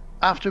 and then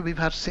after we've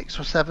had 6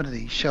 or 7 of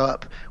these show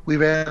up, we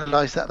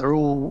realise that they're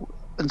all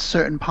in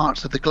certain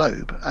parts of the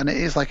globe, and it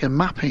is like a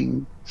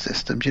mapping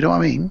system. Do you know what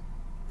I mean?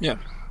 Yeah.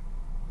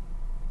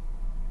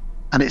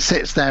 And it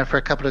sits there for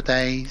a couple of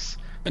days.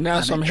 And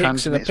now some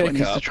hicks in the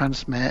pickup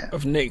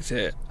have nicked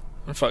it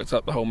and fucked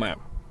up the whole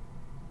map.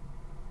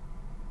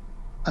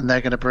 And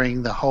they're going to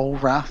bring the whole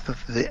wrath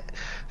of the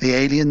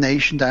alien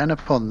nation down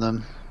upon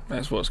them.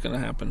 That's what's going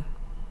to happen.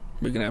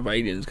 We're going to have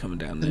aliens coming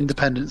down there.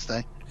 Independence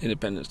Day.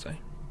 Independence Day.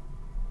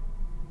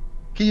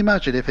 Can you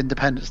imagine if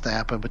Independence Day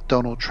happened with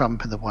Donald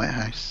Trump in the White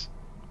House?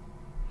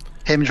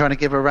 Him trying to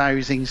give a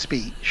rousing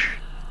speech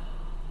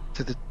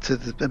to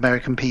the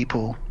American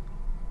people.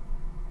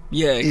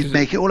 Yeah, he'd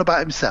make it all about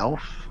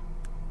himself.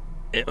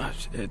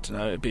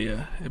 It'd be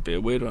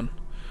a weird one.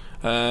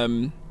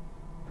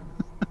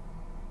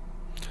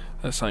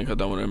 That's something I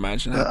don't want to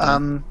imagine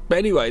happening. But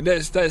anyway,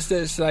 let's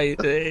say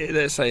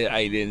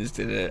aliens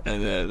did it,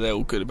 and they're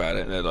all good about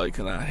it. And they're like,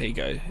 here you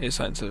go. It's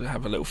something to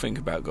have a little think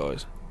about,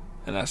 guys,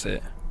 and that's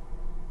it.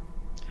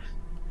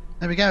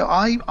 There we go.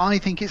 I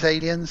think it's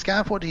aliens.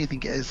 Gav, what do you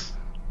think it is?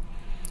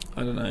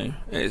 I don't know.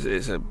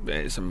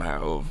 It's a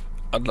matter of.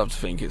 I'd love to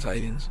think it's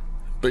aliens,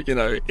 but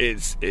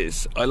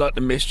it's. I like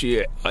the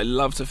mystery. I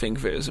love to think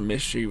of it as a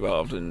mystery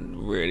rather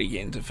than really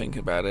getting to think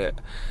about it.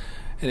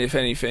 And if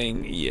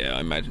anything, I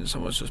imagine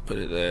someone's just put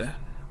it there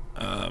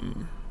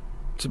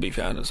to be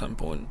found at some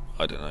point.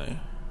 I don't know,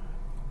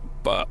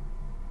 but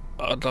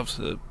I'd love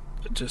to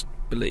just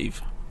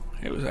believe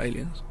it was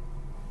aliens.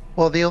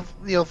 Well,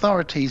 the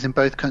authorities in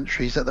both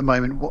countries at the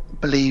moment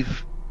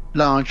believe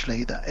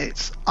largely that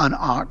it's an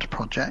art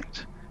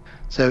project.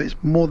 So it's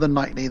more than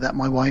likely that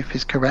my wife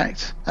is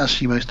correct, as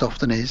she most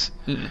often is.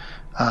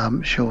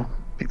 She'll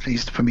be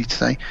pleased for me to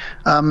say.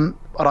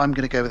 But I'm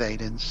going to go with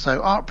aliens.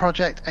 So art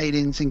project,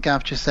 aliens, and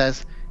Gav just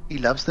says he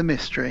loves the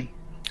mystery.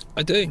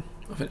 I do.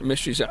 I think the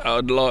mystery's.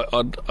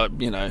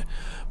 I'd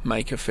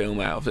make a film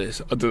out of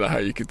this. I don't know how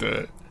you could do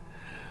it,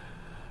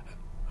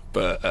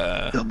 but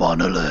the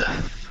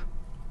monolith.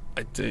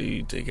 I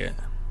do dig it.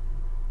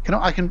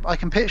 I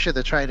can picture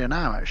the trailer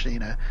now. Actually,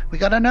 we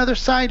got another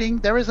sighting.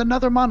 There is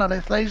another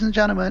monolith, ladies and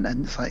gentlemen,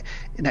 and it's like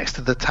next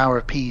to the Tower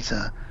of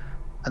Pisa,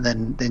 and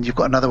then you've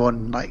got another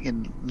one like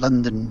in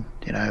London,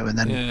 and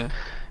then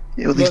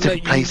all these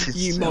different places.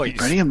 You might,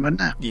 brilliant,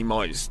 wouldn't it? You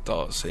might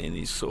start seeing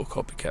these sort of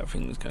copycat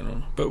things going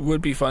on, but it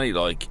would be funny,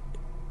 like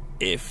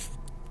if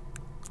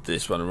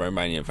this one in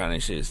Romania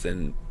vanishes,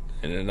 then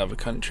in another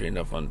country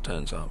another one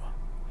turns up.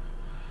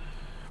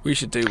 We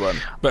should do one,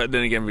 but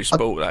then again we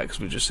spoilt that because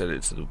we just said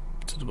it to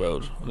the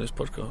world on this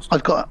podcast.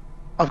 I've got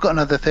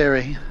another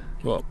theory.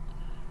 What?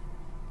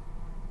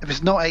 If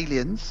it's not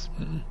aliens,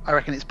 I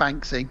reckon it's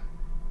Banksy.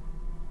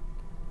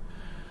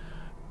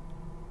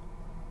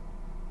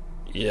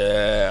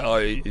 Yeah,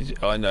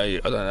 I know. I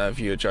don't know if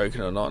you're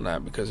joking or not on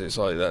that, because it's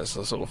like that's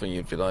the sort of thing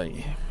you'd be like,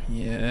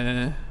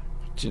 yeah.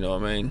 Do you know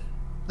what I mean?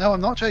 No, I'm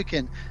not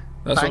joking.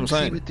 That's Banksy what I'm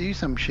saying. Would do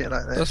some shit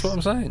like this. That's what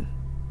I'm saying.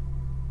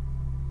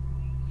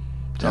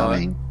 Do you know what I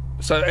mean?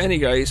 So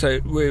anyway,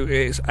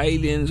 it's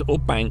aliens or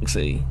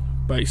Banksy,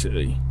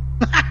 basically.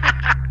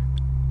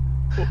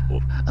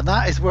 And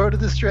that is World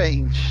of the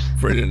Strange.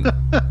 Brilliant.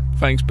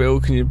 Thanks, Bill.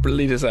 Can you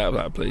lead us out of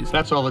that, please?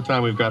 That's all the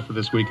time we've got for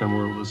this week on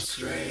World of the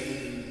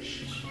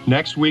Strange.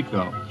 Next week,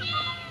 though,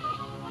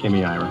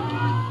 Gimme Ira.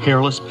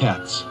 Hairless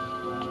pets.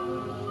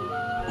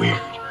 Weird.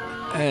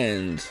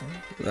 And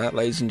that,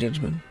 ladies and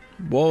gentlemen,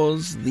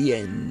 was the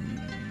end.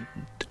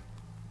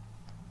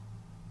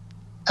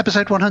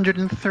 Episode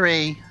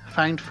 103,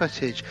 found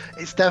footage.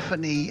 It's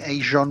definitely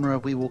a genre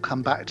we will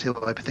come back to,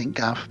 I think,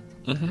 Gav.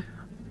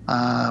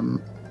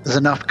 There's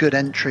enough good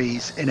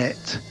entries in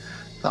it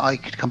that I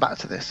could come back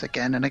to this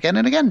again and again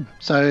and again.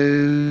 So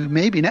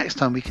maybe next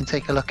time we can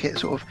take a look at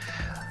sort of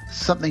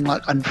something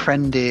like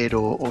Unfriended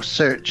or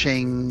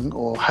Searching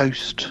or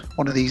Host,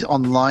 one of these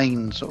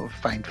online sort of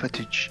found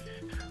footage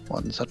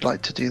ones. I'd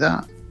like to do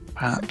that.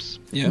 perhaps.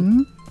 Yeah,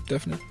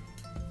 definitely.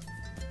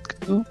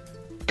 Cool.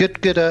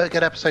 Good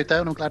episode though,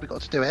 and I'm glad we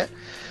got to do it.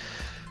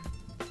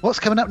 What's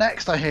coming up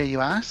next, I hear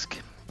you ask?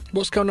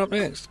 What's coming up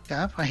next?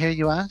 Gav, I hear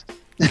you ask.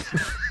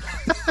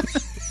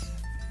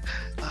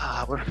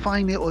 We're a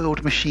finely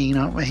oiled machine,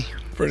 aren't we?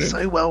 Brilliant.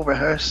 So well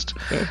rehearsed.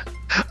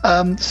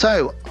 Yeah.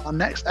 So our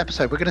next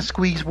episode, we're going to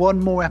squeeze one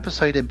more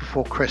episode in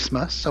before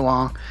Christmas. So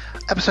our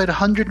episode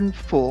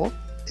 104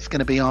 is going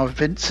to be our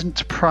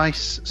Vincent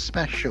Price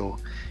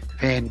special.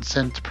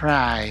 Vincent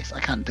Price.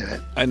 I can't do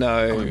it. I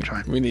know.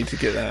 We need to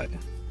get that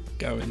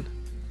going.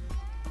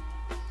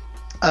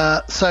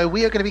 So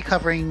we are going to be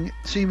covering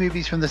 2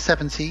 movies from the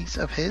 70s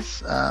of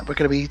his. We're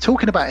going to be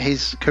talking about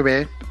his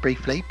career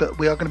briefly, but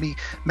we are going to be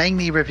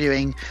mainly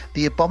reviewing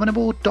The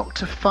Abominable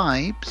Dr.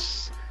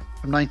 Phibes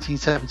from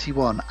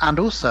 1971 and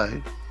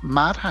also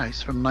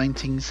Madhouse from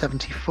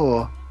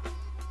 1974.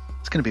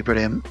 It's going to be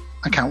brilliant.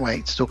 I can't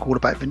wait to talk all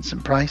about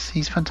Vincent Price.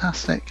 He's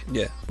fantastic.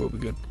 Yeah, will be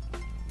good.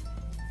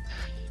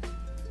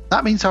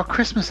 That means our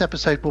Christmas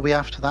episode will be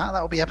after that. That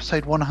will be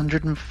episode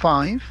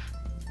 105.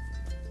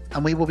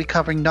 And we will be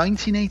covering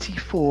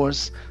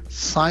 1984's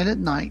Silent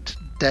Night,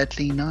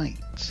 Deadly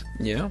Night.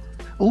 Yeah.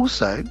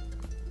 Also,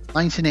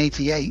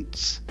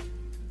 1988's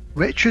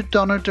Richard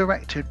Donner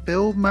directed,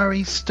 Bill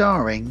Murray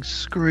starring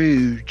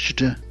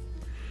Scrooged.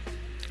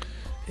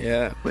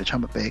 Yeah. Which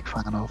I'm a big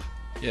fan of.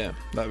 Yeah,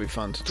 that'd be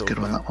fun to talk about. It's a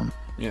good one, that one.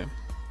 Yeah.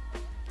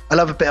 I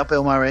love a bit of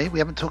Bill Murray. We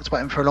haven't talked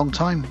about him for a long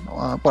time.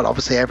 Well,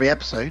 obviously every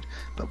episode,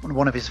 but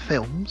one of his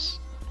films.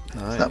 So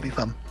that'll be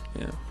fun.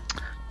 Yeah.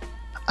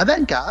 And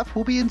then, Gav,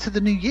 we'll be into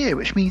the new year,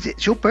 which means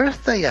it's your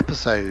birthday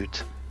episode.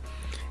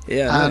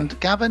 Yeah. And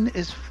Gavin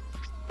is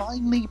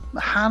finally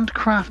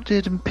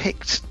handcrafted and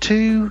picked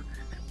 2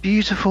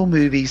 beautiful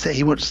movies that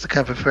he wants to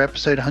cover for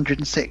episode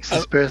 106,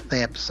 his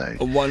birthday episode.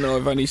 One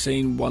I've only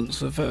seen once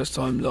the first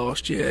time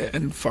last year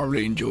and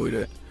thoroughly enjoyed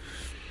it.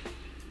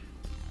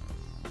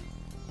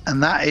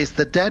 And that is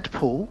The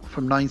Deadpool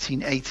from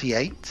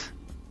 1988.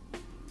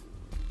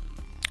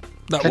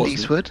 Clint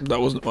Eastwood. That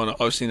wasn't one.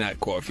 I've seen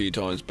that quite a few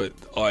times, but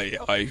I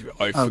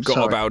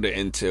forgot about it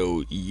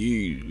until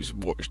you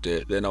watched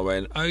it. Then I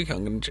went, okay,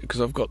 I'm going to,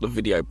 because I've got the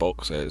video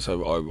box there,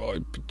 so I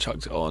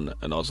chucked it on,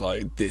 and I was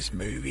like, this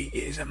movie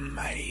is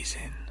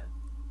amazing.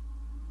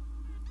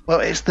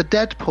 Well, it's The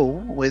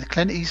Deadpool with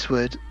Clint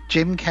Eastwood,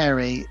 Jim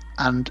Carrey,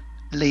 and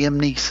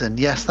Liam Neeson.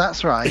 Yes,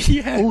 that's right.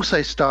 Yeah.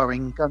 Also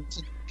starring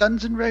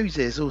Guns N'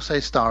 Roses. Also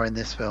star in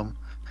this film.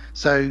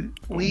 So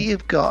we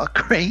have got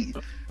a great.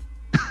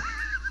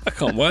 I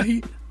can't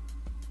wait.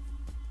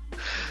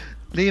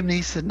 Liam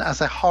Neeson as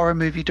a horror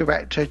movie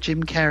director,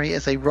 Jim Carrey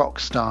as a rock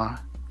star,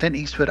 Clint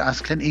Eastwood as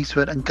Clint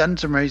Eastwood, and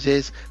Guns N'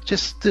 Roses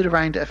just stood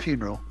around at a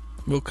funeral.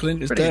 Well,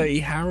 Clint is Brilliant. Dirty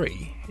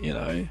Harry, you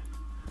know.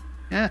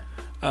 Yeah.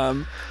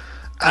 And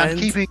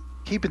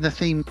keeping the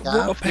theme,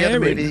 what a the pairing. other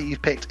movie that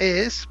you've picked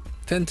is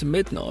 10 to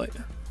Midnight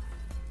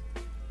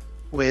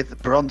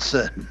with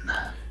Bronson.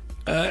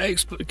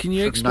 Can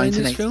you explain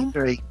this film?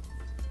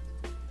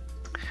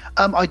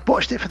 I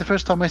watched it for the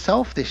first time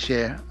myself this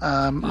year,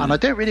 and I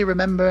don't really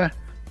remember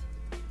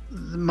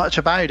much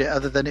about it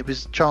other than it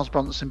was Charles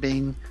Bronson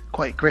being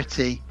quite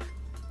gritty,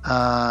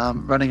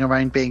 running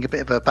around being a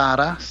bit of a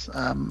badass.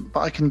 But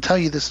I can tell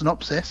you the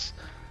synopsis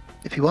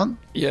if you want.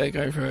 Yeah,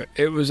 go for it.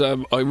 It was I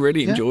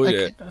really enjoyed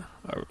it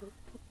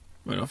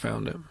when I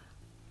found it.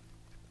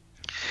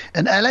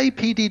 An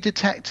LAPD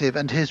detective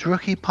and his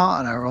rookie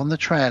partner are on the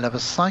trail of a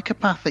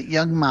psychopathic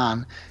young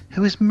man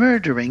who is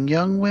murdering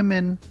young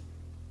women.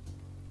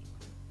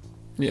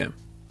 Yeah.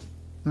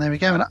 And there we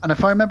go. And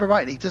if I remember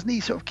rightly, doesn't he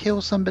sort of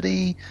kill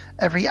somebody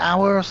every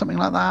hour or something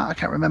like that? I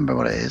can't remember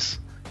what it is.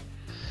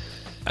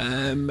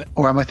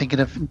 Or am I thinking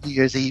of New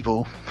Year's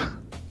Evil?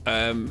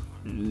 Yeah,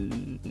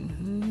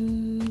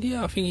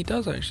 I think he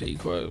does actually,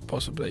 quite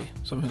possibly.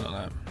 Something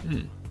like that.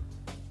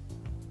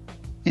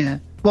 Yeah.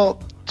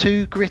 Well,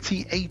 2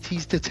 gritty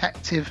 80s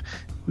detective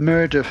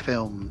murder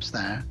films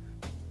there,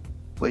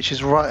 which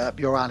is right up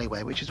your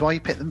alleyway, which is why you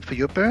picked them for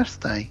your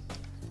birthday.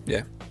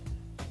 Yeah.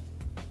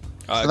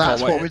 So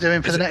that's what we're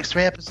doing for the next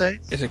 3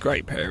 episodes. It's a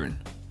great pairing.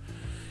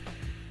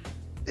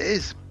 It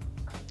is.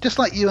 Just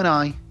like you and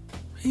I.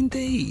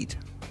 Indeed.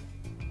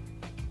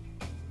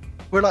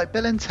 We're like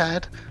Bill and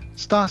Ted,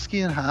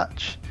 Starsky and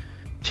Hutch,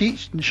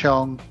 Cheech and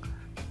Chong,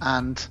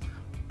 and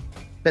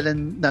Bill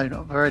and... No,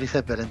 I've already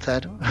said Bill and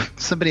Ted.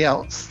 Somebody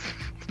else.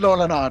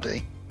 Laurel and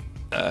Hardy.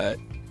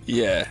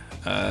 Yeah.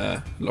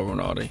 Laurel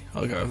and Hardy.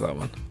 I'll go with that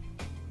one.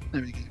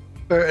 There we go.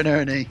 Bert and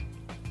Ernie.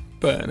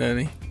 Bert and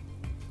Ernie.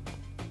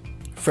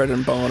 Fred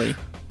and Barney.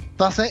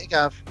 That's it,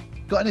 Gav.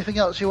 Got anything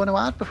else you want to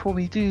add before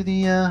we do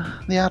the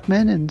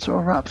admin and sort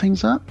of wrap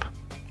things up?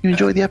 You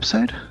enjoyed the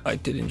episode? I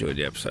did enjoy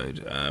the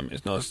episode.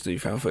 It's nice to do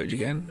found footage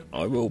again.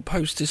 I will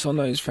post this on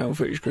those found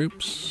footage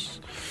groups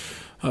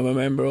I'm a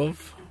member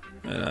of.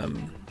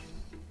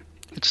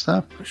 Good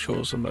stuff. I'm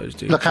sure some of those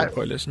do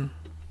probably listen.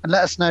 And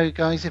let us know,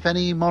 guys, if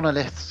any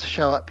monoliths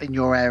show up in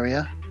your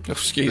area.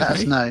 Excuse let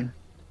me. us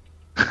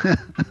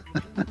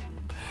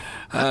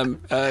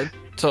know.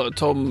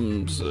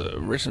 Tom's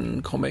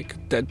written comic,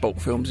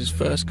 Deadbolt Films, his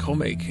first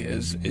comic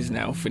is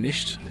now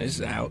finished.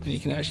 It's out, and you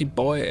can actually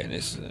buy it. And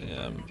it's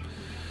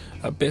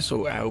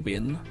Abyssal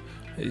Albion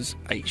is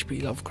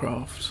H.P.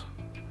 Lovecraft.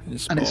 And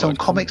it's on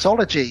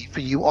Comixology for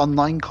you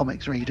online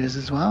comics readers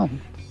as well.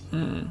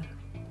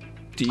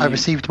 I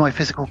received my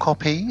physical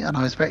copy and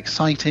I was very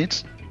excited.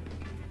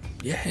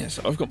 Yes,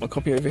 I've got my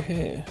copy over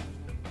here.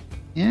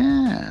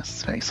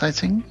 Yes, very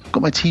exciting.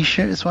 Got my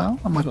T-shirt as well,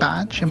 and my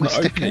badge and my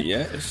sticker.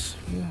 Yeah, it's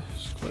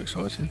quite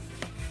exciting.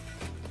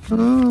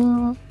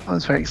 I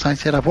was very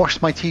excited. I've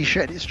washed my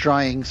T-shirt. It's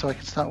drying, so I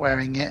can start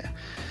wearing it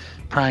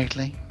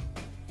proudly,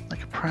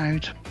 like a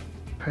proud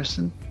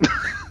person.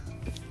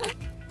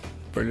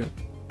 Brilliant.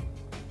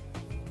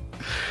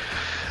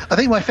 I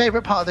think my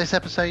favourite part of this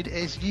episode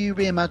is you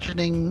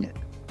reimagining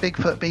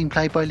Bigfoot being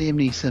played by Liam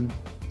Neeson.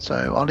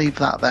 So I'll leave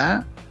that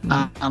there.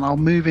 And I'll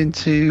move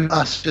into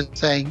us just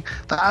saying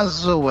that,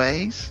 as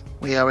always,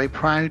 we are a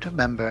proud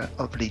member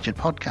of Legion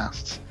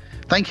Podcasts.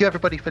 Thank you,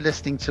 everybody, for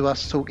listening to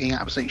us talking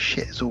absolute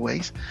shit, as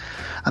always.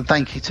 And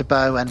thank you to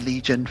Bo and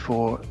Legion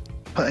for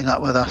putting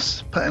up with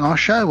us, putting our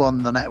show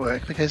on the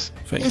network, because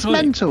it's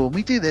mental.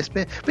 We do this.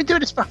 We're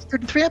doing this for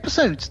 103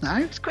 episodes now.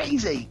 It's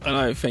crazy. I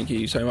know. Thank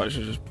you so much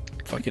for just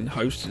fucking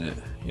hosting it,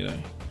 you know.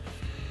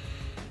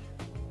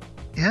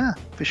 Yeah,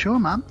 for sure,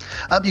 man.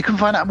 You can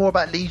find out more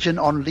about Legion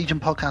on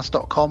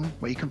legionpodcast.com,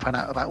 where you can find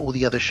out about all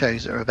the other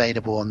shows that are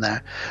available on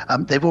there.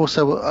 They've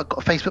also got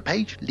a Facebook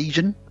page,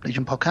 Legion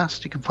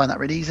Podcast. You can find that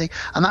really easy.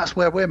 And that's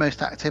where we're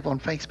most active, on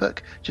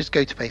Facebook. Just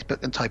go to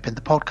Facebook and type in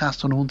the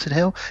podcast on Haunted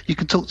Hill. You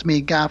can talk to me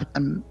and Gav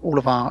and all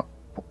of our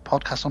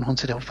podcast on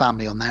Haunted Hill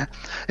family on there.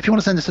 If you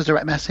want to send us a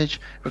direct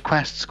message,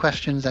 requests,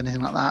 questions,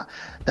 anything like that,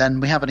 then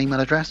we have an email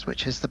address,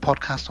 which is the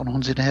podcast on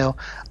Haunted Hill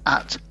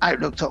at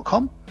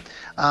outlook.com.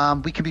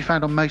 We can be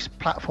found on most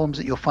platforms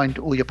that you'll find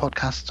all your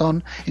podcasts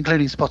on,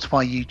 including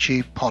Spotify,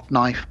 YouTube,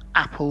 Podknife,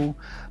 Apple,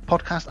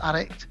 Podcast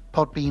Addict,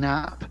 Podbean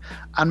app,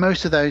 and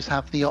most of those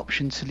have the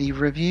option to leave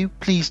a review.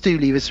 Please do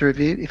leave us a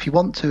review if you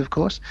want to, of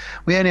course.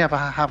 We only have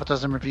half a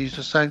dozen reviews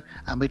or so,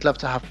 and we'd love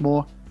to have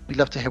more. We'd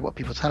love to hear what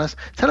people tell us.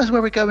 Tell us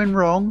where we're going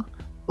wrong,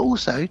 but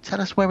also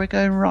tell us where we're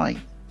going right.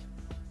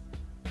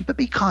 But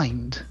be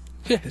kind.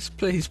 Yes,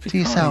 please be to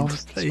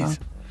yourselves, please.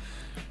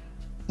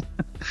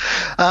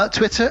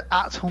 Twitter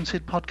at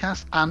Haunted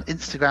Podcast, and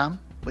Instagram,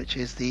 which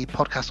is the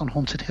Podcast on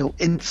Haunted Hill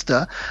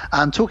Insta.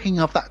 And talking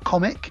of that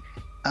comic,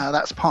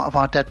 that's part of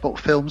our Deadbolt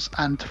Films.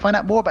 And to find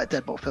out more about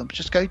Deadbolt Films,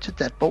 just go to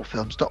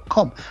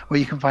deadboltfilms.com, where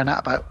you can find out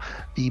about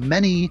the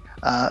many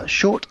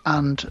short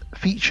and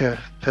feature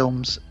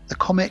films, the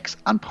comics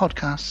and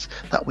podcasts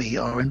that we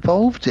are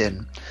involved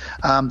in.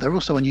 They're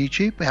also on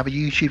YouTube. We have a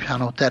YouTube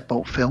channel,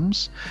 Deadbolt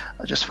Films.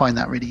 Just find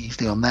that really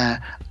easily on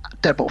there.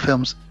 Deadbolt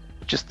Films,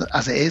 just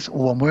as it is,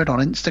 all one word, on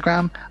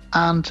Instagram.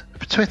 And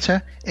for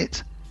Twitter,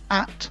 it's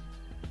at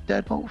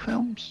Deadbolt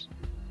Films.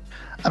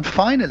 And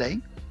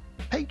finally,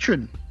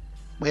 Patreon.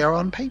 We are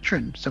on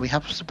Patreon, so we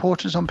have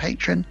supporters on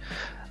Patreon.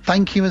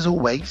 Thank you, as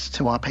always,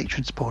 to our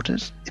Patreon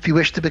supporters. If you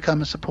wish to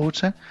become a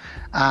supporter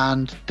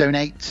and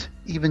donate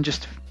even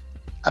just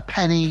a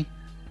penny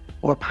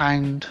or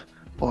 £1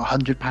 or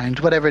 £100,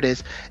 whatever it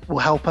is, it will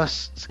help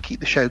us to keep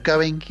the show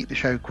going, keep the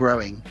show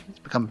growing. It's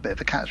become a bit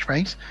of a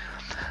catchphrase.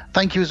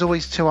 Thank you, as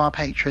always, to our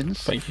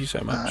patrons. Thank you so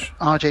much.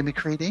 RJ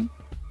McCready,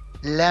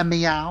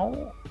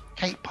 Lemiao,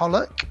 Kate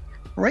Pollock,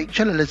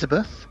 Rachel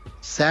Elizabeth,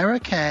 Sarah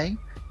Kay,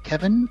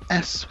 Kevin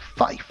S.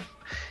 Fife,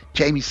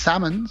 Jamie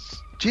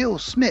Salmons, Jill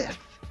Smith,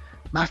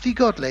 Matthew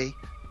Godley,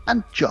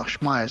 and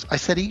Josh Myers. I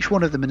said each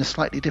one of them in a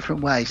slightly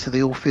different way, so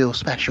they all feel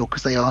special,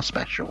 because they are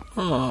special.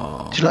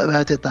 Aww. Do you like the way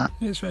I did that?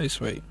 It's very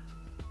sweet.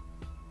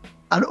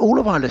 And all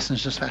of our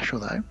listeners are special,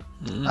 though.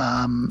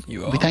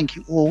 You are. We thank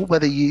you all,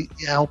 whether you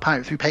help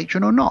out through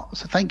Patreon or not.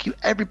 So thank you,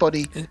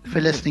 everybody, for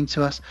listening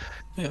to us.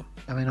 Yeah.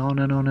 Going on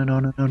and on and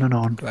on and on and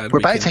on. We're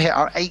about to hit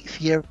our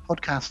 8th year of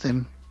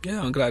podcasting.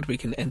 Yeah, I'm glad we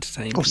can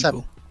entertain people.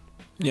 7th.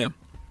 Yeah.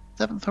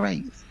 7th or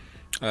 8th?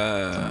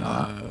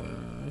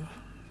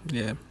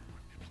 Yeah.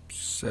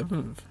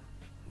 7th.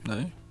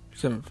 No,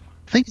 7th.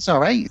 I think it's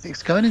our 8th.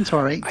 It's going into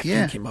our 8th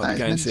year. I think it might be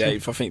going to the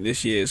 8th. I think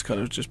this year's kind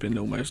of just been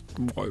almost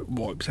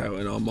wiped out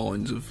in our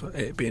minds of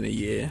it being a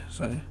year.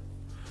 So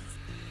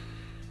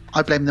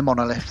I blame the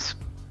monoliths.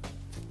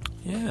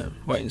 Yeah,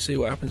 wait and see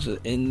what happens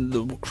in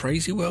the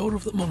crazy world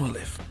of the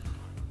monolith.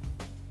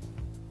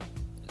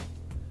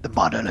 The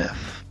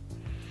monolith.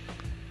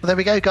 Well, there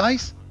we go,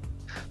 guys.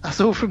 That's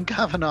all from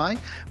Gav and I.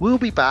 We'll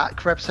be back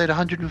for episode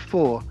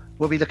 104.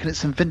 We'll be looking at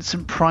some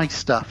Vincent Price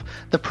stuff.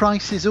 The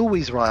price is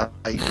always right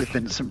with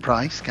Vincent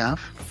Price, Gav.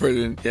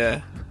 Brilliant,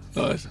 yeah.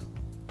 Nice.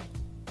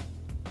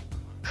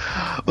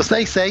 Well,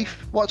 stay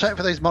safe. Watch out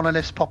for those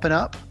monoliths popping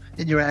up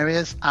in your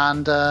areas,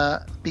 and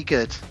be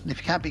good. And if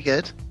you can't be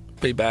good,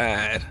 be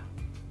bad.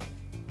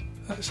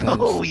 That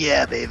sounds,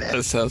 yeah, baby.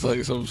 That sounds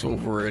like some sort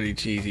of really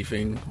cheesy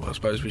thing. Well, I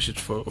suppose we should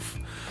sort of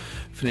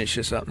finish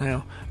this up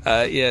now.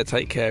 Yeah,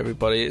 take care,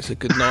 everybody. It's a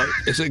good night.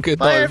 It's a good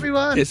Bye, night.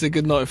 everyone. It's a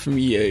good night from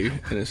you,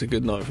 and it's a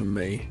good night from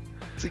me.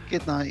 It's a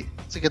good night.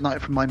 It's a good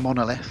night from my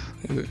monolith.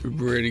 It's a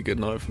really good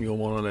night from your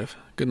monolith.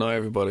 Good night,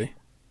 everybody.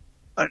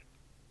 And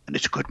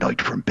it's a good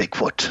night from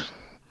Bigfoot.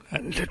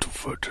 And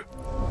Littlefoot.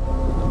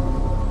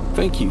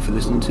 Thank you for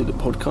listening to the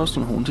podcast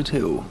on Haunted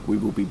Hill. We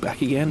will be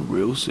back again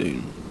real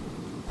soon.